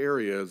high-risk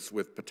areas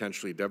with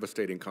potentially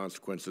devastating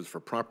consequences for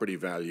property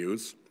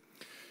values.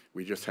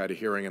 We just had a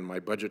hearing in my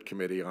budget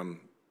committee on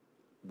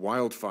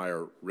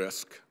wildfire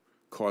risk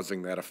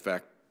causing that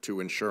effect to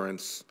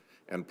insurance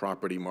and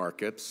property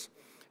markets.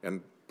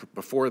 And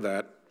before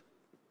that,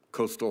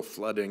 coastal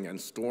flooding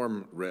and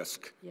storm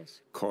risk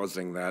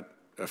causing that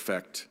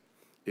effect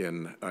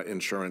in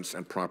insurance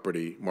and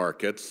property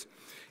markets.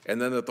 And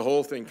then that the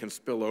whole thing can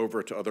spill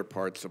over to other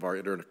parts of our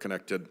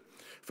interconnected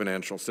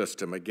financial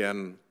system.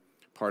 Again,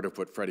 part of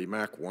what Freddie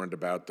Mac warned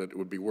about, that it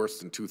would be worse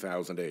than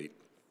 2008.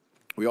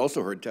 We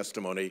also heard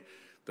testimony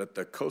that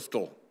the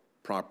coastal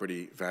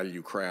property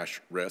value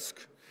crash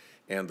risk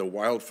and the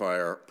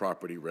wildfire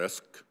property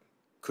risk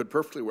could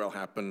perfectly well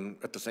happen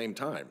at the same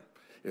time.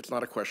 It's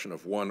not a question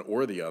of one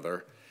or the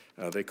other.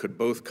 They could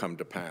both come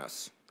to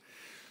pass.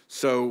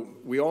 So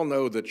we all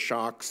know that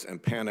shocks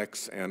and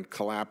panics and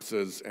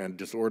collapses and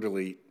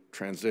disorderly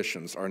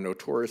transitions are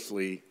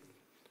notoriously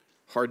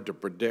hard to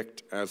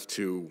predict as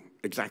to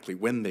exactly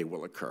when they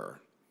will occur.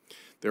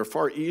 They're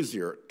far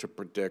easier to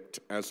predict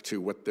as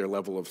to what their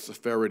level of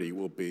severity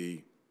will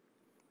be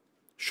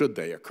should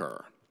they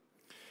occur.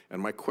 And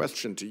my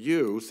question to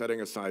you, setting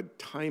aside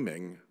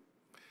timing,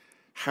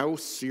 how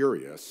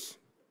serious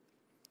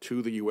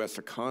to the U.S.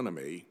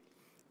 economy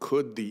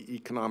could the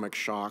economic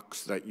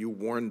shocks that you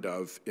warned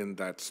of in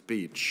that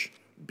speech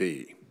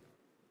be?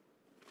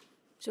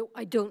 So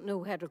I don't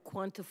know how to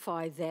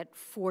quantify that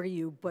for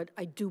you, but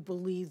I do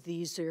believe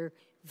these are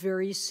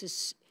very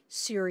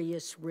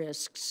serious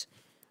risks.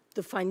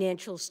 The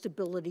Financial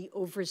Stability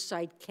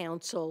Oversight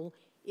Council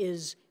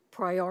is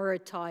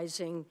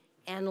prioritizing,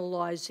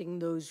 analyzing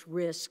those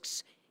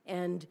risks,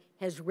 and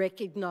has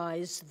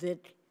recognized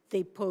that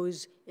they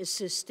pose a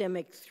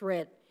systemic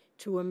threat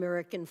to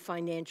American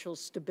financial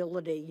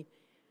stability.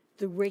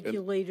 The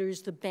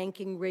regulators, the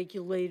banking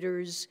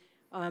regulators,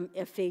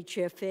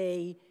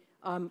 FHFA,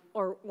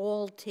 are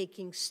all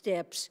taking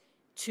steps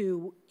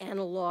to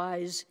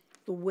analyze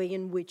the way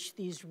in which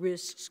these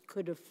risks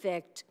could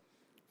affect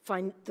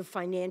the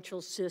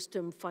financial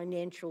system,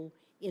 financial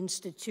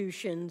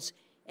institutions,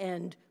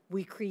 and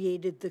we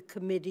created the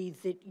committee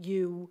that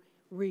you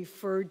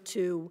referred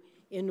to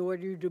in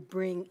order to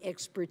bring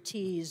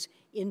expertise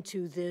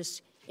into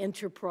this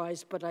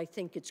enterprise, but I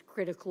think it's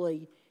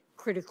critically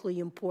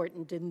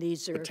important, and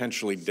these are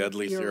potentially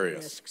deadly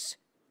serious risks,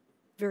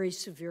 very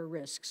severe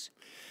risks.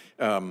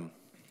 And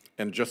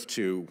just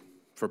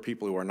for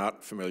people who are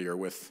not familiar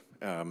with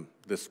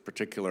this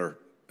particular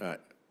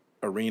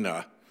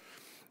arena,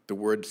 the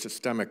word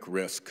systemic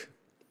risk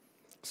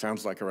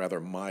sounds like a rather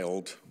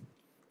mild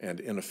and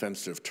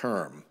inoffensive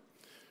term,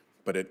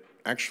 but it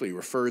actually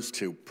refers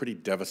to pretty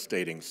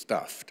devastating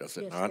stuff, does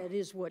it not? Yes, that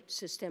is what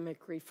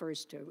systemic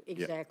refers to,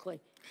 exactly.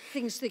 Yeah.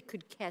 Things that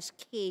could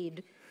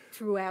cascade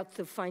throughout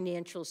the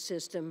financial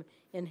system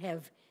and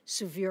have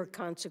severe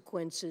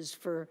consequences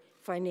for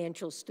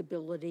financial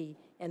stability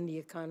and the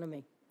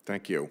economy.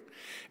 Thank you.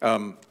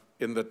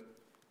 In the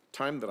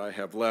time that I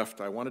have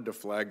left, I wanted to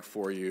flag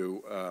for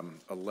you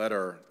a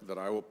letter that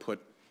I will put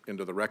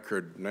into the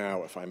record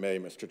now, if I may,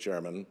 Mr.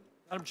 Chairman.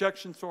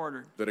 Objections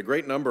ordered. That a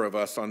great number of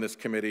us on this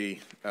committee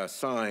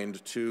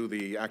signed to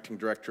the acting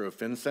director of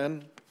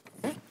FinCEN.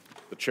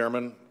 The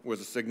chairman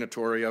was a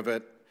signatory of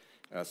it.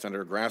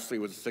 Senator Grassley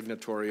was a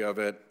signatory of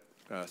it.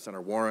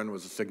 Senator Warren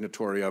was a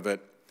signatory of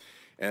it.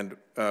 And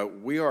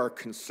we are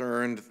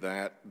concerned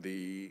that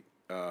the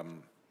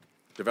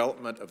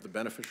development of the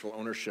beneficial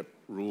ownership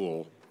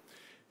rule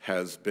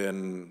has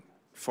been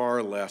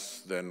far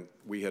less than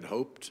we had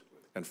hoped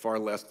and far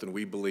less than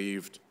we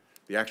believed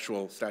the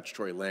actual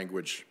statutory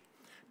language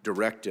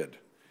directed,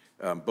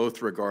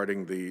 both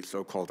regarding the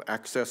so-called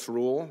access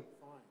rule,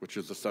 which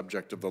is the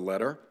subject of the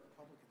letter,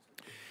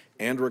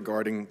 and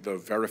regarding the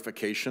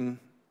verification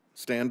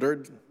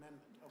standard,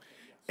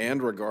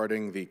 and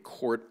regarding the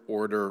court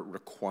order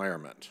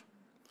requirement.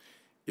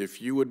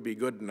 If you would be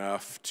good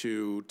enough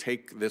to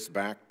take this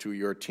back to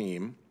your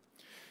team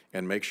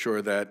and make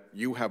sure that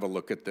you have a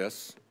look at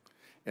this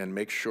and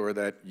make sure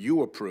that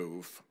you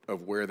approve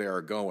of where they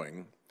are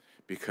going,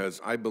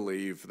 because I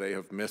believe they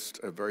have missed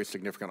a very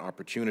significant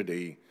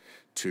opportunity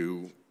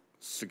to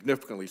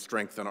significantly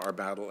strengthen our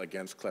battle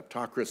against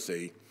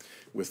kleptocracy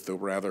with the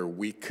rather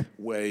weak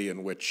way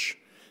in which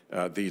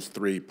these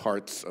three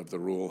parts of the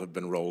rule have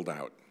been rolled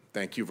out.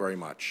 Thank you very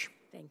much.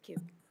 Thank you.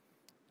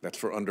 That's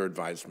for under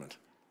advisement.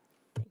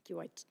 Thank you.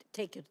 I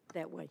take it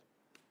that way.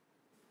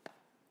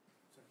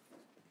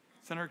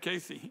 Senator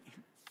Casey.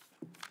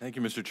 Thank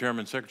you, Mr.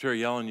 Chairman. Secretary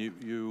Yellen,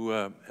 you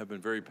have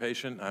been very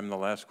patient. I'm the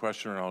last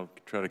questioner, and I'll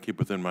try to keep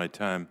within my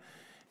time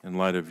in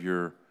light of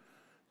your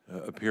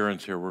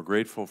appearance here. We're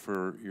grateful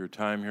for your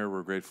time here.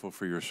 We're grateful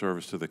for your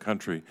service to the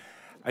country.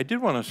 I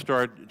did want to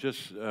start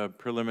just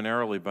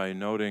preliminarily by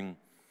noting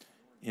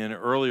in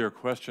earlier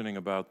questioning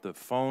about the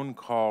phone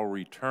call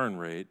return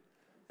rate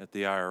at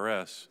the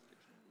IRS,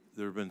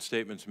 there have been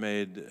statements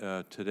made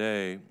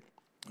today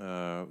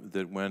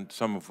that went,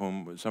 some of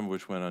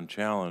which went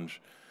unchallenged.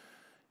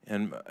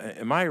 And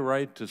am I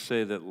right to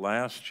say that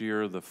last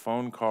year the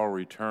phone call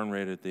return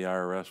rate at the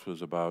IRS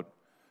was about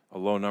a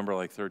low number,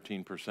 like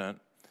 13%?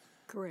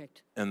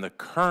 Correct. And the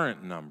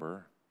current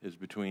number is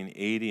between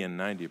 80 and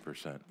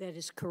 90%. That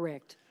is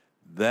correct.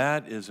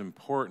 That is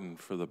important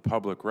for the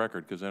public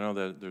record, because I know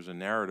that there's a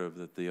narrative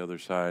that the other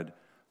side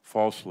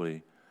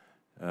falsely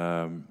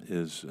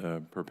is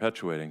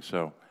perpetuating.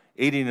 So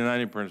 80 to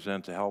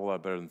 90% is a hell of a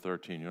lot better than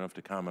 13. You don't have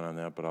to comment on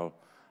that, but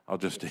I'll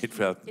just state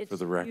that for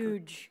the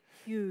record.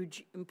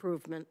 Huge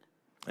improvement.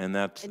 And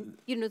that's... And,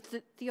 you know,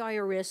 the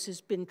IRS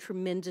has been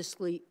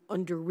tremendously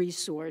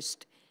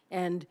under-resourced,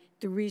 and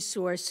the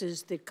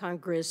resources that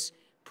Congress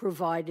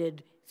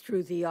provided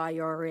through the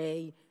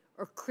IRA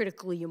are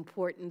critically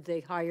important. They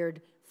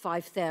hired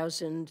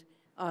 5,000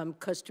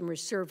 customer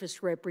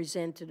service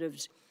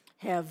representatives,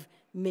 have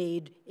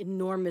made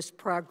enormous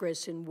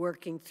progress in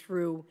working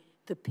through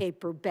the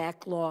paper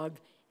backlog,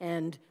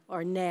 and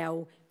are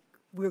now,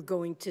 we're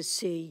going to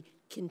see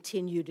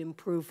continued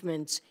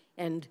improvements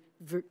and,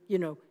 you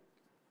know,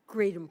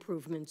 great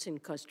improvements in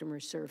customer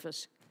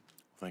service.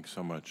 Thanks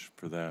so much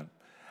for that.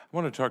 I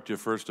want to talk to you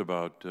first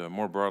about,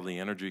 more broadly,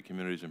 energy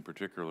communities, in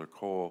particular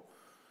coal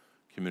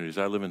communities.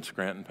 I live in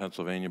Scranton,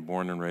 Pennsylvania,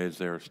 born and raised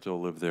there, still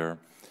live there,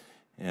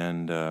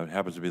 and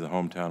happens to be the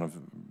hometown of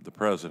the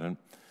president.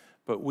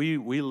 But we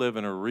live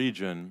in a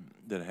region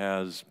that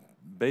has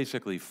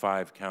basically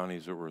 5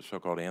 counties that were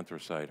so-called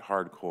anthracite,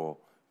 hard coal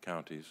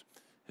counties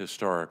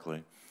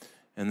historically.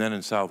 And then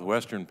in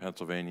southwestern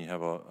Pennsylvania, you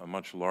have a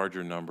much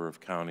larger number of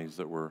counties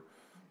that were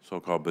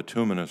so-called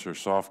bituminous or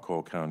soft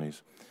coal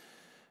counties.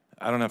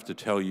 I don't have to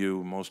tell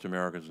you, most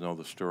Americans know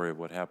the story of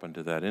what happened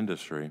to that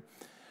industry.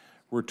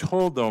 We're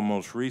told, though,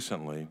 most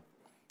recently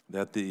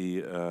that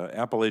the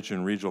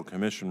Appalachian Regional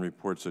Commission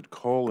reports that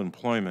coal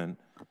employment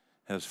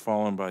has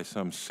fallen by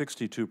some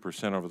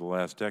 62% over the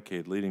last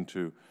decade, leading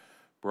to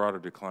broader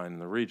decline in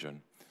the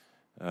region.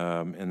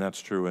 And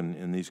that's true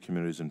in these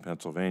communities in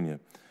Pennsylvania.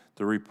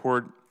 The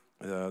report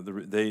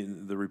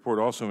the report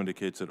also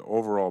indicates that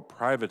overall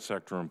private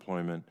sector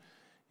employment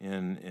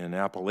in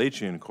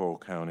Appalachian coal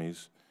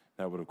counties,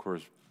 that would of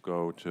course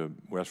go to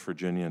West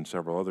Virginia and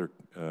several other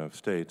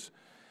states,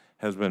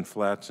 has been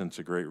flat since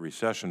the Great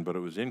Recession, but it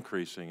was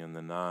increasing in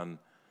the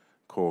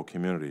non-coal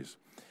communities.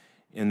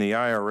 In the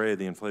IRA,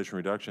 the Inflation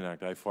Reduction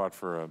Act, I fought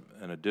for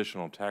an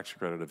additional tax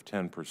credit of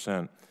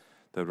 10%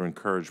 that would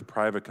encourage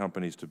private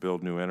companies to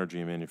build new energy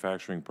and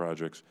manufacturing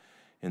projects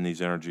in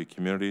these energy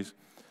communities.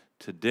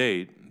 To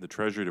date, the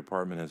Treasury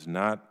Department has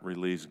not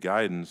released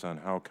guidance on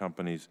how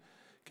companies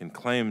can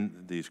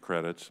claim these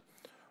credits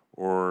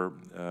or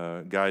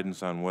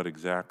guidance on what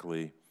exact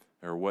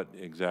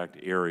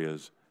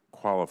areas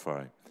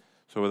qualify.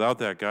 So without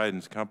that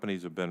guidance,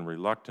 companies have been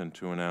reluctant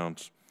to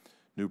announce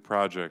new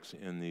projects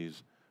in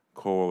these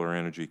coal or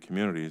energy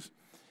communities,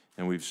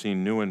 and we've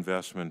seen new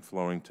investment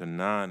flowing to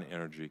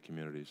non-energy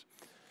communities.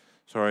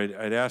 So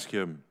I'd ask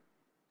you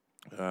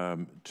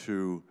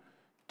to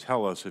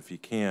tell us, if you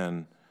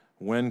can,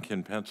 when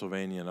can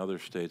Pennsylvania and other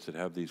states that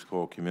have these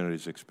coal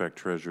communities expect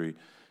Treasury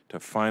to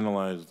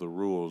finalize the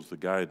rules, the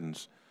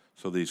guidance,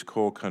 so these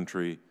coal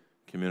country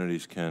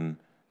communities can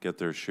get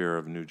their share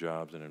of new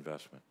jobs and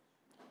investment?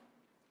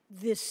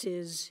 This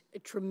is a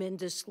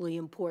tremendously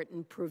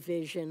important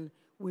provision.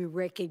 We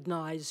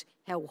recognize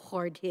how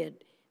hard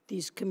hit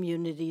these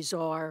communities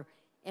are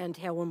and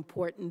how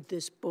important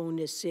this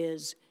bonus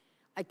is.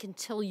 I can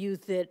tell you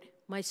that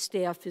my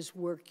staff is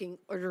working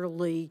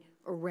utterly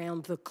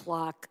around the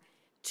clock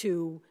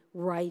to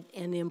write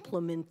and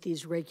implement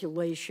these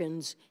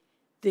regulations.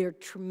 They're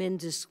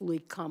tremendously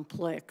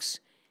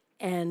complex,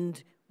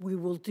 and we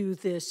will do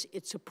this.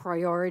 It's a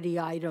priority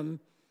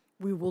item.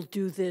 We will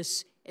do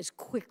this as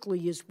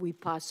quickly as we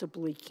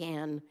possibly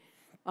can.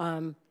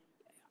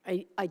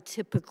 I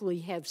typically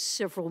have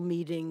several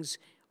meetings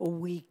a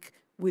week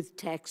with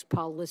tax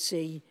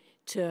policy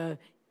to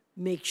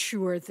make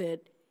sure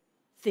that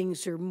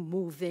things are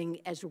moving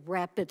as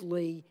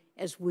rapidly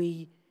as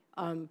we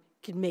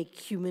can make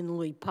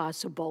humanly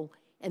possible,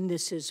 and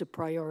this is a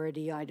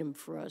priority item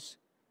for us.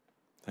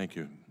 Thank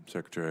you,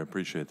 Secretary. I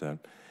appreciate that.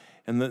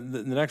 And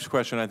the next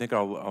question I think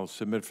I'll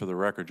submit for the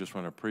record, just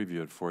want to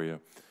preview it for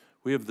you.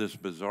 We have this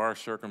bizarre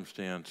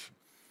circumstance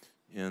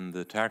in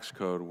the tax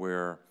code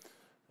where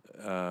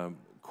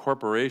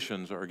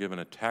corporations are given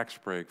a tax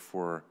break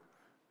for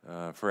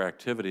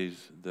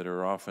activities that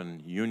are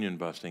often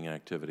union-busting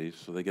activities,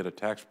 so they get a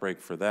tax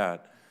break for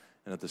that.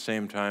 And at the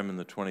same time, in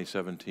the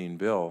 2017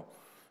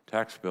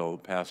 tax bill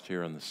passed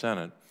here in the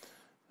Senate,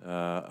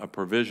 a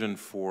provision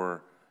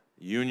for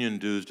union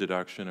dues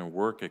deduction and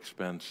work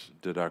expense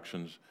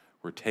deductions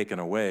were taken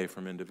away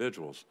from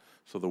individuals.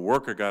 So the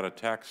worker got a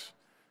tax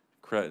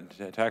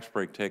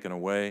break taken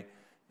away,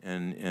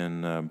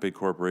 and big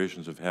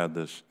corporations have had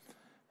this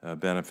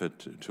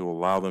benefit to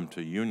allow them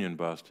to union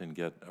bust and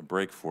get a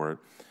break for it.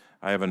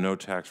 I have a no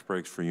tax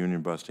breaks for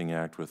union busting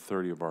act with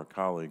 30 of our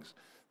colleagues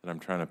that I'm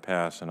trying to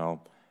pass, and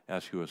I'll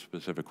ask you a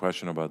specific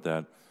question about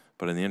that.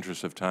 But in the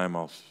interest of time,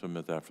 I'll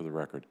submit that for the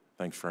record.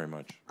 Thanks very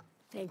much.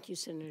 Thank you,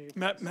 Senator.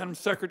 Madam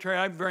Secretary,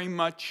 I very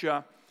much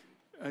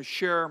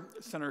share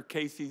Senator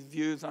Casey's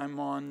views. I'm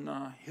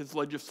on his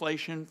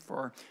legislation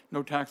for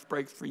no tax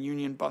breaks for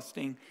union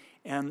busting.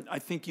 And I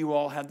think you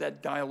all had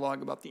that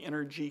dialogue about the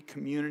energy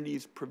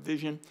communities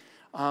provision.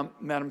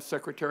 Madam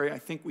Secretary, I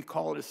think we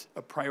call it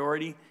a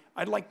priority.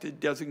 I'd like to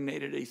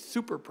designate it a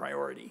super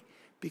priority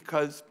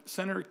because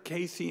Senator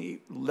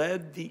Casey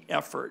led the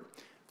effort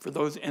for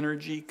those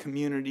energy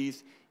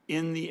communities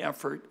in the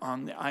effort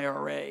on the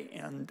IRA.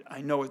 And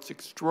I know it's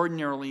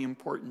extraordinarily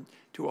important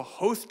to a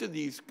host of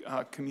these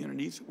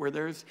communities where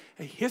there's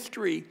a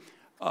history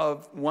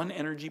of one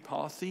energy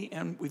policy,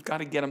 and we've got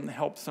to get them to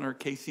help Senator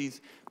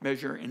Casey's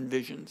measure and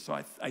vision. So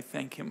I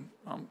thank him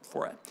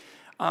for it.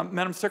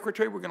 Madam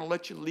Secretary, we're going to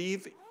let you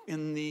leave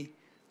in the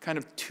kind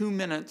of 2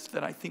 minutes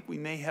that I think we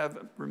may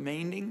have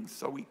remaining,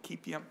 so we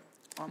keep you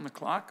on the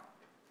clock.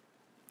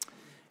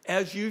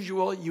 As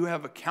usual, you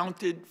have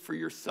accounted for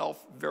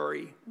yourself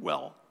very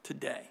well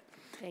today.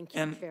 Thank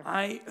you, and Chair.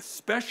 I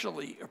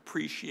especially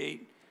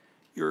appreciate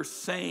your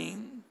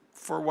saying,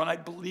 for what I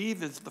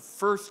believe is the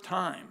first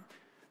time,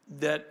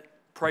 that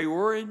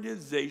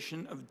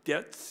prioritization of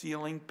debt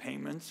ceiling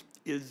payments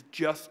is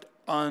just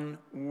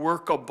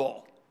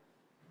unworkable.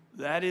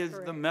 That is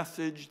the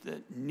message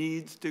that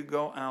needs to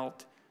go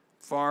out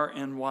far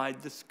and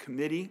wide. This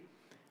committee,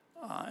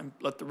 and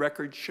let the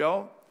record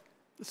show,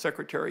 the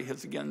Secretary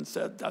has again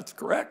said that's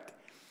correct.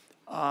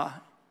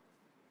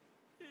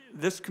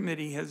 this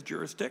committee has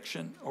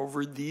jurisdiction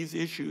over these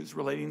issues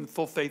relating to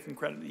full faith and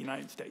credit of the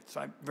United States.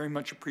 I very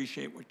much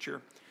appreciate what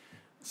you're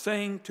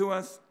saying to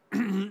us,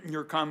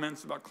 your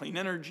comments about clean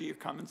energy, your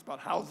comments about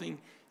housing.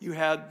 You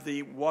had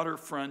the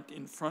waterfront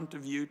in front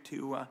of you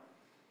to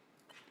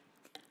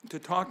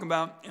talk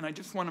about, and I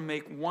just want to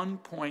make one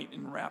point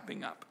in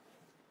wrapping up.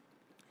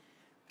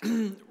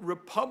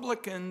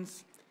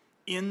 Republicans,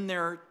 in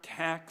their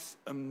tax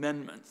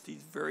amendments,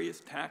 these various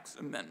tax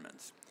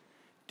amendments,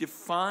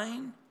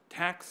 define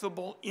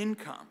taxable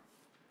income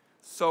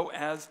so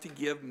as to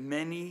give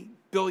many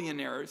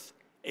billionaires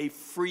a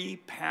free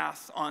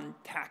pass on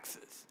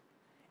taxes.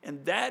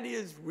 And that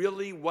is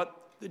really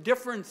what the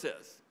difference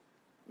is.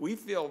 We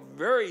feel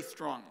very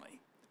strongly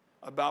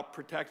about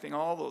protecting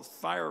all those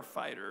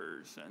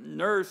firefighters and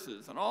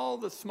nurses and all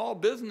the small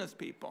business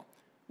people.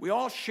 We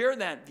all share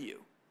that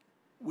view.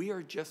 We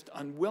are just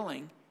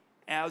unwilling,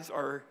 as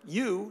are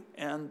you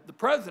and the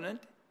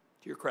president,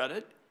 to your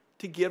credit,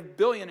 to give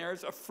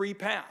billionaires a free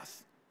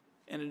pass.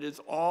 And it is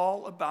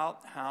all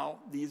about how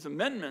these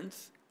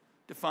amendments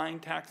define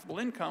taxable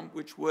income,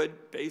 which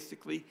would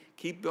basically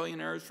keep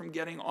billionaires from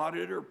getting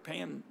audited or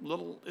paying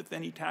little, if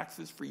any,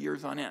 taxes for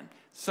years on end.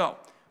 So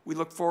we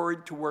look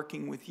forward to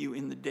working with you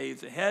in the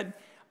days ahead.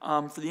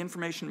 For the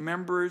information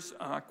members,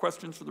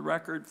 questions for the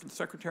record from the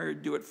Secretary are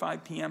due at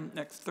 5 p.m.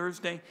 next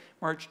Thursday,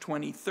 March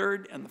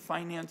 23rd, and the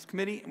Finance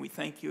Committee. And we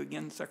thank you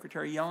again.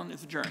 Secretary Yellen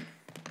is adjourned.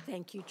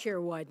 Thank you, Chair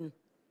Wyden.